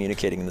they are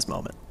communicating in this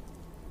moment.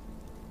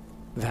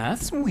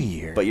 That's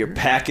weird. But your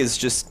pack is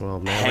just Well,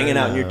 now hanging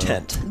I out in your know.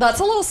 tent. That's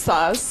a little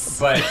sus.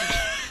 But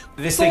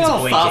this thing's little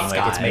blinking soft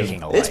like it's guy.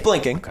 making a light. It's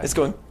blinking. Okay. It's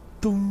going.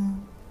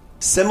 Boom.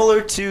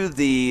 Similar to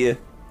the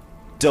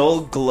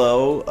dull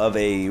glow of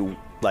a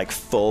like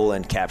full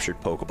and captured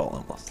Pokeball,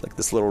 almost like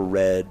this little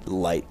red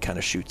light kind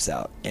of shoots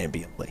out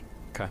ambiently.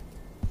 Okay.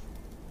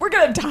 We're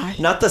gonna die.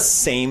 Not the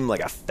same like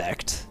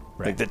effect.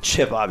 Like Right. the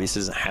chip obviously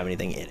doesn't have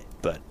anything in it,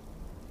 but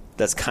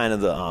that's kind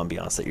of the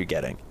ambiance that you're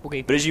getting.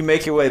 Okay. But as you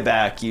make your way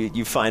back,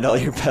 you find all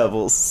your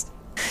pebbles.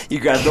 You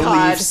grab the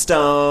God. leaf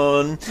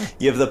stone,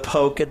 you have the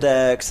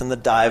Pokedex and the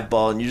dive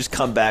ball, and you just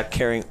come back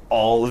carrying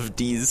all of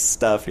D's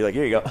stuff. You're like,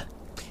 here you go.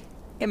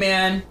 Hey,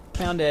 man.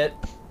 Found it.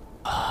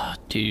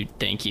 Dude,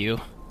 thank you.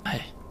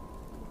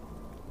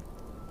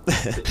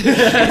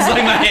 It's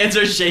like my hands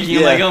are shaking.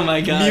 I'm Yeah. like, oh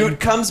my god. Mute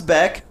comes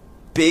back,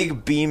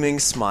 big beaming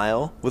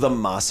smile with a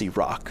mossy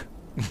rock.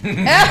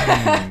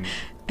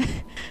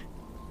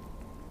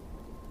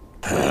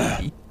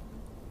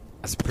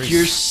 That's a pretty,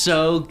 You're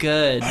so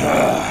good.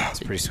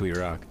 that's a pretty sweet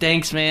rock.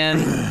 Thanks, man.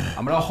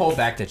 I'm gonna hold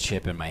back the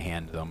chip in my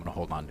hand, though. I'm gonna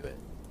hold on to it.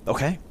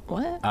 Okay.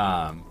 What?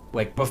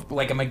 Like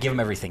I'm gonna give him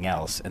everything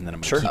else, and then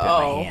I'm gonna Sure. keep it in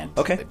Oh. my hand.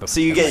 Okay. Like, So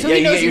you get So yeah,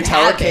 he you knows get your you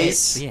tower have it.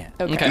 case. Yeah.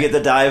 Okay. You get the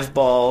dive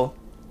ball,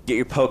 get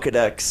your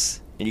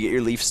Pokedex, and you get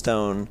your leaf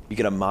stone. You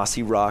get a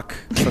mossy rock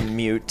from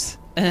Mute.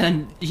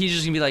 And he's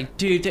just gonna be like,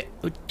 dude,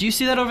 do you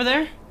see that over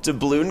there?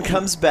 Doubloon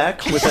comes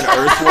back with an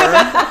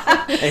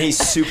earthworm, and he's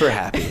super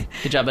happy.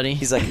 Good job, buddy.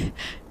 He's like,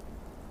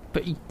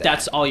 But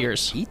that's all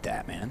yours. Eat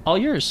that, man. All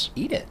yours.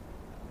 Eat it.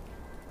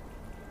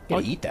 You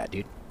gotta eat that,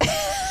 dude.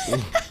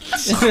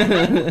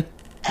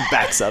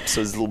 backs up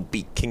so his little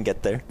beak can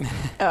get there.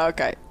 Oh,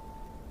 okay.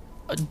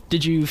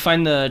 Did you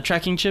find the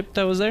tracking chip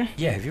that was there?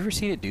 Yeah, have you ever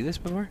seen it do this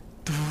before?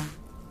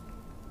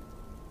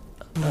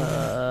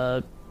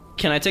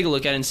 Can I take a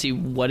look at it and see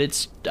what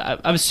it's...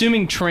 I'm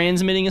assuming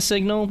transmitting a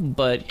signal,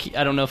 but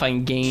I don't know if I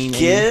can gain...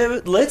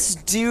 Let's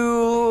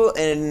do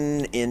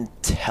an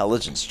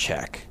intelligence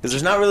check because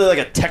there's not really like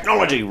a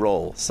technology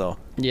roll. So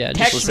Yeah,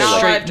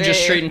 Technology.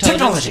 just straight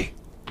intelligence. technology.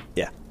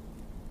 Yeah,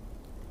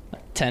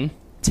 10.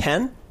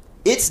 10.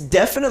 It's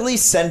definitely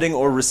sending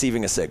or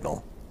receiving a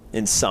signal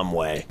in some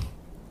way,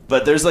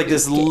 but there's like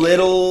this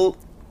little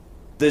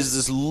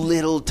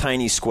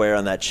tiny square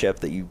on that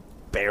chip that you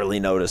barely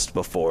noticed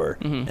before,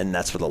 and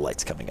that's where the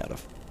light's coming out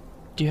of.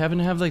 Do you happen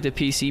to have like the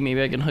PC?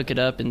 Maybe I can hook it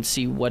up and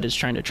see what it's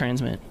trying to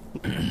transmit.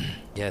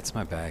 Yeah, it's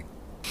my bag.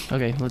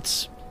 Okay,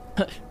 let's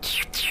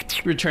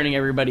returning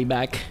everybody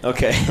back.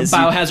 Okay.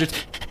 Biohazard.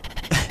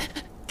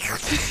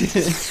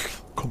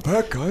 Come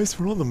back, guys.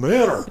 We're on the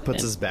manor.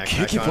 Puts his backpack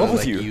Can't keep on up and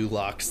with like you.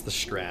 locks the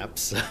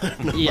straps.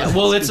 Yeah,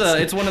 well,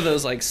 it's one of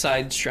those like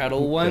side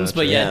straddle ones,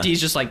 but Gotcha. yeah, Yeah. D's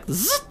just like,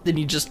 zzz, then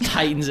he just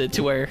tightens it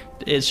to where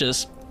it's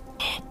just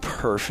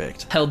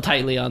Perfect. held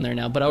tightly on there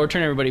now. But I'll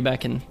return everybody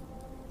back and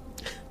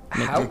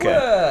How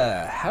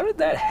did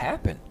that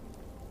happen?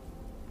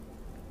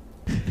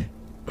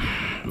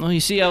 well, you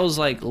see, I was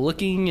like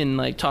looking and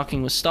like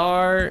talking with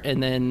Star,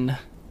 and then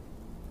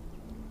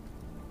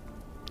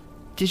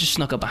they just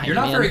snuck up behind You're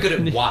me. not man. very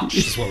good at watch,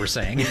 is what we're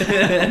saying.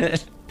 I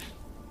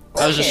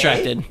was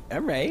distracted,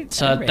 All right.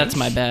 so that's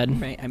my bad.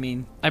 Right. I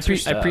mean, I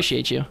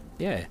appreciate you.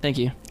 Yeah. Thank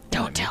you.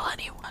 Don't tell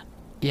anyone.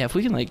 Yeah, if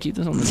we can like keep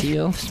this on the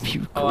DL, that'd be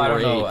great. Oh, I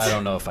don't know. I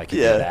don't know if I can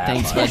Yeah. do that.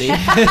 Thanks, much. buddy.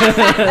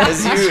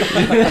 As you,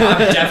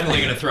 I'm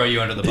definitely gonna throw you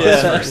under the bus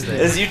yeah, first thing.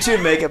 as you two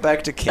make it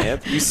back to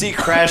camp, you see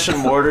Crash and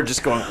Mortar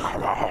just going.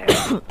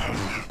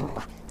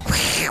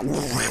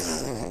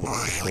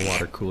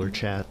 Water cooler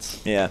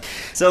chats. Yeah.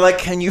 So, like,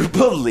 can you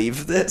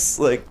believe this?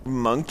 Like,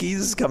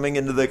 monkeys coming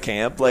into the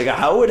camp? Like,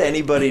 how would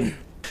anybody.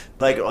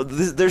 Like,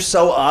 they're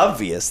so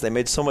obvious. They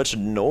made so much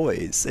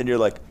noise. And you're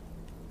like,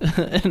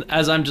 And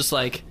as I'm just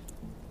like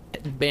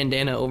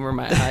bandana over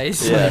my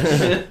eyes.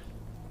 yeah.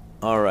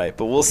 All right.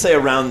 But we'll say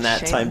around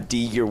that Shame. time, D,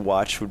 your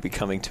watch would be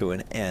coming to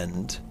an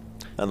end.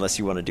 Unless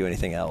you want to do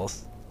anything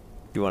else.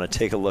 You want to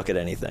take a look at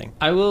anything.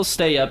 I will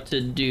stay up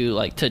to do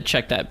like to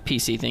check that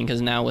PC thing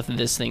because now with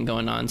this thing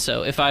going on,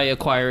 so if I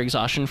acquire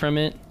exhaustion from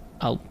it,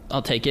 I'll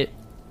take it.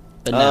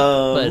 But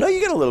No, you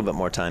get a little bit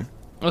more time.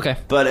 okay.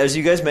 But as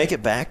you guys make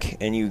it back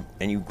and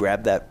you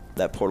grab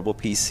that portable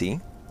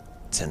PC,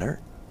 it's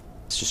inert.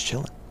 It's just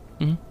chilling.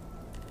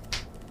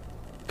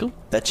 Cool.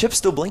 That chip's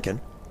still blinking,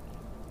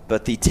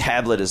 but the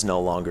tablet is no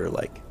longer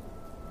like,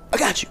 I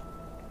got you.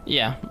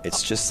 Yeah.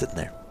 It's just sitting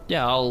there.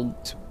 Yeah, I'll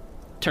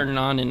turn it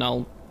on and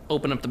I'll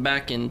open up the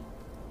back and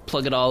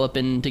plug it all up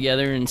in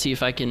together and see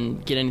if I can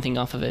get anything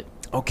off of it.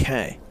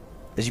 Okay.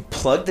 As you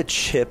plug the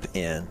chip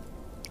in,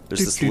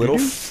 there's this little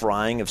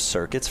frying of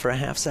circuits for a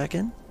half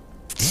second,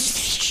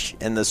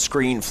 and the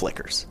screen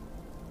flickers.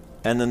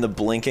 And then the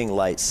blinking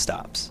light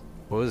stops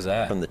What was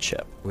that? from the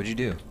chip. What'd you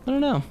do? I don't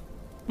know.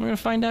 We're gonna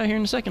find out here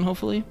in a second,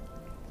 hopefully.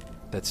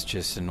 That's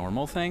just a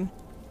normal thing?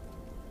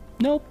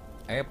 Nope.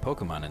 I got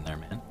Pokemon in there,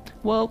 man.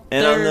 Well,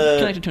 And they're on the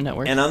connected to a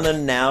network. And on the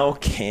now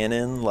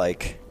Canon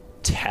like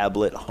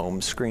tablet home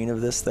screen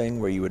of this thing,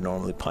 where you would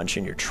normally punch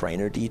in your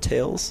trainer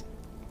details,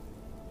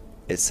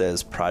 it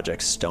says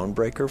Project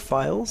Stonebreaker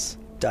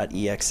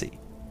Files.exe.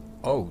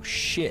 Oh,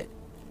 shit.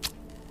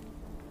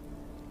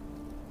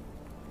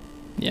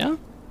 Yeah.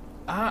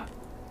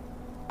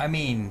 I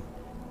mean,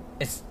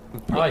 we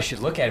probably should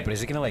look at it, but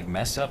is it gonna like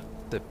mess up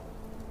the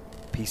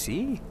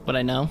PC? But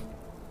I know.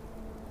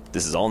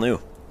 This is all new.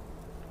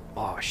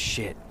 Oh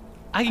shit!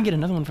 I can get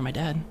another one for my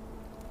dad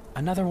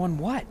Another one?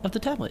 What? of the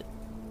tablet.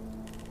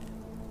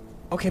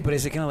 Okay, but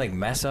is it gonna like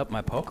mess up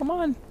my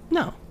Pokemon?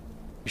 No.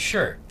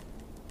 Sure.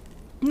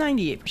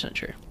 98%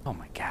 sure. Oh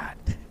my god.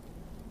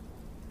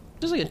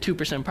 There's like a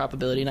 2%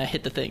 probability and I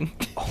hit the thing.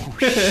 Oh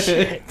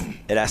shit.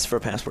 It asks for a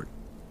password.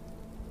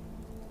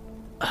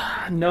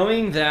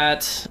 Knowing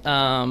that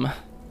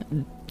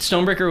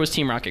Stonebreaker was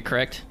Team Rocket,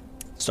 correct?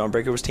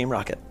 Stonebreaker was Team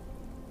Rocket.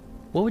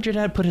 What would your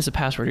dad put as a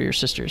password or your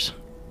sister's?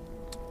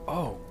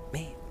 Oh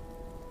man.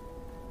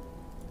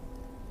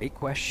 Great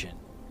question.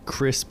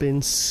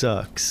 Crispin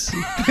sucks.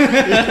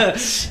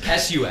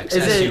 SUX.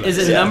 Is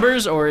it Yeah.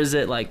 numbers or is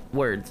it like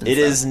words? and It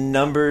stuff? is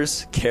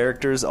numbers,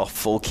 characters, a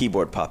full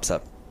keyboard pops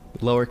up.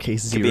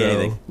 Lowercase Could be 0.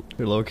 anything.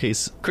 Or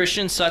lowercase.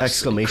 Christian sucks.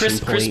 Exclamation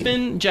point.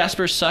 Crispin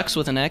Jasper sucks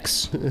with an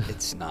X.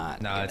 It's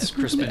not. No, it's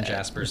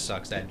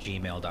crispinjaspersucks at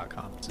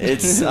gmail.com.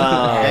 It's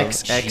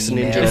X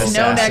Ninja There's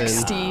no next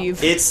Assassin.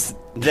 Steve. it's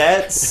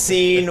that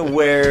scene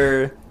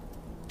where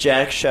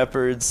Jack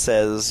Shepard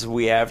says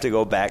we have to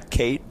go back,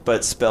 Kate,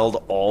 but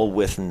spelled all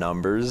with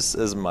numbers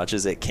as much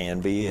as it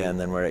can be, and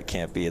then where it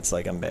can't be, it's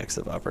like a mix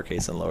of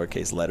uppercase and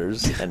lowercase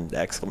letters and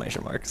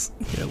exclamation marks.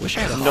 I wish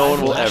I had a No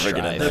one will flash ever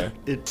get in drive.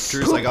 there.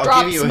 Drew's like, I'll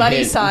Drop give you a smutty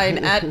hint. sign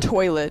at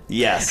toilet.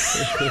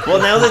 Yes. Well,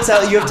 now that's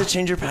out. You have to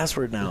change your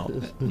password now.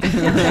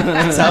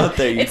 It's out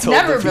there. You It's told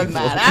never the been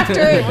people. that.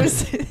 After it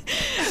was,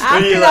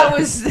 after you that like-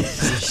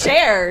 was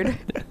shared.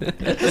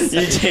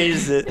 You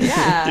changed it.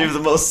 Yeah. You have the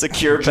most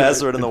secure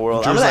password in the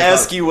world. I'm Drew's going to like,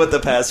 ask you what the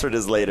password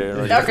is later. and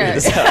we're gonna Okay.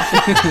 figure this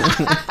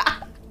out.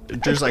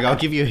 Drew's like, I'll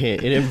give you a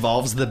hint. It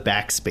involves the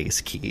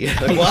backspace key.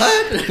 Like,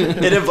 what?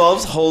 It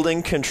involves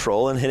holding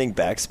control and hitting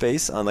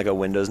backspace on like a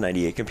Windows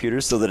 98 computer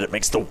so that it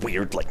makes the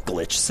weird like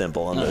glitch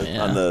symbol on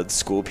yeah. the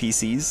school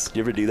PCs. Do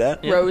you ever do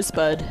that?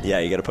 Rosebud. Yeah,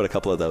 you got to put a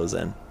couple of those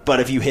in.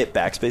 But if you hit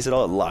backspace at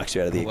all, it locks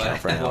you out of the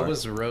account for an hour. What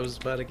was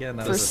Rosebud again?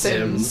 That For was a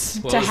Sims.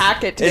 What To was-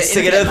 hack it to It's get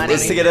to get infinite money.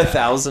 it's to get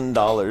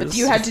 $1,000. But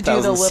you had to do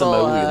the 1,000 little,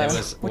 simoleons. It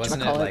was,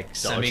 wasn't it whatchamacallit? like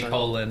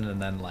semicolon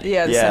and then like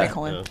Yeah, the Yeah.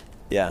 semicolon.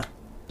 Yeah.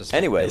 just a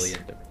Anyways. billion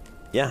different-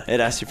 Yeah, it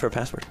asks you for a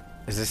password.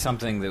 Is this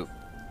something that...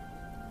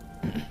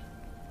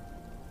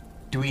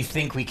 Do we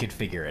think we could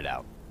figure it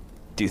out?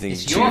 Do you think I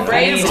your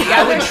brains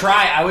together.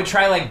 I would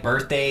try like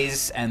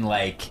birthdays and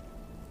like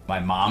my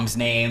mom's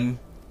name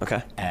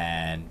Okay.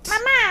 and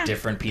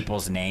different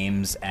people's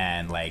names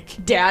and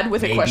like Dad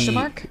with a question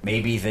mark?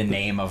 Maybe the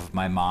name of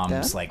my mom's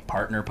Dad? like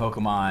partner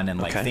Pokemon and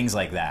like Okay. things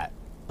like that.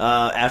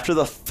 After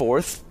the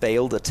 4th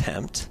failed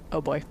attempt,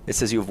 Oh boy. it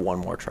says you have one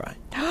more try.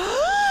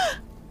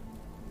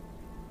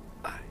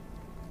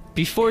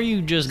 Before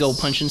you just go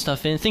punching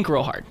stuff in, think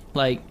real hard.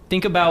 Like,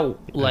 think about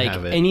like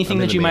have it. anything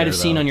I'm in that you the might have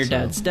mirror, seen though, on your so-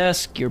 dad's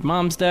desk, your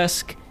mom's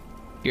desk,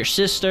 your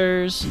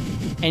sister's,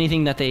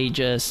 anything that they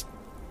just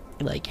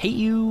like hate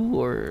you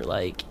or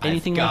like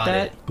anything I've got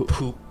like that. it.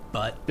 Poop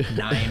butt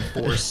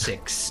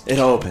 946. It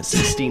opens.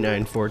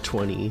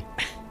 69,420.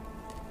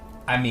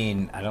 I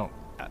mean, I don't.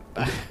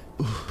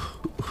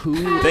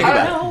 Think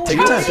about it. Take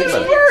your time. Think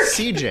about it.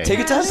 CJ. Take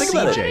your time. Think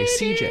about it.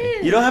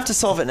 CJ. You don't have to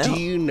solve it now. Do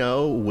you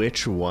know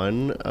which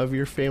one of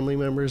your family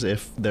members,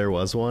 if there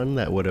was one,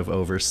 that would have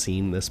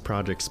overseen this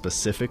project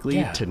specifically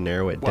Yeah. to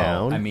narrow it Well,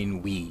 down? I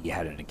mean, we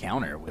had an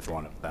encounter with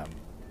one of them.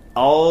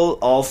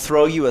 I'll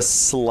throw you a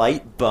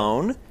slight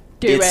bone.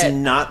 Do it's it.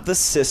 not the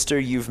sister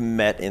you've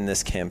met in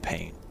this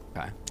campaign.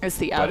 Okay. It's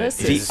the But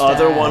eldest. it The is-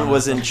 other Dad. one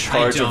was in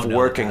charge don't of know the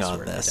working on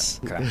password, I this.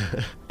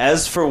 Okay.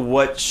 As for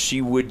what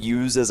she would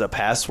use as a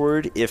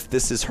password, if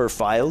this is her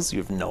files, you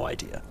have no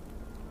idea.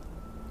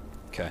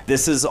 Okay.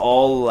 This is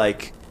all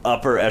like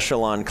upper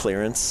echelon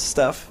clearance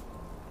stuff,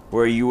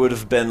 where you would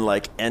have been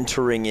like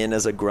entering in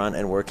as a grunt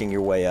and working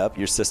your way up.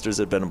 Your sisters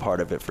had been a part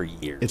of it for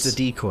years. it's a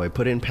decoy.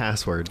 Put in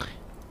password.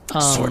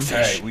 swordfish.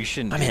 All right, we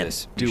shouldn't I'm do in.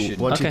 this. Do We shouldn't-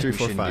 1, 2, Okay. 3, we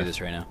 4, shouldn't do 5.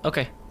 this right now.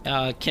 Okay.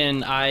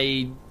 Can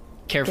I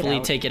carefully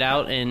out. take it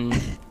out and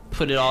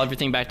put it all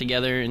everything back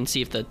together and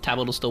see if the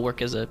tablet will still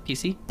work as a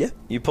PC? Yeah,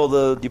 you pull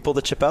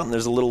the chip out, and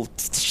there's a little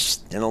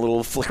and a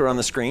little flicker on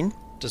the screen.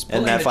 Does And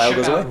pulling that the file chip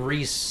goes out away?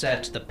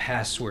 reset the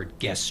password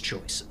guess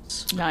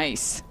choices?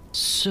 Nice.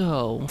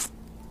 So,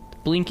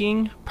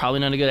 blinking, probably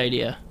not a good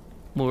idea.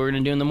 What we're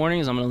going to do in the morning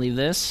is I'm going to leave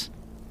this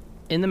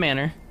in the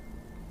manor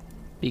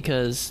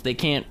because they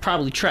can't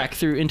probably track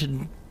through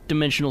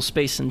interdimensional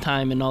space and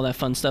time and all that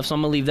fun stuff. So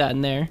I'm going to leave that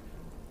in there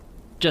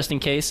just in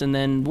case. And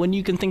then when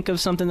you can think of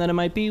something that it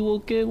might be, we'll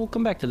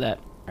come back to that.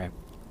 Right.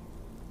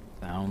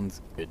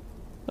 Sounds good.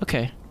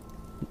 Okay.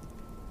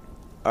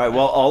 All right.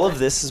 Well, all of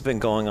this has been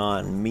going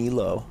on.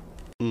 Milo,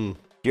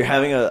 you're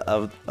having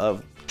a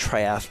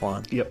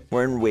triathlon. Yep.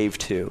 We're in wave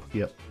 2.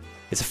 Yep.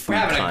 It's a food We're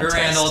having contest. a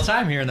grand old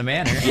time here in the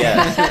manor.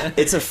 Yeah,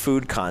 it's a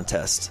food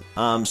contest.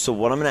 So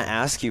what I'm going to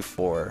ask you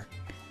for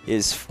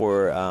is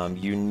for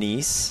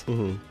Eunice,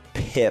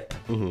 Pip,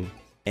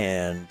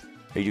 and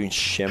are you doing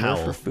Shimmer Howl.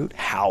 for food?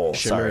 Howl.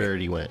 Shimmer Sorry.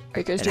 already went. Are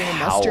you guys And doing a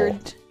Howl.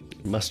 mustard?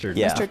 Mustard.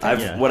 Yeah, Mustard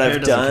Yeah, what hair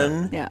I've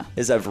doesn't done Yeah.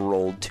 is I've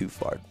rolled too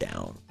far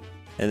down,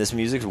 and this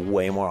music's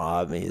way more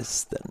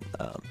obvious than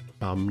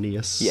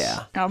Omnius.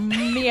 yeah.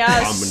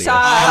 Yes.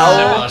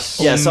 Howl.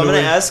 Yeah, so I'm gonna Omni-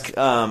 ask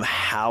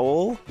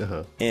Howl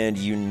Uh-huh. and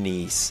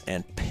Eunice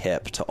and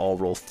Pip to all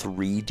roll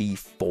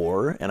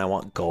 3d4, and I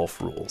want golf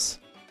rules.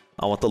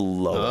 I want the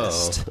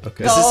lowest. Oh,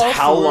 okay. This is Golf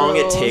how long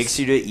it rules. takes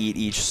you to eat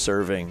each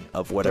serving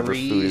of whatever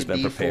food has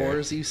been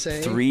prepared. 3d4s, you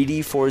say?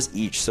 3d4s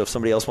each. So if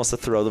somebody else wants to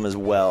throw them as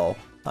well,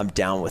 I'm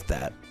down with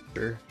that.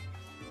 Sure.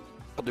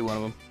 I'll do one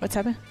of them. What's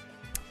happening?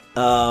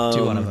 Do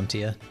one of them,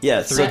 Tia.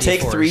 Yeah, so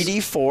take 3d4s.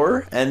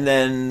 3d4, and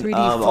then 3d4?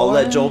 I'll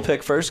let Joel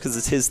pick first because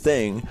it's his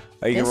thing.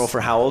 Are you Yes. gonna roll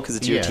for Howl because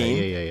it's your Yeah,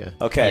 team? yeah.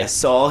 Okay, Yeah.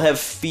 so I'll have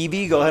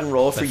Phoebe go ahead and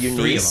roll for The three of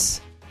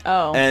Eunice,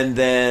 Oh. and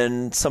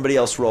then somebody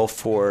else roll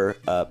for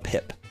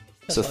Pip.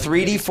 So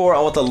 3d4, I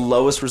want the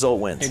lowest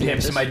result wins.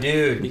 Pip's my You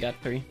dude. got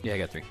 3? Yeah, I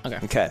got 3.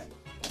 Okay.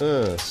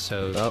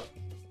 So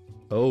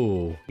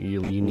Oh,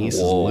 Eunice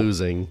is Whoa.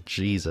 losing.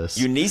 Jesus.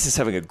 Eunice is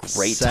having a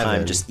great 7.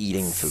 time just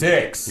eating food.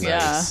 6.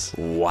 Yeah.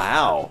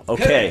 Wow.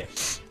 Okay.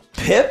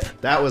 Pip,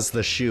 That was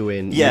the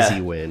shoe-in, Yeah.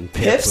 easy win.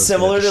 Pip, was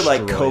similar gonna to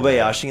like destroy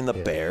Kobayashi that. and the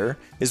Yeah. bear,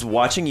 is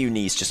watching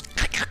Eunice just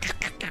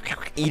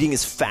eating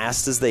as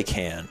fast as they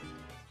can.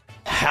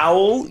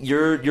 Howl,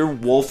 you're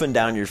wolfing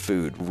down your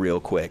food real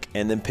quick,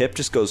 and then Pip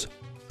just goes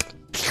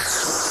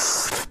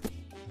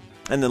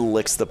and then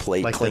licks the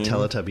plate Like clean. the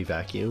Teletubby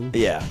vacuum.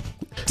 Yeah.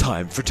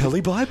 Time for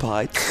Telly Bye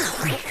Bye.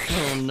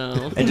 Oh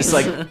no. And just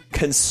like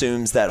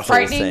consumes that whole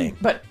Frightening, thing.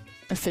 but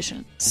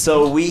efficient.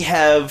 So we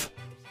have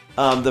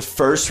the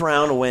first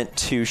round went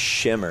to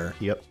Shimmer,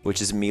 Yep.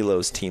 which is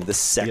Milo's team. The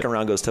second Yep.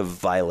 round goes to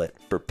Violet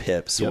for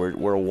Pip. So Yep.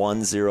 we're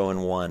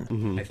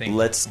 1-0-1. I think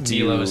Let's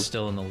Milo is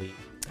still in the lead.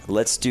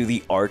 Let's do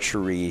the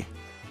archery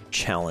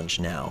challenge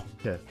now.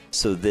 Yeah.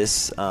 So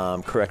this,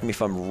 correct me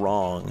if I'm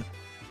wrong,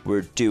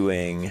 we're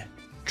doing,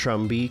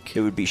 Trumbeak.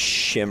 it would be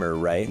Shimmer,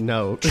 right?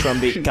 No.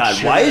 Trumbeak.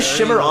 God, why is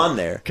Shimmer on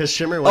there? Because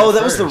Shimmer went Oh,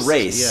 that was first. the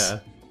race. Yeah.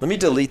 Let me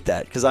delete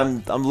that because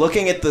I'm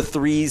looking at the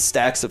 3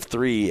 stacks of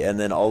 3 and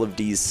then all of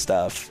D's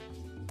stuff,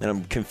 and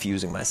I'm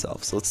confusing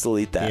myself. So let's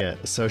delete that. Yeah,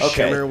 so okay.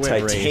 Shimmer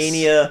went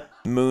Titania,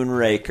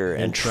 Moonraker,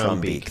 and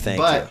Trumbeak. Thank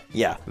but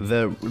you. Yeah.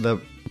 The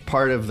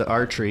part of the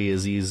archery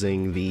is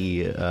using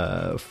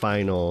the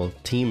final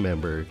team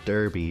member,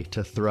 Derby,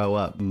 to throw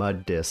up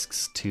mud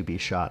discs to be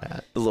shot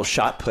at. A little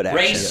shot put action.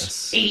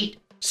 Race, eat,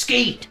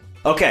 skeet.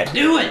 Okay.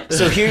 Do it.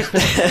 So here's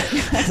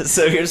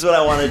here's what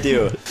I want to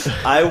do.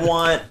 I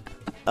want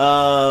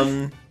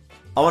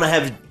to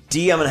have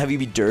D. I'm gonna have you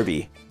be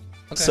Derby.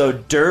 Okay. So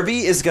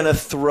Derby is gonna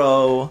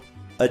throw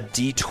a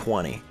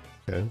D20.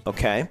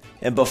 Okay.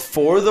 And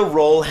before the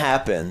roll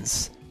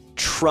happens,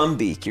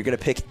 Trumbeak, you're gonna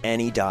pick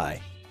any die.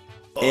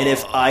 And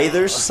if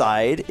either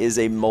side is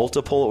a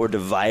multiple or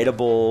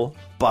dividable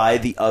by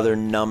the other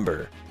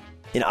number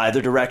in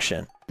either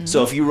direction.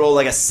 So if you roll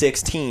like a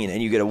 16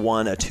 and you get a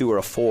 1, a 2, or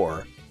a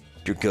 4,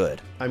 you're good.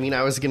 I mean,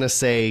 I was going to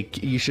say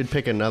you should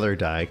pick another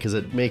die because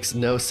it makes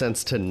no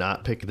sense to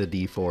not pick the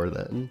D4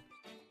 then.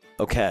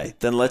 Okay,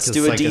 then let's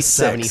do a like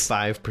D6.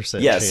 A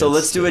 75% Yeah, chance so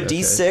let's do a to-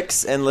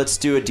 D6 and let's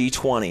do a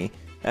D20.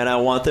 And I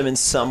want them in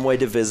some way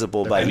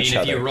divisible by I mean, each if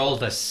other. you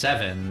rolled a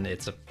 7,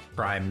 it's a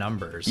prime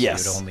number. So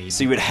Yes. you would only,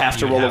 So you would have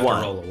to you'd roll a have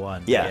 1. To roll a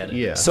 1 to Yeah. get it.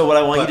 Yeah. So what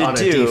I want But you to on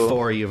do... a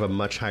D4, you have a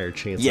much higher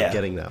chance Yeah. of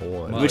getting that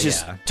one. Well, which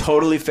is yeah.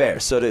 totally fair.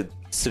 So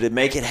to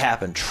make it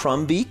happen,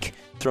 Trumbeak,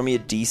 throw me a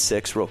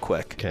D6 real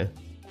quick. Okay.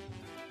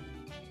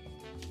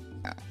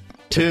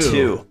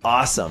 2.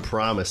 Awesome.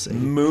 Promising.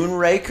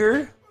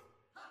 Moonraker,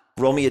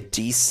 roll me a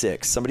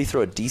D6. Somebody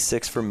throw a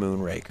D6 for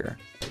Moonraker.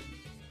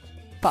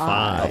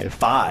 5.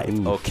 5.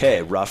 Oof.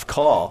 Okay, rough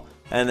call.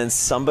 And then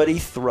somebody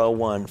throw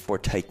one for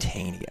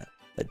Titania.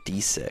 A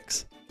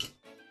D6.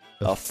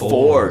 A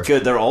 4.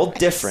 Good. They're all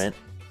different.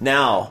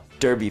 Now,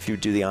 Derby, if you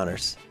would do the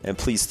honors. And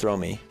please throw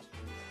me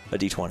a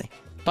D20.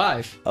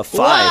 5. A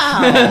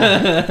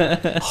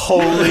 5.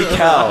 Holy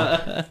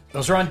cow.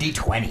 Those are on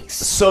D20s.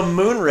 So,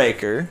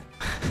 Moonraker,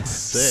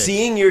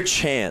 seeing your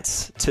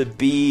chance to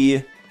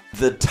be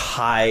the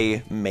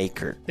tie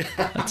maker,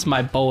 That's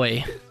my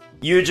boy.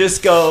 you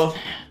just go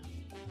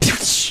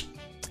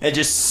and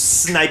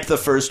just snipe the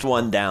first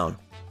one down.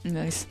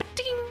 Nice.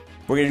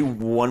 We're going to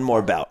do one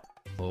more bout.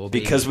 Oh,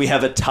 baby. Because we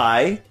have a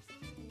tie,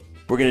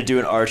 we're going to do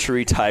an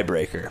archery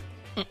tiebreaker.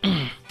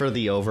 For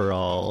the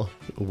overall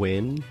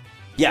win.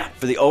 Yeah,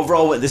 for the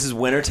overall win. This is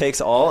winner takes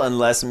all,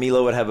 unless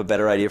Milo would have a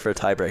better idea for a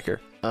tiebreaker.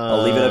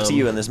 I'll leave it up to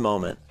you in this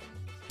moment.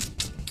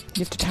 You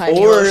have to tie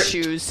Milo's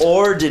shoes.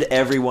 Or did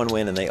everyone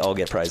win and they all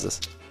get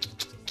prizes?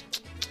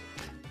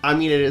 I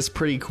mean, it is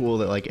pretty cool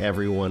that like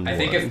everyone I won.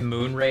 think if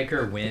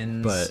Moonraker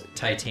wins, But-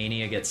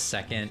 Titania gets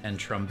second, and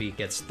Trumbeak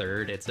gets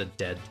third, it's a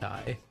dead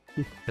tie.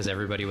 Because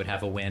everybody would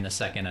have a win, a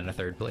second, and a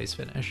third place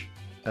finish.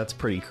 That's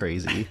pretty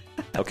crazy.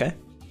 Okay.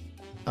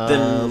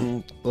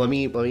 Then, Let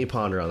me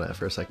ponder on that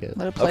for a second.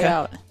 Let it play Okay.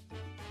 out.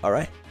 all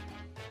right.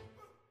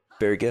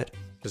 Very good.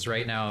 Because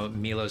right now,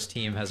 Milo's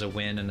team has a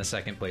win and a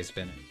second place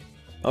finish.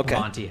 Okay.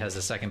 Monty has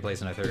a second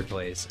place and a third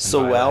place. and So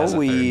Violet while has a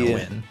third and a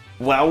win.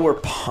 while we're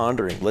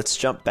pondering, let's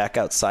jump back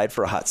outside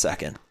for a hot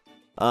second.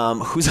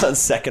 Who's on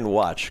second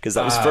watch? Because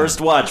that was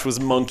first watch was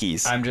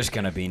monkeys. I'm just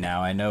gonna be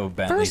now. I know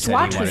Bentley First said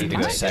watch he wanted was to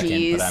go second,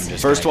 monkeys. but I'm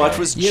just First gonna watch go.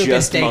 was You can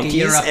just take it. monkeys,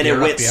 You're up, and it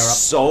you're up, went you're up.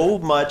 so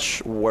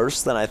much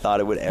worse than I thought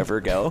it would ever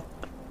go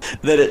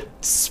that it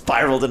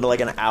spiraled into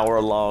like an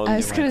hour-long I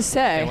was gonna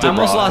say. I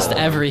almost lost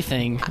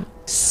everything.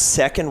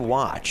 second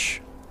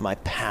watch. My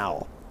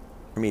pal,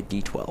 give me a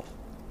D12.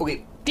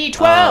 Okay.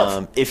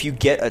 D12. If you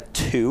get a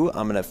 2,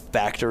 I'm gonna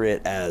factor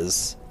it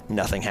as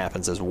nothing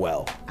happens as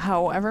well.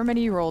 However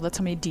many you roll, that's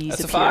how many D's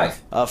That's a appear.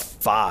 5. A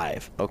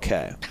 5.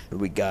 Okay. What do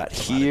we got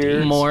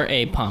here? More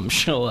A-pump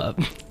show up.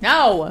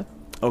 No,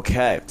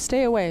 Okay.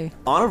 stay away.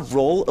 On a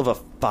roll of a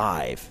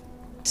 5,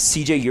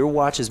 CJ, your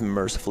watch is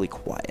mercifully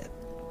quiet.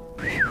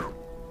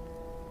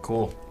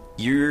 Cool.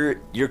 You're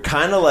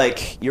kind of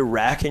like you're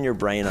racking your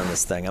brain on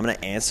this thing. I'm gonna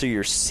answer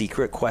your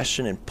secret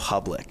question in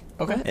public.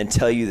 Okay. And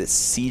tell you that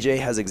CJ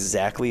has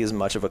exactly as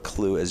much of a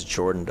clue as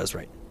Jordan does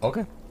right now.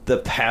 Okay. The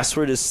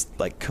password is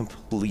like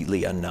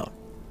completely unknown,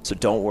 so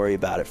don't worry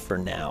about it for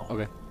now.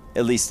 Okay.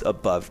 At least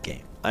above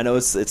game. I know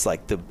it's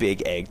like the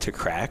big egg to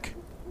crack,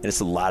 and it's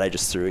a lot I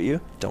just threw at you.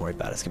 Don't worry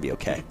about it. It's gonna be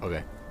okay.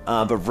 Okay.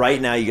 But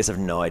right now, you guys have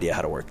no idea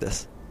how to work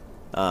this.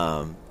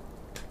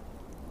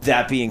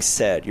 That being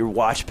said, your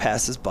watch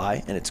passes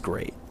by, and it's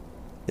great.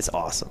 It's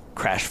awesome.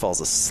 Crash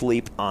falls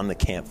asleep on the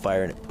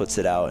campfire, and it puts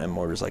it out, and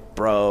Mortar's like,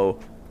 bro,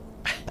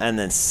 and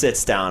then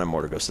sits down, and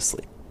Mortar goes to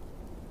sleep.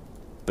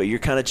 But you're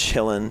kind of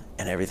chilling,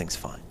 and everything's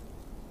fine.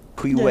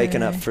 Who you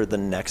waking up for the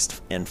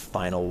next and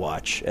final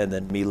watch? And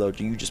then, Milo,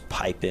 do you just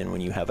pipe in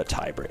when you have a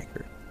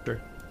tiebreaker?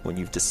 Sure. When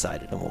you've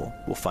decided, and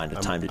we'll find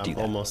a time to do I'm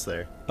that. almost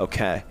there.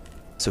 Okay.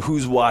 So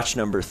who's watch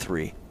number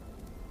 3?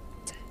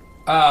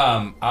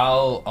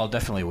 I'll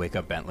definitely wake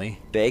up Bentley.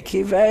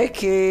 Bakey,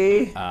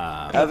 bakey.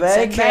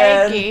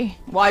 Maggie.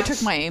 Well, I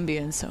took my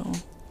Ambien, so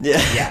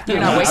Yeah. you're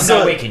not waking I'm So-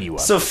 not waking you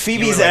up. So You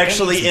Phoebe's were like,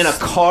 actually in a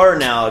car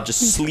now,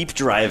 just sleep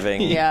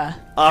driving. Yeah.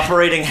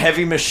 Operating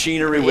heavy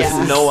machinery with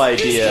Yeah. no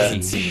idea.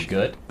 Doesn't seem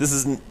good. This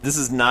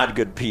is not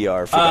good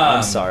PR for them.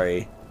 I'm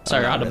sorry.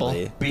 Sorry, Not Audible.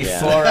 really.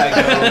 Before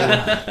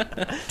Yeah.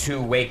 I go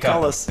to wake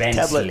Call up us,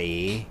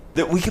 Bentley,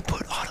 That we could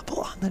put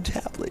Audible on the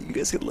tablet. You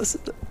guys could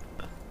listen to.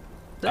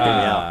 Hear me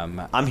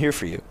out. I'm here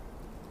for you.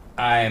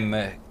 I'm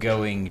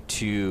going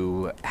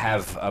to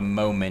have a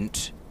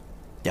moment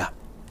Yeah.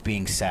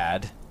 being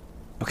sad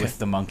Okay. with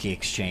the monkey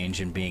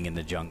exchange and being in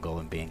the jungle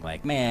and being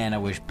like, man, I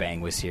wish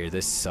Bang was here.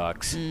 This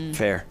sucks.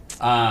 Fair.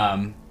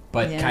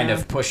 But Yeah. kind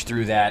of push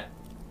through that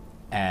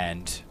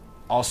and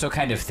also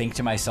kind of think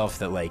to myself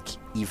that, like,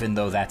 even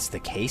though that's the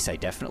case, I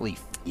definitely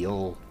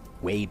feel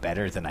way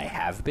better than I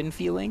have been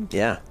feeling.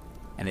 Yeah.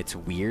 And it's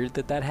weird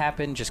that that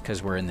happened just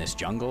because we're in this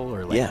jungle,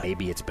 or like Yeah.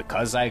 maybe it's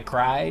because I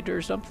cried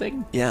or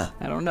something. Yeah.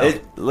 I don't know.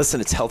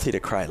 Listen, it's healthy to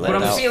cry. Let But it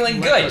I'm out.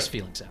 feeling Let good. those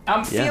feelings out.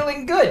 I'm Yeah.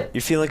 feeling good.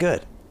 You're feeling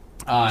good.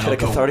 And Had a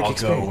cathartic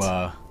experience.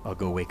 I'll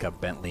go wake up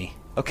Bentley.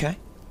 Okay.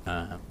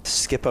 Uh,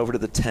 Skip over to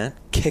the tent,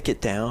 kick it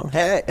down.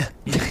 Hey.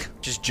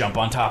 just jump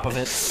on top of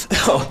it.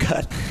 Oh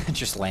God.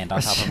 Just land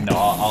on top of it. No,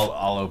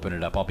 I'll open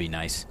it up. I'll be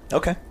nice.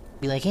 Okay.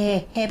 Be like,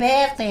 hey,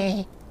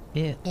 birthday.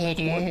 Yeah. Hey,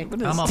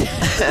 dude. I'm up.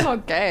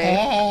 Okay.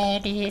 Hey,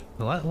 dude.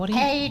 What are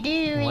How you? you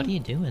doing? What are you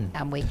doing?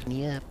 I'm waking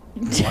you up.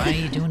 Why are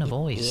you doing a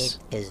voice?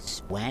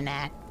 Because why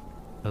not?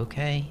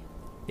 Okay.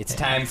 It's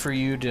time for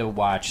you to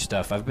watch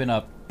stuff. I've been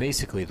up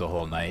basically the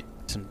whole night.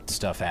 Some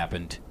stuff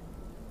happened.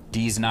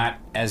 D's not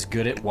as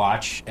good at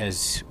watch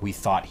as we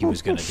thought he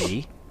was going to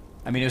be.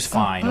 I mean, it was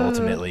fine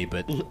ultimately,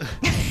 but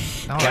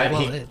All right.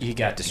 Well, he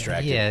got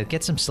distracted. yeah.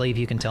 Get some sleep.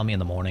 You can tell me in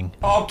the morning.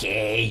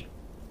 Okay.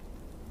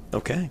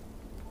 Okay.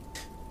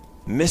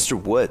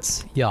 Mr.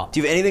 Woods. Yeah.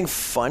 Do you have anything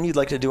fun you'd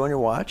like to do on your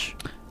watch?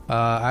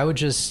 I would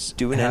just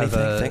Doing have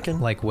anything, thinking?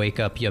 like wake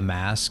up your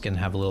mask and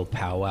have a little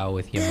powwow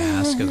with your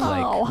mask of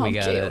like Oh, how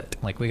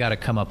we gotta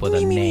come up with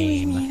a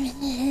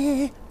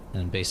name.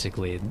 And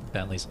basically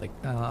Bentley's like,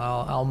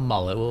 I'll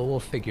mull it. We'll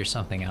figure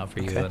something out for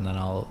you. Okay. And then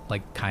I'll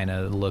like kind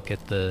of look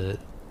at the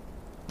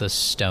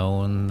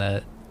stone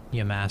that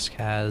your mask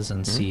has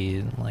and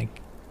see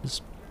like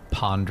just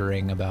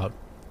pondering about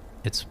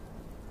its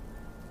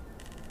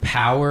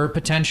power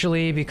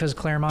potentially, because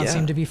Claremont Yeah.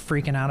 seemed to be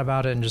freaking out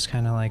about it and just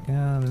kind of like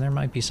there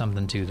might be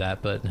something to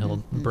that, but he'll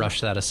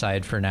brush that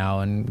aside for now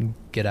and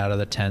get out of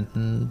the tent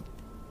and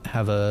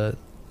have a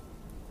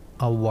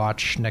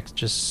watch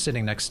just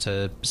sitting next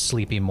to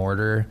Sleepy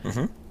Mortar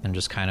and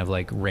just kind of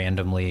like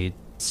randomly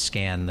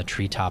scan the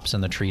treetops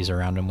and the trees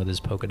around him with his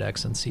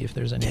Pokedex and see if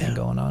there's anything Yeah.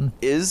 going on.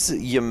 Is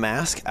your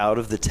mask out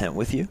of the tent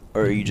with you,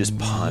 or are you just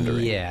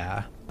pondering?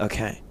 Yeah.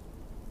 Okay.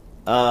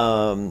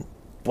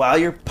 While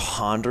you're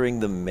pondering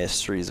the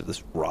mysteries of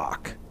this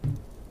rock,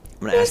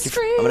 I'm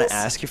gonna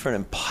ask you for an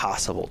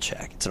impossible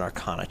check. It's an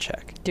Arcana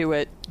check. Do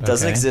it.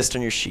 Doesn't Okay. exist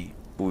on your sheet,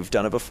 but we've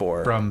done it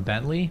before. From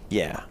Bentley?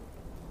 Yeah.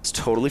 It's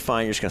totally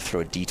fine. You're just gonna throw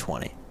a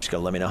D20. Just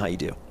gonna let me know how you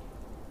do.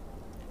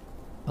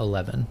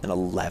 11. An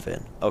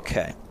 11.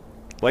 Okay.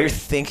 While you're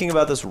thinking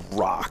about this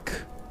rock,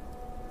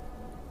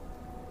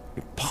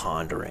 you're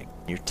pondering.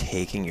 You're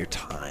taking your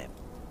time.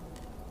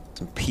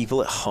 Some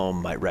people at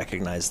home might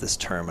recognize this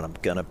term, and I'm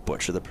gonna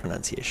butcher the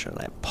pronunciation,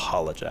 and I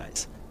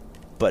apologize.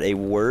 But a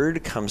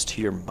word comes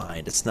to your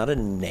mind. It's not a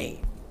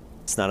name.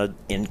 It's not an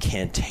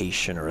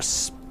incantation or a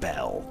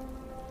spell.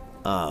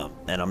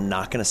 And I'm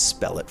not gonna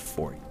spell it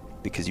for you,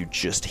 because you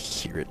just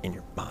hear it in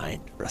your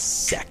mind for a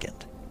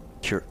second.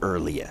 Hear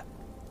earlier.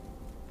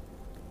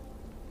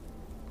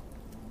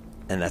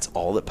 And that's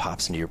all that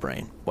pops into your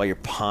brain while you're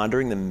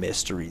pondering the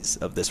mysteries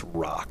of this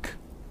rock,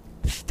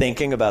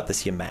 thinking about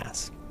this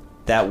Yamask.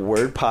 That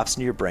word pops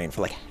into your brain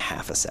for like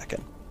half a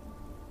second.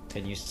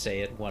 Can you say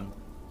it one?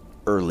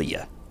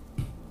 Earlier.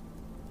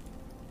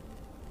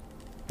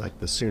 Like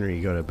the sooner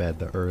you go to bed,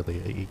 the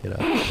earlier you get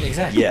up.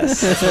 Exactly.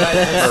 Yes.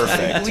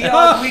 Perfect. We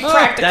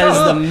cracked the That is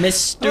code. the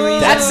mystery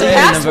That's of the the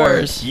password.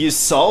 universe. You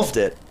solved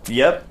it.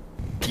 Yep.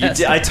 You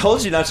did. I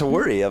told you not to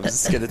worry. I was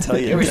just going to tell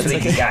you. You're a That's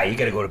sleepy okay. guy. You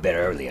gotta go to bed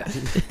earlier.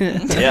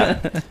 Yeah.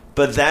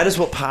 But that is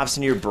what pops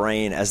into your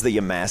brain as the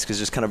Yamask is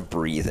just kind of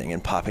breathing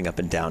and popping up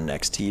and down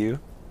next to you.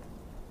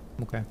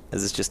 Okay.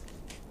 As it's just...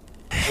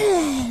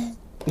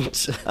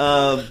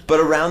 but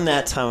around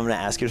that time, I'm going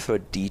to ask you to throw a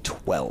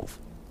D12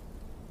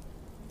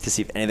 to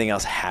see if anything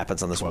else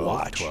happens on this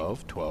watch.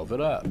 12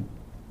 it up.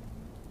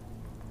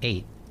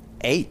 8.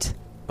 8.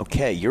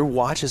 Okay, your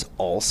watch is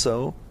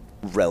also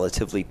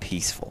relatively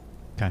peaceful.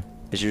 Okay.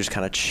 As you're just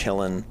kind of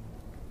chilling,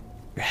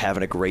 you're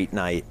having a great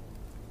night.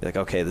 You're like,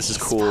 okay, this is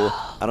cool.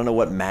 I don't know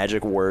what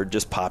magic word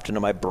just popped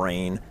into my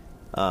brain.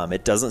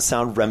 It doesn't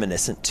sound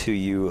reminiscent to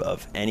you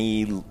of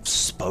any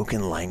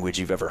spoken language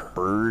you've ever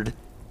heard.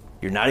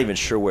 You're not even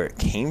sure where it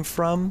came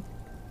from.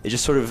 It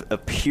just sort of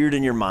appeared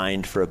in your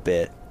mind for a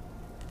bit.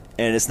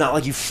 And it's not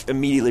like you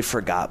immediately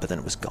forgot, but then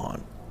it was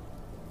gone.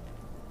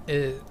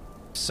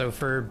 So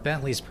for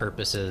Bentley's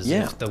purposes,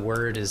 Yeah. if the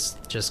word is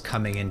just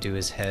coming into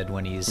his head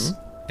when he's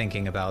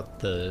thinking about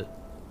the...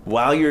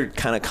 While you're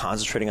kind of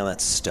concentrating on that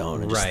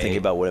stone and just Right. thinking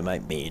about what it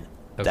might mean,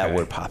 that Okay.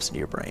 word pops into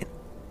your brain.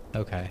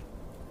 Okay.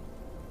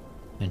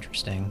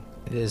 Interesting.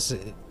 Is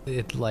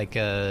it like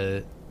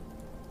a...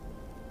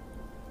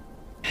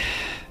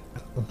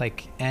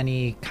 like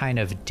any kind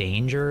of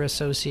danger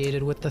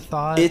associated with the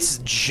thought? It's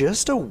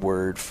just a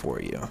word for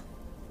you.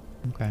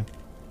 Okay.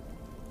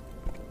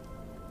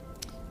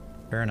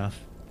 Fair enough.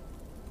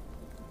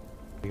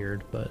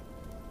 Weird, but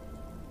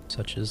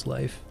such is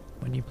life.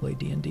 when you play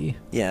D&D.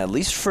 Yeah, at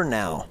least for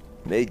now.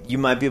 You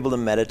might be able to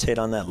meditate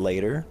on that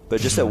later, but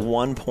just at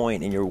one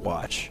point in your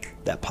watch,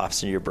 that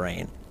pops into your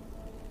brain.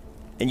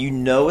 And you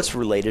know it's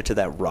related to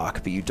that rock,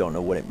 but you don't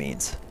know what it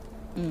means.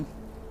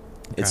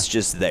 It's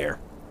just there.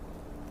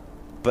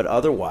 But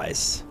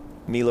otherwise,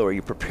 Milo, are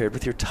you prepared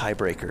with your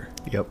tiebreaker?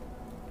 Yep.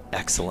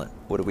 Excellent.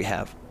 What do we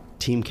have?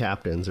 Team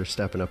captains are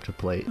stepping up to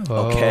plate.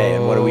 Okay,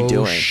 and what are we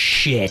doing?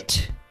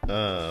 Shit.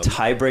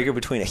 Tiebreaker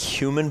between a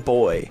human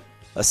boy,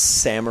 a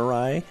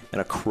samurai,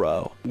 and a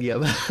crow.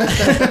 Yep.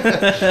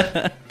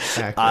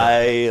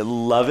 I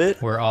love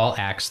it. We're all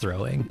axe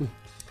throwing.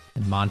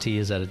 And Monty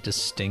is at a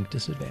distinct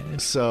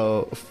disadvantage.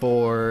 So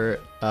for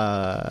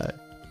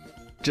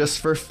just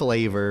for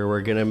flavor,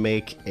 we're gonna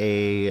make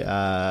a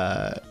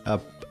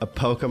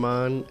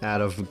Pokemon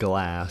out of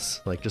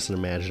glass. Like, just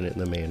imagine it in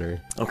the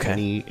manner.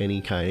 Okay.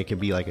 Any kind. It could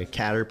be like a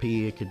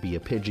Caterpie. It could be a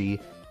Pidgey.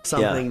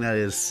 Something that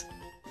is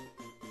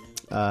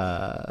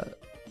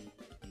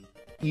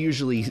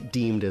usually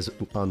deemed as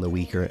on the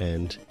weaker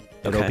end.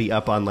 It'll Okay. be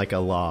up on like a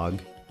log,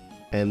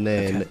 and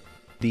then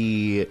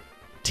the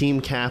team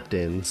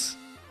captains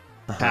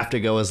have to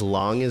go as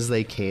long as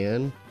they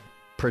can,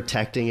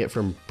 protecting it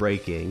from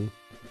breaking,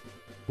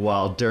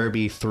 while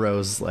Derby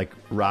throws like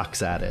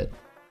rocks at it.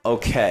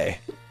 Okay.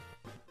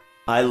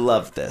 I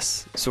love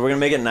this. So we're going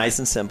to make it nice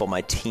and simple.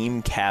 My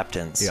team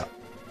captains. Yeah.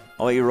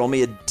 I want you to roll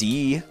me a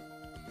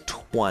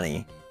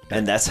D20,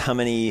 and that's how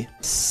many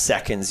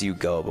seconds you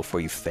go before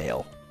you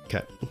fail.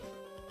 Okay.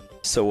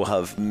 So we'll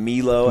have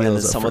Milo, and then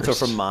Milo's up someone throw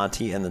first. for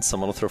Monty, and then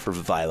someone will throw for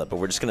Violet. But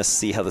we're just going to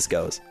see how this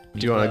goes.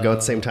 Do you want to go at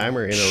the same time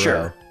or in a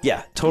row?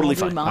 Yeah, totally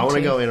We'll do fine. Monty. I want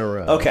to go in a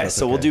row. Okay, That's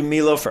so we'll do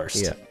Milo first.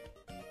 Yeah.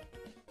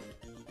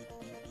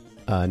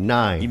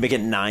 9. You make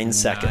it 9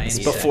 seconds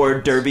seconds.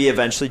 before Derby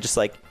eventually just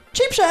like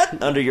cheap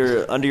shot under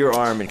your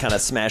arm and kind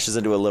of smashes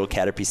into a little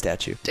Caterpie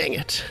statue. Dang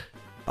it.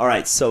 All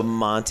right, so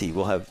Monty,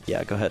 we'll have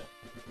go ahead.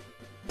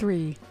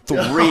 3. 3.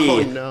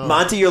 Oh, no.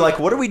 Monty, you're like,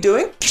 what are we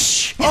doing?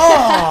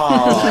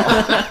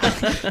 I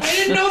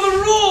didn't know the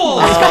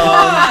rules! Come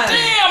on!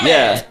 Damn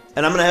Yeah,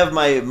 and I'm gonna have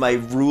my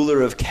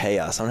ruler of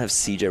chaos. I'm gonna have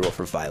CJ roll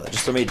for Violet.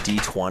 Just throw me a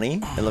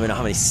D20 and let me know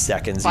how many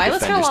seconds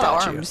Violet's you got defend a your lot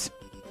of statue. arms.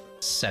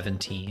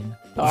 17.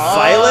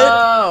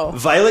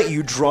 Violet,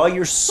 you draw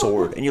your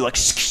sword and you're like,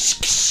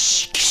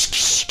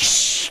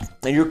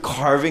 and you're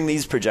carving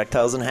these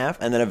projectiles in half,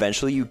 and then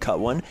eventually you cut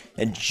one,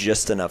 and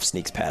just enough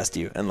sneaks past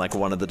you, and like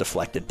one of the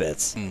deflected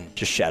bits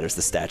just shatters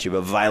the statue.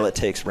 But Violet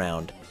takes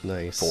round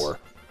Nice. 4,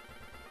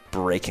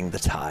 breaking the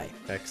tie,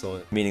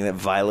 Excellent. meaning that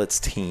Violet's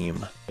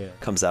team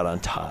comes out on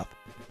top.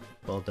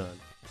 Well done.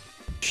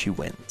 She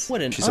wins.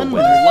 What an She's a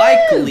winner.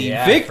 unlikely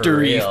Yeah,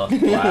 victory. for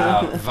real.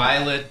 Wow.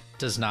 Violet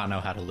does not know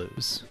how to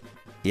lose.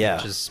 Yeah.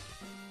 Just,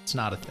 it's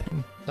not a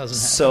thing. Doesn't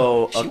happen.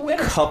 So a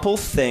couple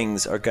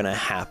things are gonna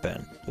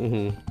happen,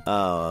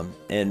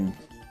 and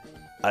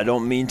I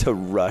don't mean to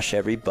rush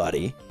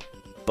everybody,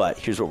 but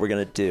here's what we're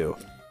gonna do.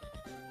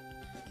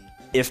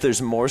 If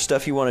there's more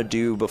stuff you want to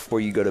do before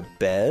you go to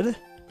bed,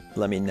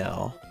 let me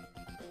know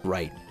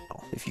right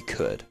now if you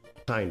could.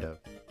 Kind of.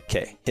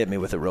 Okay, hit me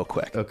with it real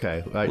quick.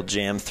 Okay. We'll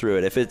jam through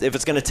it. If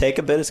it's gonna take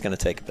a bit, it's gonna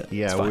take a bit. It's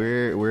Yeah, fine.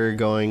 we're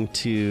going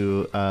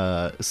to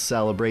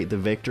celebrate the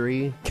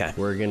victory. 'Kay.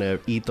 We're gonna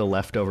eat the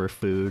leftover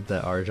food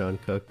that Arjan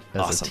cooked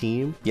as Awesome. a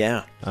team.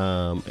 Yeah.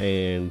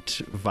 And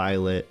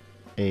Violet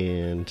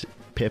and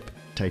Pip,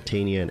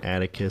 Titania, and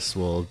Atticus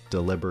will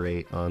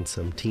deliberate on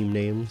some team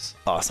names.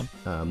 Awesome.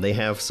 They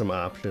have some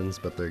options,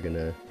 but they're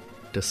gonna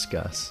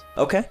discuss.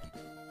 Okay.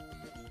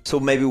 So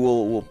maybe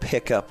we'll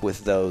pick up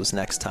with those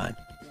next time.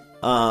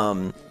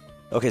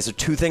 Okay, so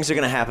 2 things are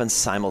going to happen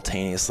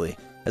simultaneously.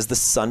 As the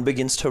sun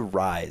begins to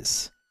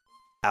rise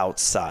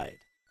outside,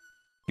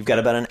 you've got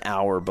about an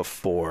hour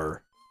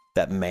before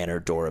that manor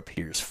door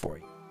appears for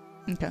you.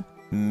 Okay.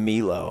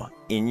 Milo,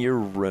 in your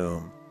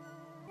room,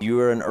 you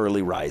are an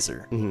early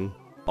riser.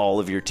 All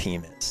of your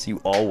team is. You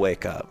all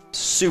wake up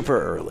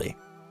super early.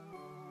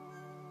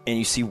 And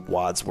you see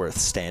Wadsworth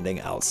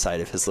standing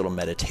outside of his little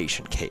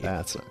meditation cave.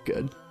 That's not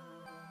good.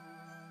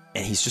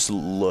 And he's just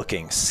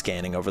looking,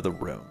 scanning over the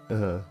room.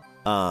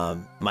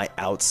 My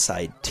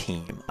outside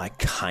team, I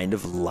kind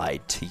of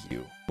lied to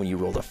you when you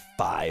rolled a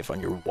 5 on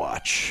your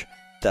watch.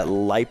 That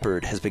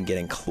Leopard has been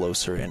getting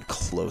closer and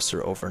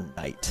closer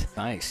overnight.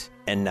 Nice.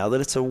 And now that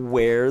it's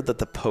aware that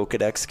the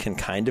Pokedex can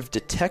kind of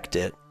detect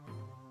it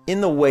in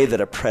the way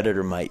that a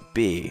predator might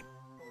be,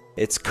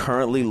 it's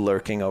currently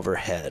lurking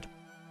overhead.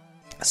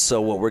 So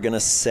what we're going to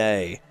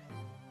say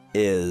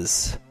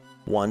is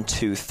 1,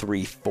 2,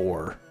 3,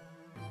 4.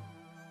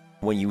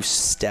 When you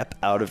step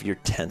out of your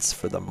tents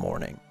for the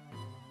morning.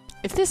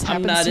 If this I'm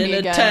happens not to in me a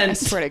again, I tent.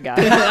 swear to God.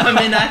 I'm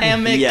in a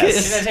hammock.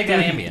 Yes. Should I take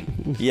that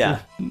Ambien? Yeah.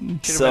 been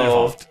So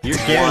involved. You're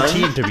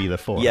guaranteed to be the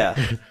 4. Yeah,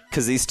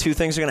 because these 2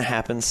 things are going to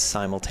happen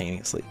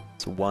simultaneously.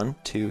 So 1,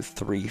 2,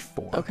 3,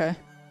 4. Okay.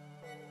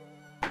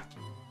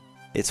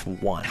 It's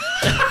 1.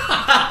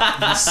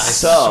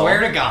 Swear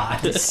to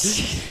God.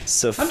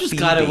 So I'm just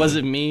glad it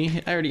wasn't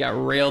me. I already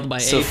got railed by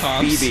So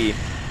APOMs. Phoebe,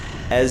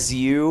 as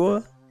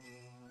you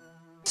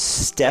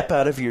step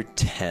out of your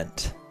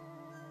tent,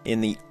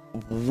 in the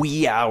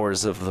wee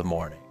hours of the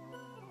morning.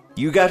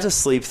 You got to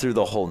sleep through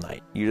the whole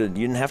night. You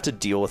didn't have to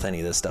deal with any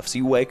of this stuff. So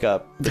you wake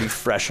up pretty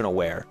fresh and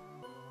aware.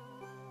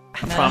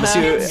 I promise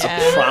you,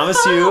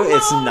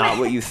 it's not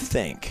what you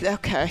think.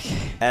 Okay.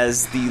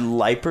 As the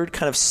Leopard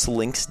kind of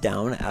slinks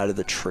down out of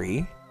the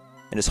tree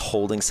and is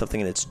holding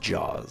something in its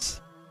jaws.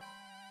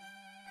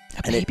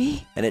 A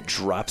baby? And it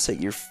drops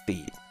at your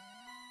feet.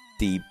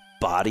 The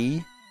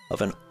body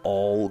of an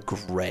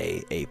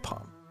all-gray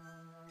Apom.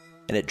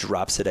 And it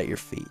drops it at your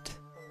feet.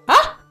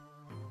 Huh?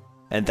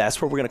 And that's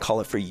what we're going to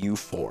call it for you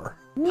four.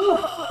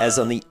 As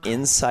on the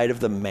inside of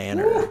the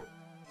manor,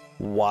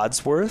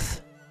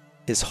 Wadsworth,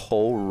 his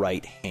whole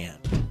right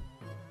hand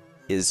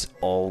is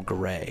all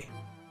gray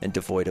and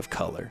devoid of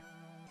color.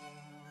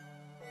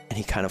 And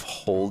he kind of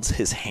holds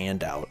his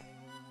hand out,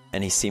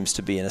 and he seems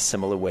to be in a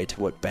similar way to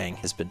what Bang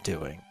has been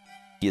doing.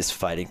 He is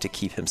fighting to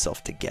keep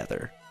himself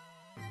together.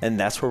 And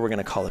that's what we're going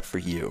to call it for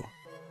you.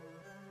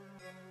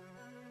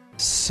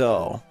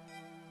 So,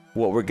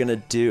 what we're going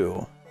to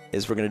do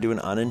is we're going to do an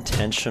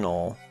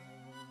unintentional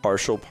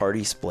partial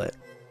party split.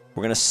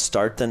 We're going to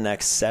start the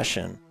next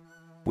session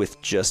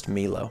with just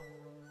Milo.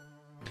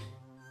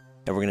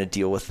 And we're going to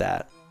deal with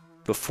that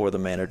before the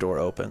manor door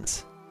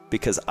opens.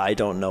 Because I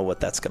don't know what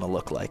that's going to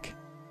look like.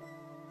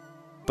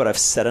 But I've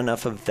said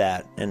enough of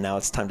that, and now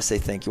it's time to say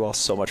thank you all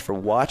so much for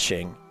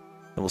watching,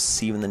 and we'll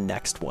see you in the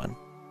next one.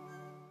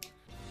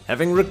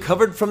 Having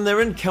recovered from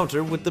their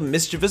encounter with the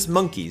mischievous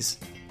monkeys,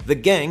 the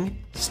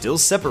gang, still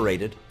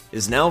separated,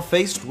 is now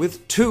faced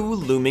with two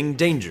looming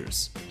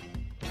dangers.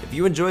 If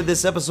you enjoyed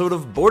this episode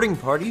of Boarding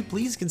Party,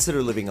 please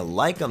consider leaving a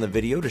like on the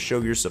video to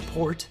show your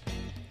support.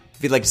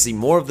 If you'd like to see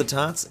more of the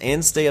Tots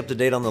and stay up to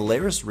date on the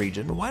Laris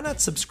region, why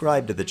not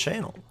subscribe to the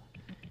channel?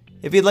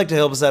 If you'd like to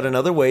help us out in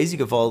other ways, you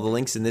can follow the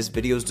links in this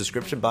video's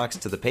description box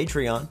to the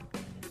Patreon.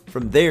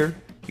 From there,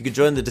 you can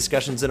join the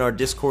discussions in our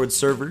Discord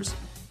servers,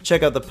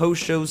 check out the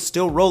post shows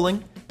still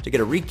rolling to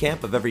get a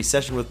recap of every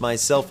session with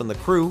myself and the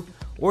crew,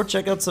 or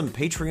check out some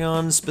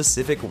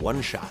Patreon-specific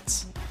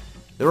one-shots.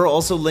 There are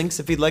also links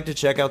if you'd like to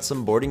check out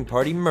some Boarding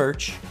Party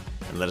merch,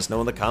 and let us know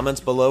in the comments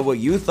below what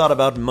you thought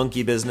about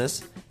Monkey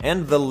Business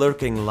and the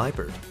Lurking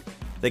Leopard.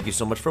 Thank you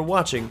so much for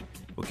watching.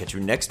 We'll catch you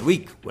next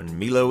week when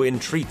Milo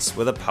entreats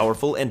with a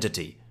powerful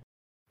entity